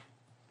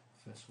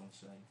 First one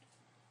saved.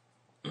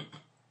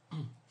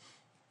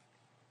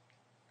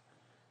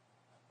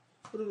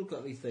 What do I look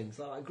at these things?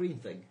 Like a green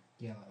thing?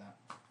 Yeah, like that.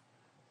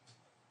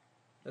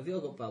 Have you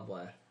all got barbed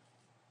wire?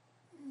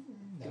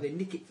 No. Do they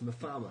nick it from a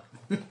farmer?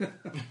 I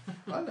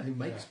don't know who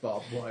makes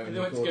barbed wire. They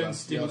went to go and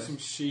steal some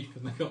sheep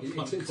and they got It's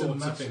front a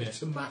cords in it.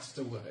 it's a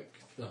masterwork,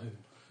 though.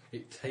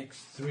 It takes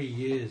 3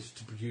 years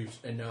to produce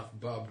enough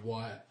barbed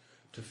wire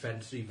to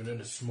fence even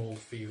in a small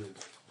field.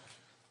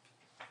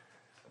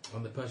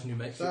 And the person who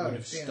makes it would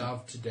have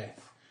starved to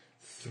death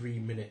 3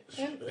 minutes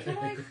Can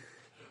I,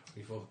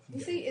 before.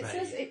 you see, it getting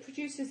says paid. it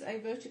produces a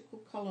vertical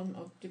column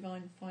of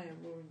divine fire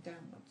roaring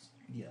downwards.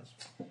 Yes.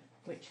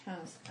 which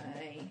has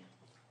a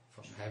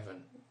From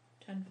heaven.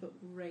 10-foot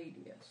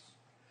radius.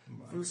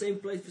 From the same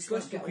place the Won't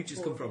celestial get creatures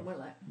all come four of from. them,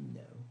 will it?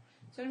 No.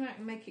 So anyway, I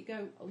can make it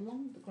go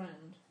along the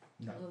ground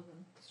No. rather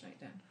than straight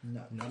down.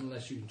 No. Not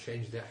unless you can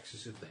change the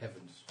axis of the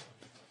heavens.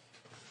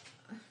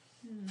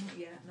 Not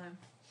yet, no.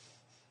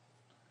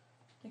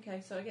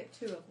 Okay, so I get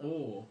 2 of them.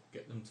 Or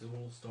get them to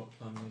all start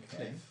climbing a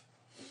cliff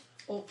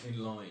Or, in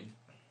line.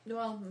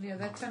 well, yeah,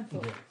 they're 10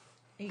 foot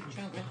each,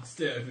 aren't they?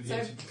 Stay over the So-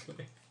 edge of the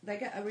cliff. They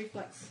get a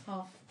reflex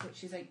half,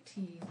 which is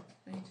 18.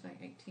 They need to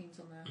make 18s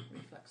on their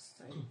reflex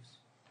saves.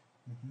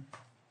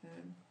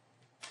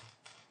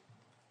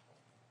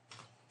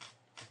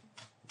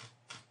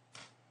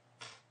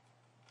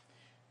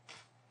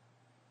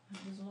 That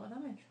was a lot of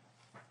damage.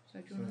 So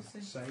do you want to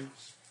see?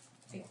 Saves.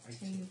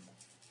 18.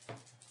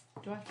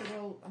 Do I have to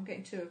roll? I'm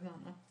getting 2 of them,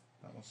 aren't I?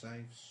 That one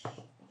saves.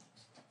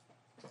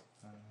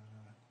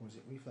 Was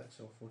it reflex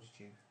or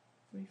fortitude?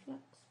 Reflex.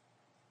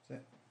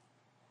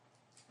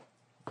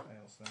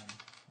 Fails then.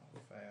 That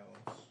one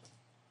fails.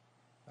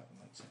 That one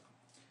makes it.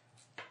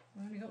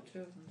 I only got 2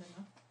 of them, didn't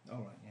I?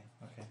 Alright,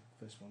 yeah. Okay.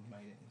 First one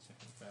made it and the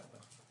second failed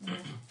then.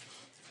 Yeah.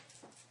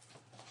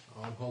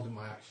 I'm holding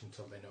my action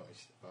until they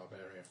notice the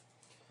barbarian.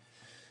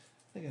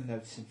 They're going to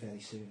notice him fairly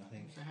soon, I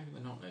think. So how can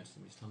they not notice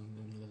him? He's standing in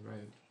the middle of the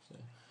road. So.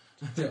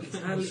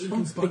 Highly Some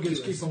buggers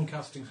inconspicuous. keep on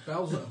casting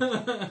spells at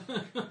them.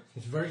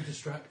 It's very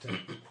distracting.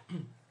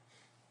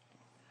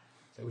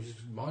 They were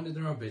just minding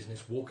their own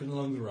business, walking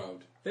along the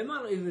road. They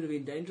might not even have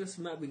been dangerous.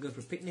 They might have been going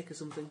for a picnic or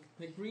something.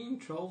 They're green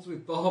trolls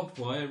with barbed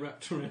wire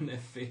wrapped around their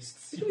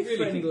fists. He's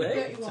friendly.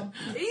 31.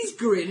 He's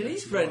green and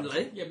he's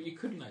friendly. Yeah, but you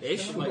couldn't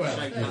Ish. actually Well,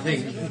 shake I hands.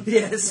 think-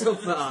 Yeah, so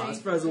far,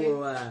 as far as I'm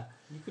aware.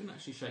 You couldn't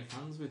actually shake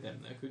hands with them,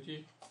 though, could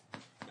you?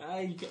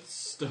 You get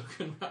stuck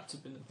and wrapped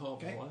up in the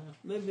barbed Okay. wire.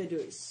 Maybe they do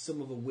it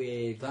some other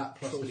weird. That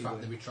plus the trolly fact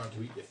way. they'd be trying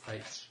to eat your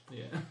face.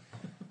 Yeah.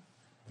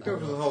 Go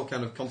for the whole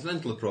kind of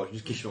continental approach and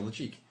just kiss you on the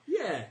cheek.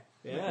 Yeah,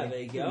 yeah, there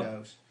you Who go.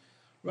 knows?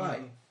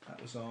 Right.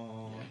 That was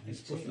on. You're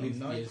supposed to 18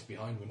 leave on years 9.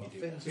 behind when you do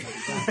Finn's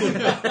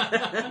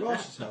that.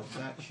 Ross has held his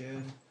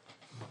action.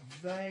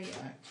 They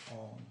act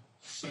on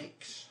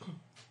 6.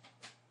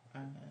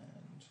 And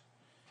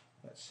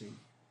let's see.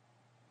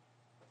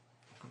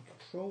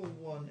 Control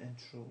 1 and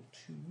Troll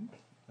 2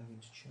 are going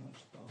to charge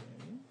the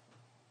barbarian.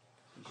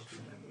 He's just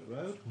remember the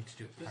road. Need to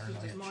do a Does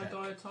paranoia my check.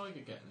 dire tiger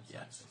get an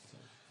attack?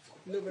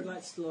 A little red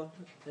light still on.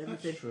 Everything.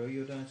 That's true,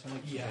 you're down to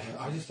Yeah,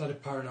 I just had a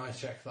paranoia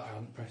check that I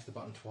hadn't pressed the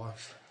button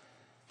twice.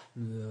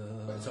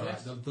 But it's alright,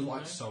 Yes. the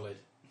light's solid.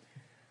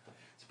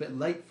 It's a bit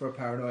late for a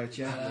paranoia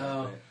check.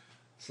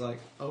 It's like,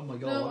 oh my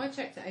No, I god.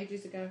 checked it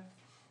ages ago.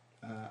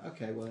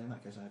 Okay, well in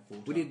that case I have 4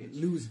 We targets.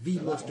 didn't lose the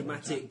So most that one will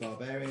attack dramatic,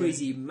 barbarian.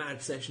 crazy,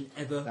 mad session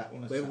ever. That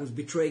one Where everyone's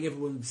attack. betraying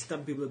everyone,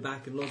 stabbing people in the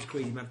back, and loads of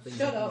crazy mad things.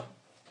 Shut up.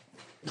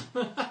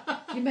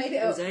 You made it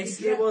It up. was ace.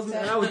 You It wasn't.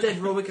 dreamt And I was dead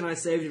heroic, and I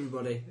saved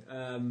everybody.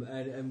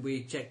 And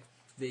we checked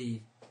the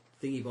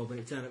thingy bob, and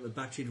it turned out the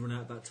battery had run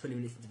out about 20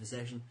 minutes into the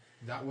session.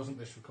 That wasn't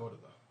this recorder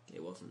though.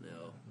 It wasn't.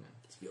 No,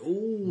 it's the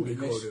old We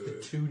missed the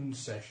recorder. tune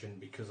session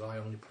because I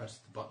only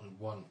pressed the button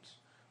once,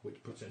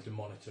 which puts it into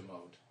monitor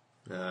mode.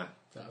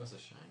 That was a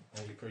shame.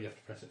 And you have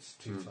to press it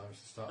 2 times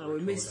to start the And we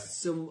recorder.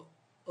 missed some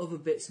other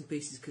bits and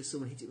pieces because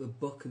someone hit it with a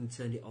book and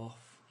turned it off.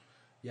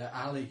 Yeah,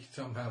 Ali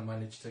somehow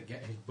managed to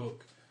get his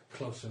book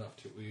close enough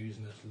to it. We were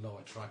using a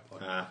lower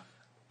tripod.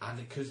 And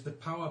because the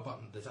power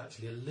button, there's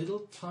actually a little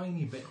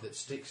tiny bit that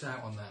sticks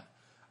out on that.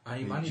 And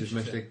he managed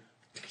to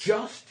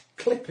just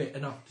clip it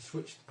enough to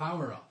switch the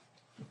power off,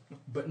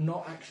 but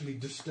not actually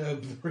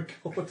disturb the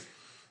record.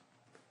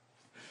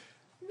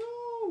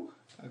 No!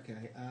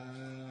 Okay,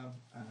 and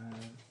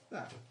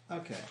that.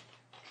 Okay.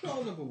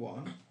 Troll number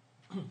 1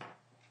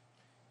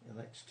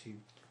 elects to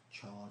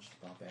charge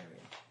the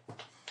barbarian.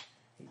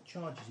 He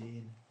charges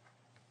in.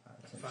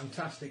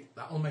 Fantastic.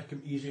 That'll make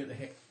him easier to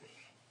hit,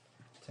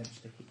 Attempts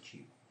to hit you.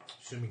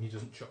 assuming he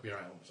doesn't chop your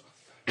arms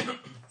off.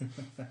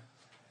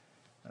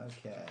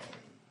 Okay.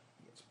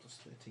 It's plus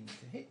 13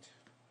 to hit.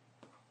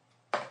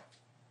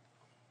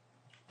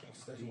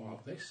 Wow,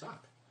 they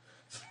suck.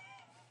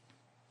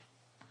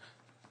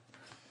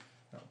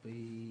 That'll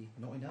be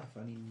not enough,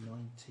 only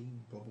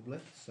 19 probably,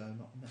 so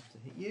not enough to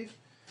hit you.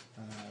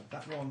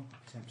 That one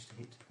attempts to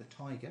hit the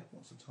tiger.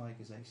 What's the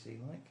tiger's AC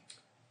like?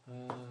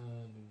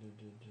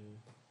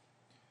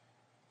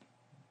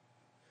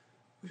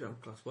 Which arm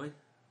class, Wayne?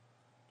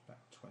 About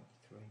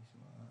 23,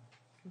 something like that.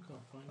 I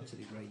can't find Until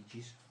it. it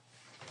rages.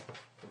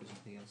 Or there's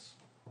something else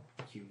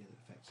peculiar that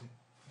affects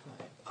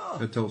it.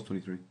 The total's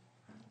 23.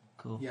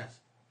 Cool. Yes.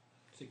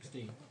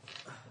 16.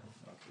 That'll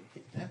be a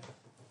hit there.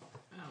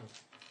 Ow.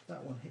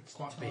 That one hits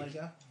Quite the big.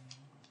 tiger.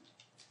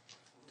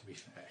 To be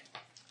fair.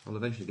 I'll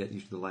eventually get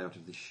used to the layout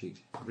of this sheet.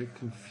 A very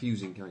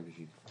confusing character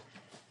sheet.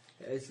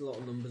 There's a lot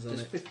of numbers on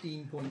There's it.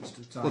 15 points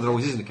to the tiger. Well, there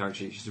always is in a character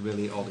sheet. It's just a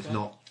really odd, it's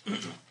not a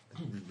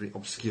very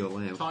obscure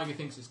layout. Tiger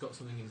thinks it's got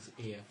something in its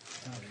ear.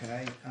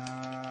 Okay,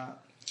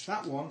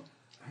 that one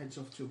heads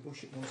off to a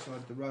bush at one side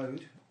of the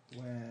road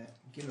where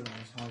Gilleran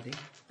is hiding.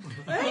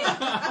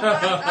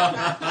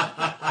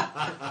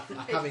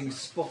 Having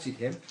spotted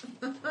him.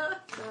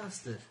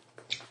 Bastard.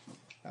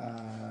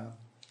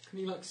 Can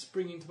you like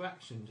spring into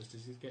action just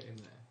as he's getting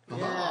there?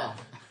 Yeah.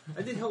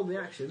 I did hold the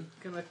action.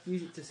 Can I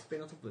use it to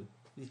spin on top of him?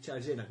 He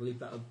charges in, I can leave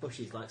that on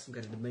bushes like some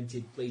kind of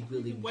demented blade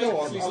wielding. Wait,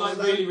 so he's like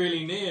really,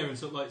 really near and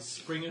sort of like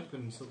spring up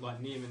and sort of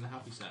like near him in the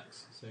happy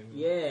sacks. So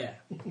Yeah.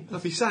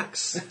 Happy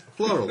sacks,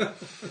 plural.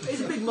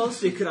 He's a big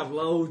monster, he could have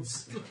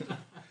loads.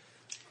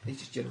 He's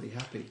just generally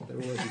happy.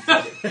 They're always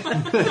excited.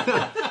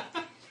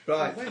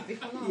 Right. Won't be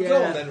for long. Yeah.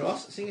 Go on then,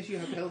 Ross. Seeing as you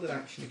have held an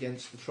action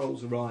against the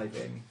trolls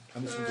arriving,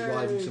 and this one's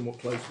arriving somewhat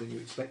closer than you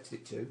expected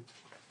it to,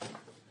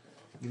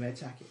 you may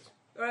attack it.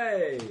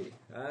 Hey!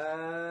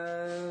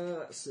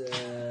 That's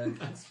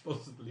that's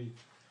possibly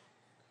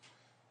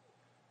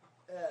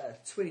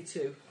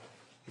 22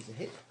 Is a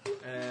hit.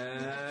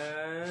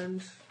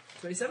 and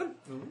 27.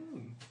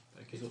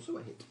 Is also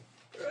a hit.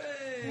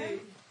 Hooray!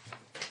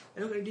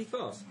 And I've got any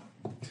d4s.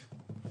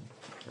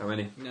 How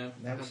many? no.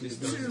 Now Have this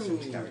this is done.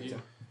 the character.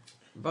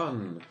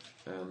 One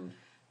and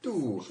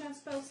two. Share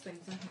spells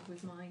things I have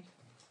with my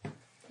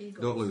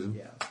eagles. Don't lose them.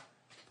 Yeah.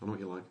 I know what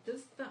you like.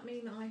 Does that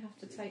mean that I have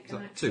to take Is an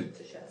that action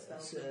two? to share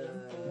spells with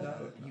them? Or-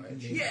 No, you can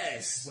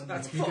Yes! When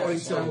That's you You 4 get in a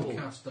spell total.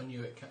 cast on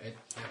you, it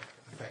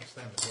affects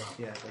them as well.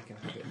 Yeah, they can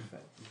have it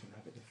affect. You can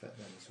have it affect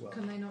them as well.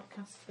 Can they not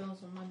cast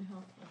spells on my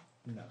behalf?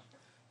 No.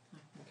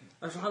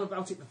 I shall have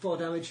about it for 4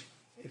 damage.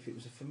 If it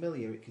was a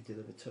familiar, it could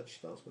deliver touch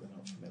spells, but they're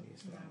not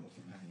familiars. They're animal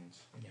companions.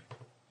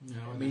 No,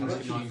 I How mean,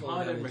 much?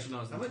 I don't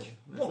recognise How them. much?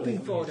 at all. Whopping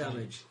 4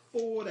 damage.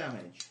 4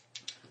 damage.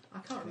 I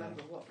can't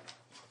remember what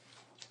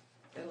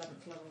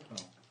 11th level Oh.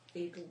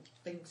 eagle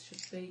things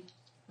should be.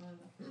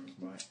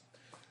 Right.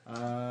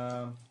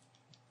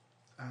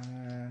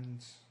 And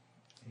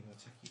he'll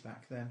attack you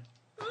back then.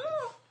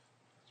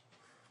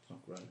 It's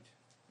not great.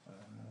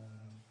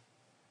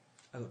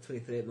 I got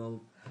 23 at the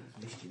moment.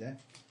 He's missed you there.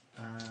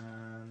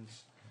 And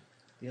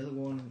the other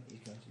one is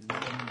going to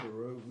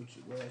lumber over to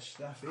where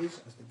Staff is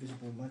as the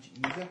visible magic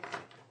user.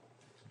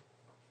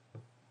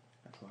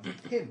 That's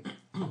right. Him.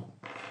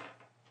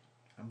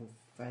 And will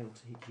fail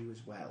to hit you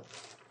as well.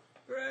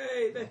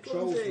 Great, they're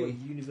Trolls were clumsy.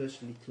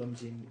 universally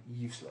clumsy and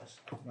useless.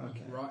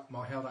 Okay. Right,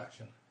 my held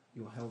action.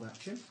 Your held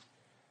action.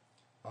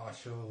 I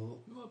shall.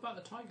 What about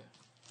the tiger?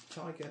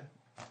 Tiger.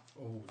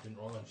 Oh, we didn't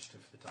roll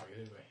initiative for the tiger,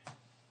 did we?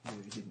 No,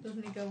 you didn't.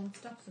 Doesn't he go on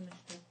staff's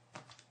initiative?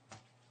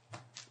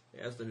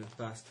 It has done in the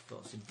past for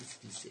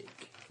simplicity's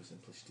sake. For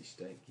simplicity's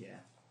sake, yeah.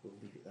 We'll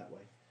leave it that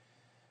way.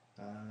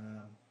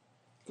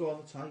 Go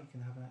on, the tiger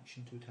can have an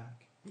action to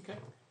attack. Okay.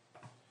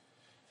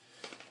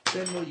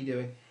 Then what are you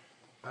doing?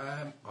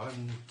 I'm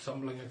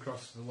tumbling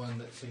across the one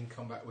that's in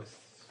combat with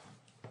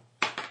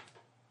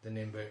the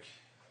Nimbic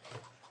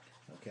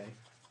Okay.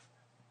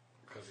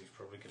 because he's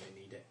probably going to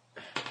need it.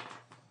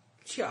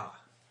 Cha!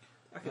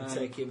 I can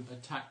take him.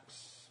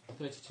 Attacks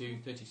 32,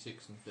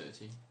 36 and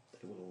 30.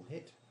 They will all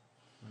hit.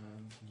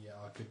 Yeah,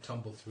 I could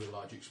tumble through a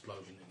large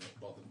explosion and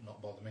it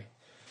not bother me.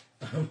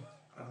 Oh,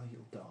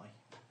 you'll die.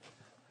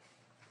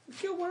 We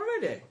killed one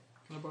already.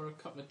 Can I borrow a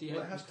couple of D8 Well,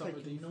 it and has a couple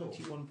of taken D4?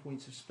 91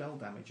 points of spell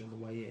damage on the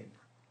way in.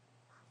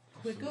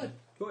 We're good.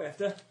 Go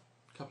after.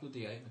 A couple of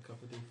D8 and a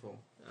couple of D4.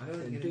 I don't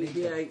can think do you need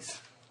D8s.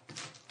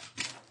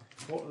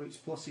 What are its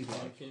pluses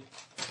like? Okay.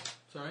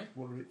 Sorry?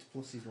 What are its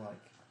pluses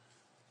like?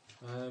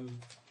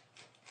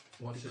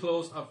 What's The it?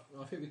 claws,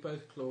 I've hit with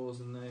both claws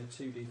and they're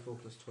 2D4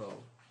 plus 12.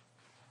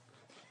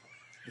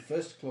 The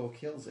first claw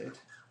kills it.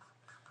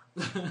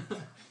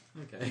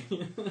 Okay.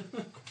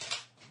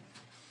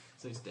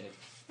 So it's dead.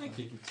 Thank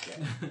you.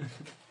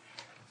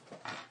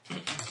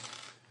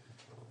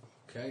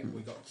 Okay,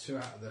 we got 2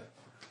 out of the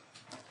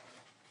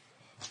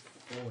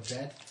 4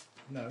 dead.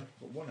 No,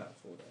 but 1 out of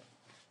 4 dead.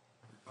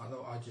 I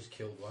thought I just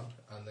killed one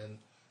and then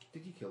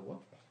Did you kill one?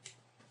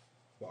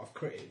 what I've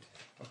critted.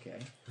 Okay.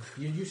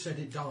 You said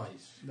it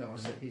dies. No, I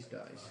said his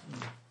dice.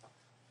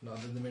 No,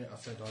 then the minute I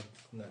said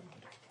no.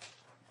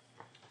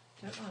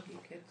 Don't argue,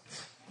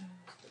 kids.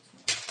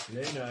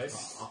 Very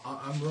nice.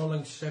 I'm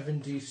rolling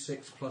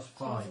 7d6 plus I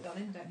 5. haven't got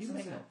index. You has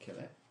may it? not kill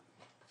it.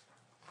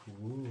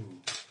 Ooh.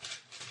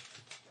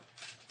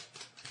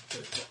 So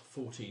it's got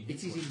 14.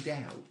 It is in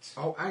doubt.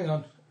 Oh, hang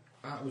on.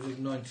 That was a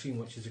 19,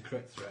 which is a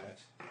crit threat.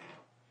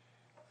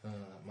 It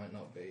might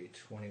not be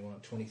 21,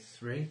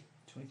 23.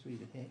 23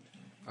 to hit.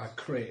 I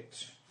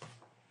crit.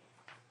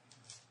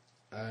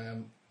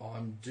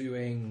 I'm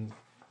doing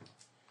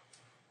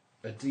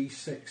a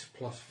d6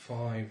 plus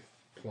 5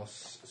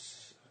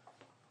 plus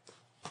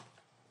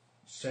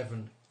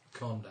 7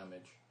 con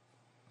damage.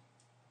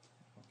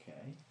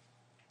 Okay.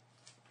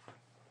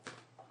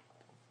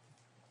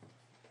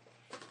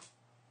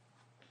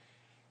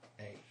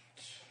 Eight.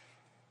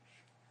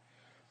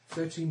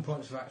 13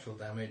 points of actual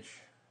damage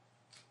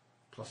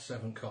plus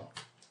 7 con.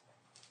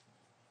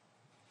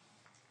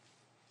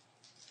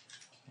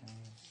 Okay,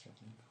 7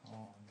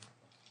 con.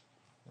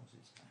 What's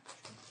its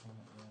actual con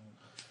at the moment?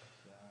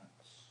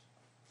 That's.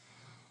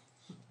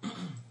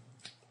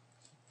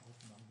 Odd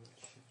number of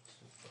shifts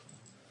of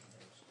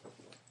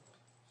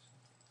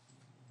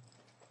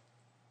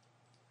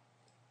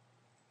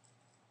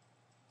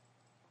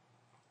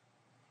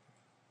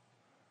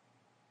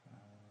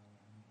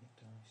hit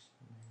dice.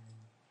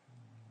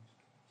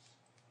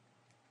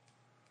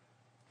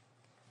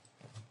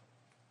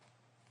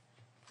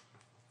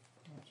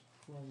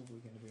 probably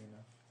going to be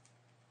enough.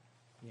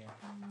 Yeah,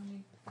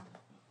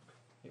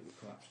 it will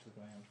collapse to the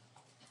ground.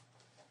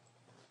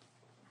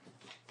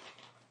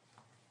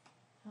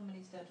 How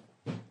many's dead?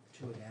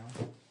 2 are down.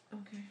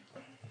 Okay.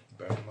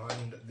 Bear in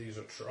mind that these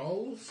are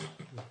trolls.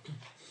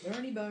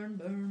 Burny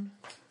burn.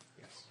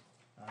 Yes.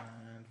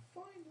 And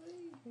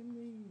finally, in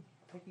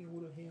the pecking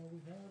order here, we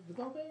have the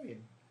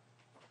barbarian.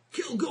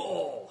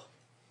 Kilgore!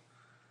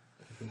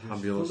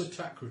 Fabulous. Full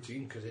attack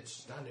routine because it's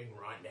standing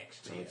right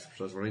next to you.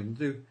 That's what I need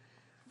to do.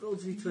 Roll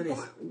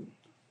d20s.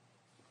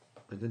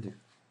 I did do.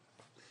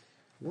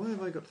 Why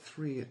have I got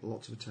 3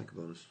 lots of attack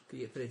bonus? Can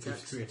you get 3 It's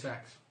attacks? 3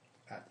 attacks.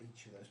 At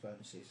each of those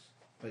bonuses,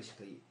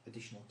 basically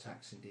additional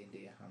attacks in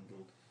D&D are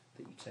handled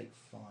that you take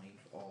 5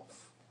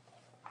 off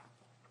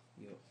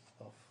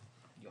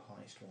your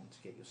highest one to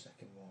get your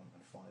second one,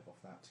 and 5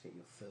 off that to get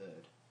your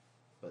third.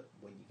 But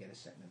when you get a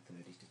second and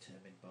third is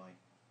determined by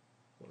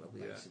the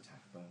base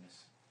attack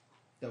bonus.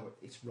 Though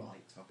it's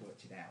right, I've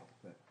worked it out.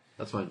 But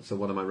That's fine. So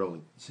what am I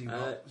rolling? so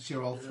you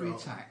roll 3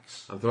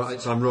 attacks.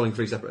 So I'm rolling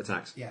 3 separate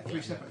attacks. Yeah,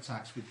 3 separate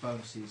attacks with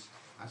bonuses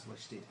as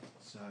listed.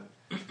 So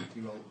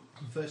you roll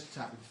first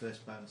attack with the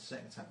first bonus,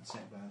 second attack with the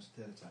second bonus,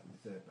 third attack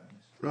with the third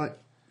bonus. Right.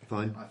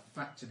 Fine. I've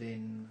factored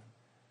in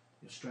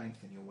your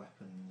strength and your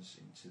weapons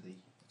into the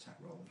attack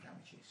roll and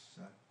damages.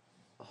 So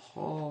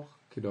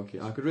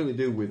Okie. I could really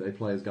do with a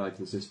player's guide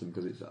to the system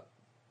because it's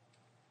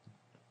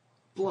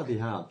bloody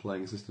hard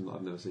playing a system that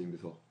I've never seen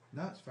before.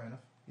 no, that's fair enough.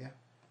 Yeah.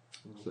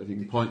 So if you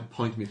can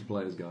point me to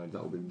player's guide,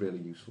 that would be really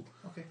useful.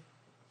 Okay.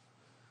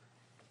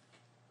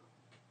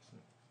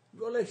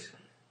 Roll it.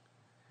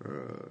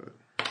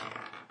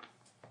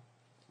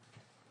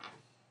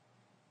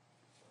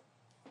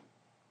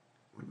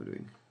 What am I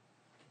doing?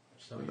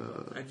 So you've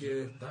got Add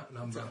your that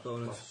number attack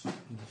bonus. plus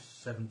the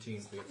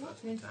 17 for your What's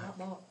first into attack.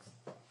 that box?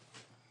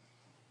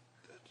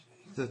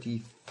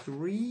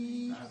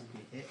 33, That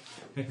would be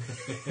it.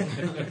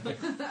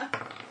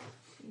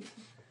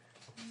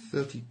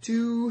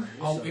 32.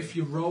 Oh, if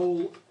you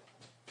roll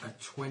a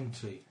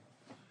 20,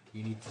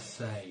 you need to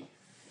say,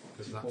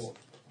 because that's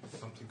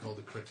something called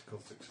a critical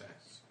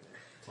success,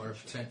 or a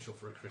potential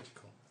for a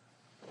critical.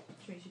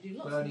 Sure, you should do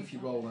lots But only of if you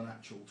them. roll an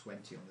actual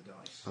 20 on the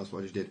dice. That's what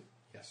I just did.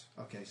 Yes.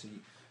 Okay,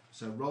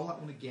 so roll that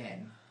one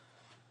again,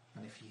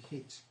 and if you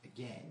hit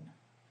again,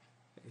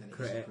 then it's a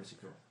Crit.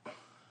 critical,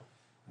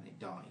 and it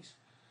dies.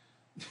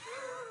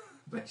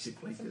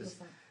 Basically, Simple because as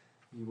that.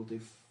 you will do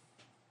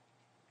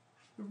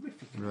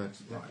horrific Right. amounts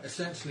of damage.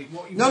 Essentially,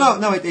 what you No.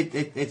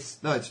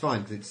 It's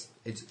fine. 'Cause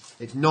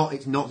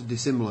it's not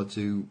dissimilar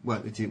to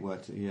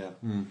yeah.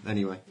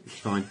 Anyway, it's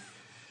fine.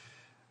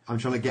 I'm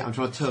trying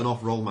to turn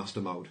off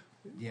Rollmaster mode.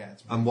 Yeah,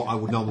 it's And what I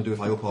would normally do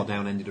if I up or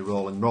down ended a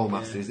roll, and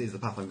Rollmaster is the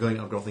path I'm going.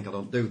 I've got to think I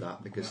don't do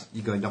that because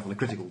you're going down on a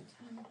critical,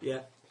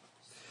 Yeah.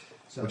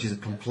 so which is a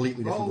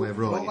completely different way of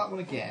rolling roll it. that one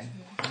again,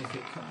 and if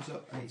it comes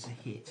up and it's a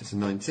hit, It's a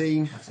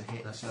 19, that's a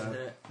hit. That's So a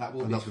hit. that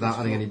will and be that's without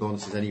adding any critical.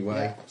 bonuses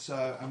anyway. Yeah,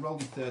 so and roll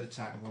your third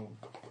attack and roll.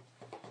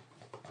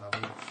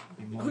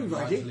 Be more Good than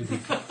idea.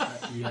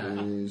 yeah.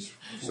 Is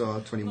so Not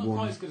quite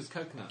 21 as good as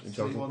coconuts. in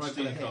So he total. wants to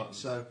Regular hit. cartons.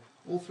 So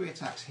all 3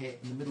 attacks hit,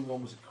 and the middle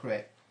one was a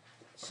crit.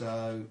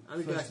 So How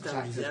many first dice attack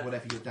damage is does that?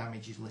 whatever your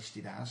damage is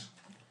listed as.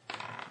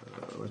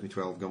 Where's my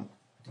 12 gone?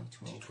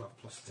 D12. D12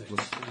 plus 13.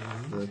 Plus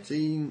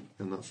 13,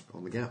 and that's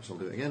on the gap, so I'll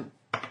do it again.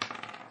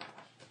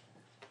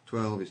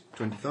 12 is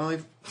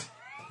 25.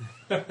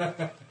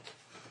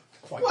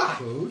 Quite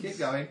good. Keep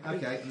going.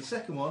 Okay, and the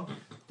second one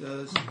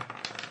does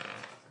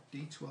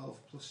D12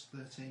 plus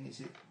 13. Is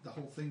it the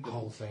whole thing? The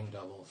whole thing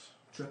doubles.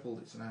 Tripled.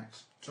 It's an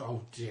axe.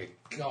 Oh dear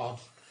God.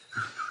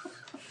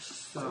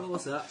 So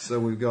what's that? So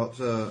we've got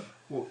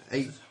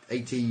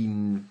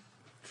 18,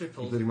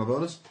 Triple. including my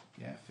bonus.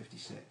 Yeah,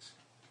 56.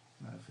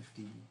 No,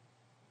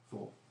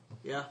 54.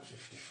 Yeah.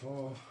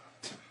 54.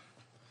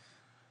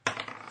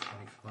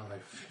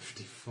 25,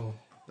 54.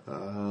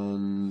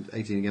 And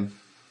 18 again.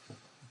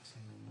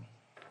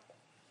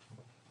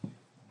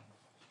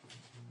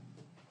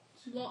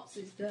 Lots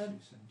is done.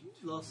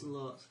 Lots and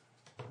lots.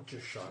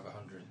 Just shy of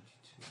 100.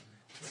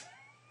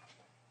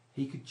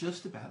 He could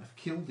just about have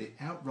killed it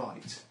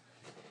outright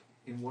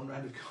in one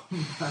round of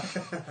combat.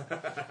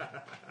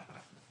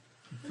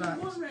 In In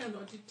fact, one round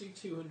I did do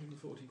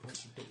 240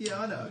 points of hit. yeah,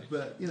 I know,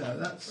 but you know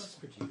That's that's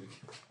pretty good.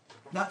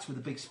 with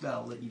a big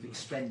spell that you've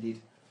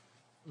expended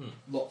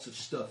lots of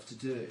stuff to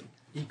do.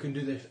 You can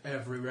do this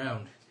every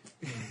round.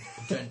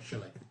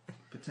 Potentially.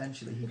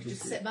 Potentially, he could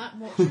Just do sit it. back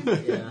and watch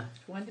him. Yeah.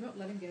 Wind him up,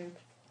 let him go.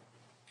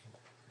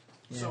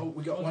 Yeah. So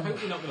we got I one. hope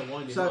you're not going to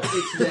wind it So up.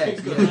 it's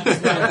dead.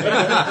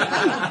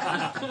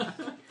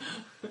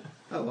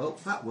 Oh well,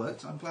 that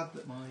worked. I'm glad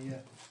that my.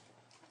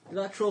 Did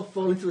that troll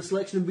fall into a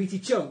selection of meaty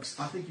chunks?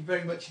 I think you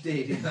very much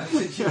did in that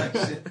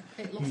situation.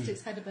 It lost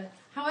its head a bit.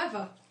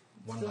 However,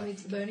 One still left.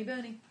 needs the burny.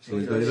 So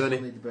he's Still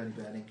burning. need the burning.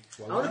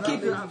 I want And to that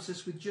keep it. leaves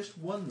us with just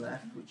one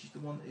left, which is the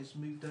one that is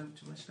moved over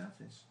to where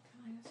Staff is.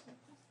 Can I ask you a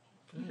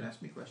question? You can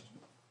ask me a question.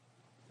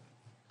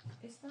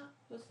 Is that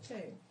plus 2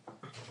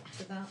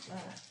 to that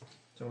there?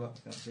 So look,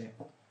 that's it.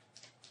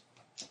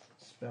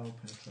 Spell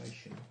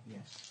penetration,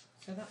 yes.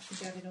 So that should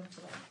be added on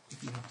to that.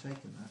 If you have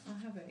taken that. I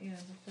have it, yeah.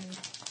 The thing.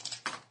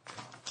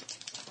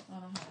 Oh, I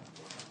haven't.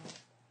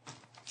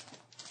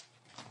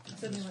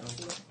 Suddenly went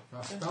to look.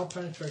 Right, spell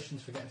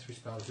penetration's for getting through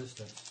spell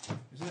resistance.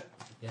 Is it?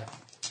 Yeah.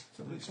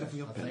 So it's stuff in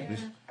your I think.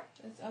 pen.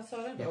 So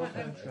I don't Yeah, quite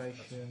know.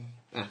 penetration.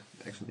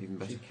 Excellent, even So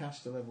better. you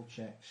cast a level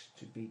checks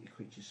to beat the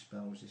creature's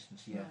spell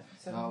resistance. Yeah. Right,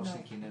 so I was no.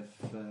 thinking of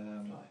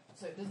Right,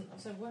 so it doesn't.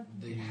 So when?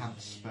 the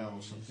enhanced spell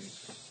or something.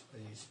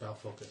 The spell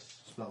focus.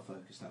 Spell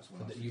focus, that's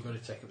what I was You've got to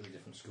take it with the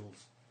different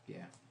schools,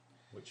 Yeah.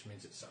 which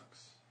means it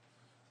sucks.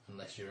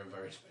 Unless you're a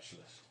very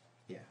specialist.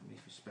 Yeah, I mean,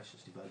 if you're a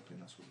specialist evoker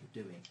and that's what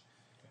you're doing,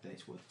 then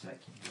it's worth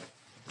taking. But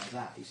now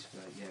that is for,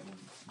 when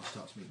you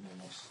start to meet more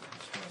monsters that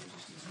have spell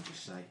resistance, you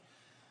just say,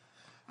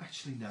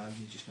 actually, no,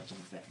 you're just not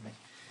going to affect me.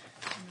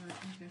 Right,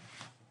 okay.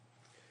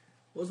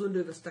 What's one do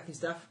with a stacking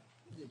staff?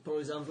 Pull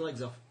his arms and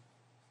legs off.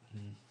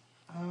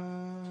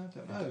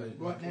 Don't know.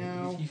 Right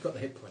now, He's got the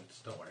hit points,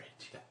 don't worry.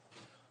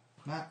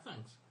 Matt,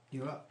 Thanks.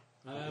 you're up.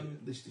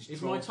 This Is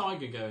troll. my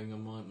tiger going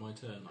on my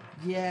turn?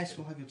 Yes,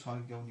 we'll have your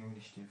tiger go on your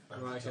initiative.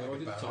 Right, okay, I'll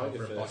do the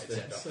tiger first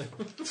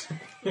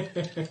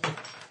then.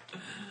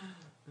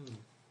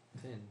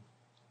 10.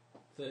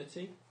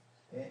 30.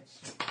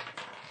 It's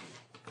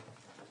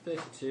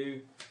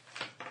 32.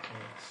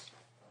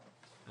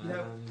 You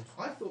know, And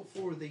I thought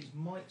 4 of these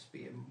might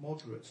be a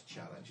moderate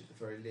challenge at the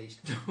very least.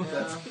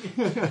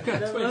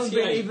 There won't be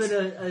 28. even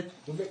a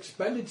We've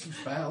expended some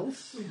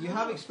spells. You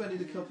have expended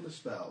a couple of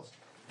spells,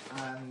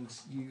 and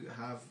you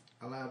have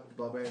allowed the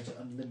barbarian to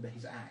unlimber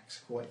his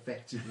axe quite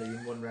effectively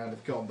in one round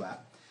of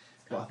combat.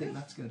 But I think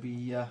that's going to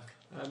be.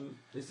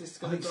 is this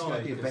I going think to it's going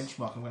to be a die?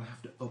 benchmark. I'm going to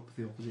have to up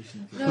the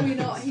opposition. No, you're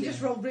not. He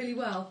just rolled really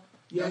well.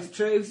 Yeah, it's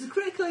true. It's a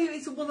critical.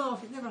 It's a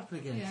one-off. It never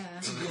happened again.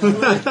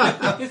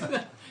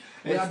 Yeah.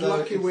 We had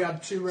lucky, we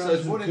had 2 rounds So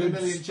it's of 1 in a good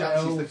million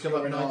chances that come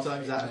up spells 9 going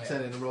times out of off.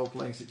 10 in a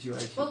role-playing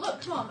situation. Well,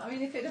 look, come on. I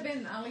mean, if it had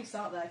been Ali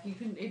start there,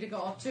 he'd have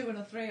got a 2 and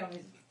a 3 on his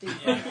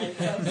D20.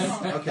 So come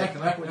on. Okay,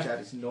 can I point out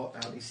it's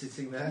not Ali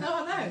sitting there?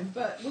 No, I know,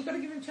 but we've got to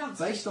give him a chance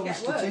Based to on the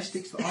get worse.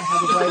 statistics that I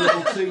have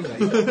available to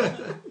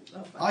me,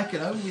 Oh, I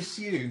can only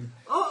assume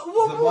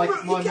Oh,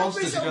 that my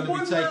monsters are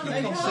going to be taking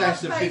in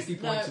excess of 50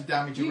 points of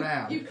damage a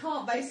round. You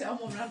can't base it on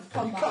one round of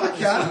combat. I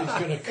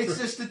can. It's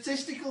a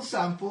statistical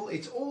sample.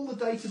 It's all the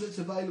data that's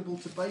available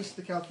to base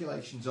the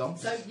calculations on.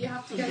 So you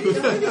have to get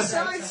it done. The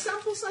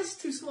sample size is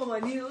too small. I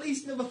need at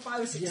least another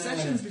 5 or 6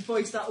 sessions before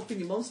you start upping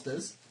your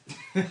monsters.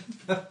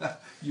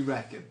 You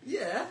reckon?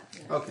 Yeah.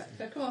 Okay.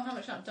 So come on, how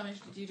much damage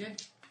did you do?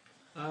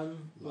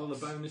 Well, the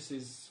bonus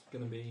is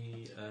going to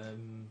be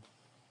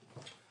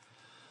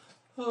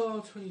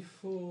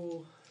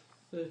 24,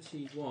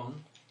 31.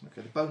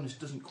 Okay, the bonus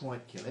doesn't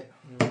quite kill it.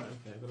 Right, okay,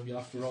 I've got to You'll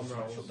have to roll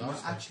for actual You might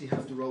dice. actually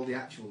have to roll the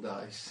actual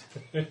dice.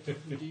 But I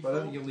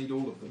don't think you'll need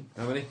all of them.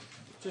 How many?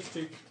 Just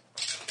 2.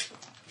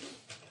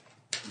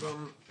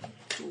 1,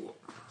 2.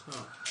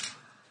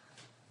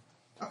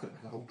 I could have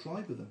had a whole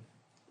tribe of them.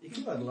 You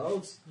can run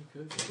loads. It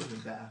would have been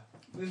better.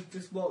 We've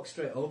just walked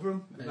straight over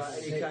them without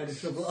any kind of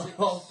trouble at 6.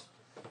 all.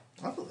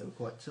 I thought they were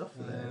quite tough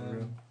for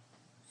their...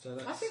 So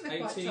that's I think they're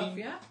 18. quite tough,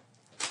 yeah?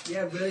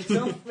 Yeah, really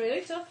tough.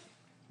 Really tough.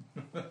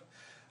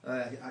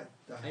 I hear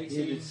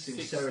 18, the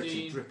sincerity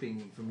 16.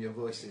 dripping from your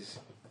voices.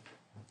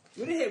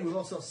 We did hit with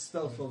all sorts of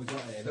spells before we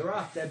got here. They were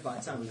half dead by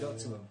the time we got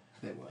to them.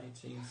 They were.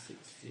 18,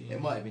 16.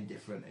 It might have been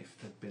different if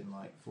there'd been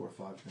like 4 or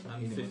 5 of them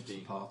And in amongst 50.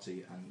 the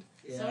party and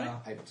Yeah. Sorry?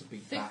 able to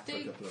beat back for a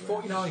 50? couple of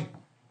rounds. 49.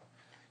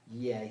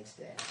 Yeah, it's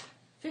there.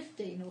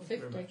 15 or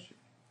 50?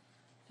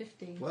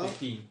 15. Well,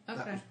 15. that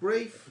Okay. was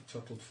brief.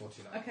 Totaled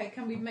 49. Okay,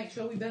 can we make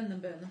sure we burn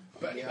them?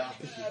 But Yeah.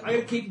 I'm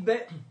going to keep a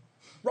bit.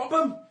 Rob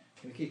 'em!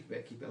 Can we keep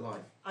it? Keep it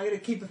alive. I'm going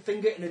to keep a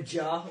finger in a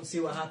jar and see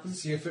what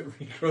happens. see if it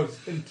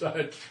regrows into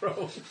a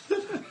troll.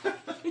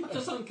 It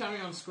doesn't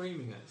carry on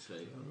screaming,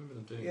 actually. I remember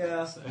them doing Yeah.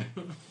 that. So.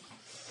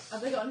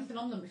 Have they got anything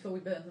on them before we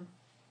burn them?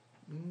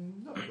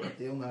 Not a great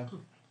deal, no.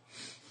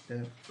 They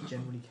don't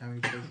generally carry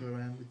treasure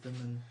around with them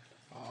and...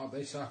 Oh,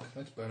 they suck.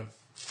 Let's burn them.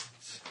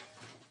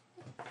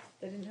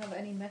 They didn't have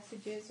any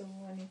messages or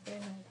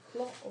anything, or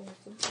plot or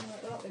something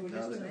like that. They were No,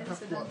 just they an don't have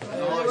incident. plot.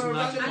 Oh, it's They were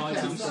magic a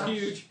items.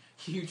 flash.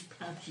 Huge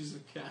pouches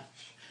of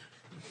cash.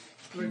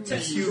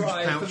 Test huge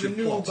drive pouch for the of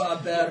new plot.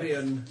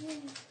 barbarian.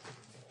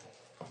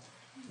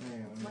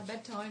 It's my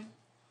bedtime.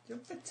 Your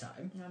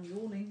bedtime? And I'm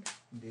yawning.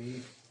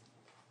 Indeed.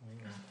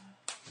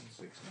 6,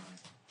 9.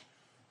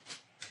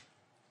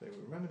 They were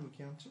a random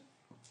encounter.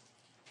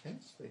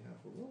 Hence, they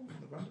have a roll on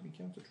the random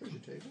encounter treasure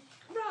table.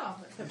 Hurrah!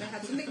 Let's hope they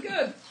had something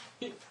good.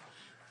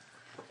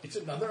 It's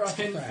another 10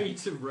 artifact.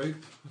 feet of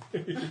rope.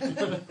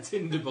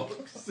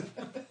 Tinderbox.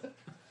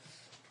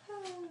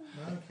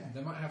 Okay.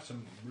 They might have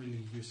some really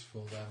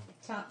useful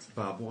Tat.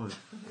 Barbed wire.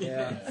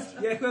 Yeah.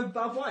 Yeah, can we have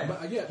barbed wire?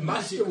 yeah, Magic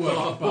masterwork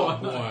barbed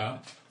barbed wire. wire.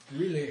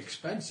 Really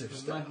expensive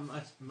stuff.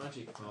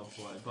 Magic barbed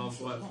wire.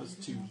 Barbed wire plus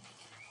 2.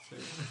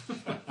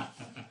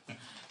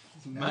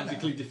 It's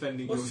magically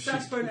defending What's your the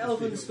stats ship. for an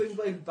elven swing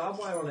blade with barbed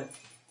wire on it?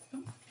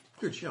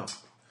 Good shot.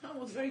 That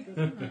was very good,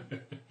 wasn't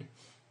it?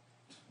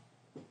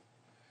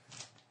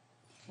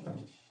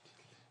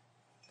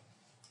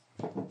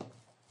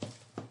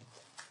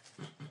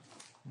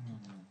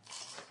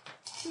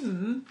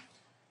 I'm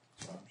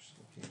just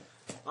looking.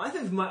 I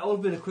think we might all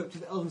have been equipped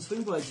with elven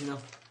swing blades, you know.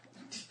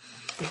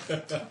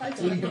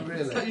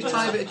 Really? Can't you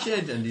tie a bit of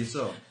chain to your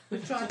sword?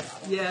 We've tried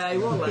that one. Yeah, he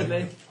won't let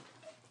me.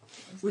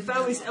 We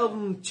found these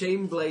elven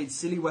chain blades,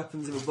 silly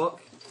weapons in a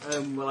book.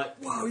 We're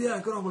like, wow, yeah, I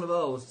got on one of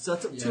those. So I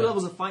took 2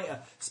 levels of fighter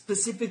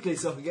specifically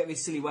so I could get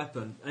this silly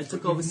weapon, and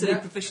took all the silly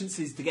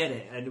proficiencies to get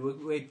it, and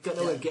we've got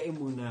no way of getting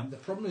one now. The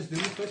problem is the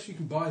only place you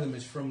can buy them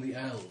is from the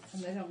elves.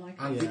 And they don't like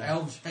And it. the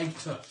elves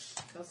hate us.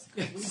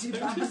 Because we do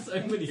bad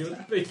So many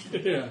other people.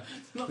 Yeah.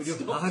 We do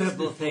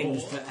horrible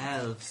things to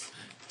elves.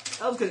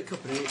 Elves get it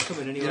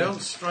coming anyway. You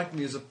don't strike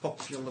me as a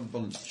popular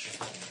bunch.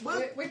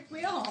 Well,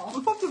 We are.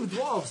 we're popular with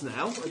dwarves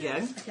now,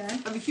 again.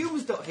 Again. And the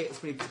humans don't hate us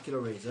for any particular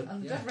reason.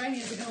 And the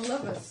Devranians are going to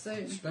love us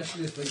soon.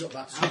 Especially if they got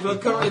that People are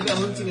super currently power.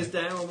 hunting us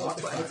down and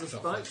what's got heads of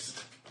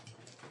spikes.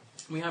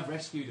 We have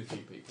rescued a few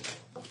people.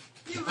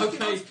 You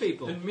rescued those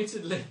people.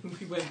 Admittedly,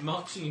 we went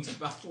marching into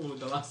battle with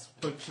the last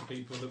bunch of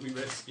people that we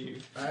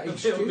rescued. They all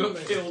excuse got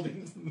me. killed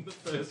in the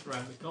first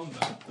round of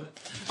combat. But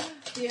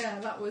Yeah,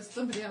 that was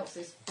somebody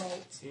else's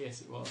fault.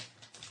 yes, it was.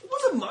 It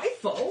wasn't my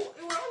fault.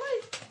 It was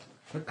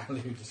Ali. Ali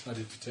who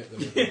decided to take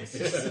them. Yes.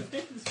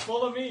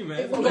 Follow me, man.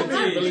 It would Follow have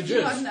happened me. if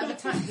you hadn't have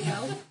attacked the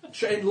elf.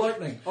 Chain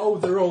lightning. Oh,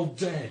 they're all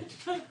dead.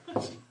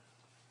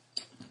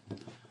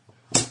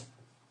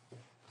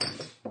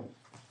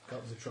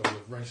 Got the trouble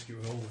of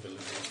rescuing all the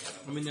villagers.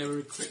 I mean, they were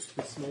equipped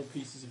with small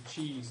pieces of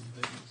cheese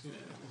and things. You know,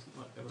 it wasn't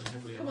like they were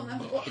heavily Come on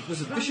armed. then. What? It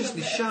was a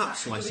viciously sharp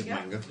slice of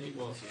mango. It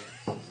was,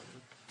 yeah.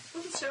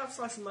 Where's the sharp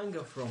slice of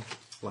mango from?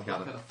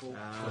 Blackadder.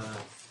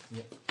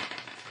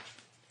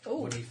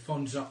 Oh, When he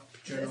funds up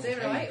General Is it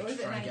a 0-8 Page or is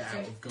it trying an to get out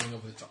 8-3? of going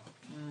over the top.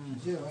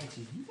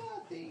 080.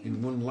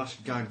 In one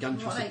last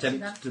gargantuous Right, attempt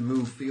then. to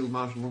move Field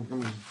Marshal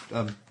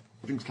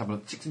drinks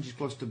cabinet 6 inches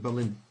close to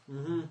Berlin.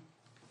 Mm-hmm.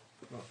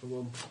 That's the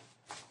one.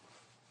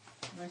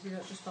 Right,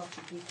 that's just far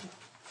too geeky.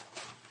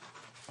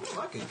 I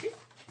like geeky.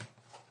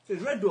 If it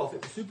was Red Dwarf,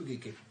 it was super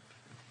geeky.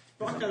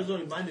 Blackadder's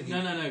only minor geeky.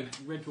 No.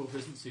 Red Dwarf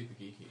isn't super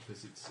geeky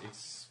because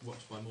it's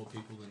watched by more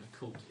people than a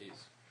cult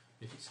is.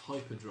 If it's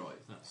hyperdrive,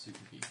 that's super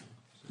geeky.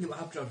 You might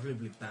have to have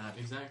really bad.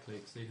 Exactly,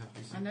 so you'd have to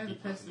be super I know the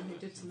geeky person to who do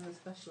did that. some of the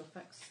special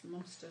effects, the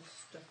monster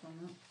stuff on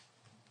that.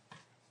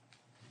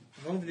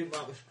 As long as they didn't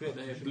like the script,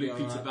 They're it a should Blue be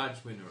Peter alright.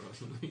 Badge winner or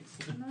something.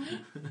 No.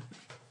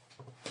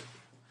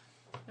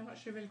 They're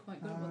actually really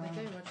quite good at what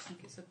they do. I just think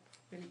it's a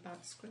really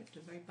bad script, a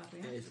very badly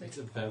acted. It's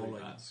a very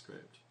bad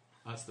script.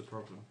 That's the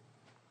problem.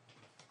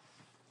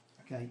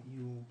 Okay,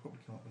 you'll probably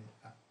come up with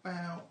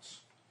about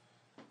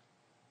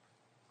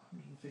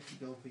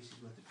 150 gold pieces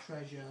worth of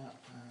treasure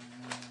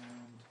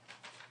and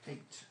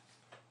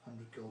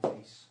 800 gold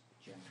piece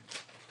gem.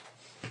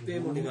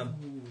 Beer money, man.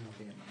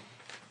 Beer money.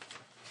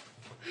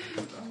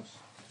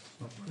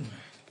 Not money.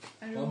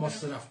 Anyone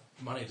Almost gonna- enough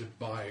money to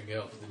buy a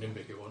girl for the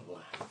Nimbic who won't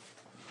laugh.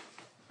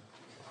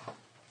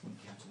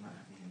 Wouldn't count on that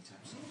happening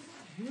anytime soon.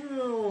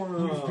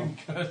 You've been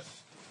cursed.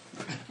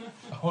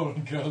 All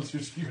girls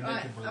just you Right,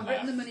 naked will I've laugh.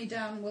 written the money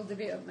down and we'll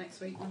divvy it up next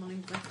week. The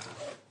money's left.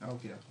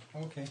 Okay.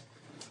 Okay.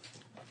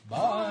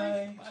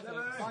 Bye.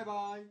 Bye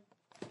bye.